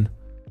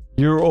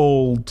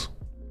 21-year-old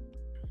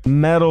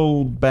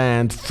metal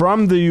band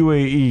from the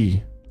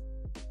UAE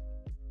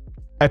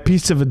a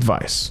piece of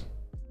advice,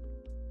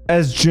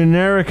 as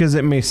generic as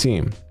it may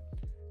seem,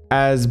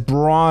 as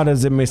broad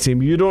as it may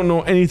seem. You don't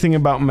know anything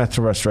about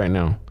Metarust right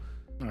now.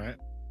 All right.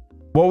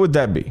 What would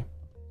that be?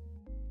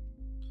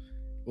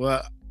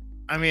 Well,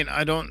 I mean,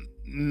 I don't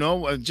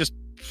know. Just,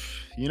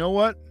 you know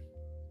what?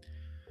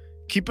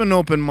 Keep an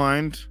open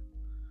mind.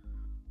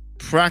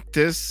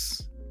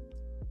 Practice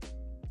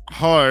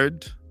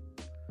hard.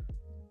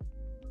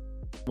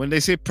 When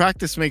they say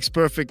practice makes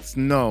perfect,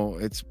 no,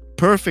 it's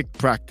perfect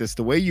practice.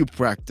 The way you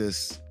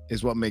practice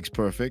is what makes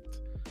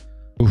perfect.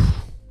 Oof.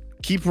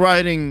 Keep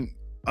writing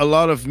a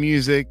lot of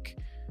music.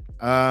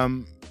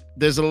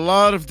 There's a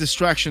lot of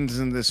distractions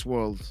in this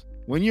world.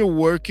 When you're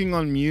working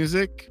on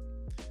music,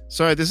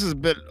 sorry, this is a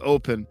bit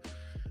open,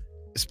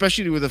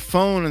 especially with a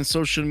phone and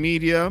social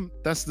media,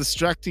 that's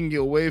distracting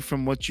you away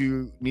from what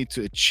you need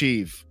to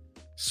achieve.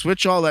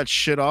 Switch all that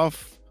shit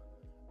off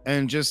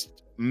and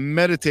just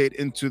meditate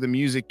into the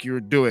music you're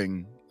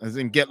doing, as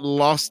in get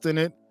lost in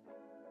it,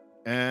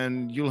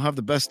 and you'll have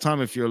the best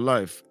time of your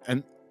life,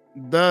 and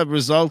the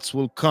results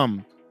will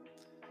come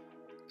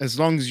as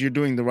long as you're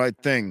doing the right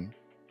thing,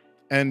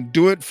 and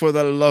do it for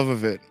the love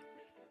of it,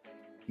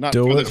 not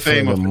do for it the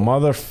fame for of the it.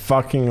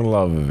 motherfucking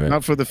love of it.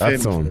 Not for the fame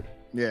That's of on. it.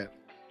 Yeah.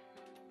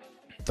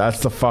 That's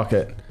the fuck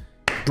it,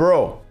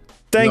 bro.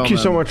 Thank you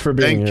so much for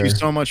being here. Thank you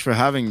so much for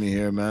having me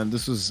here, man.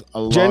 This was a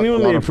lot.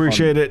 Genuinely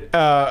appreciate it.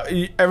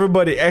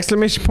 Everybody,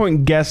 exclamation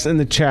point guests in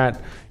the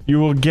chat. You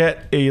will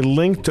get a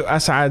link to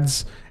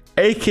Asad's,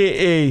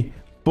 aka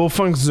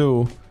Bullfunk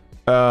Zoo,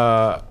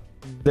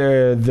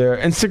 their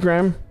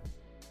Instagram.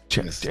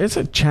 Is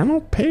it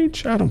channel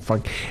page? I don't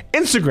fuck.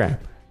 Instagram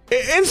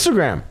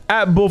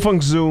at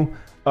Bullfunk Zoo.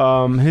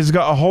 He's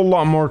got a whole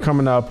lot more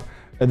coming up.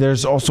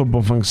 There's also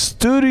Bullfunk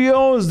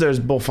Studios. There's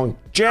Bullfunk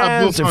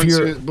Jazz.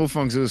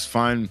 Bullfunk Zoo is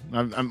fine.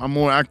 I'm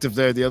more active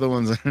there. The other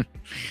ones are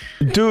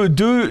do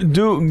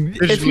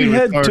if you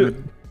head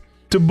to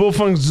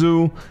Bullfunk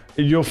Zoo,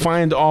 you'll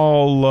find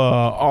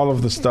all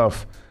of the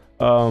stuff.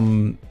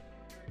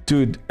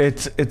 Dude,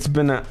 it's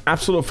been an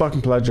absolute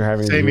fucking pleasure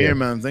having you here. Same here,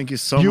 man. Thank you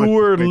so much. You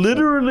were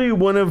literally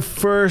one of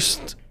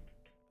first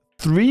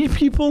 3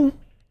 people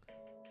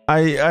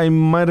I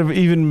might have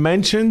even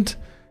mentioned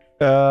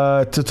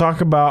to talk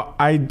about.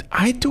 I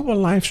do a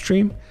live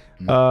stream,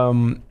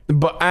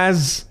 but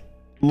as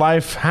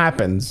life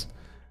happens,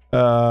 you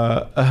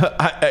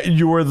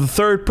were the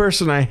 3rd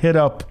person I hit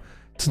up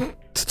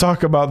to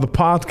talk about the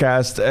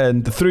podcast,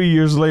 and 3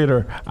 years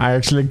later, I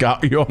actually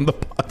got you on the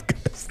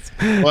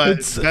podcast. Well,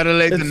 it's better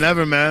late than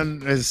never,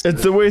 man. It's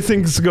the way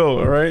things go,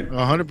 all right?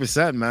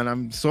 100%, man.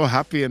 I'm so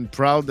happy and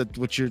proud that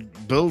what you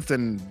built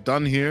and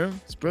done here,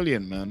 it's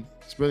brilliant, man.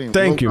 It's brilliant.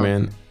 Thank you,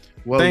 man.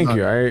 Well Thank done.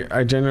 you.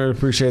 I genuinely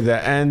appreciate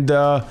that. And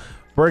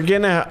we're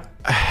gonna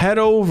head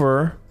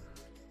over.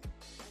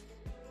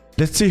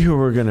 Let's see who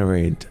we're gonna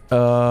raid.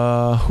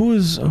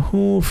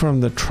 Who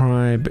from the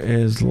tribe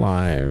is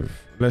live?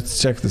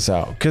 Let's check this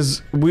out,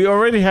 because we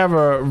already have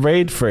a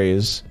raid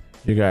phrase,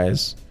 you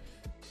guys.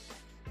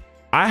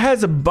 I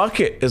has a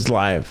bucket is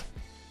live.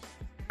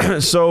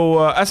 So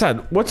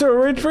Asad, what's our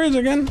raid phrase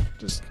again?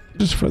 Just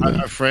for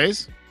the Our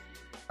phrase?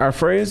 our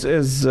phrase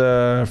is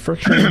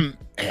friction.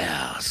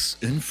 Ass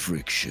and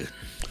friction.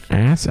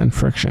 Ass and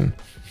friction.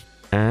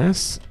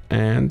 Ass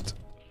and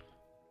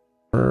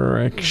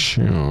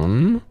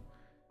friction.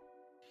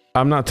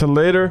 I'm not till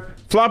later.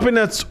 Floppy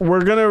nuts.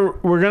 We're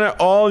gonna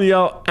all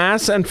yell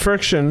ass and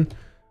friction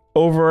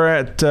over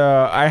at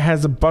I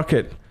has a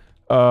bucket.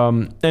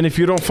 And if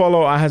you don't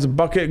follow I has a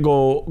bucket,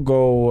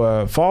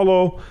 go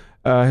follow.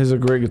 He's a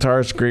great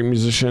guitarist, great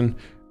musician.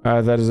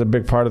 That is a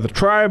big part of the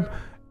tribe.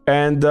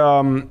 And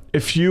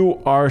if you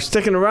are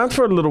sticking around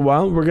for a little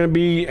while, we're gonna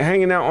be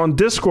hanging out on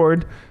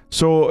Discord.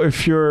 So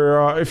if you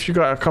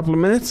got a couple of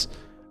minutes,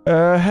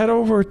 head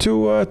over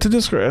to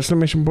Discord,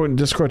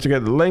 !Discord to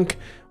get the link.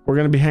 We're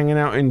gonna be hanging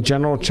out in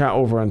general chat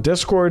over on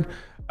Discord,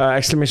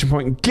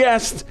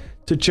 !guest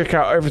to check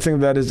out everything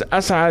that is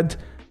Asad.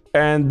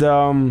 And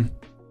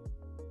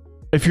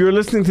if you're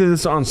listening to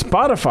this on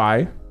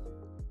Spotify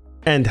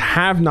and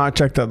have not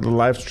checked out the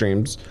live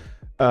streams,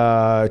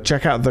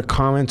 check out the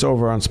comments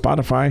over on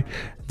Spotify.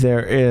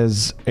 There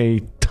is a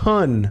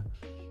ton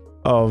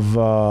of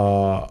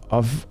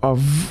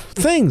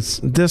things: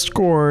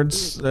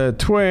 Discords,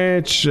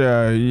 Twitch,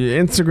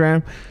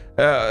 Instagram.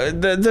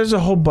 There's a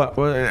whole bunch.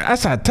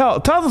 Asad, tell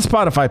the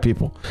Spotify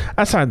people.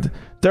 Asad,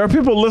 there are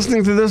people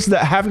listening to this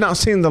that have not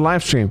seen the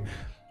live stream.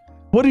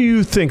 What do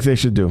you think they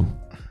should do?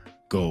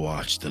 Go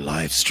watch the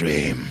live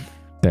stream.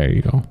 There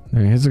you go.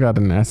 He's got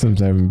an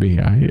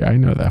SM7B. I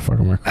know that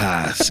fucking work.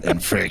 Ass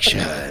and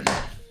friction.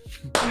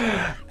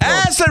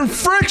 Ass and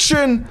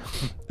friction.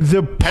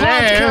 The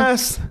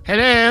podcast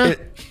Hello.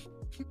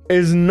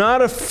 is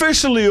not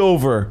officially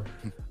over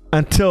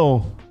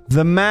until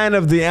the man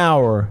of the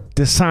hour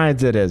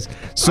decides it is.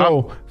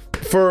 So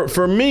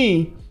for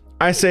me,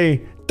 I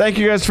say thank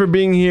you guys for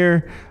being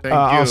here.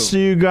 I'll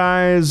see you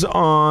guys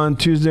on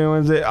Tuesday and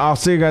Wednesday. I'll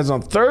see you guys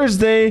on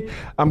Thursday.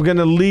 I'm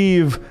gonna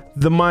leave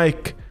the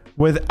mic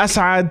with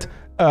Asad.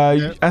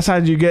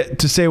 Asad, you get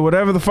to say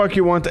whatever the fuck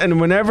you want,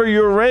 and whenever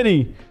you're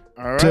ready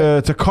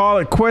to call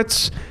it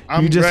quits,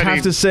 you just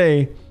have to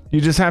say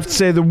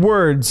the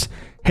words,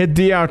 hit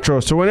the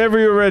outro. So whenever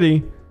you're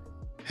ready,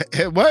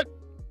 Hit what?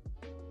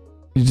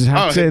 you just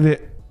have to say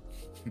that.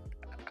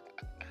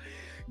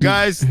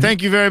 Guys,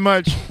 thank you very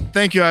much.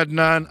 Thank you,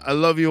 Adnan. I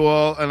love you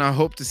all, and I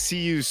hope to see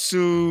you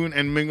soon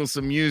and mingle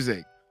some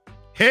music.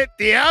 Hit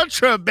the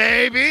outro,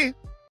 baby.